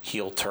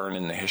heel turn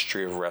in the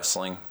history of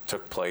wrestling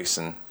took place.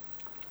 And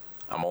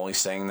I'm only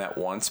saying that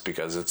once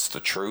because it's the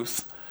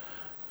truth.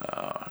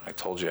 I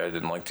told you I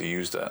didn't like to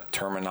use the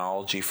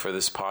terminology for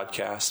this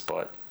podcast,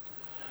 but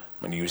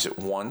I'm going to use it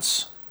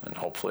once, and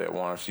hopefully I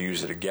won't have to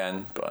use it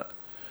again. But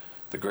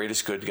the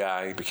greatest good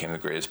guy became the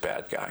greatest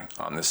bad guy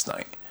on this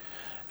night.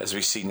 As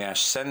we see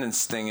Nash sending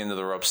Sting into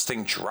the ropes,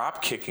 Sting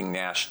drop kicking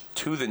Nash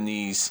to the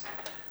knees,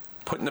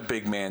 putting the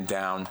big man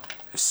down.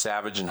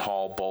 Savage and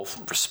Hall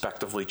both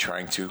respectively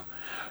trying to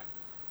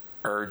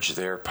urge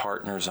their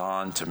partners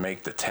on to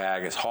make the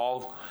tag. As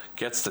Hall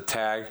gets the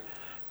tag,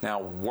 now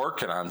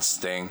working on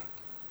Sting,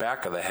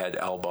 back of the head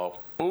elbow.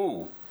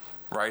 Ooh,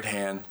 right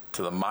hand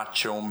to the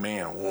Macho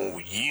Man. Oh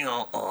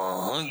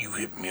yeah, you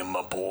hit me in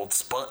my bald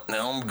spot.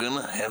 Now I'm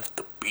gonna have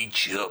to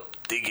beat you up.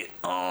 Dig it.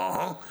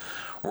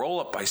 Roll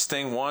up by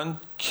Sting, one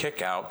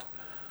kick out.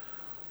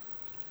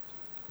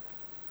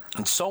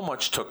 And so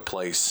much took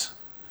place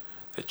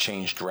that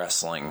changed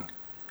wrestling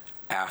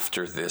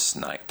after this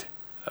night.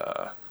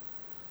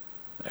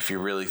 If you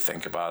really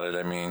think about it,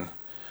 I mean,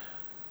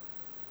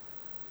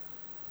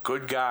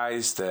 good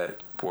guys that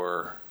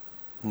were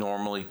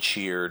normally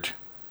cheered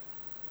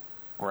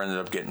ended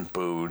up getting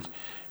booed,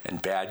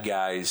 and bad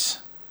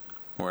guys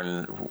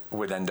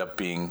would end up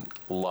being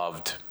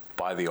loved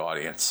by the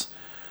audience.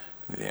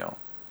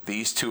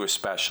 These two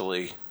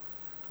especially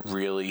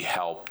really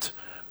helped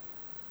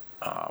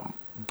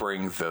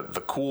bring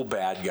the cool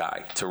bad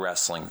guy to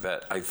wrestling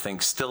that I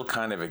think still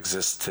kind of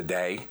exists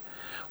today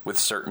with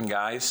certain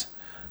guys.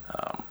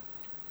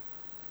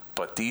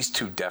 But these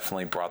two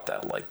definitely brought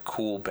that like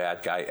cool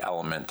bad guy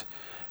element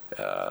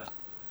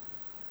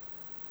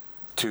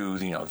to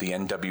the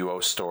NWO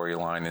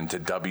storyline and to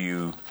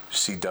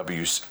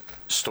WCW's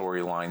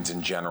storylines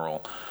in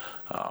general.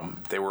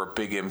 They were a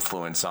big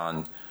influence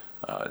on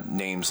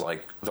names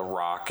like The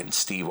Rock and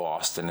Steve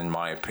Austin, in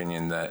my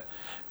opinion, that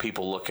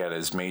people look at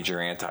as major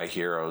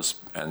anti-heroes,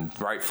 and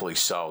rightfully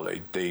so.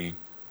 They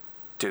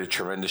did a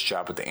tremendous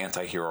job with the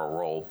anti-hero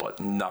role, but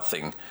none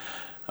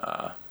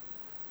of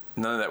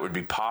that would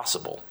be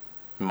possible,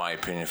 in my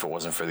opinion, if it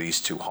wasn't for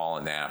these two, Hall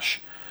and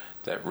Nash,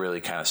 that really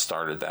kind of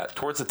started that.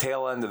 Towards the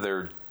tail end of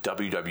their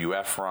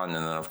WWF run,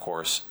 and then, of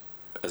course,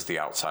 as the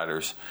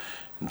outsiders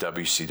in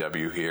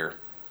WCW here,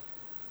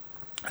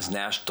 as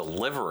Nash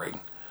delivering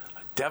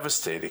a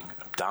devastating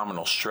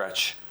abdominal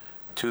stretch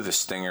to the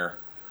Stinger,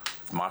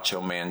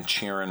 Macho Man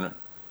cheering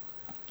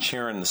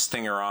the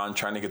Stinger on,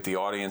 trying to get the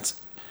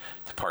audience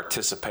to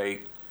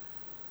participate.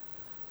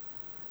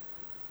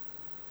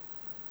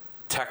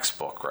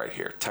 Textbook right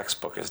here.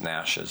 Textbook as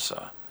Nash is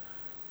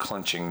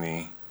clinching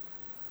the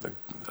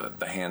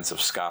hands of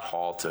Scott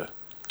Hall to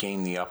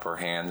gain the upper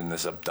hand in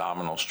this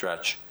abdominal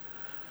stretch.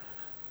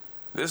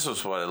 This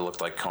was what it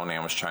looked like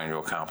Konnan was trying to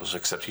accomplish,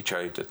 except he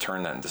tried to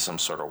turn that into some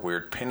sort of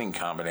weird pinning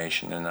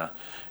combination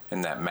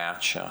in that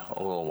match a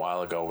little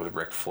while ago with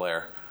Ric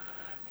Flair.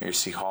 Here you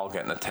see Hall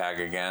getting the tag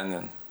again,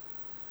 and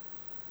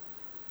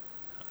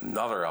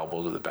another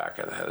elbow to the back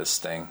of the head of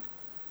Sting.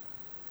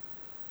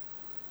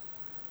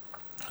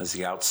 As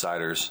the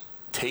outsiders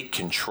take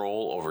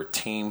control over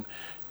Team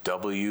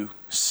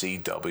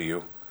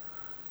WCW.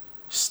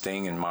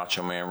 Sting and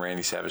Macho Man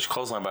Randy Savage.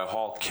 Clothesline by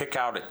Hall. Kick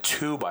out at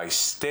 2 by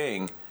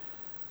Sting.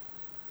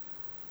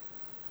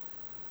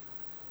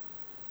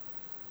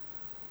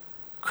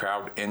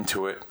 Crowd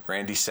into it.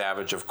 Randy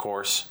Savage, of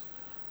course,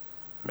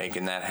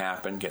 making that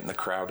happen, getting the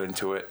crowd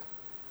into it.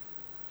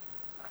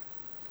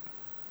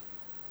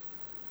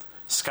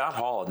 Scott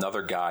Hall,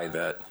 another guy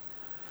that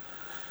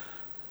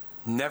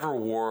never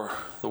wore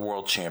the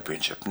world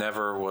championship,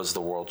 never was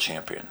the world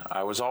champion.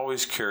 I was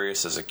always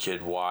curious as a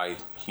kid why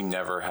he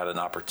never had an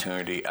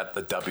opportunity at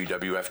the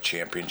WWF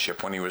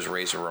championship when he was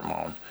Razor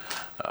Ramon.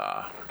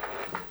 I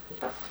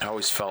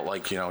always felt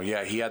like, he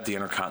had the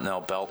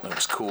Intercontinental belt and it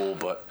was cool,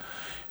 but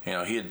he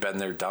had been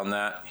there, done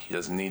that. He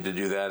doesn't need to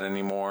do that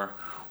anymore.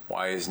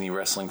 Why isn't he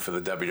wrestling for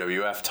the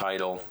WWF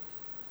title?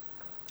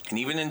 And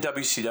even in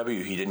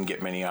WCW, he didn't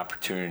get many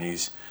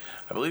opportunities.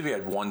 I believe he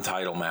had one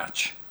title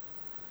match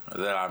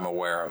that I'm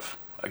aware of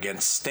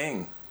against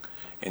Sting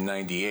in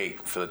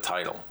 '98 for the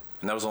title.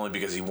 And that was only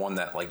because he won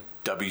that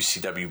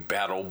WCW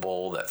Battle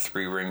Bowl, that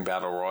 3-ring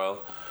Battle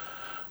Royal.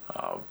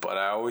 But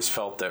I always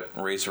felt that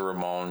Razor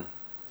Ramon,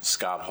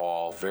 Scott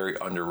Hall, very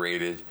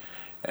underrated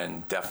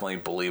and definitely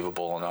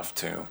believable enough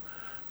to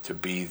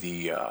be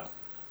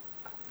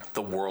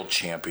the world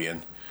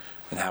champion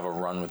and have a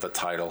run with the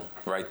title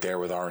right there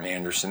with Arn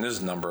Anderson.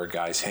 There's a number of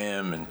guys,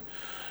 him and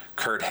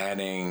Kurt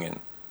Hennig,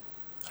 and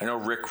I know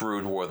Rick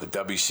Rude wore the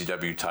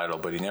WCW title,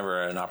 but he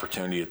never had an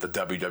opportunity at the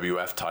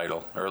WWF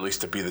title, or at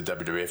least to be the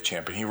WWF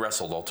champion. He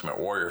wrestled Ultimate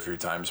Warrior a few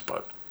times,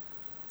 but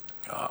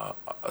a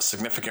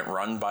significant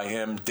run by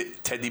him.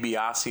 Ted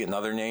DiBiase,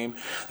 another name.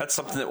 That's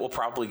something that we'll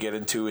probably get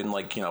into in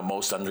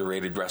most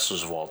underrated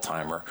wrestlers of all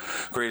time, or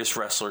greatest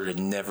wrestler to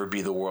never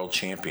be the world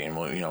champion.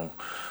 Well,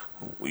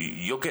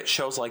 you'll get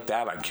shows like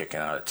that on Kicking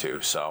Out at 2.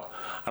 So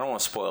I don't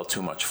want to spoil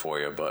too much for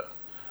you, but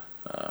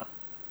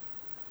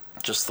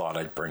just thought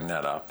I'd bring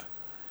that up.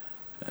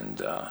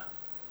 And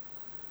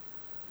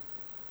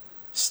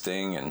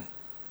Sting and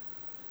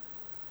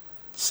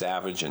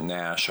Savage and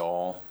Nash,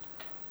 all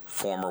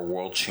former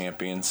world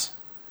champions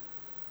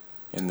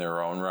in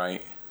their own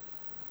right.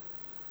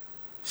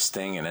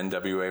 Sting, an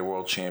NWA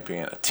world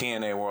champion, a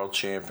TNA world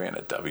champion,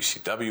 a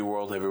WCW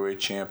world heavyweight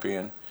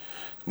champion.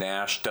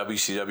 Nash,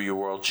 WCW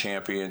world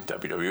champion,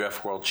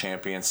 WWF world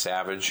champion.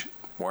 Savage,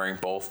 wearing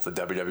both the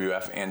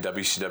WWF and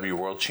WCW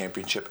world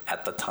championship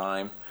at the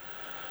time,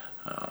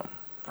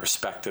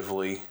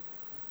 respectively.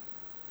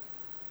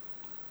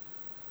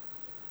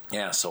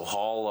 Yeah, so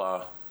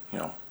Hall,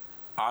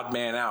 odd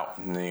man out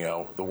in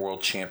the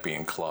world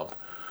champion club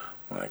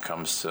when it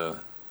comes to,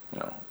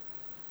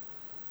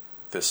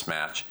 this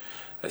match.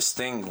 As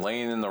Sting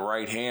laying in the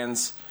right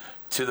hands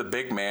to the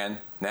big man,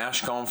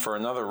 Nash going for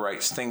another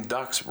right. Sting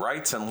ducks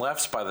rights and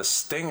lefts by the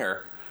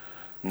Stinger.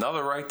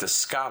 Another right to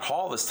Scott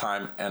Hall this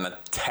time, and a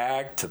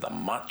tag to the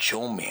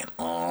Macho Man.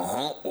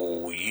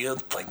 Oh yeah,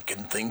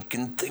 thinking.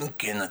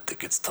 I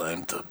think it's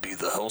time to be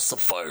the House of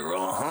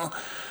Fire.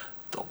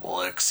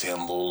 Double X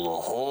handle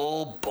the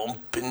Hall,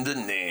 bump into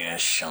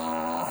Nash.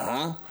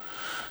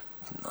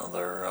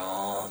 Another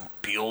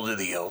peel to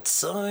the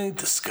outside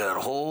to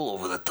Scott Hall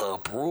over the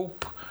top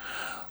rope.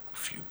 A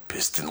few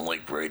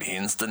piston-like right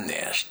hands to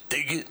Nash.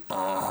 Dig it.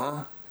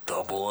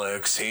 Double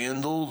X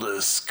handle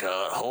to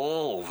Scott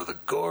Hall over the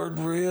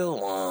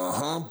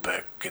guardrail.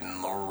 Back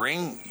in the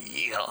ring.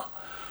 Yeah.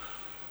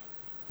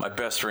 My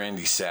best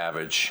Randy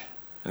Savage.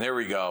 And there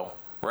we go.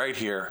 Right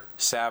here.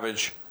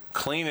 Savage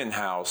cleaning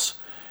house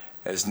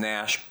as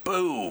Nash,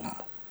 boom.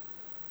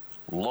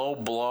 Low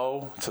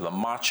blow to the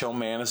Macho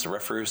Man as the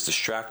referee was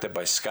distracted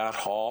by Scott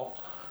Hall.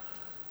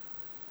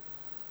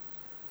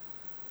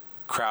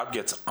 crowd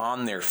gets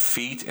on their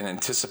feet in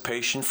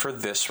anticipation for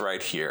this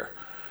right here.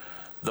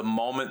 The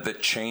moment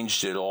that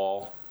changed it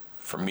all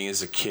for me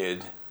as a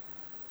kid,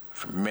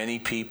 for many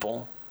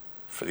people,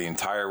 for the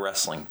entire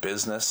wrestling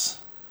business.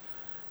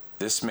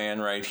 This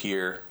man right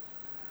here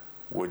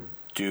would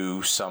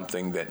do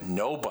something that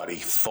nobody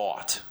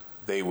thought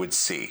they would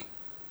see.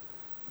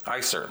 I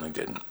certainly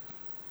didn't.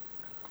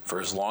 For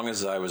as long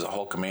as I was a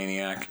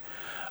Hulkamaniac,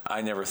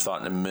 I never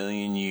thought in a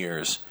million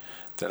years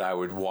that I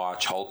would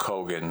watch Hulk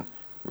Hogan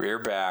rear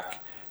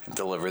back and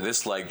deliver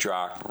this leg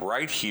drop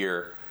right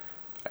here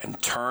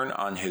and turn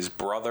on his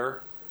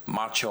brother,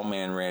 Macho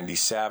Man Randy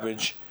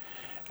Savage,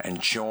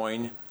 and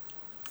join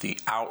the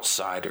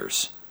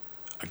Outsiders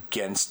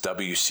against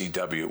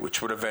WCW, which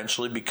would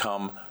eventually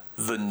become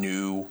the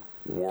New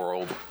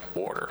World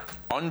Order.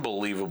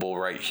 Unbelievable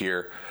right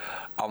here.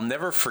 I'll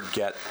never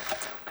forget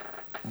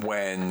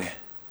when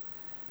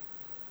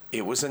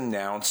it was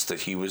announced that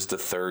he was the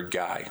third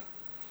guy.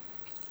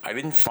 I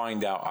didn't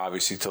find out,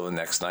 obviously, till the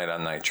next night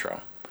on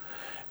Nitro.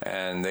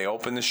 And they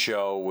opened the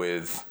show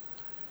with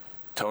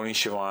Tony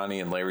Schiavone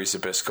and Larry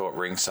Zbyszko at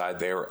ringside.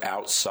 They were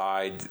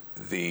outside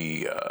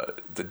the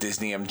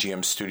Disney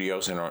MGM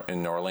studios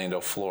in Orlando,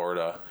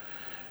 Florida.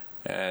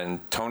 And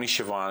Tony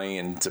Schiavone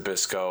and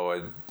Zbyszko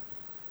had,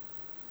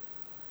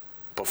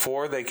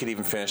 before they could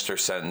even finish their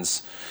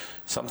sentence,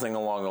 something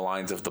along the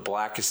lines of the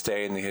blackest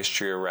day in the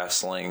history of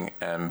wrestling.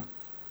 And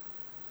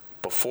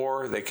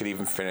before they could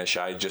even finish,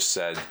 I just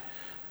said,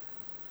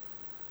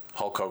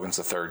 Hulk Hogan's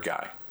the third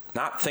guy.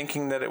 Not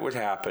thinking that it would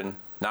happen,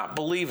 not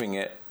believing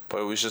it, but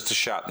it was just a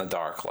shot in the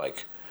dark.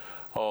 Like,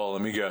 oh,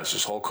 let me guess,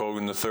 is Hulk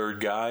Hogan the third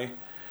guy?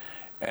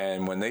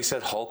 And when they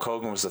said Hulk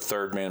Hogan was the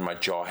third man, my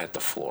jaw hit the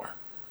floor.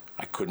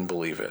 I couldn't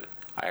believe it.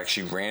 I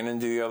actually ran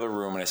into the other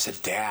room and I said,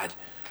 Dad,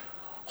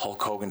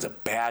 Hulk Hogan's a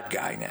bad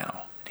guy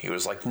now. And he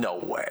was like, no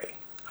way.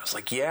 I was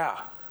like, yeah.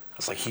 I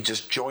was like, he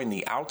just joined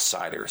the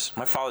Outsiders.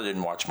 My father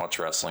didn't watch much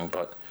wrestling,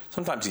 but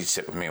sometimes he'd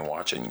sit with me and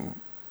watch it and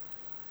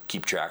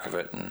keep track of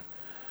it. And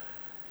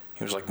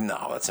he was like,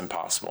 no, that's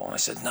impossible. And I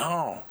said,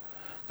 no,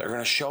 they're going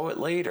to show it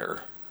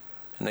later.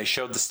 And they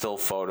showed the still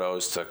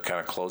photos to kind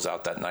of close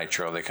out that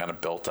Nitro. They kind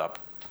of built up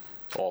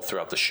all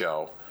throughout the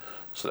show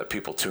so that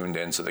people tuned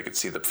in so they could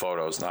see the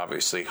photos and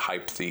obviously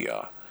hyped the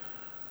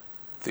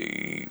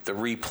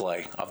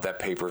replay of that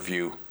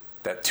pay-per-view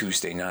that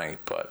Tuesday night.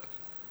 But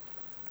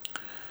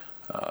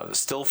the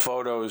still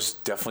photos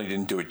definitely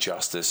didn't do it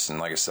justice. And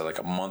like I said, like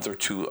a month or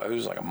two, it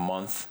was like a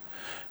month,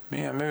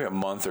 maybe a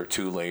month or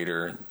two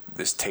later,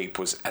 this tape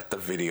was at the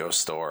video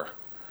store.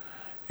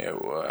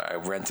 I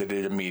rented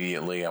it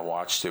immediately. I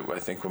watched it, I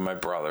think, with my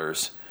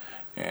brothers.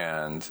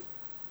 And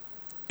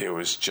it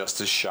was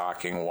just as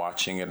shocking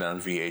watching it on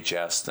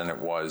VHS than it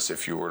was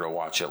if you were to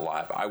watch it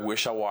live. I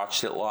wish I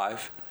watched it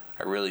live.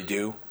 I really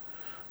do.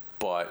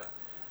 But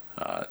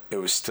it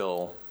was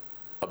still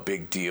a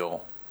big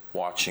deal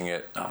watching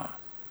it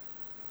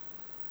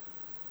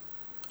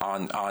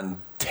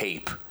on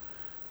tape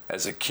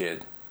as a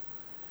kid.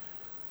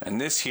 And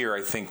this here,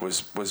 I think,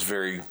 was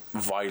very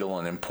vital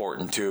and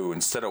important too.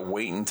 Instead of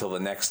waiting until the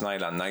next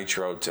night on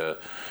Nitro to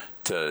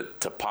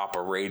pop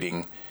a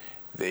rating,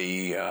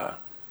 we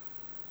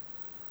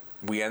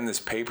end this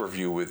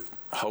pay-per-view with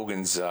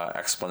Hogan's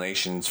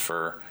explanations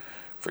for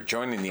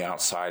joining the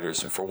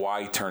Outsiders and for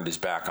why he turned his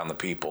back on the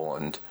people.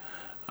 And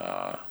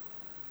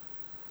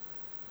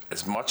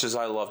as much as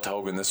I loved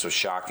Hogan, this was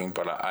shocking.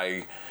 But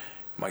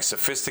my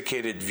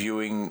sophisticated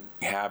viewing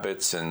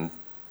habits and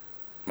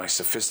my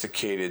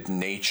sophisticated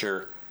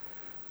nature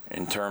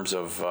in terms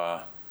of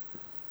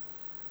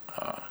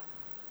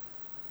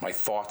my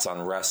thoughts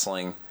on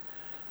wrestling,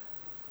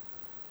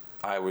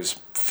 I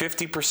was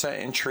 50%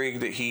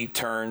 intrigued that he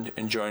turned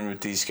and joined with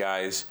these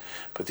guys,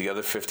 but the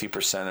other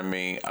 50% of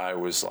me, I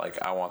was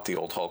like, I want the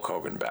old Hulk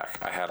Hogan back.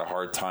 I had a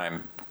hard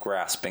time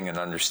grasping and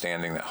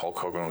understanding that Hulk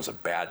Hogan was a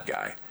bad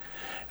guy,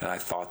 and I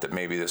thought that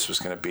maybe this was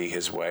going to be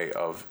his way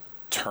of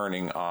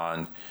turning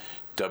on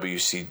him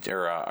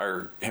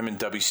and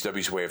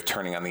WCW's way of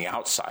turning on the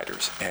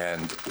Outsiders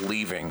and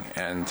leaving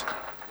and,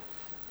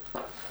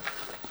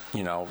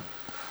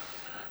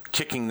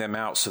 kicking them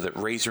out so that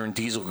Razor and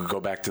Diesel could go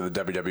back to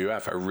the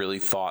WWF. I really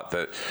thought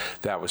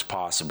that was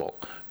possible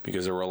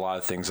because there were a lot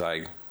of things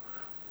I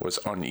was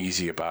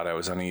uneasy about. I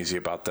was uneasy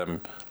about them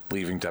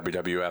leaving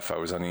WWF. I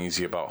was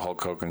uneasy about Hulk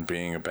Hogan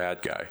being a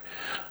bad guy.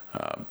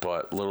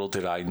 But little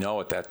did I know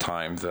at that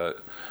time that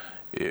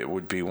it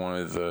would be one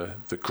of the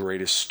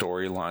greatest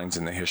storylines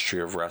in the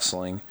history of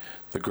wrestling,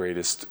 the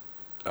greatest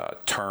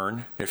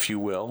turn, if you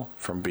will,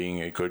 from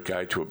being a good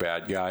guy to a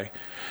bad guy.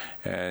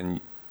 And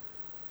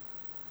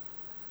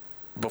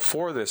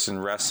before this in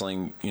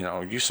wrestling,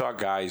 you saw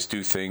guys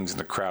do things and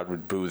the crowd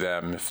would boo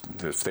them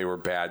if they were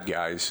bad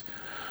guys.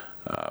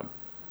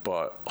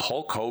 But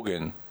Hulk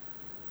Hogan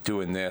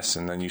doing this,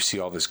 and then you see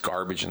all this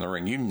garbage in the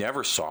ring. You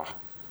never saw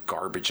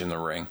garbage in the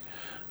ring.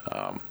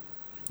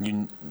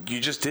 You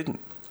just didn't.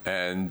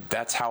 And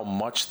that's how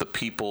much the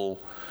people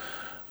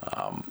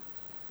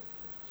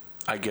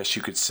I guess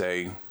you could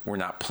say we're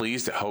not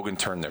pleased that Hogan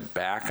turned their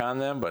back on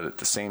them, but at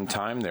the same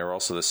time, they're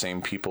also the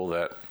same people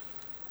that,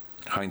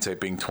 hindsight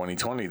being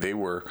 2020, they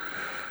were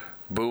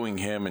booing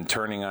him and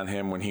turning on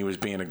him when he was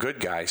being a good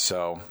guy.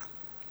 So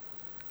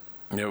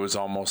it was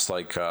almost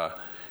like,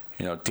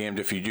 damned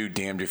if you do,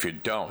 damned if you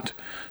don't,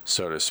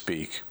 so to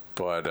speak.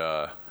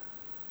 But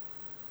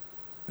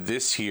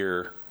this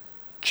here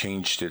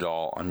changed it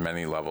all on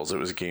many levels. It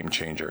was a game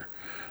changer.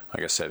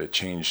 Like I said, it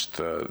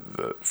changed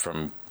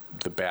from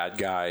the bad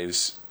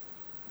guys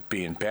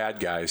being bad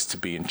guys to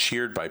being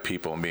cheered by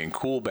people and being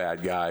cool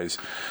bad guys.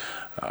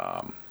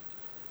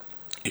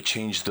 It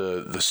changed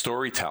the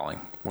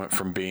storytelling.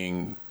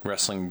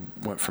 Wrestling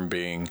went from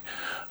being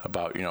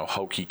about,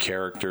 hokey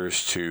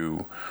characters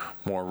to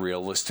more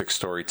realistic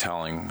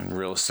storytelling and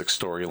realistic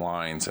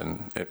storylines,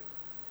 and it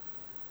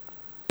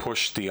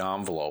pushed the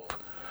envelope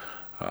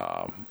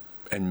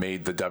and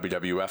made the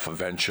WWF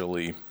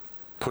eventually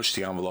push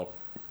the envelope,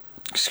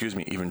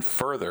 even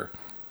further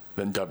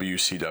than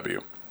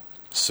WCW.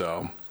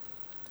 So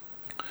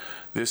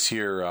this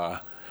here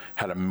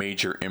had a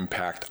major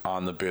impact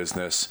on the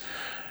business,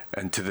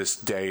 and to this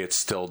day it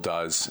still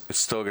does. It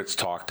still gets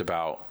talked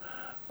about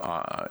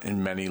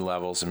in many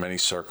levels, in many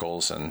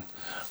circles, and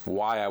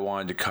why I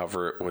wanted to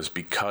cover it was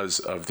because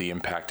of the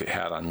impact it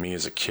had on me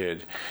as a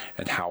kid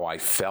and how I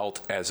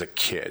felt as a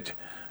kid,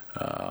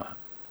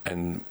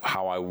 and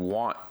how I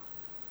want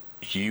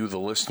you, the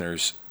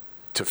listeners,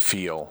 to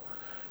feel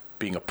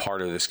being a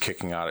part of this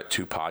Kicking Out at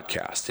 2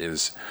 podcast.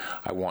 Is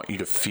I want you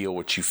to feel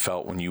what you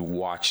felt when you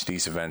watched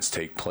these events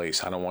take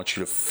place. I don't want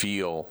you to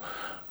feel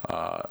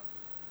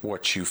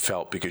what you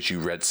felt because you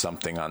read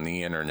something on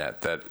the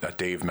internet that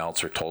Dave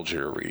Meltzer told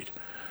you to read.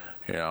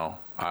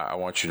 I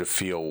want you to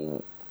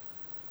feel,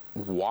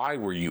 why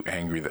were you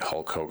angry that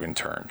Hulk Hogan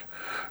turned?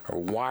 Or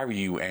why were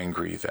you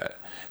angry that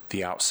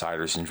the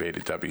Outsiders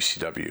invaded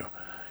WCW?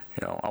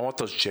 I want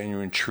those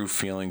genuine, true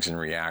feelings and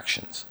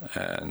reactions.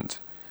 And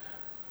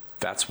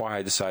that's why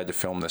I decided to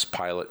film this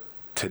pilot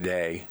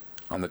today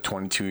on the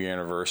 22-year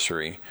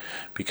anniversary,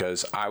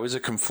 because I was a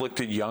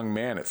conflicted young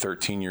man at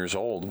 13 years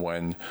old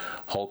when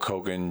Hulk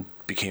Hogan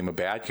became a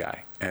bad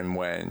guy and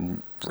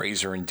when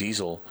Razor and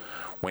Diesel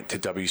went to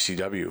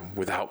WCW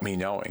without me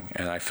knowing,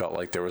 and I felt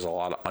like there was a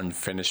lot of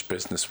unfinished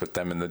business with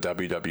them in the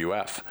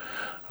WWF.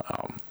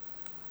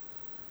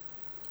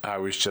 I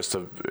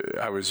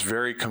was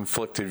very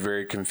conflicted,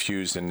 very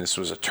confused, and this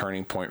was a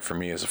turning point for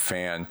me as a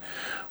fan,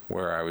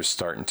 where I was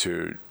starting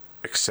to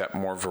accept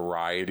more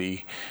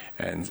variety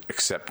and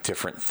accept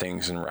different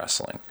things in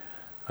wrestling.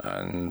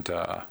 And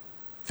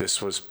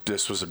this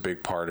was a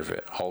big part of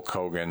it. Hulk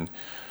Hogan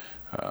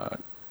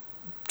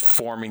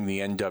forming the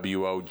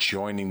NWO,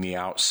 joining the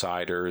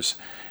Outsiders,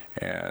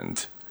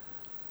 and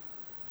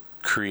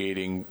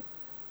creating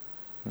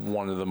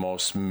one of the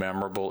most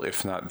memorable,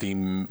 if not the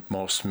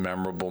most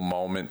memorable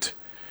moment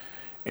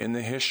in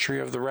the history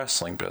of the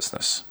wrestling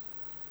business.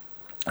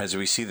 As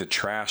we see the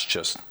trash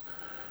just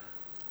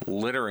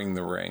littering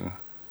the ring,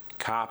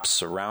 cops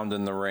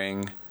surrounding the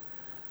ring,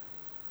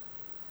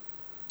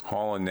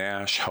 Hall and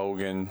Nash,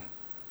 Hogan,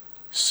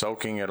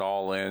 soaking it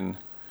all in,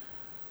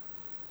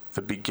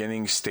 the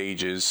beginning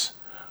stages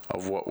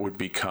of what would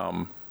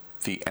become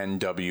the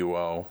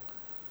NWO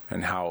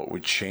and how it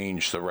would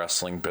change the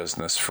wrestling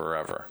business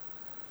forever.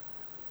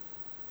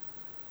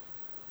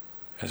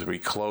 As we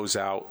close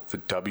out the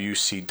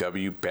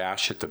WCW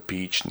Bash at the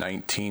Beach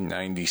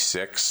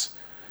 1996,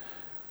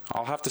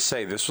 I'll have to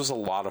say this was a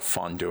lot of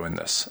fun doing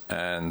this,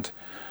 and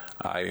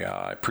I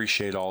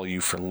appreciate all you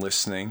for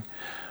listening.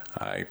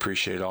 I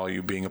appreciate all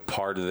you being a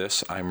part of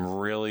this. I'm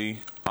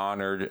really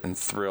honored and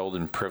thrilled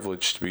and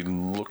privileged to be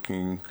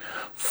looking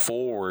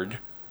forward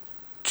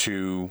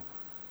to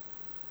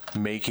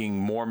making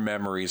more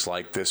memories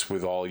like this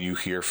with all you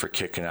here for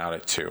Kicking Out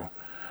at 2.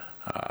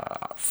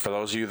 For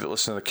those of you that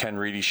listen to the Ken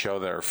Reedy Show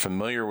that are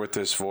familiar with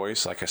this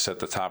voice, like I said at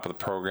the top of the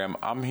program,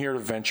 I'm here to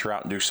venture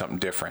out and do something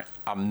different.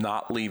 I'm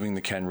not leaving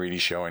the Ken Reedy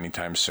Show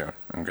anytime soon,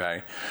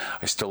 okay?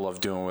 I still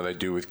love doing what I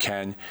do with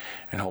Ken,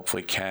 and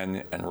hopefully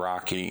Ken and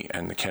Rocky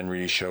and the Ken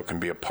Reedy Show can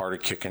be a part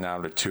of Kicking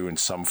Out at 2 in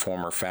some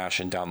form or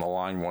fashion down the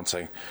line once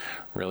I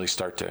really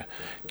start to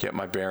get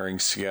my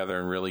bearings together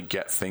and really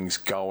get things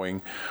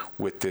going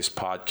with this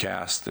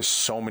podcast. There's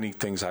so many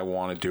things I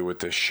want to do with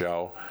this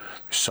show.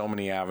 So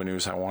many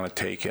avenues I want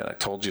to take it. I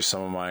told you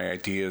some of my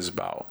ideas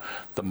about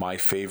the My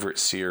Favorite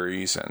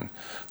series and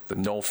the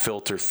No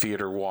Filter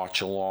Theater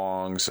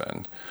watch-alongs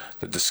and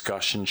the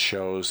discussion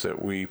shows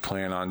that we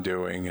plan on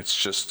doing. It's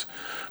just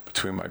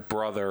between my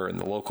brother and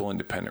the local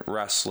independent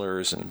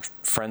wrestlers and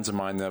friends of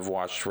mine that have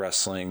watched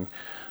wrestling,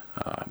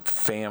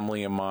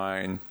 family of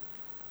mine.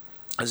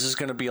 This is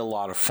going to be a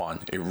lot of fun.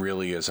 It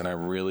really is, and I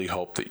really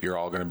hope that you're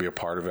all going to be a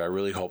part of it. I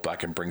really hope I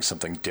can bring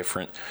something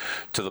different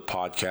to the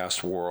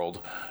podcast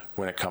world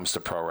when it comes to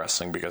pro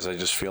wrestling, because I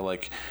just feel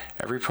like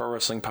every pro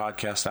wrestling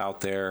podcast out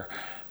there,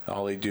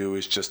 all they do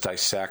is just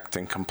dissect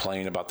and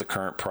complain about the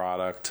current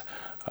product.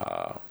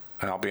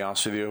 And I'll be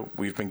honest with you,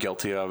 we've been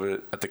guilty of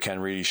it at the Ken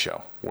Reedy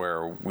Show,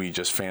 where we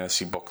just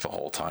fantasy book the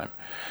whole time.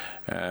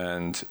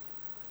 And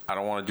I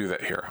don't want to do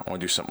that here. I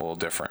want to do something a little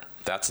different.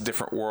 That's a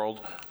different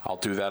world. I'll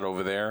do that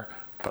over there,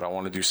 but I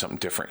want to do something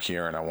different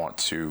here, and I want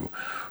to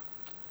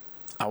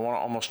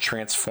almost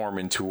transform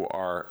into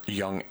our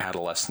young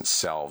adolescent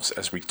selves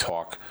as we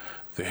talk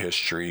the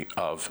history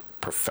of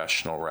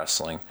professional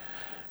wrestling.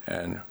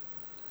 And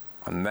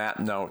on that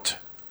note,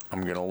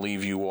 I'm going to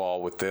leave you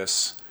all with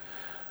this.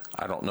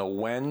 I don't know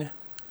when,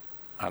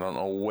 I don't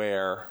know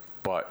where,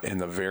 but in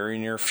the very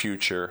near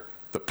future,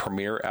 the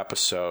premiere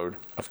episode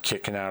of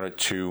Kicking Out at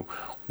 2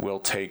 will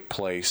take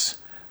place.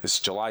 It's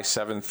July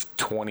 7th,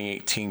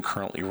 2018,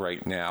 currently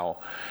right now.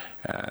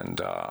 And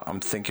I'm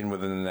thinking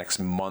within the next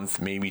month,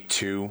 maybe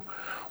 2,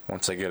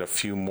 once I get a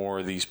few more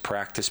of these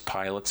practice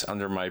pilots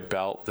under my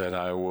belt, that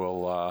I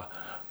will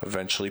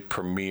eventually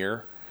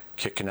premiere.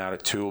 Kicking Out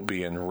at 2 will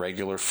be in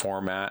regular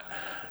format.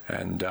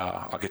 And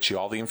I'll get you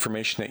all the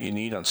information that you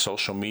need on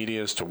social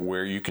media as to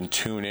where you can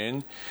tune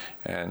in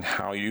and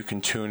how you can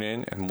tune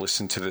in and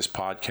listen to this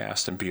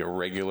podcast and be a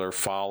regular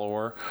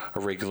follower, a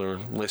regular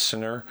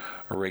listener,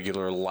 a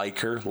regular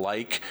liker,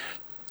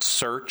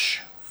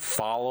 search,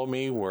 follow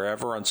me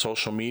wherever on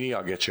social media.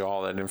 I'll get you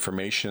all that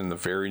information in the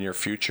very near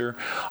future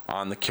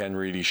on The Ken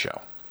Reedy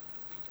Show.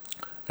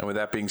 And with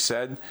that being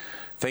said,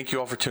 thank you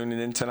all for tuning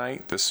in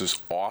tonight. This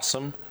is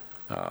awesome.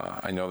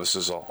 I know this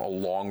is a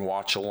long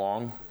watch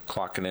along,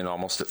 clocking in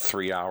almost at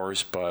 3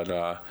 hours,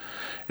 but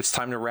it's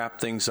time to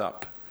wrap things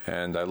up,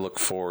 and I look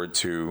forward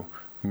to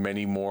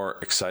many more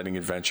exciting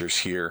adventures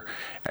here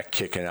at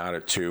Kicking Out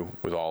at 2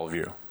 with all of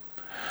you.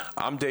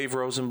 I'm Dave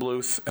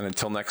Rosenbluth, and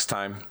until next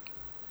time,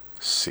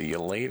 see you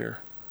later.